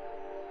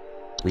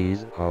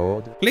 Please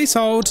hold. Please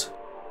hold.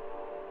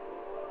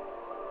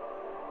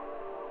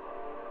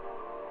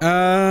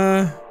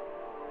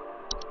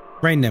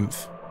 Rain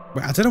nymph.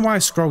 Wait, I don't know why I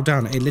scrolled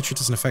down. It literally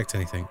doesn't affect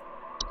anything.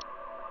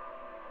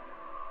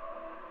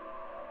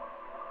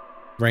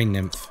 Rain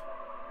nymph.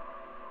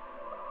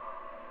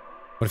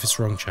 What if it's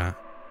wrong, chat?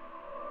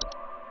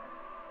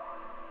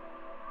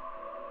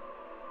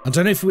 I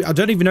don't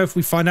even know if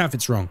we find out if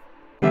it's wrong.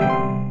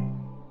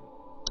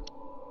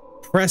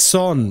 Press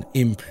on,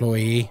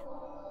 employee.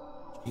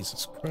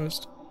 Jesus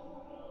Christ.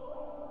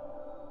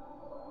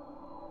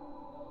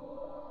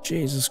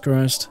 Jesus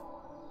Christ.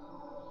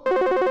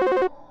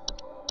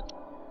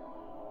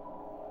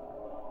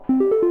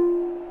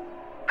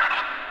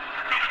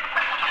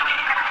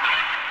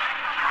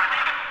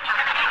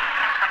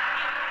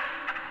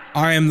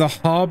 I am the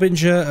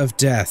harbinger of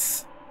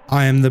death.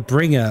 I am the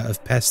bringer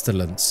of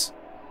pestilence.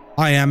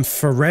 I am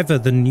forever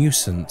the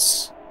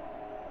nuisance.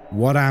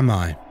 What am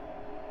I?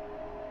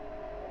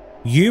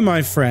 You,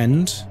 my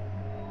friend,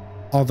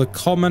 are the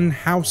common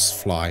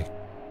housefly.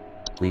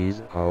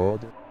 Please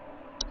hold.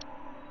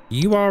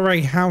 You are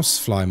a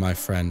housefly, my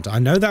friend. I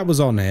know that was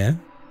on here.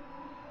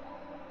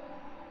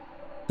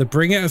 The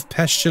bringer of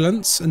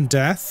pestilence and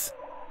death.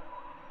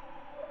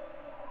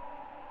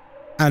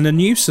 And a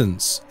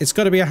nuisance. It's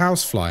got to be a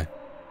housefly.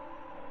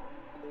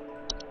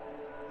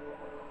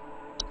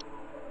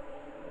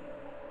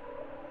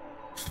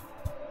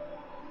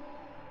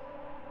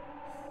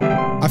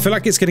 I feel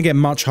like it's going to get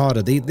much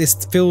harder. This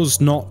feels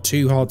not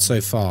too hard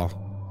so far.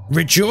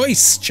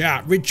 Rejoice,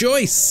 chat.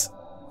 Rejoice.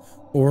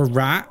 Or a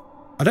rat.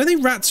 I don't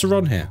think rats are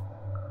on here.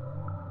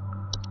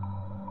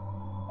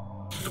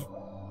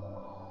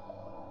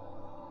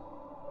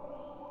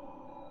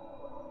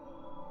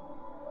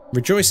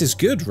 Rejoice is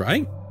good,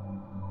 right?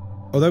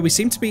 Although we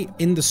seem to be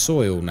in the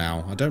soil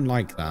now. I don't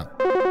like that.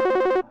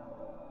 Are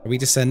we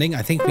descending?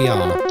 I think we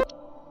are.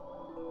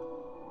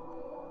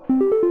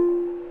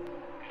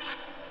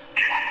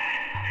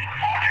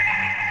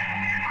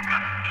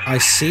 I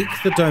seek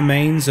the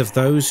domains of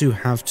those who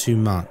have too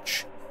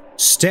much.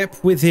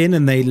 Step within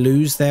and they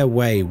lose their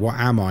way. What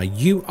am I?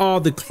 You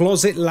are the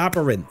closet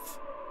labyrinth.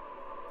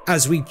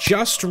 As we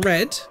just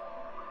read,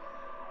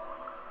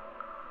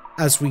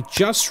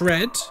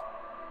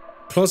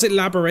 closet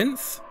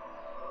labyrinth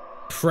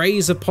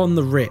preys upon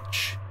the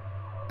rich.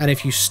 And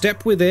if you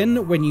step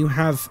within when you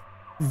have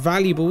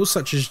valuables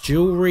such as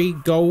jewelry,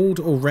 gold,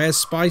 or rare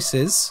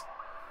spices,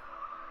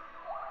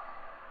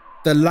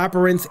 the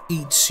labyrinth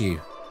eats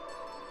you.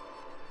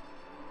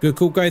 Good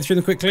call, going through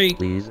them quickly.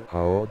 Please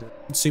hold.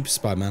 Super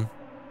spy, man.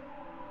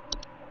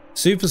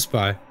 Super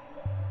spy.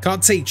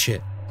 Can't teach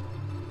it.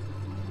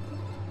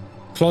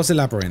 Closet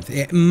labyrinth.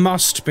 It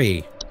must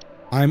be.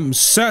 I'm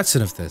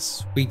certain of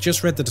this. We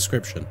just read the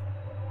description.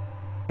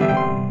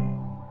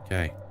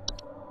 Okay.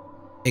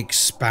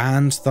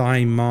 Expand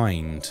thy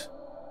mind.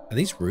 Are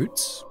these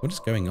roots? What is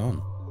going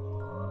on?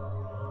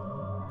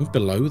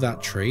 Below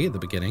that tree at the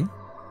beginning.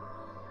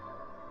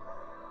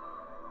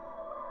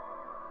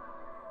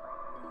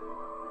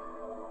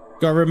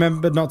 Gotta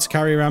remember not to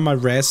carry around my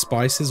rare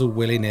spices all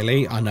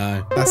willy-nilly. I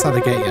know. That's how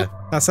they get you.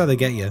 That's how they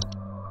get you.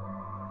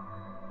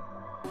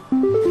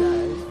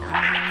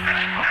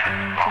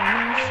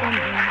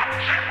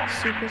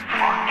 Super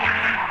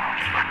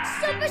spy.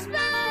 Super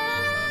spy.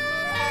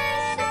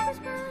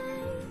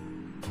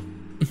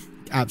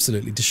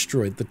 Absolutely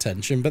destroyed the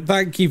tension, but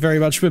thank you very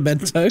much,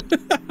 Memento.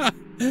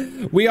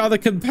 We are the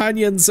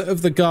companions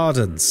of the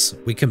gardens.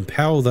 We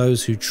compel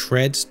those who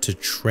tread to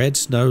tread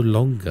no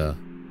longer.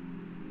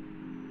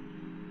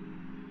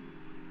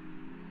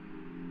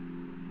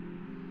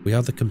 We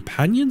are the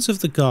companions of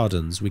the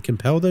gardens. We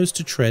compel those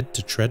to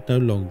tread no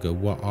longer.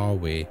 What are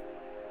we?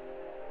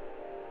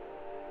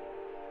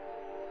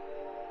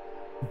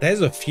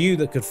 There's a few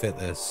that could fit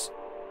this.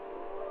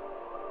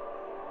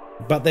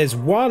 But there's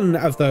one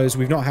of those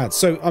we've not had.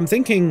 So I'm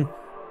thinking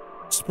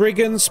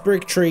Spriggan,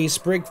 Sprig Tree,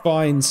 Sprig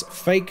Vines,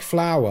 Fake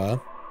Flower.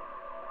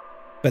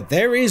 But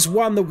there is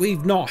one that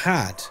we've not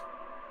had.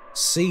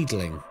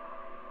 Seedling.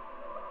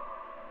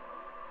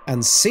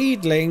 And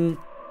Seedling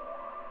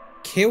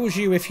kills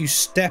you if you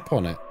step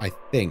on it, I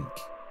think.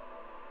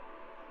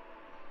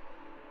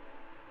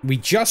 We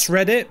just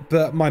read it,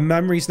 but my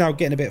memory's now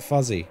getting a bit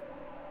fuzzy.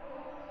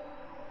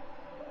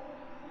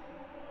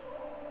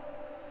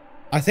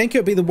 I think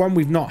it'll be the one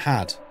we've not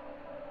had.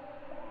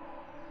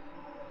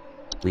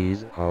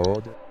 Please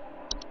hold.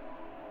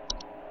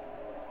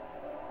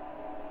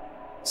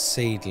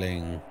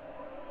 Seedling.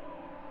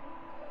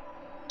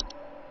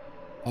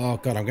 Oh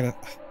god, I'm gonna...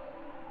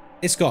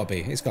 It's gotta be.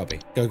 It's gotta be.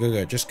 Go, go,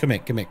 go. Just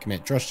commit, commit,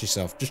 commit. Trust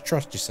yourself. Just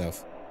trust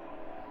yourself.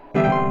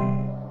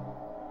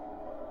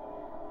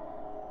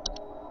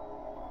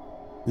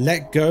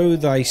 Let go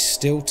thy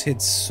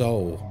stilted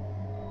soul.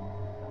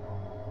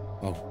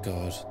 Oh,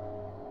 God.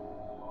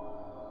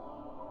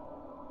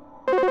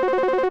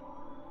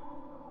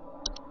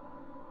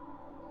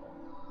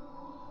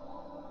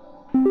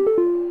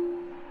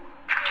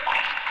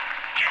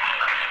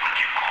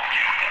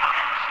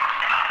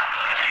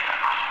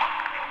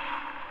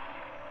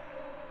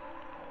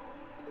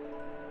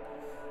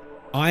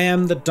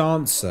 am the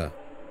dancer.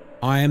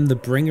 I am the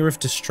bringer of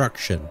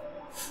destruction.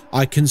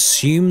 I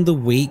consume the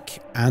weak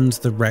and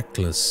the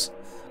reckless.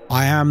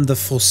 I am the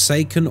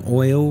forsaken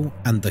oil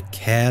and the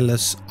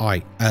careless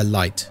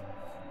light.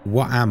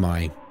 What am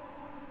I?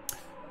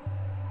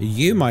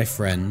 You, my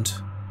friend,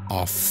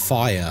 are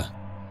fire.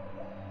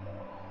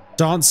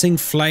 Dancing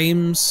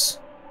flames,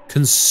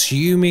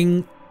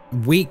 consuming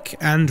weak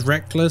and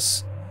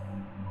reckless,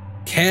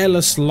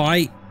 careless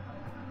light.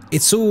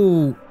 It's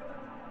all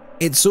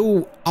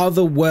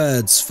other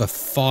words for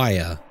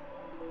fire.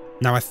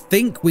 Now, I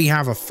think we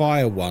have a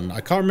fire one.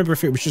 I can't remember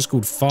if it was just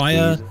called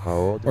fire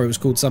or it was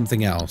called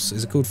something else.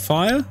 Is it called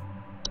fire?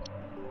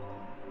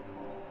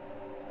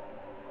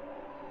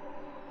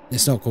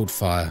 It's not called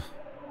fire.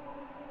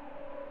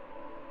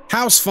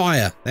 House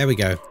fire. There we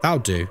go. That'll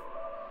do.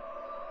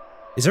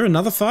 Is there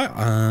another fire?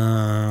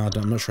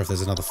 I'm not sure if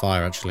there's another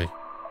fire, actually.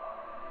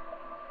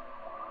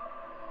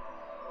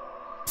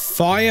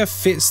 Fire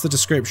fits the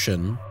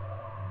description.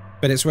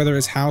 But it's whether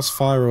it's house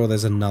fire or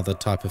there's another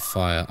type of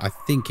fire. I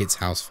think it's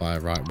house fire,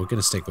 right? We're going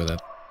to stick with it.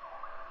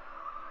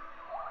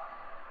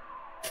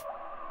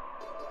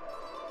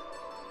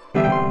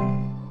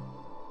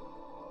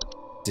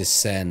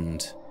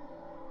 Descend.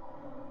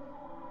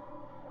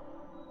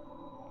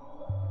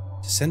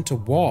 Descend to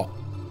what?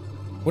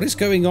 What is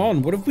going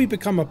on? What have we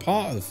become a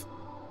part of?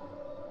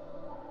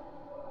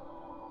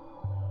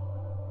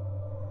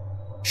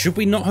 Should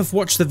we not have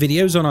watched the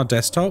videos on our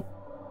desktop?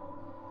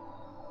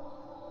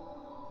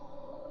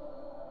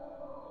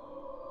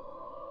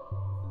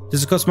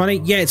 Does it cost money?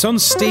 Yeah, it's on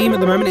Steam at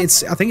the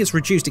moment. I think it's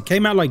reduced. It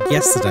came out like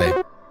yesterday.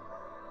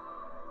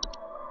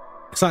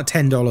 It's like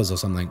 $10 or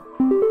something.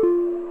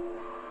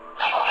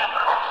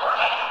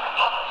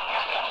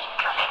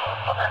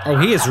 Oh,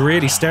 he is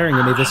really staring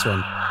at me, this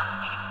one.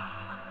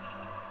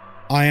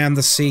 I am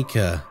the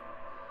seeker.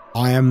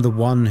 I am the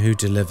one who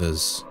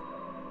delivers.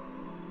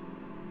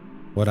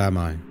 What am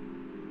I?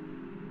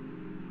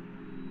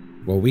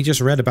 Well, we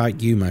just read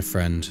about you, my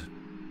friend.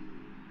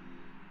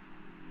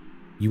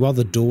 You are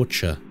the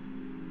Dorcher.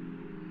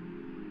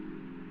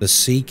 The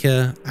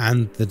seeker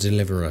and the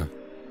deliverer.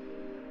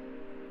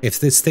 If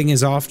this thing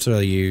is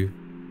after you,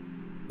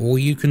 all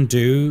you can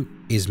do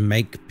is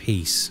make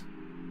peace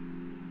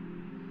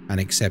and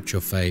accept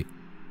your fate.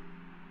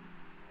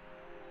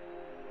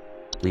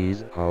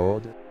 Please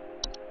hold.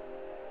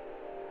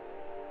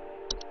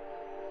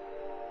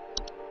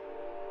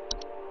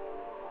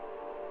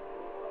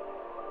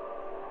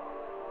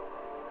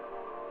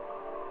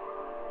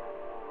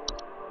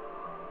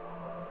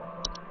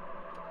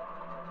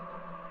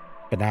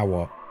 But now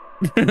what?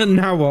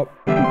 Now what?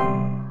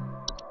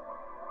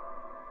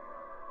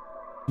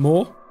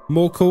 More?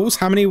 More calls?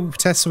 How many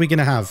tests are we going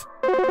to have?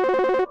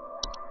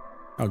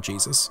 Oh,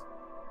 Jesus.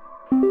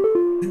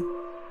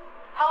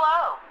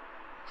 Hello.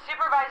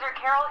 Supervisor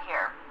Carol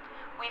here.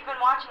 We've been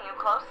watching you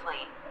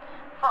closely.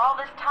 For all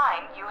this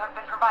time, you have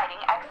been providing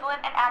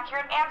excellent and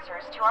accurate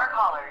answers to our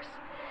callers.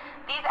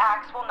 These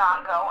acts will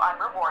not go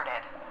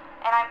unrewarded,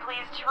 and I'm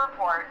pleased to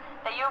report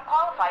that you have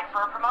qualified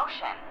for a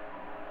promotion.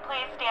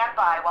 Please stand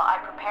by while I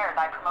prepare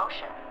thy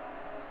promotion.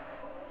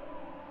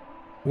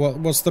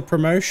 What's the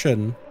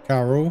promotion,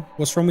 Carol?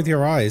 What's wrong with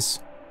your eyes?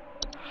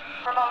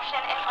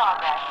 Promotion in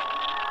progress.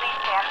 Please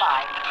stand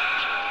by.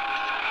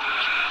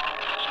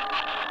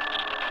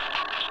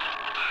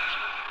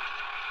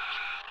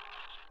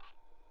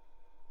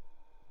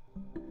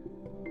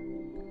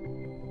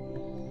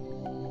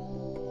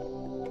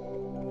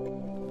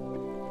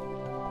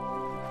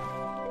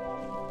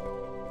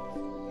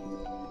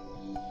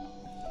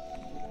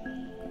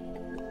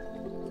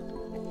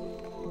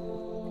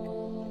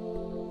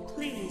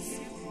 Please,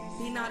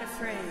 be not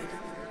afraid.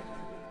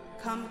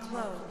 Come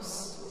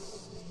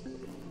close.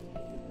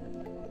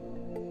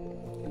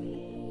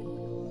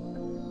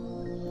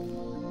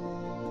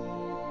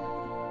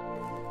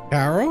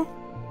 Carol?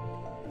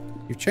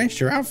 You've changed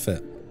your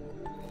outfit.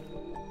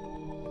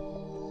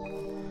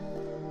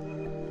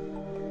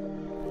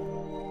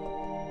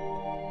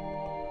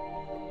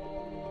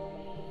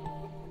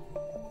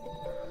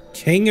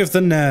 King of the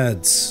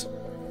Nerds.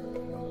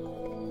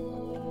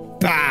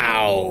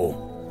 Bow.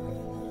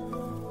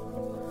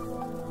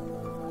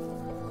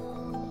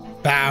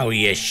 Bow,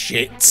 you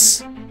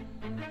shits.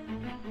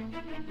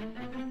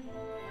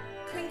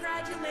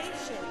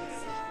 Congratulations.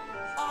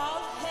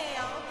 All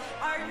hail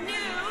our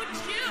new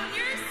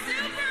junior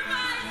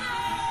supervisor!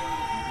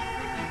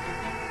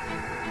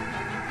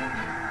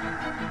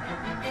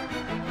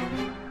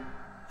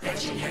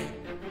 Regine,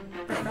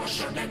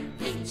 promotionen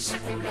in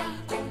secula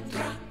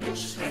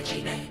contractus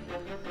regine,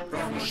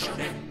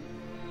 promotionen.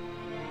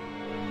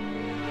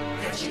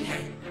 Regine,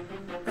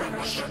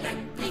 promotionen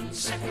in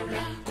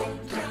secula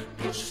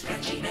contractus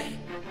regine,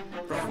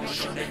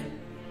 promotionen.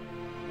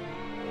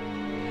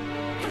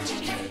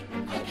 Regine,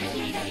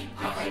 odelirei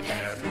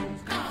haederum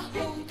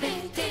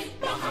cahutete,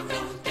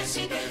 mahavrum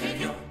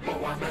desiderio,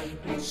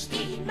 moamemus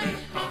dime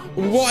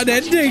hamus. What an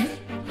ending!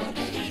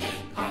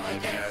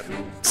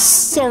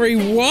 Sorry,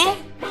 what?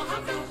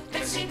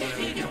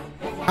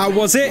 How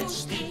was it?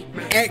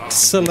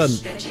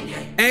 Excellent.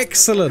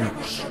 excellent.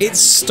 It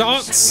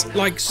starts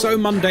like so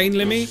mundane,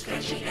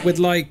 Limmy, with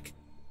like,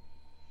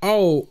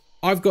 oh,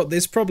 I've got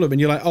this problem, and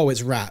you're like, oh,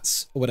 it's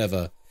rats or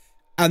whatever.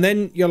 And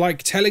then you're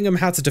like telling them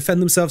how to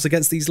defend themselves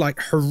against these like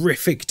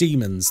horrific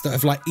demons that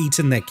have like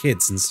eaten their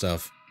kids and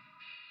stuff.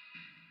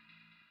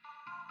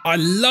 I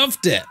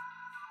loved it.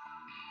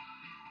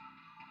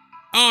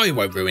 Oh, it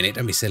won't ruin it.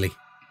 Don't be silly.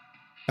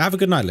 Have a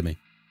good night, Limmy.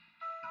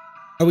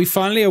 Are we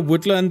finally a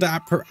woodland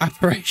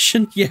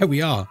apparition? Yeah,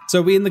 we are. So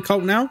are we in the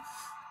cult now?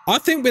 I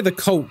think we're the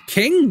cult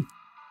king.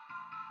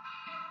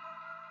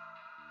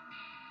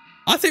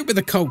 I think we're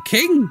the cult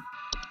king.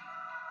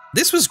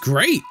 This was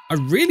great. I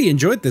really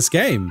enjoyed this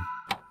game.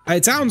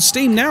 It's out on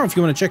Steam now if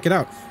you want to check it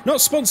out. Not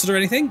sponsored or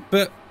anything,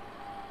 but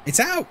it's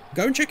out.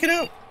 Go and check it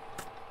out.